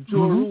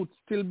 Joe Root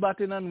still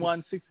batting on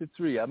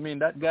 163. I mean,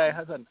 that guy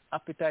has an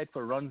appetite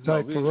for runs now.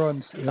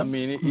 I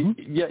mean,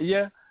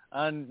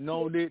 and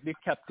now the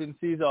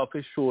captaincy is off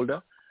his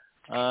shoulder.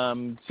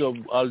 So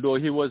although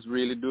he was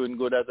really doing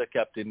good as a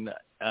captain,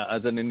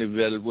 as an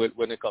individual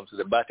when it comes to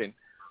the batting,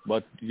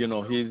 but you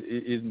know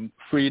he's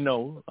free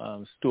now.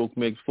 Stoke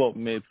made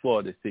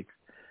 46,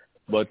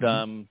 but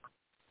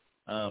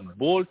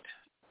Bolt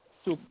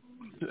took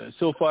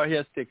so far he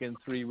has taken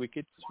 3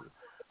 wickets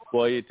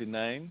for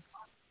 89.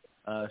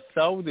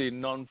 Saudi,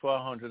 none for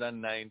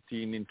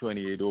 119 in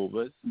 28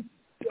 overs.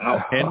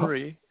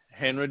 Henry,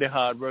 the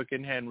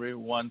hard-working Henry,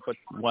 one for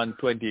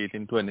 128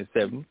 in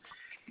 27.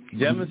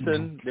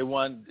 Jemison, the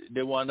one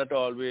that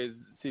always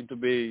seemed to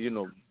be,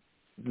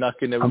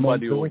 knocking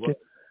everybody over.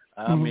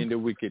 I mean the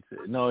wickets.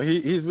 No,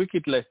 he's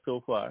wicketless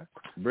so far.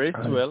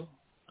 Bracewell,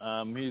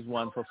 he's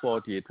 1 for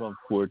 48 from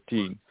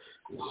 14.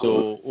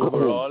 So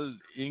overall,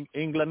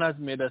 England has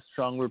made a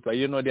strong reply.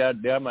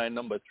 They are my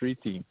number 3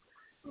 team.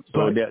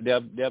 So they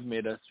have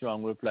made a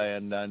strong reply.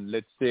 And then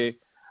let's say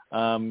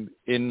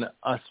in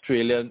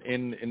Australia,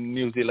 in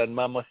New Zealand,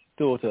 Mammoth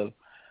total,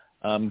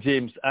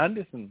 James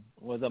Anderson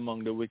was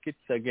among the wickets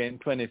again,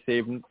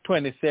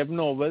 27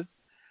 overs.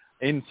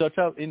 In such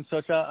a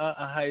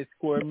high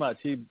score match,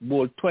 he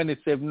bowled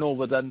 27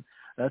 overs and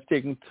has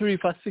taken 3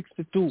 for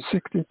 62.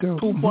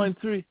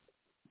 2.3.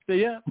 So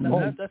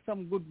that's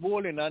some good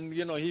bowling. And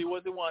he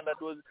was the one that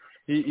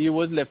he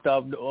was left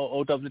out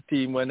of the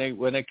team when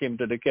I came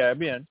to the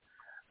Caribbean,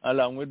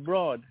 along with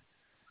Broad.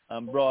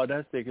 Broad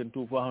has taken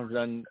 2 for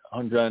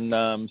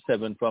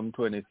 107 from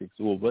 26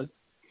 overs.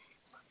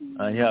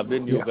 And you have the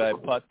new guy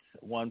Potts,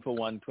 1 for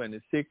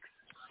 126.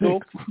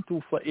 Stokes,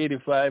 2 for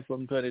 85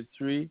 from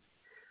 23.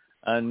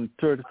 And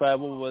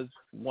 35 overs,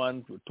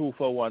 2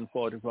 for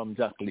 140 from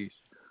Jack Leach.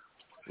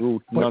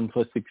 Root, none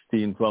for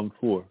 16 from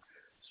 4.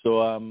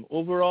 So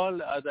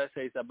overall, as I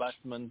say, it's a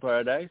batsman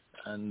paradise.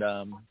 And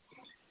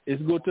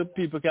it's good to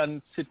people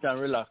can sit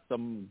and relax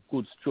some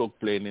good stroke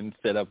playing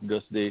instead of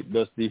just the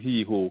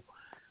hee-ho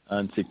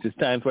and six. It's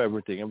time for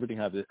everything. Everything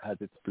has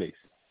its place.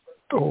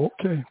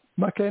 Okay.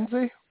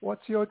 Mackenzie,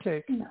 what's your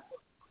take?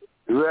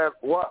 Well,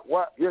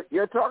 what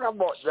you're talking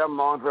about the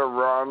amount of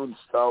runs.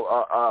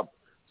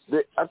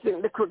 I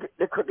think the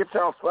cricket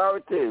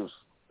authorities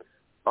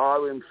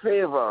are in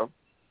favor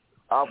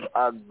of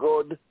a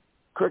good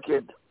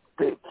cricket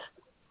pitch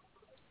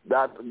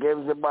that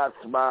gives the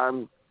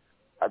batsman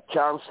a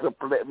chance to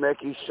make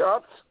his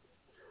shots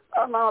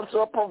and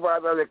also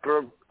provide a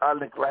little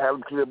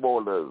help to the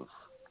bowlers.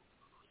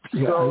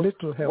 Yeah, so, a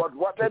little help. But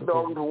what they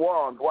don't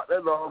want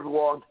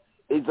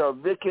is a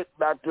wicket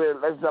that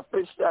will, as a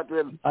pitch that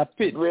will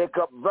wake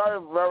up very,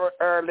 very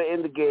early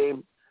in the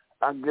game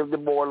and give the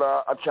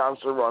bowler a chance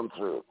to run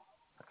through.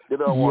 You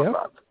don't want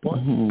that.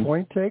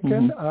 Point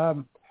taken.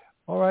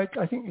 All right.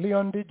 I think,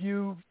 Leon, did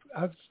you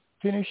have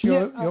finished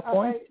your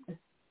point?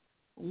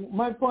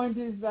 My point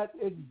is that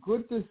it's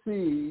good to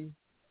see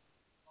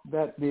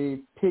that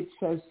the pitch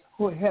has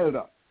held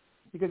up,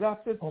 because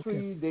after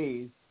 3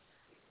 days,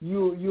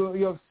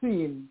 you have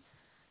seen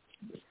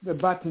the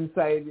batting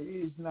side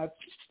is not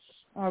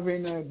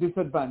having a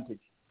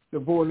disadvantage. The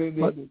bowling,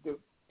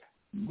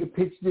 the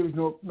pitch, there is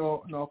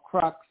no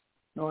cracks,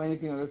 no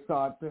anything of the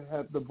sort to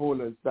help the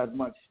bowlers that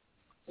much.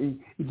 It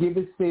gave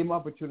the same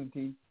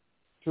opportunity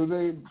to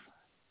the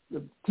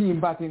team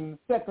batting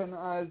second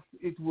as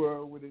it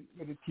were with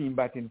the team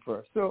batting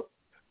first. So,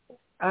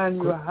 and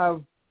you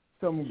have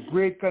some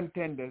great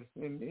contenders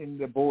in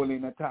the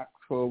bowling attacks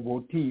for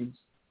both teams.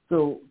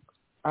 So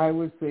I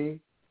would say,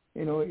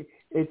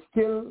 it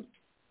still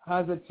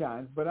has a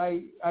chance, but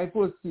I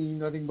foresee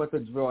nothing but a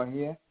draw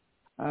here.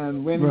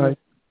 And when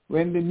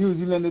the New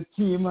Zealand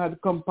team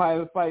had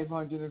compiled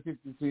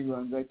 553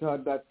 runs, I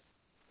thought that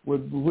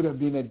would have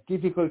been a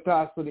difficult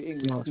task for the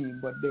English team,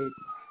 but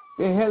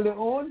they held their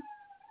own,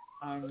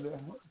 and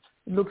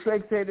it looks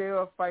like they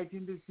are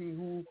fighting to see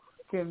who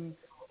can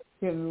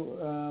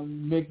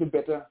make the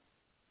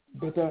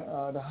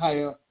the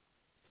higher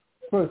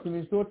person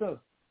in total.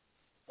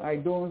 I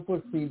don't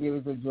foresee there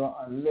is a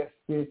draw unless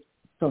there's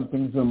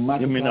something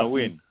dramatic. You mean a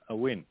win? A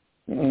win.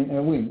 I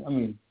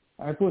mean,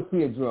 I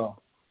foresee a draw.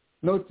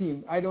 No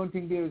team. I don't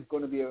think there is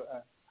going to be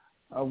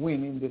a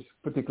win in this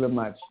particular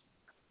match.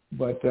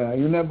 But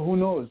who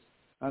knows?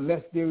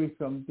 Unless there is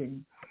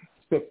something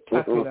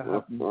spectacular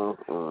happening.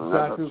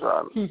 Try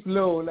to keep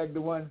low like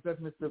the ones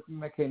that Mr.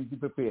 Mackenzie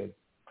prepared.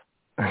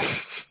 Thank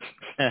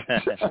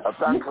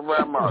you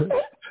very much.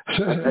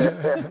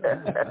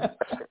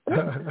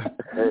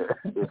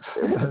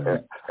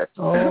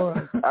 All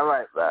right. I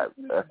like that.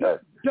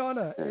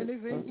 Donna,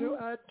 anything to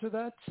add to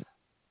that?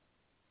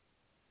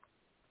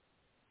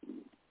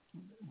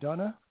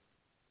 Donna,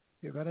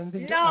 you got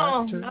anything to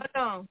add to?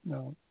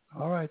 No.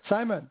 All right,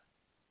 Simon.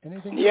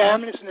 Anything? Yeah,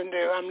 I'm listening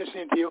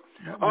to you.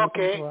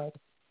 Okay.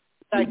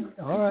 Like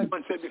all right.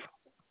 Said before,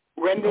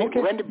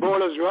 when the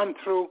bowlers run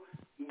through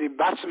the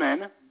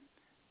batsmen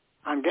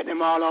and get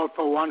them all out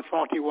for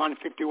 140,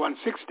 150,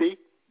 160,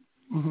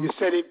 you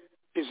said it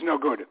is no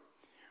good.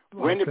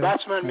 When the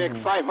batsman make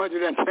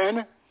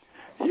 510,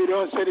 you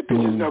don't say the pitch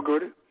is no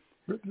good.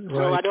 Right.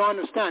 So I don't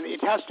understand.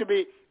 It has to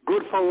be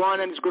good for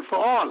one and it's good for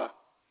all.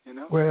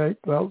 Right.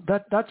 Well,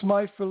 that's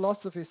my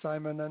philosophy,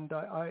 Simon, and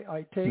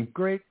I take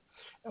great.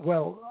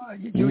 Well,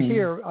 you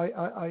hear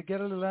I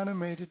get a little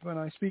animated when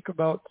I speak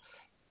about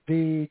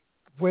the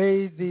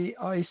way the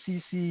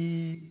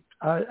ICC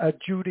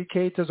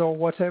adjudicators or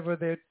whatever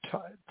their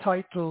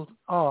titles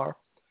are,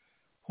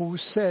 who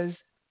says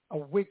a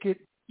wicket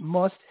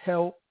must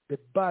help the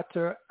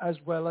batter as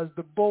well as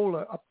the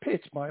bowler. A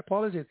pitch, my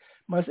apologies,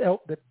 must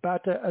help the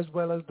batter as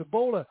well as the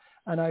bowler.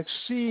 And I've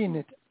seen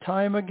it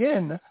time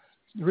again,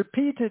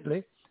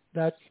 repeatedly,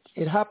 that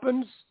it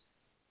happens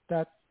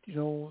that,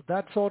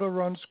 that sort of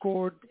run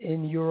scored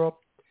in Europe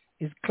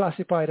is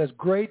classified as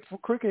great for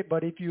cricket.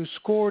 But if you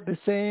score the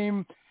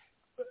same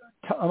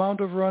amount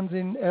of runs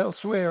in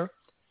elsewhere,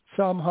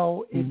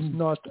 somehow it's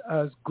not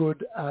as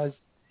good as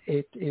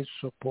it is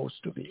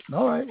supposed to be.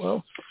 All right,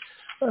 well,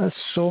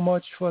 so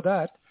much for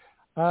that.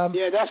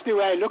 Yeah, that's the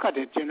way I look at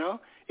it,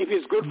 If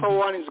it's good for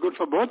one, it's good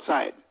for both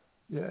sides.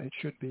 Yeah, it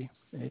should be.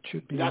 It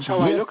should be. That's how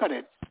I look at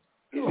it.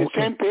 It's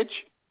the same pitch,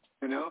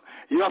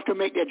 You have to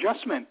make the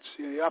adjustments.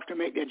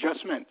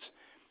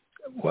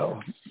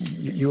 Well,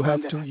 you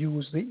have to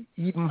use the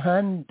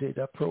even-handed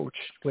approach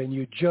when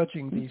you're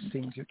judging these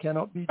things. You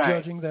cannot be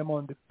judging them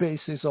on the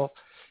basis of,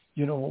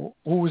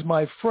 who's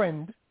my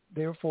friend,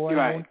 therefore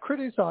I won't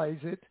criticize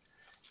it.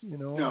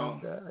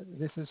 No. And,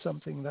 this is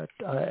something that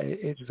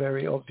it's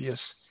very obvious.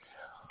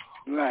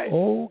 Right.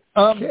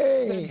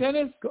 Okay.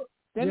 Dennis,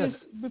 yes.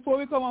 Before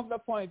we come off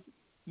that point,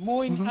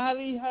 Moeen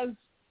Ali has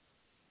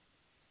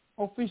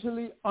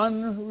officially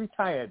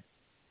unretired.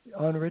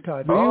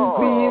 Unretired. Do you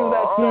feel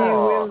that he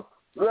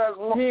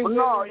will?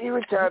 No, he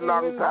retired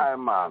long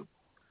time, man.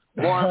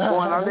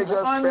 One, they just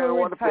spell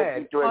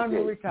 150.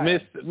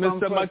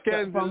 Mr.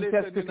 McKenzie,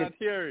 listen, you're not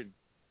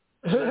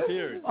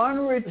hearing.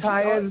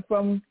 Unretired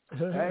from.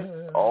 Right?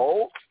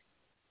 Oh.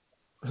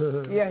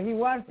 Yeah, he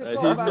wants to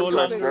come back to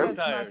the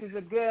matches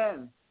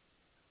again.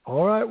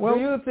 All right. Well,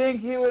 do you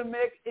think he will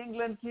make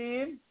England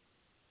team?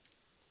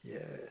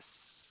 Yes.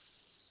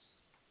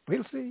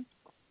 We'll see.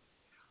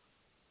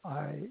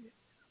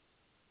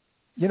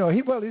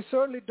 He's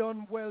certainly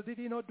done well. Did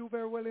he not do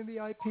very well in the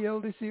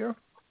IPL this year?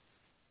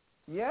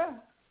 Yeah.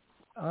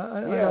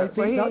 I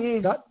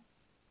think that.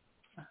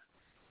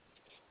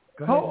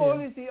 How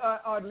old is he,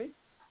 Audley?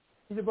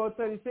 He's about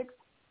 36,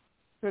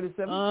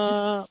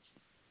 37.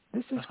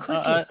 This is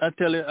cricket. I'll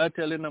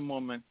tell you in a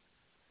moment.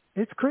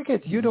 It's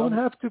cricket. You don't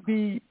have to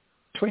be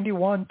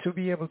 21 to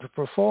be able to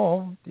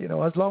perform,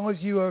 as long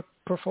as you are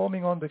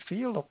performing on the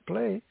field of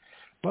play.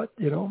 But,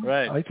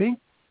 I think,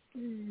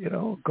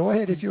 go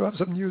ahead if you have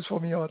some news for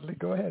me, Audley.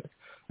 Go ahead.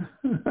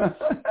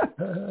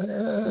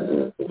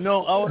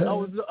 No,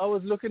 I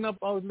was looking up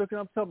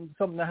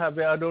something I have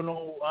here. I don't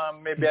know,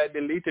 maybe I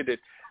deleted it.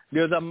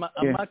 There's a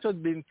match has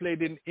been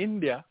played in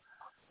India,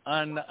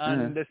 and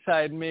the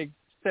side makes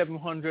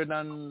 700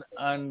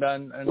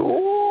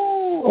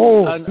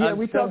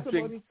 we talked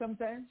about it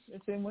sometimes the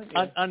same way.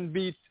 And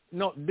beat.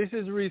 No, this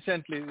is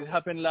recently. It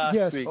happened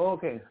last week. Oh,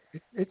 okay.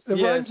 It's the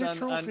Ranji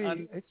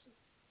Trophy.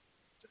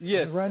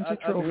 Yes, the Ranji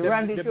Trophy.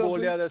 They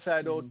bowled the other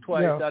side out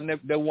twice, and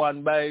they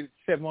won by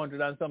 700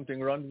 and something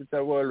runs, which is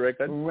a world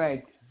record.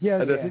 Right.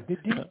 Yes.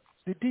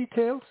 The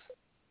details.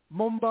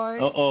 Mumbai.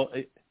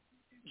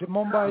 The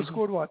Mumbai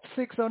scored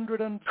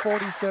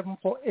 647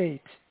 for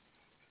 8.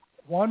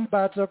 One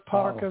batter,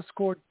 Parker,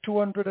 scored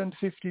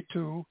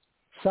 252.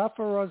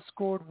 Safaraz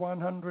scored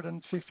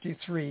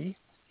 153.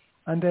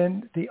 And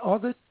then the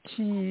other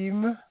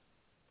team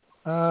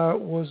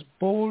was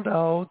bowled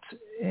out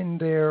in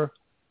their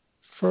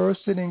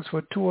first innings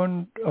for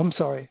 200. I'm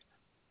sorry.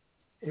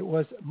 It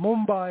was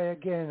Mumbai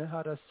again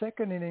had a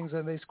second innings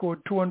and they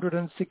scored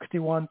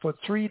 261 for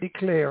 3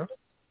 declare.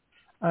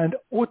 And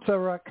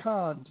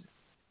Uttarakhand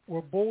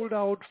were bowled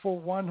out for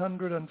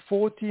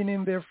 114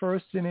 in their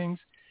first innings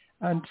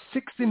and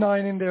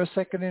 69 in their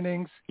second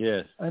innings.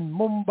 Yes. And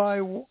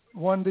Mumbai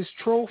won this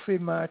trophy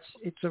match.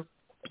 It's a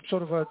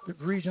sort of a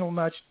regional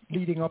match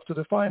leading up to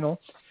the final.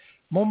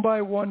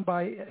 Mumbai won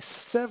by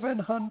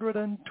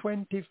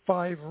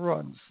 725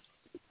 runs.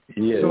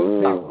 Yes.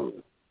 So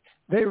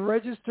they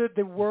registered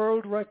the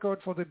world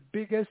record for the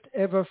biggest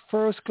ever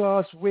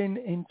first-class win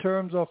in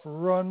terms of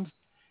runs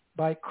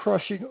by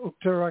crushing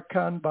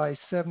Uttarakhand by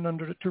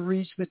 700 to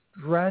reach the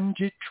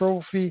Ranji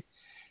Trophy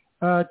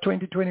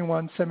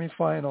 2021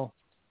 semi-final.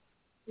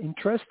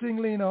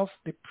 Interestingly enough,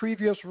 the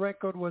previous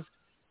record was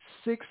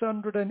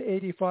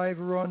 685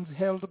 runs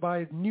held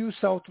by New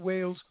South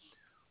Wales,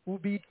 who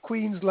beat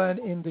Queensland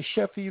in the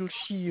Sheffield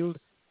Shield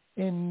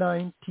in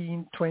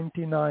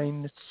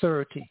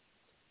 1929-30.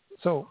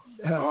 So,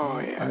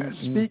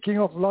 speaking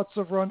of lots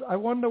of runs, I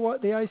wonder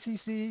what the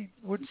ICC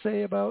would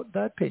say about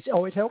that pitch.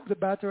 Oh, it helped the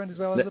batter and as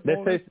well as the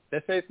bowler.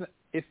 They say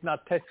it's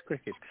not Test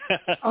cricket.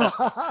 All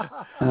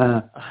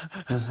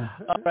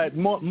right,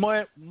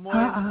 Moeen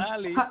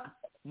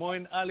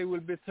Ali will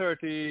be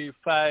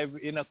 35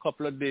 in a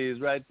couple of days.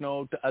 Right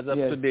now, as of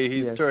today,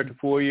 he's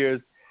 34 years,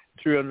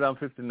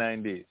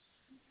 359 days.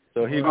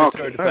 So he'll be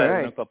 35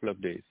 in a couple of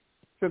days.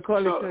 So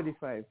call it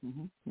 35. So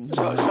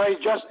he's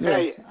just,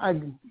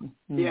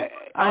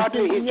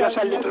 Audley, he's just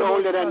a little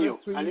older than you,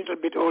 a little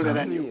bit older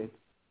than you.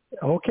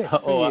 Okay.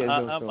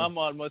 I'm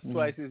almost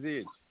twice his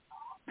age.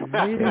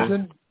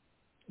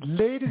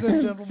 Ladies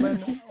and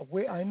gentlemen,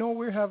 I know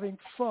we're having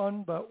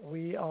fun, but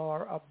we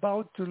are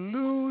about to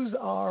lose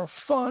our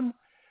fun.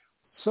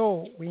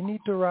 So we need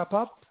to wrap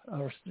up,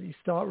 or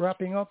start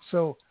wrapping up.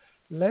 So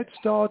Let's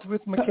start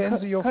with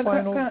Mackenzie. Your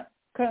final.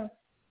 Can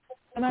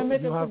I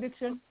make a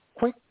prediction?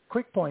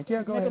 Quick point.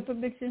 Yeah, go ahead. Make a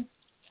prediction.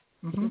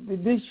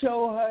 Mm-hmm. This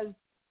show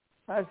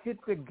has hit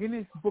the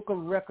Guinness Book of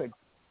Records.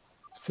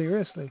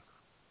 Seriously.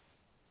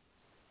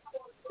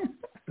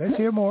 Let's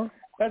hear more.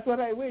 That's what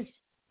I wish.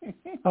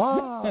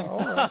 All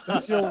right.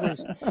 That's your wish.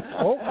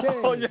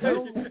 Okay. Oh, yeah.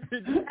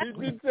 He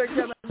did say,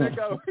 can I make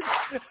a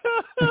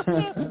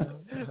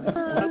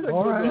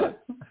all right.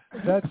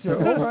 That's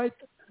your. All right.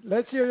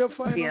 Let's hear your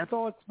final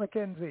thoughts,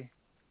 Mackenzie.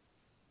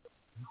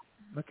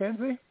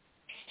 Mackenzie?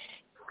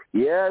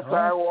 Yes,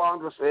 I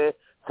want to say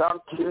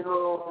thank you.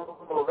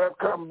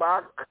 Welcome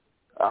back.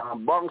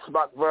 Bounce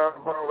back very,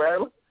 very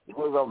well. It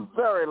was a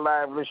very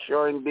lively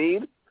show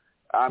indeed.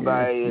 And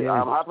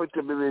I'm happy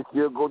to be with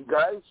you, good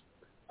guys.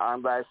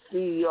 And I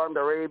see you on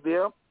the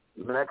radio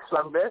next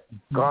Sunday.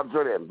 God's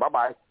willing.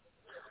 Bye-bye.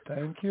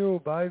 Thank you.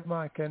 Bye,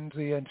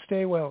 Mackenzie, and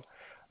stay well.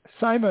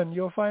 Simon,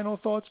 your final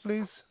thoughts,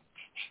 please.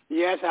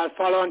 Yes, I'll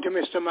follow on to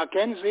Mr.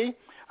 Mackenzie,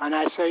 and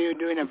I say you're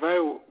doing a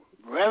very,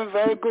 very,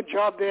 very good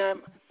job there,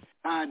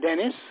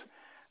 Dennis.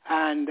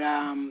 And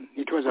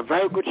it was a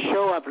very good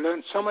show. I've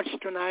learned so much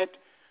tonight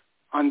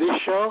on this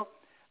show,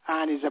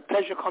 and it's a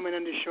pleasure coming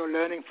on this show,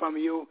 learning from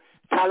you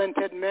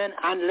talented men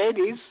and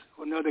ladies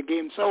who know the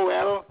game so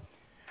well,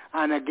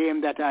 and a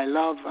game that I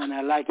love, and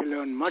I like to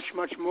learn much,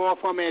 much more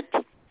from it.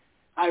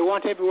 I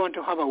want everyone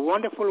to have a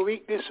wonderful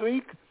week this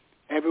week.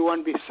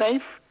 Everyone be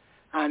safe.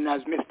 And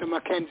as Mr.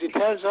 Mackenzie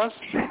tells us,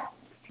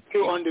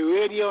 you on the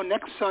radio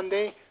next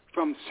Sunday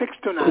from 6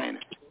 to 9.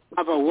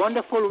 Have a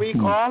wonderful week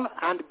all,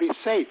 and be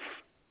safe.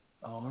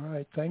 All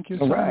right. Thank you,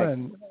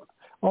 Simon.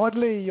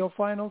 Audley, your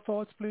final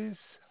thoughts, please.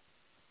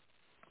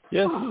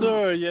 Yes,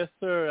 sir. Yes,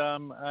 sir.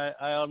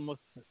 I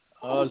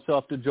also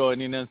have to join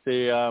in and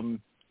say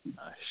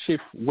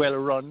shift well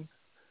run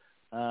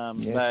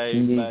by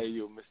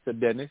you, Mr.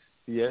 Dennis.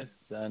 Yes,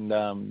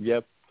 and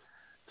yep,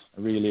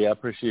 I really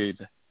appreciate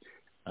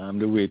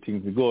the way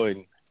things are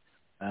going.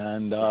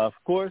 And of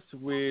course,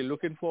 we're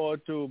looking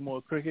forward to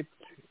more cricket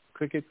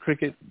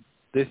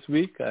this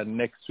week, and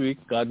next week,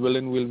 God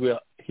willing, we'll be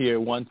here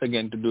once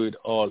again to do it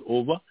all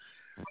over.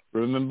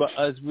 Remember,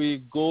 as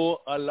we go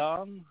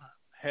along,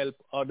 help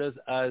others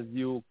as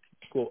you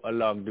go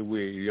along the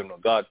way. You know,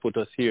 God put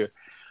us here.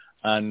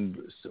 And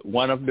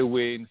one of the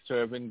ways in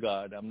serving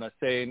God, I'm not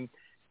saying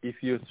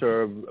if you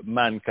serve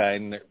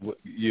mankind,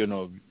 you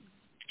know,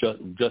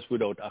 just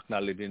without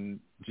acknowledging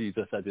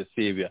Jesus as your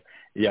Savior,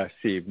 you are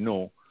saved.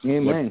 No.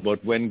 Amen.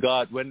 But when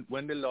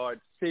the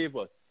Lord saved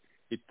us,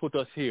 it put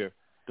us here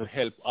to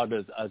help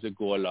others as we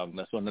go along.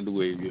 That's one of the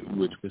ways in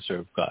which we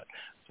serve God.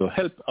 So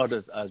help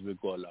others as we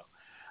go along.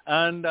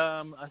 And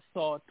I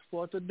thought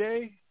for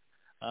today,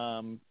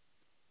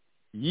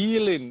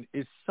 yielding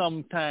is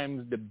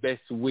sometimes the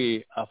best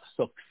way of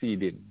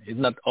succeeding. It's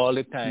not all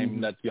the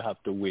time that you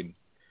have to win.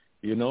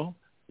 You know,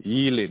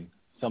 yielding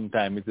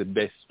sometimes is the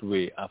best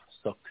way of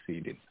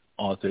succeeding.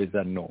 Also is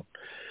unknown.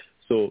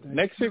 So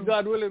next week,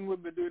 God willing, we'll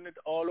be doing it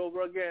all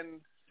over again,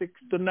 6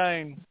 to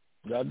 9.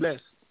 God bless.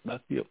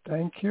 Back to you.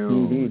 Thank you.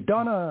 Indeed.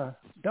 Donna,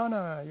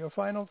 your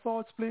final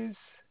thoughts, please.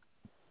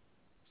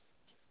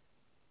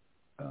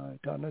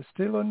 Donna's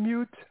still on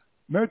mute.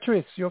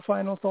 Mertrice, your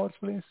final thoughts,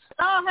 please.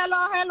 Oh,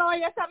 hello.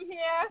 Yes, I'm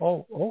here.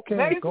 Oh, okay.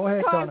 Very Go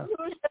ahead, Donna.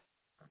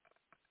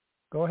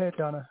 Go ahead,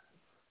 Donna.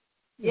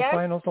 Your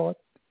final thoughts.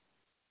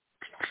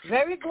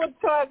 Very good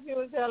talk,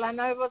 usual,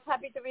 and I was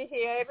happy to be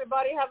here.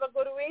 Everybody have a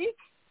good week.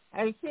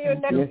 I'll see you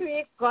next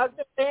week. God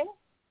willing.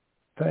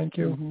 Thank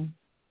you.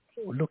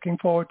 Looking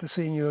forward to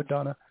seeing you,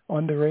 Donna,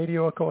 on the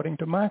radio, according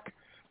to Mac.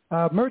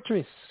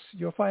 Mertrice,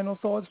 your final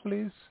thoughts,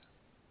 please.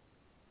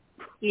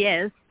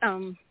 Yes.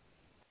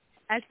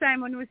 As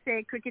Simon would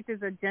say, cricket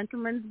is a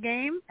gentleman's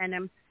game, and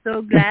I'm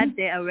so glad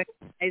they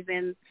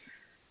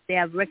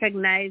have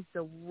recognized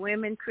the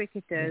women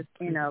cricketers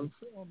in a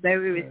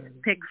very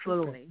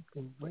respectful way.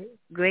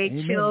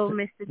 Great show,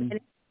 Mr.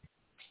 Dennis,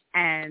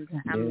 and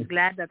I'm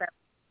glad that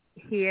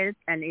I'm here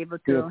and able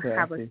to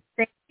have a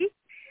stay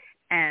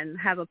and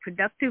have a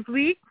productive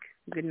week.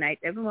 Good night,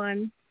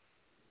 everyone.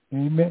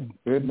 Amen.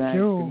 Good night.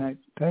 Good night.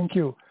 Thank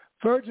you.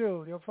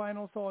 Virgil, your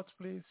final thoughts,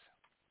 please.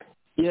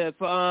 Yes,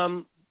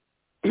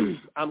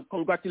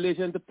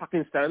 congratulations to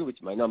Pakistan, which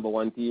is my number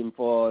one team,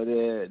 for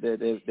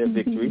the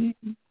victory.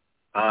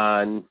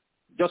 And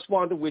just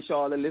want to wish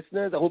all the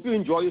listeners, I hope you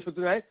enjoy your show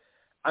tonight,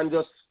 and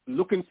just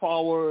looking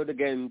forward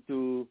again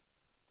to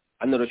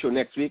another show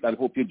next week, and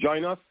hope you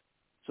join us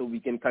so we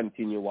can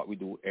continue what we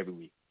do every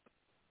week.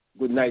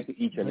 Good night to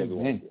each and every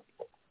one.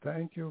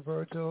 Thank you,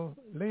 Virgil.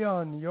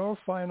 Leon, your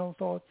final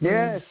thoughts,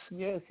 please.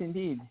 Yes,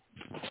 indeed.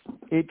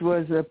 It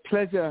was a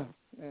pleasure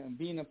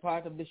being a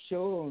part of the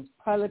show,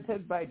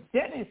 piloted by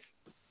Dennis.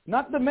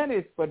 Not the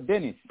Menace, but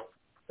Dennis.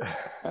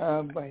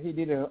 But he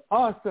did an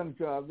awesome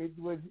job. It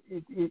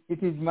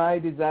is my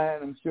desire,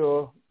 and I'm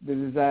sure the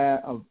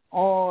desire of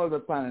all the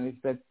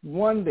panelists, that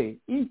one day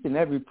each and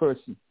every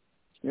person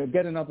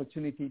get an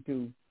opportunity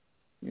to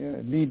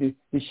lead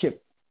the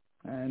ship.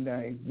 And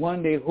I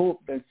one day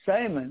hope that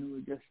Simon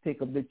will just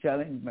take up the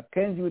challenge,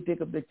 Mackenzie will take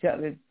up the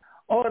challenge,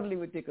 Audley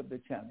will take up the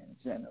challenge,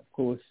 and of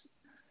course,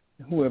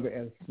 whoever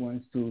else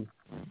wants to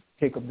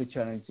take up the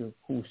challenge to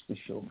host the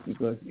show,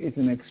 because it's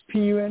an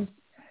experience,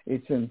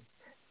 it's an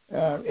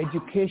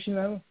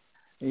educational,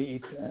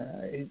 it's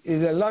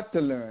a lot to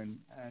learn,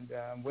 and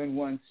when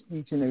once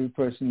each and every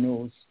person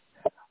knows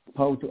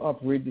how to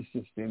operate the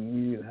system,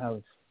 we will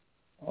have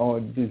our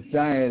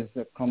desires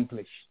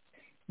accomplished.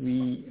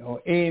 Our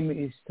aim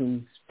is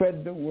to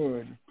spread the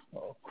word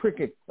of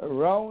cricket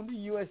around the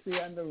USA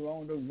and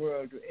around the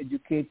world, to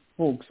educate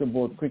folks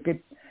about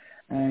cricket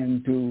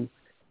and to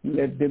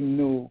let them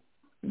know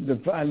the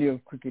value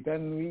of cricket.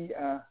 And we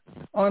are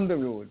on the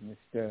road,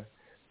 Mr.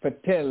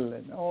 Patel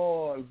and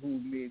all who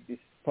made this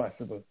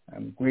possible.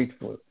 I'm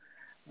grateful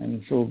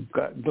and so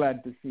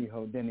glad to see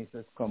how Dennis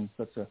has come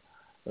such a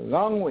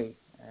long way.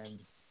 And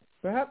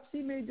perhaps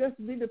he may just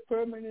be the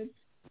permanent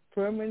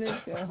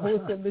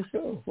host of the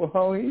show for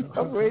how he's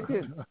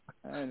operated.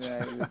 And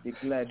I would be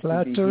glad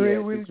to be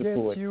here to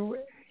support.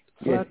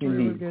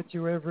 Flattery will get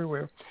you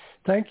everywhere.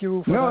 Thank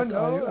you for that.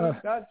 No,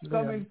 that's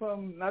coming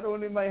from not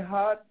only my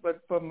heart,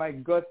 but from my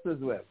guts as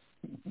well.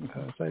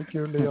 Thank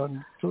you,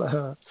 Leon.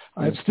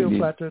 I'm still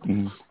flattered.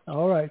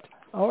 All right.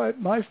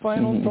 My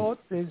final thought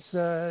is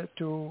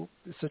to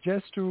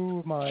suggest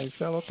to my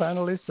fellow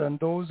panelists and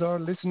those who are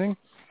listening,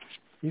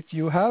 if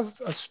you have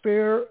a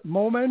spare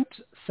moment,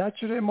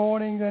 Saturday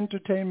morning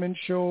entertainment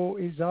show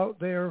is out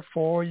there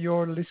for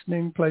your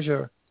listening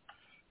pleasure.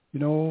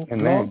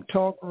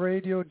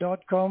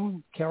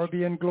 blogtalkradio.com,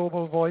 Caribbean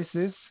Global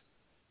Voices.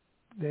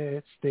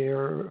 It's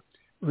their,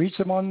 reach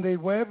them on the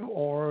web,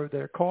 or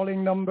their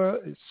calling number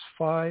is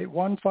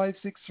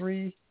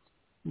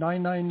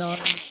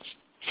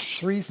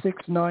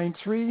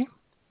 1563-999-3693.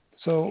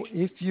 So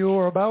if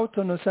you're about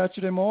on a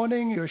Saturday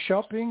morning, you're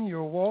shopping,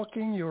 you're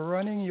walking, you're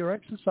running, you're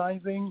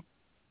exercising,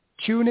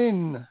 tune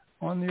in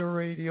on your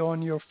radio,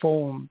 on your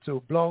phone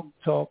to Blog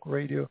Talk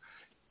Radio,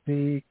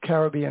 the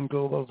Caribbean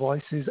Global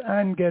Voices,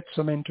 and get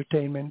some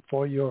entertainment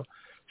for your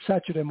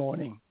Saturday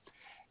morning.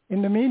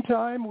 In the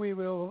meantime, we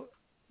will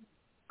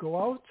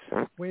go out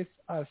with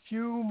a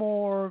few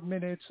more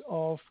minutes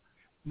of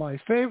my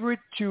favorite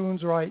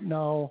tunes right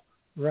now,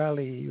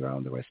 Rally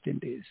Around the West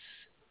Indies.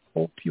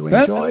 Hope you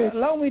enjoy it.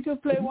 Allow me to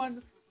play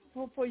one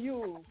for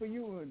you,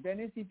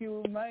 Dennis, if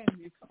you mind.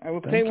 I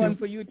will play one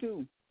for you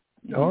too.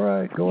 All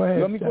right, go ahead.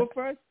 You want me to go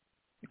first?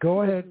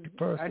 Go ahead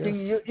first. I think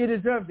you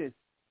deserve this.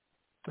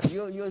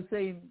 You're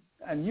saying,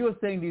 and you're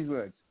saying these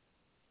words.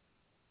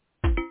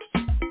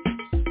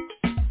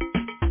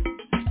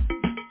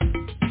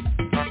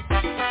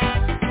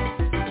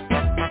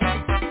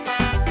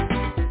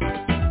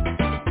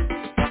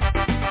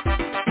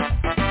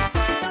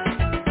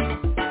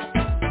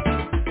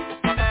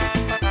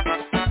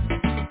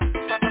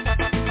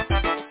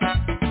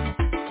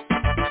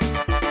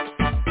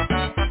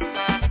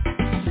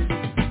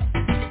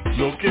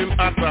 Looking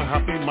at a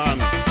happy man,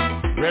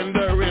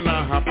 rendering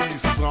a happy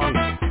song,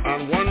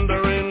 and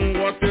wondering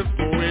what is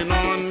going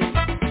on.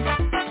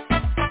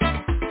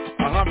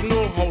 I have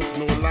no house,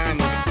 no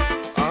land,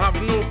 I have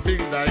no big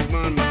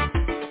diamond,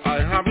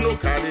 I have no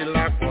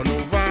Cadillac or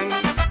no van.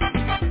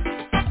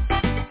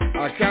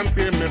 I can't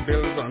pay my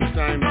bills on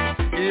time,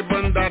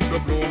 even that will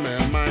blow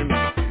my mind.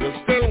 You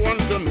still want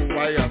to know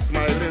why I'm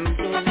smiling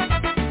so?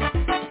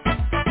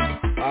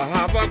 I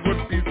have a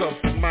good peace of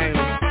mind,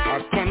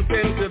 I'm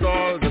contented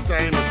all the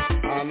time,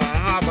 and I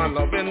have a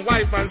loving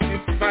wife and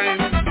she's fine.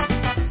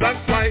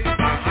 That's why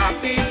I'm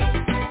happy.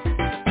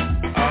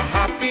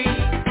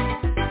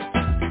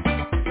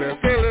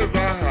 Cecil is a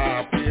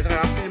happy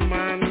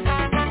man.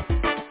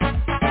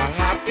 I'm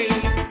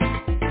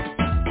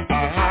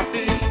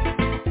happy.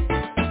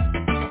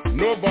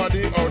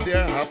 Nobody out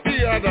there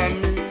happier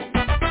than me.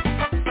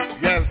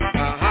 Yes,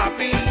 I'm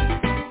happy.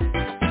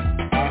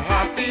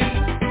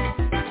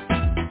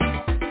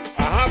 I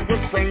have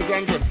good friends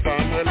and good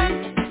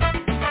family.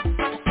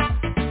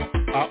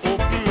 I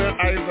open my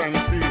eyes and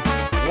see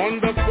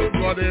wonderful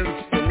God is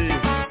to me.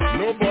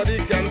 Nobody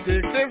can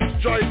take this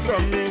joy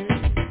from me.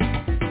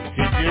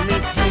 He gave me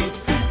fruit,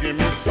 he gave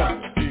me sun,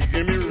 he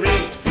gave me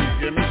rain, he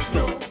gave me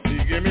snow, he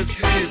gave me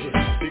trees,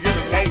 he gave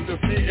me light to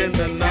see in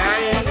the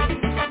night.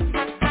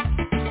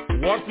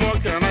 What more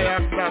can I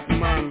ask that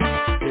man?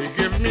 He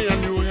gave me a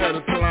new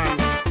health plan.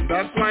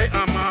 That's why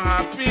I'm a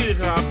happy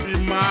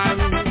man.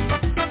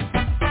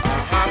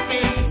 I'm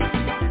happy.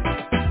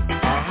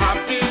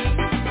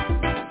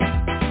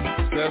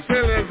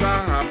 Cecil is a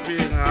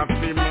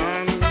happy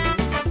man.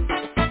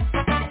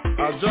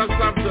 I just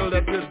have to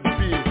let it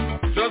be.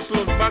 Just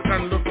look back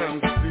and look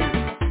and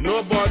see.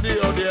 Nobody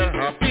out there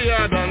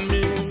happier than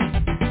me.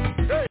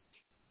 Hey.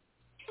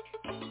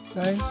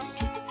 Thanks.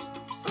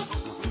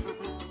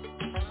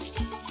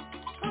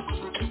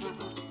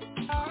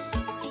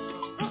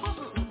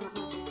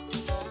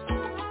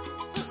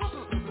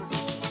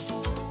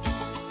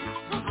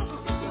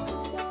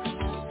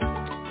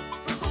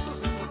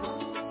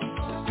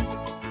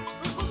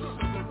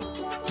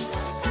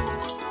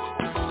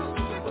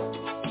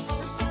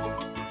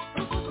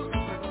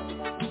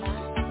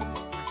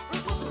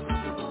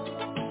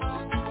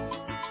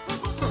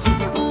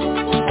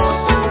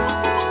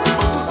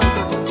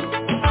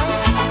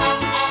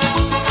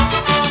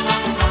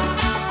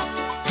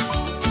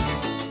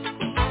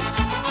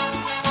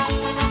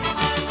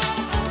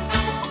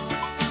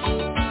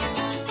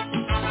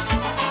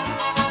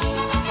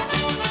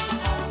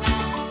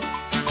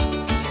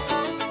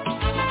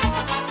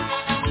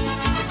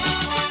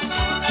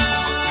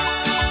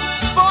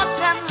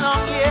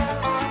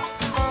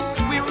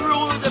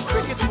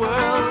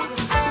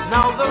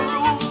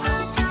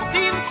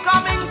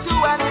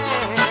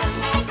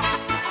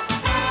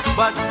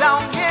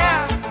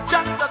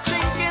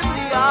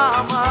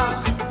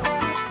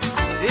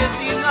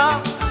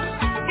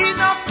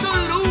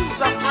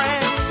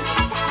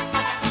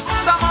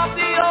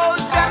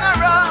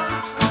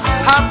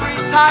 have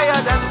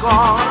retired and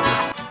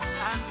gone.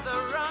 And the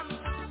run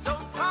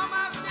don't come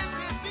as it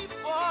did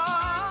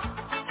before.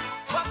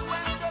 But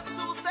when the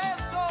two say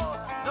so,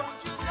 don't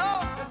you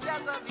know the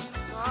desert is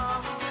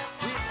come.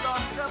 We've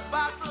lost the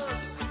battle,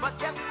 but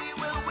yes, we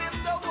will win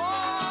the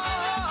war.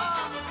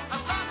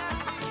 As long as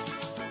we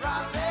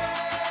rally,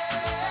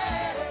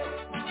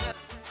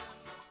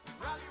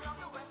 rally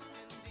round the West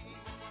Indies,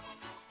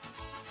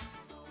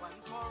 one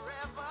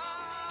forever.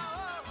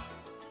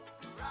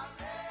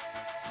 Rally,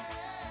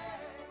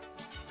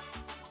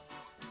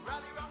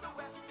 rally round the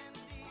West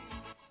Indies.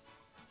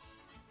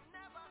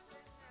 Never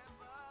say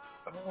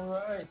never. All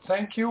right.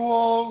 Thank you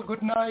all.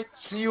 Good night.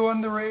 See you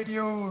on the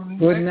radio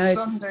Good next night.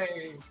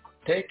 Sunday.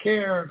 Take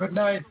care. Good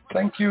night.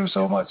 Thank you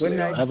so much. Good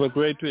Leon. night. Have a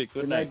great week.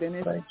 Good night,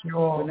 Dennis. Thank you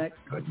all. Good night.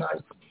 Good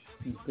night.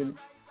 Good.